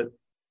agree with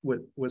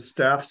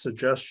staff's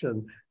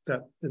suggestion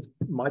that it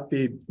might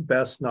be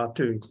best not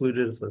to include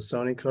it as a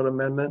zoning code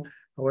amendment.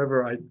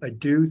 However, I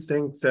do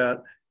think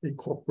that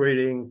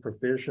incorporating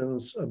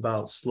provisions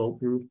about slope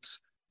roofs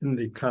in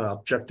the kind of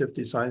objective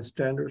design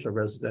standards or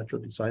residential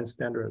design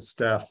standard as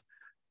staff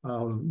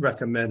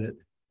recommended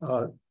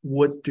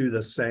would do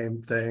the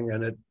same thing.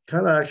 And it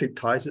kind of actually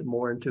ties it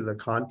more into the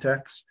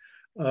context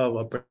of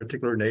a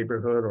particular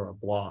neighborhood or a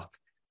block.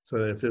 So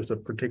that if there's a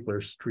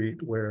particular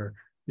street where,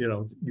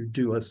 you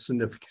do a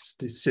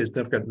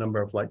significant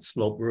number of like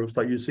slope roofs,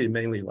 like you see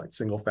mainly like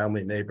single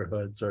family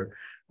neighborhoods or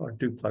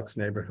duplex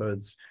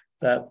neighborhoods,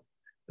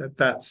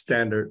 that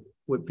standard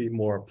would be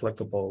more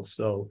applicable.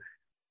 So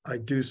I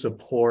do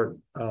support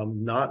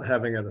not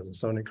having it as a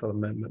zoning code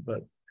amendment,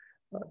 but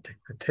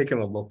taking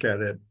a look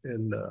at it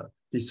in the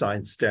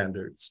design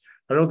standards.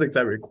 I don't think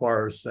that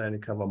requires any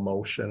kind of a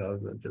motion other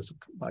than just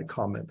my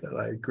comment that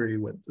I agree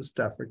with the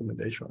staff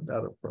recommendation on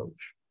that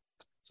approach.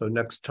 So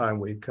next time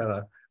we kind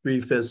of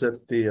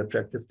revisit the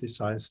objective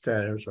design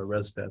standards or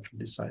residential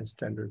design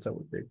standards, that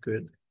would be a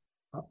good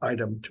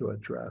item to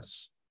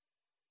address.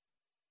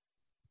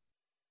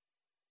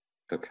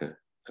 Okay,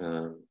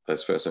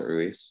 Vice President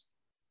Ruiz.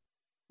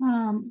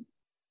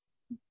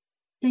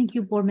 Thank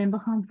you, Board Member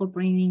Hahn, for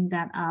bringing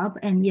that up.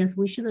 And yes,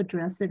 we should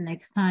address it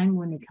next time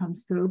when it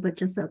comes through, but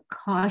just a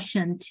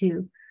caution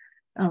to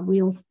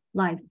real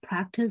life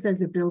practice as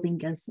the building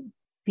gets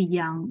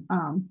beyond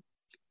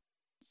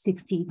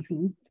 60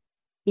 feet.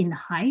 in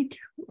height,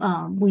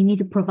 we need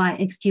to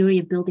provide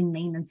exterior building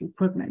maintenance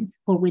equipment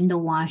for window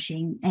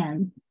washing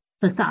and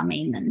facade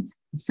maintenance.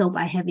 So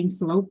by having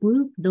slope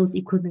roof, those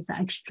equipments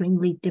are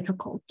extremely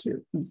difficult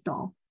to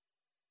install.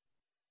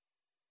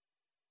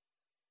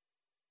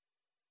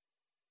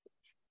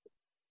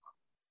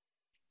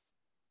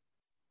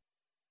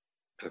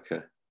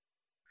 Okay.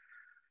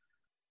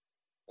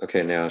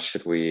 Okay, now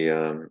should we,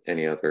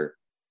 any other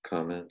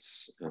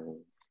comments?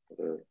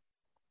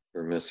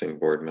 We're missing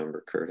board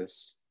member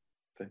Curtis,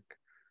 I think.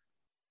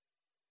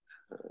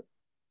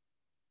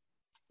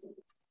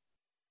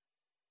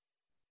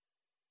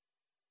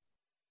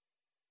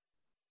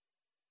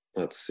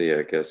 Let's see,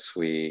 I guess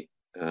we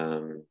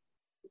can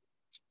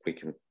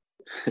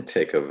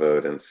take a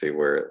vote and see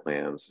where it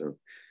lands, and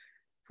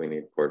if we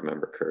need board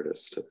member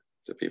Curtis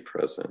to be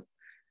present.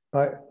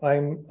 I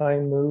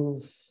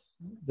move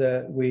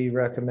that we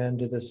recommend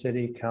to the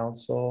city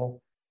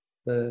council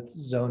the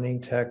zoning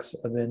text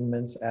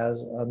amendments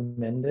as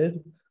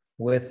amended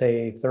with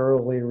a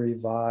thoroughly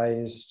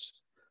revised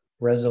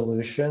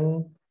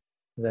resolution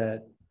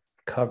that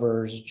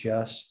covers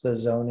just the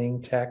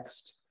zoning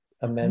text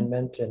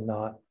amendment and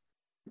not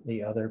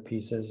the other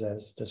pieces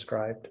as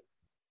described.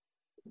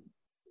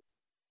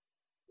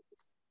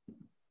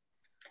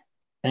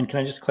 And can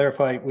I just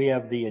clarify, we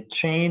have the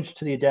change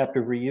to the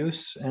adaptive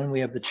reuse, and we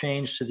have the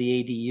change to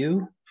the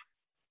ADU,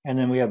 and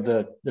then we have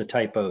the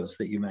typos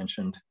that you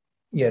mentioned.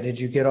 Yeah, did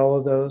you get all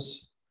of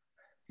those?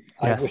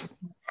 Yes.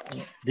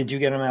 Did you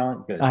get them,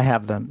 Alan? Good. I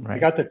have them, right. I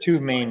got the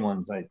two main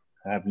ones. I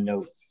have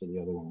notes for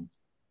the other ones.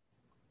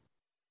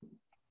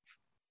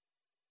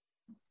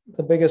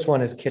 The biggest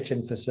one is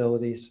kitchen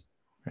facilities.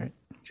 Right.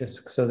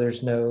 Just so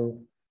there's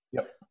no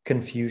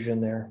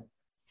confusion there.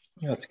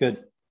 Yeah, that's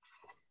good.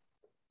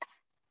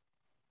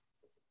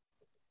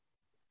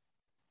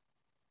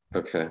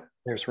 Okay.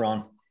 There's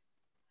Ron.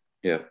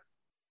 Yeah.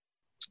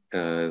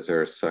 Is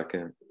there a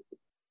second?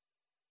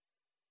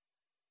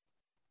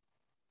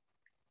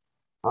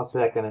 I'll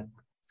second it.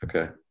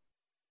 Okay.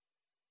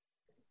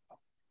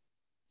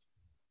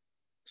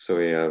 So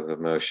we have a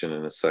motion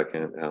and a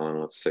second. Alan,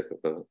 let's take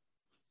a vote.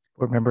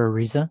 Board member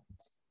Ariza?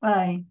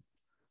 Aye.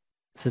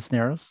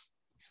 Cisneros?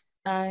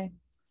 Aye.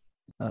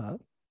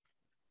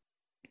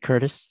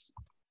 Curtis?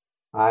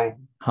 Aye.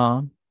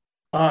 Hahn?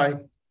 Aye.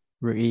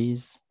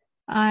 Ruiz?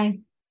 Aye.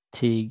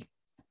 Teague?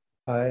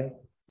 Aye.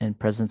 And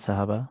President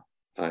Sahaba?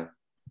 Aye.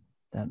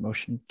 That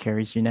motion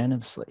carries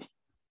unanimously.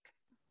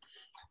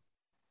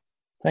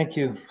 Thank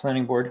you,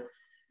 Planning Board. It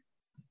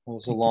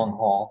was a long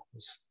haul. It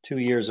was 2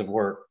 years of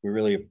work. We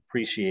really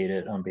appreciate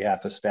it on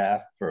behalf of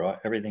staff for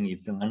everything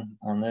you've done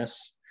on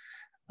this.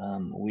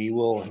 We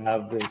will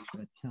have this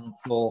at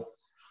council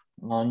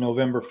on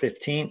November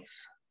 15th.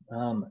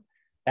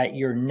 At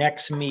your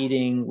next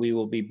meeting, we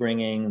will be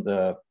bringing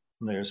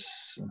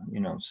there's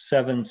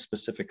 7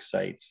 specific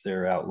sites.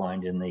 They're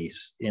outlined in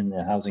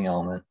the housing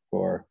element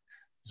for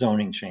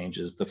zoning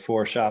changes. The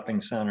 4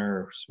 shopping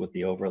centers with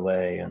the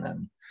overlay, and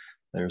then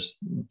there's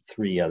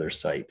 3 other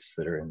sites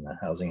that are in the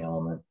housing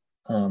element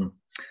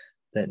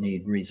that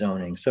need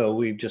rezoning. So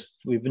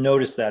we've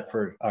noticed that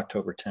for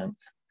October 10th.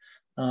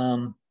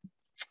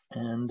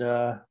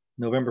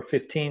 November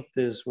 15th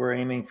is we're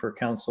aiming for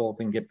council if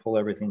we can pull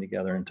everything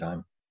together in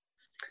time.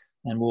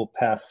 And we'll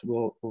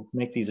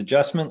make these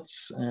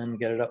adjustments and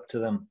get it up to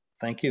them.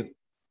 Thank you.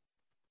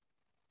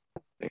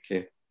 Thank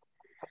you.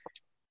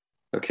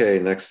 Okay,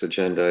 next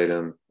agenda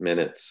item,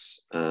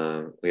 minutes.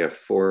 We have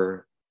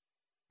 4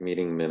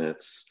 meeting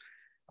minutes.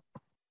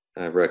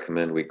 I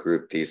recommend we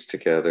group these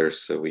together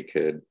so we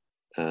could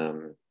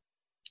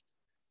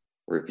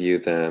review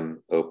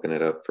them, open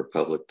it up for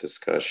public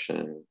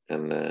discussion,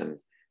 and then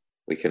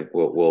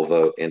we'll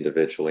vote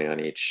individually on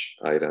each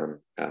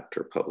item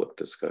after public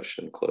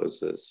discussion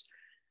closes.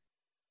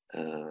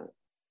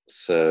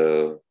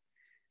 So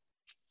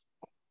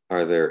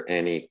are there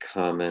any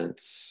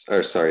comments,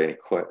 or sorry,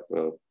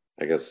 well,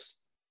 I guess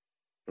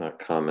not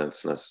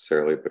comments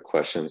necessarily, but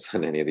questions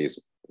on any of these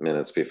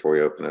minutes before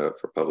we open it up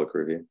for public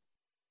review?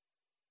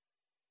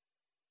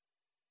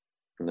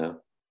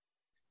 No?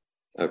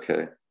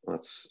 Okay,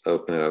 let's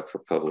open it up for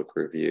public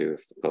review.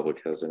 If the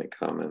public has any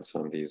comments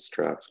on these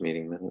draft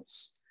meeting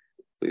minutes,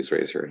 please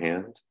raise your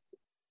hand.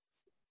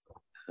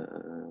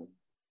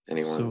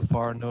 Anyone? So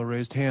far, no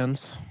raised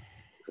hands.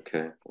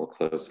 Okay, we'll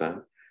close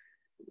that.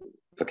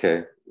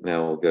 Okay,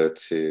 now we'll go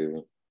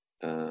to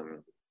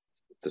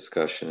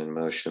discussion and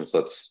motions.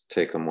 Let's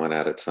take them one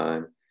at a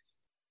time.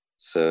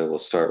 So we'll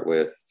start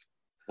with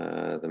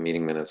the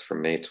meeting minutes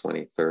from May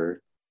 23rd,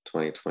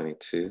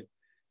 2022.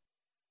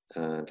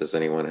 Does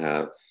anyone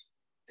have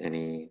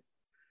any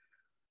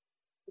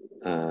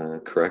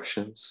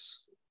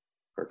corrections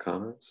or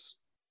comments?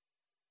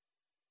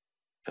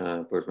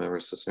 Board Member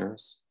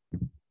Cisneros?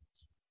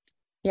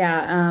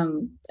 Yeah,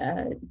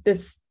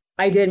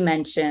 I did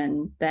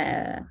mention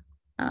that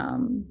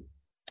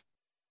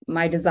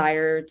my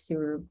desire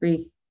to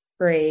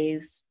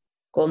rephrase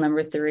goal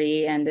number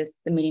 3, and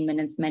the meeting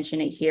minutes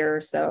mention it here.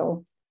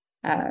 So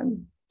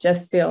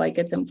just feel like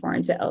it's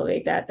important to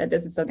elevate that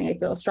this is something I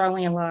feel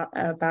strongly a lot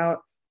about,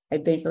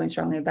 I've been feeling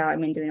strongly about.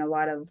 I've been doing a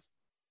lot of,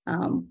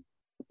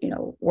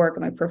 work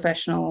in my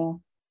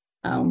professional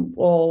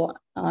role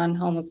on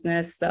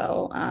homelessness.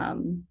 So,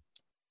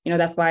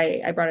 that's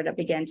why I brought it up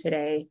again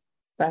today.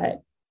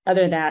 But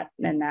other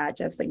than that,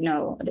 just like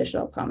no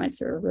additional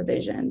comments or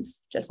revisions.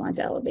 Just wanted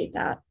to elevate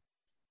that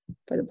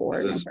for the board.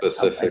 Is this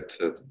specific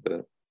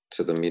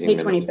to the meeting? May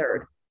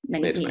 23rd.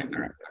 May 23rd. Minutes.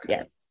 Okay.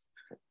 Yes.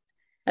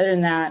 Other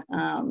than that,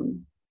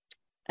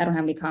 I don't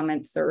have any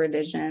comments or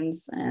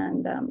revisions,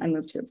 and I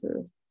move to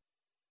approve.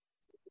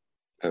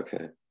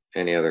 Okay.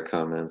 Any other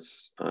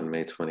comments on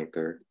May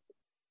 23rd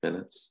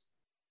minutes?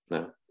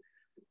 No.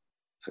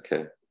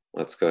 Okay.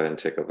 Let's go ahead and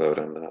take a vote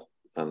on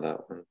that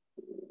one.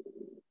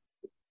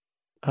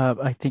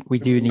 I think we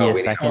do need a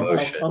second.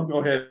 I'll go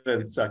ahead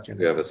and second.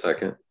 Do you have a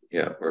second?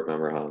 Yeah, Board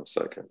Member Hom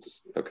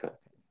seconds. Okay.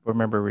 Board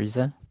Member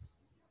Riza?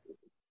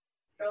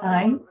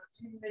 Aye.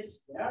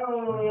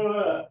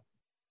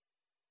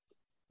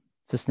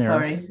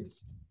 Cisneros? Sorry.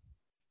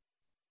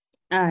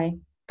 Aye.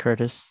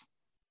 Curtis?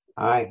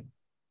 Aye.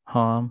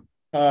 Hom?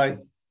 Aye.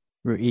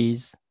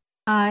 Ruiz?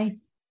 Aye.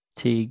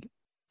 Teague?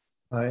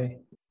 Aye.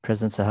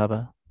 President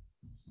Sahaba?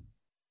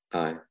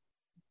 Aye.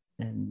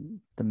 And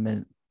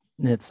the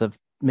minutes of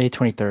May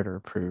 23rd are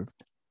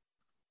approved.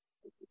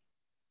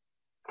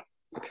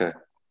 Okay.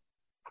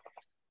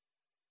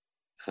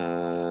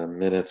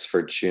 Minutes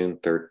for June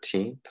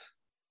 13th,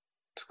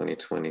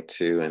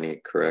 2022. Any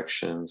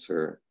corrections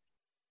or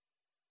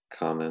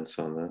comments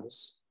on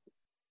those?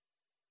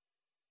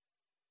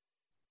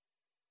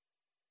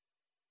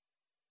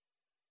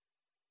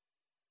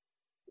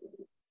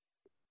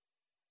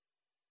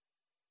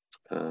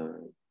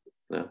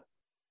 No.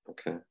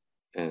 Okay.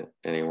 And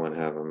anyone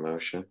have a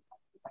motion?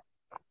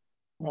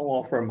 I'll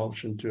offer a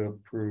motion to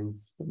approve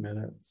the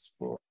minutes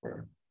for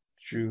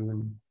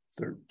June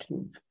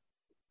 13th.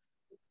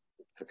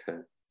 Okay.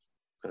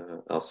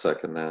 I'll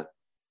second that.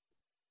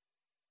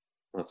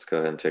 Let's go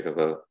ahead and take a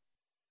vote.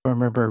 Board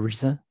Member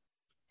Riza?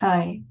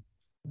 Aye.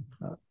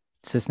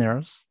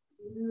 Cisneros?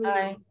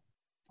 Aye.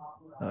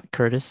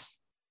 Curtis?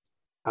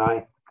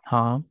 Aye.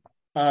 Hom?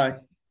 Aye.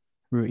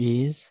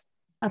 Ruiz?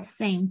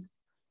 Abstain.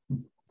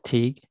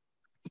 Teague?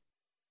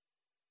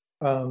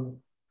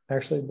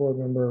 Actually, Board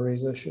Member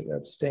Reza should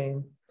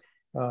abstain,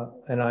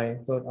 and I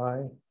vote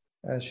aye,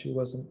 as she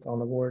wasn't on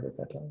the board at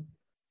that time.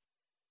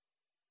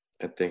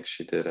 I think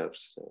she did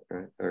abstain,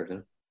 right? Or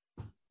no?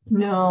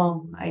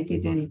 No, I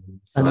didn't.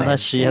 So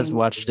Unless she has abstain.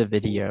 watched a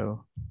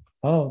video.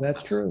 Oh,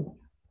 that's true.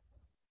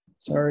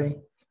 Sorry.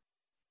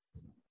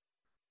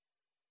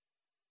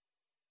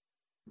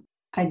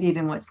 I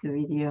didn't watch the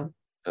video.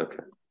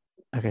 Okay.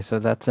 Okay, so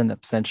that's an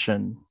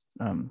abstention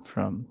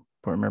from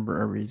Board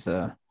Member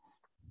Ariza.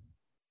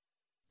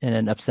 And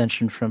an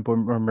abstention from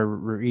Board Member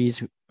Ruiz,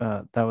 who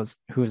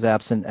was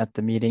absent at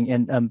the meeting.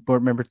 And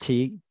Board Member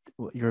Teague,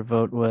 your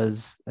vote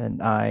was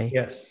an aye.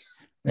 Yes.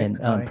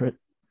 And Aye.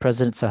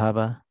 President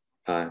Sahaba.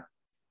 Aye.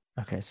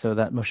 Okay, so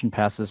that motion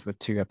passes with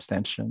 2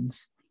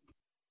 abstentions.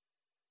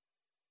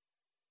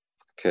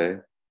 Okay.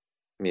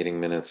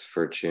 Meeting minutes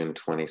for June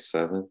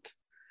 27th.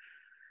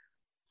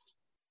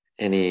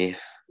 Any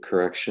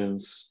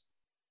corrections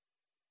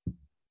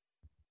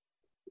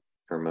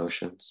or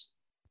motions?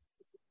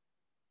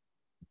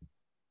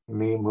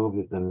 Me move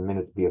that the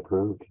minutes be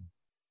approved.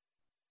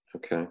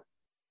 Okay.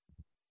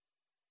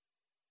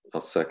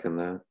 I'll second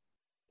that.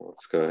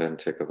 Let's go ahead and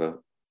take a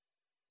vote.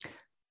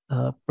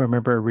 Board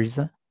Member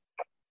Ariza?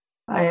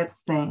 I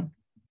abstain.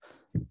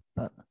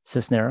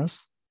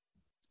 Cisneros?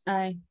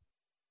 Aye.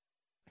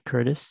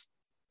 Curtis?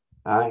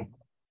 Aye.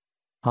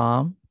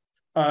 Hom?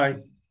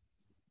 Aye.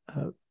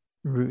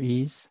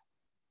 Ruiz?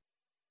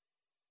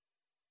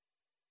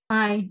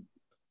 Aye.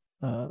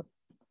 Board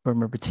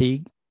Member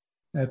Teague?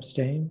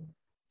 Abstain.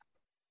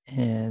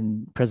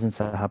 And President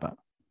Sahaba.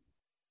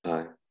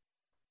 Aye.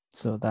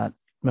 So that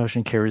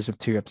motion carries with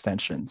 2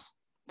 abstentions,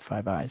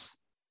 5 ayes.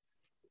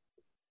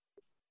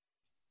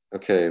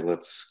 Okay,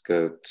 let's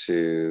go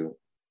to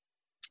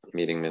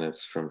meeting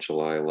minutes from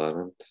July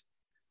 11th,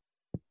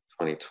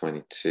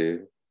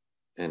 2022.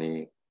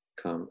 Any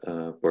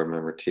Board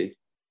Member T?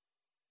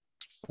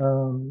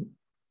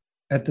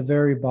 At the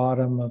very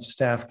bottom of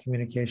staff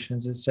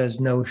communications, it says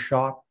no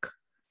shock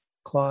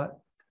clock.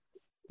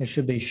 It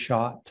should be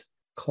shot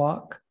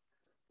clock.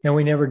 And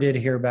we never did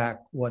hear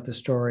back what the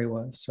story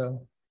was,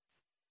 so.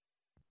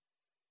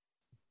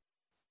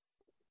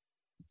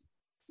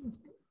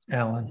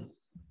 Alan.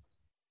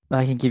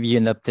 I can give you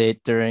an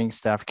update during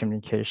staff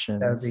communications.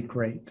 That'd be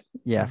great.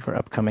 Yeah, for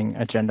upcoming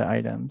agenda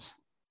items.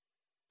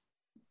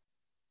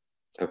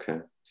 Okay,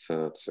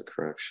 so that's a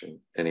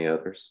correction. Any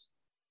others?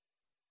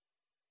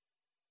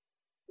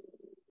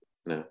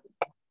 No.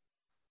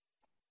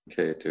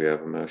 Okay, do we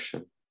have a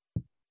motion?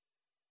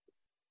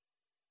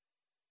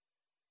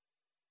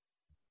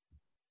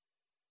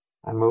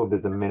 I move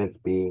that the minutes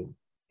be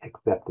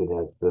accepted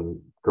as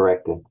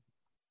corrected.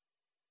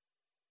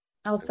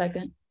 I'll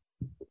second.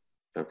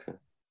 Okay,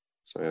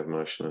 so we have a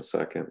motion and a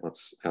second.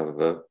 Let's have a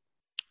vote.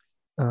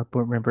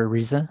 Board Member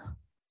Riza?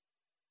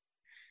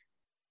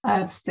 I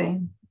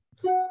abstain.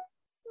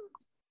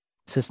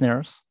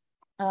 Cisneros,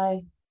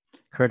 Aye.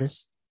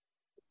 Curtis,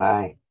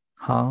 Aye.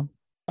 Hom,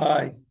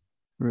 Aye.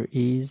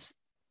 Ruiz,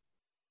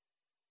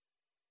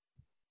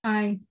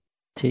 Aye.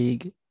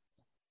 Teague,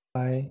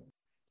 Aye.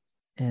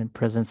 and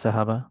President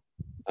Sahaba.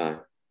 Aye.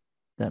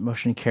 That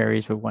motion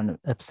carries with one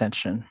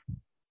abstention.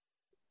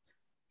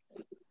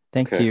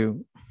 Thank Okay.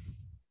 you.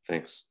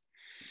 Thanks.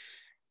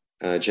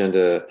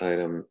 Agenda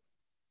item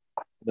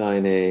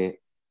 9A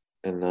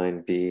and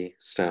 9B,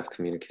 staff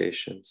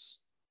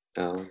communications.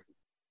 Alan?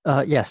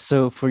 Yes,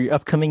 so for your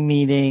upcoming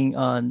meeting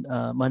on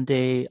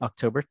Monday,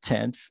 October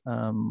 10th,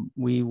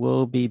 we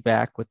will be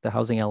back with the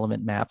housing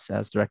element maps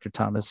as Director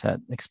Thomas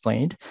had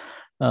explained.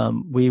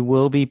 We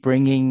will be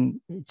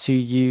bringing to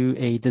you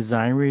a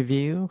design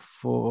review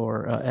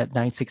for at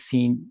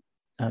 916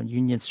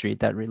 Union Street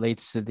that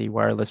relates to the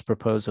wireless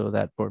proposal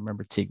that Board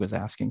Member Teague was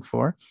asking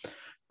for.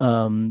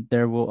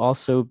 There will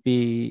also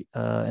be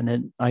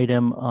an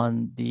item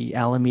on the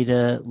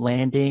Alameda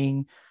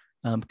Landing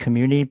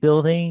community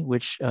building,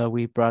 which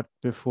we brought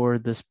before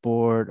this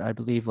board, I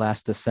believe,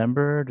 last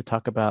December to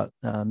talk about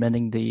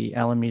amending the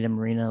Alameda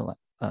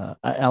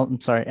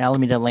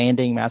Alameda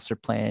Landing master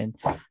plan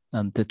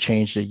to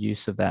change the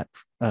use of that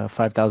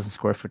 5,000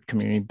 square foot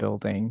community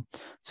building.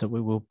 So we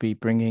will be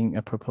bringing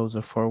a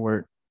proposal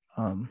forward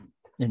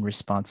in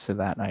response to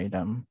that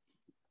item.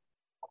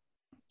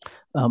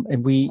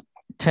 And we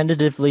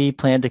tentatively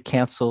plan to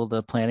cancel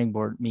the planning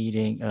board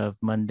meeting of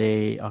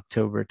Monday,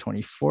 October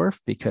 24th,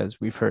 because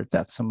we've heard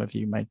that some of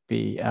you might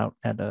be out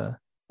at a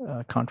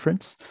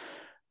conference.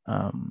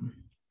 And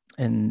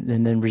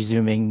then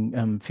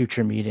resuming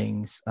future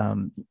meetings,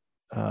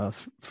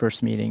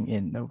 first meeting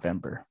in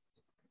November.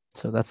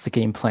 So that's the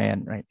game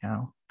plan right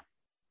now.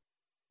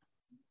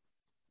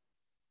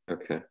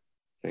 Okay,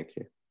 thank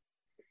you.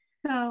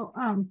 So,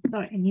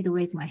 sorry, I need to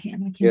raise my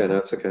hand. I can't. Yeah, no,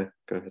 it's okay.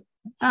 Go ahead.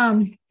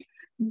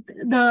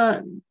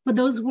 For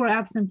those who were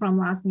absent from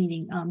last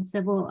meeting,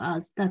 several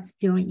that's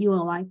during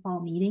ULI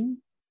fall meeting,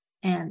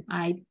 and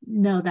I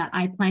know that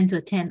I plan to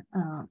attend.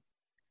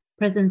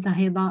 President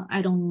Sahaba,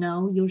 I don't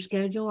know your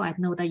schedule. I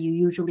know that you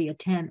usually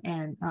attend,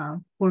 and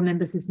Board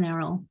Member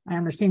Cisneros, I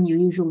understand you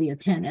usually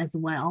attend as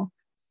well.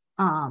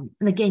 And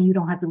again, you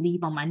don't have to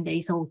leave on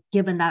Monday. So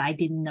given that I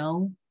didn't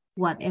know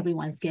what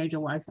everyone's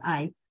schedule was,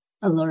 I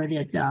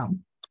alerted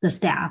the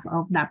staff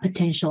of that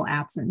potential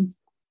absence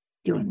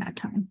during that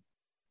time.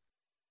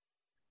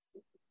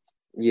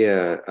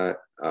 Yeah,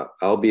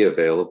 I'll be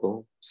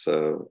available.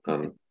 So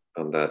on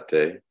that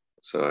day,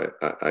 so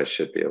I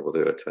should be able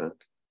to attend.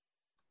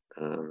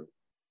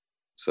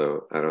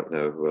 So I don't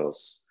know who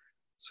else.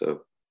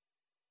 So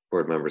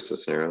Board Member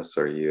Cisneros,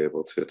 are you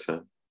able to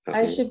attend?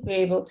 I should be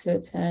able to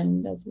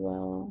attend as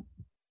well.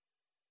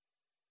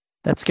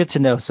 That's good to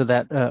know, so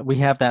that we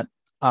have that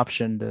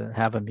option to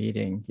have a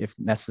meeting if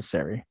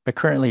necessary. But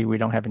currently, we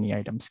don't have any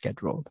items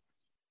scheduled.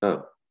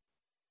 Oh,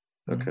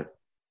 okay.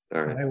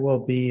 All right. I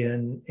will be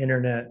in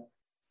internet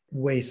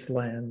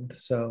wasteland,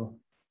 so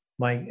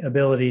my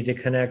ability to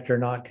connect or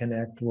not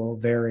connect will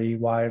vary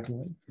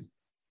widely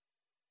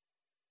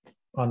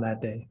on that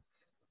day.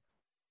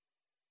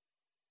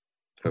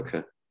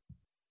 Okay.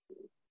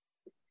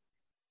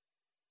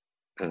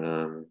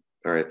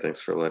 All right, thanks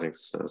for letting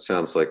us know.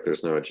 Sounds like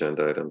there's no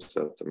agenda items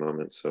at the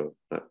moment, so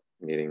that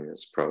meeting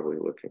is probably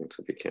looking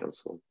to be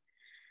canceled.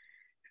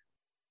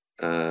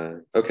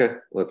 Okay,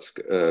 let's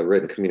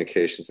written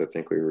communications. I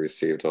think we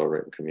received all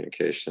written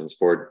communications.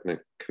 Board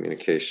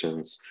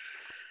communications.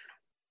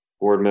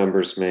 Board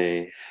members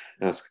may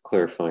ask a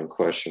clarifying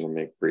question or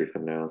make brief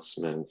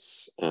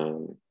announcements.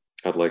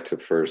 I'd like to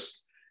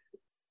first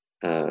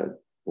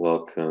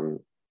welcome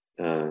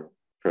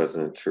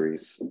President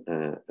Therese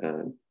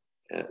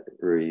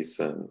Ruiz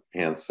and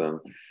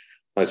Handsome,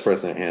 Vice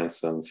President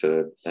Handsome,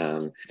 to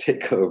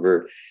take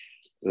over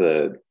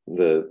the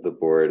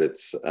board.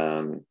 It's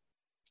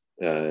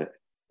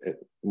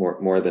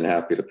more than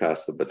happy to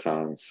pass the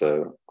baton.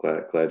 So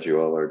glad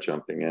you all are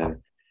jumping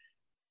in,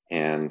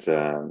 and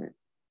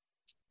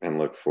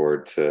look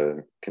forward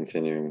to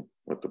continuing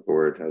with the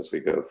board as we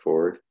go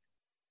forward.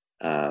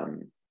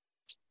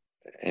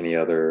 Any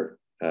other?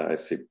 I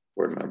see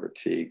Board Member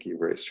Teague, you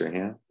raised your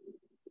hand.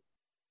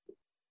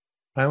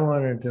 I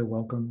wanted to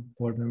welcome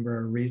Board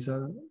Member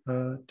Ariza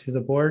to the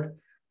board.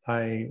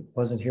 I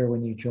wasn't here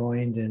when you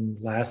joined,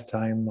 and last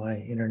time my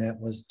internet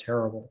was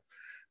terrible.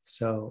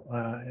 So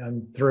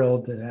I'm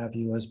thrilled to have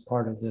you as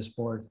part of this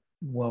board.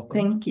 Welcome.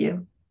 Thank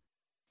you.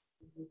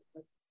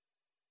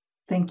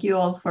 Thank you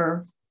all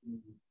for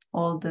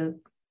all the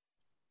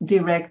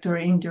direct or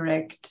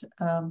indirect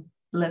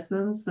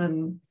lessons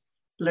and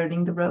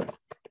learning the ropes.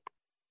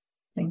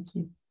 Thank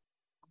you.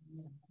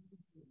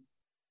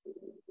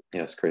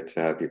 Yes, great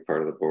to have you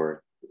part of the board.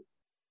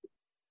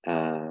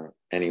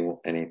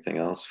 Anything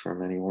else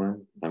from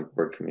anyone on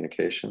board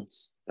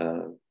communications?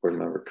 Board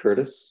Member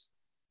Curtis?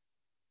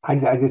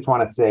 I just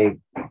want to say,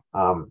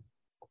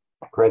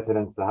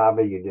 President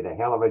Sahaba, you did a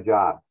hell of a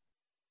job.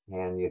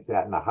 And you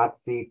sat in a hot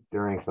seat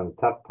during some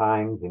tough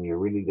times, and you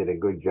really did a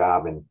good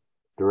job in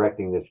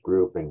directing this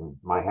group, and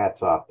my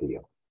hat's off to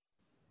you.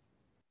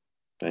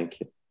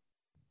 Thank you.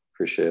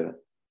 Appreciate it.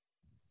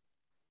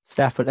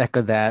 Staff would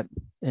echo that.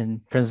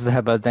 And Princess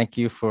Heba, thank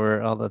you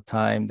for all the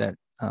time that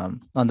on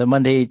the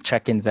Monday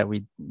check-ins that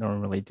we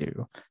normally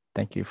do.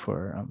 Thank you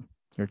for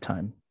your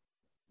time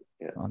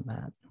on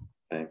that.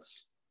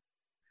 Thanks.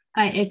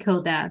 I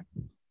echo that.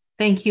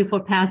 Thank you for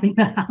passing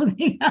the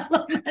housing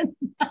element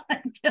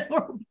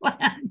general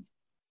plan.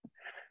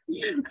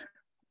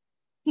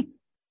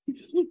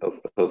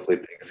 Hopefully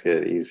things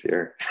get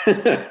easier.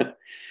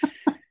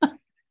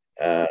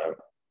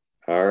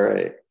 All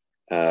right.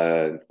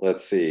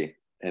 Let's see.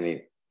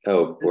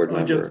 Board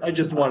member. I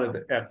just wanted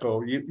to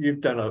echo.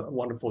 You've done a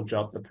wonderful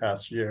job the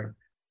past year.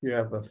 You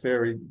have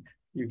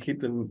you keep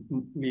the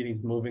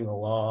meetings moving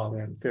along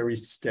and very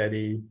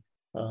steady.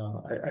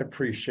 I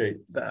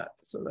appreciate that.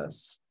 So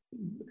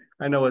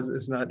I know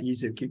it's not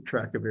easy to keep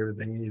track of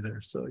everything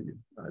either. So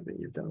I think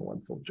you've done a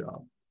wonderful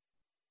job.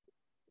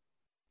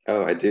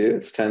 Oh, I do.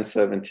 It's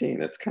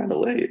 10:17. It's kind of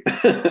late,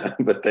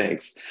 but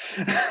thanks.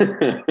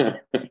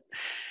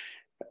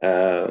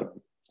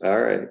 All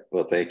right.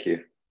 Well, thank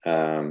you.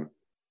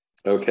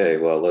 Okay.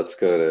 Well, let's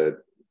go to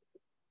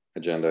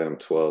agenda item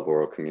 12,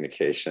 oral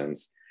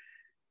communications.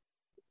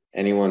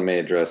 Anyone may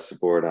address the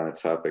board on a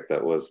topic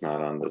that was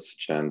not on this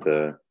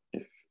agenda.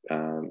 If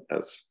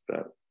as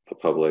the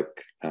public,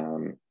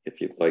 if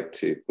you'd like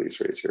to, please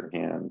raise your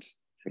hand.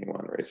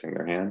 Anyone raising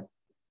their hand?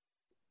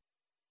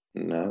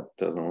 No,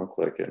 doesn't look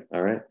like it.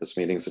 All right, this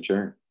meeting's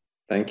adjourned.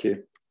 Thank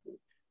you.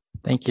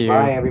 Thank you.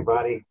 Bye,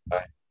 everybody.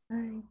 Bye.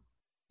 Bye.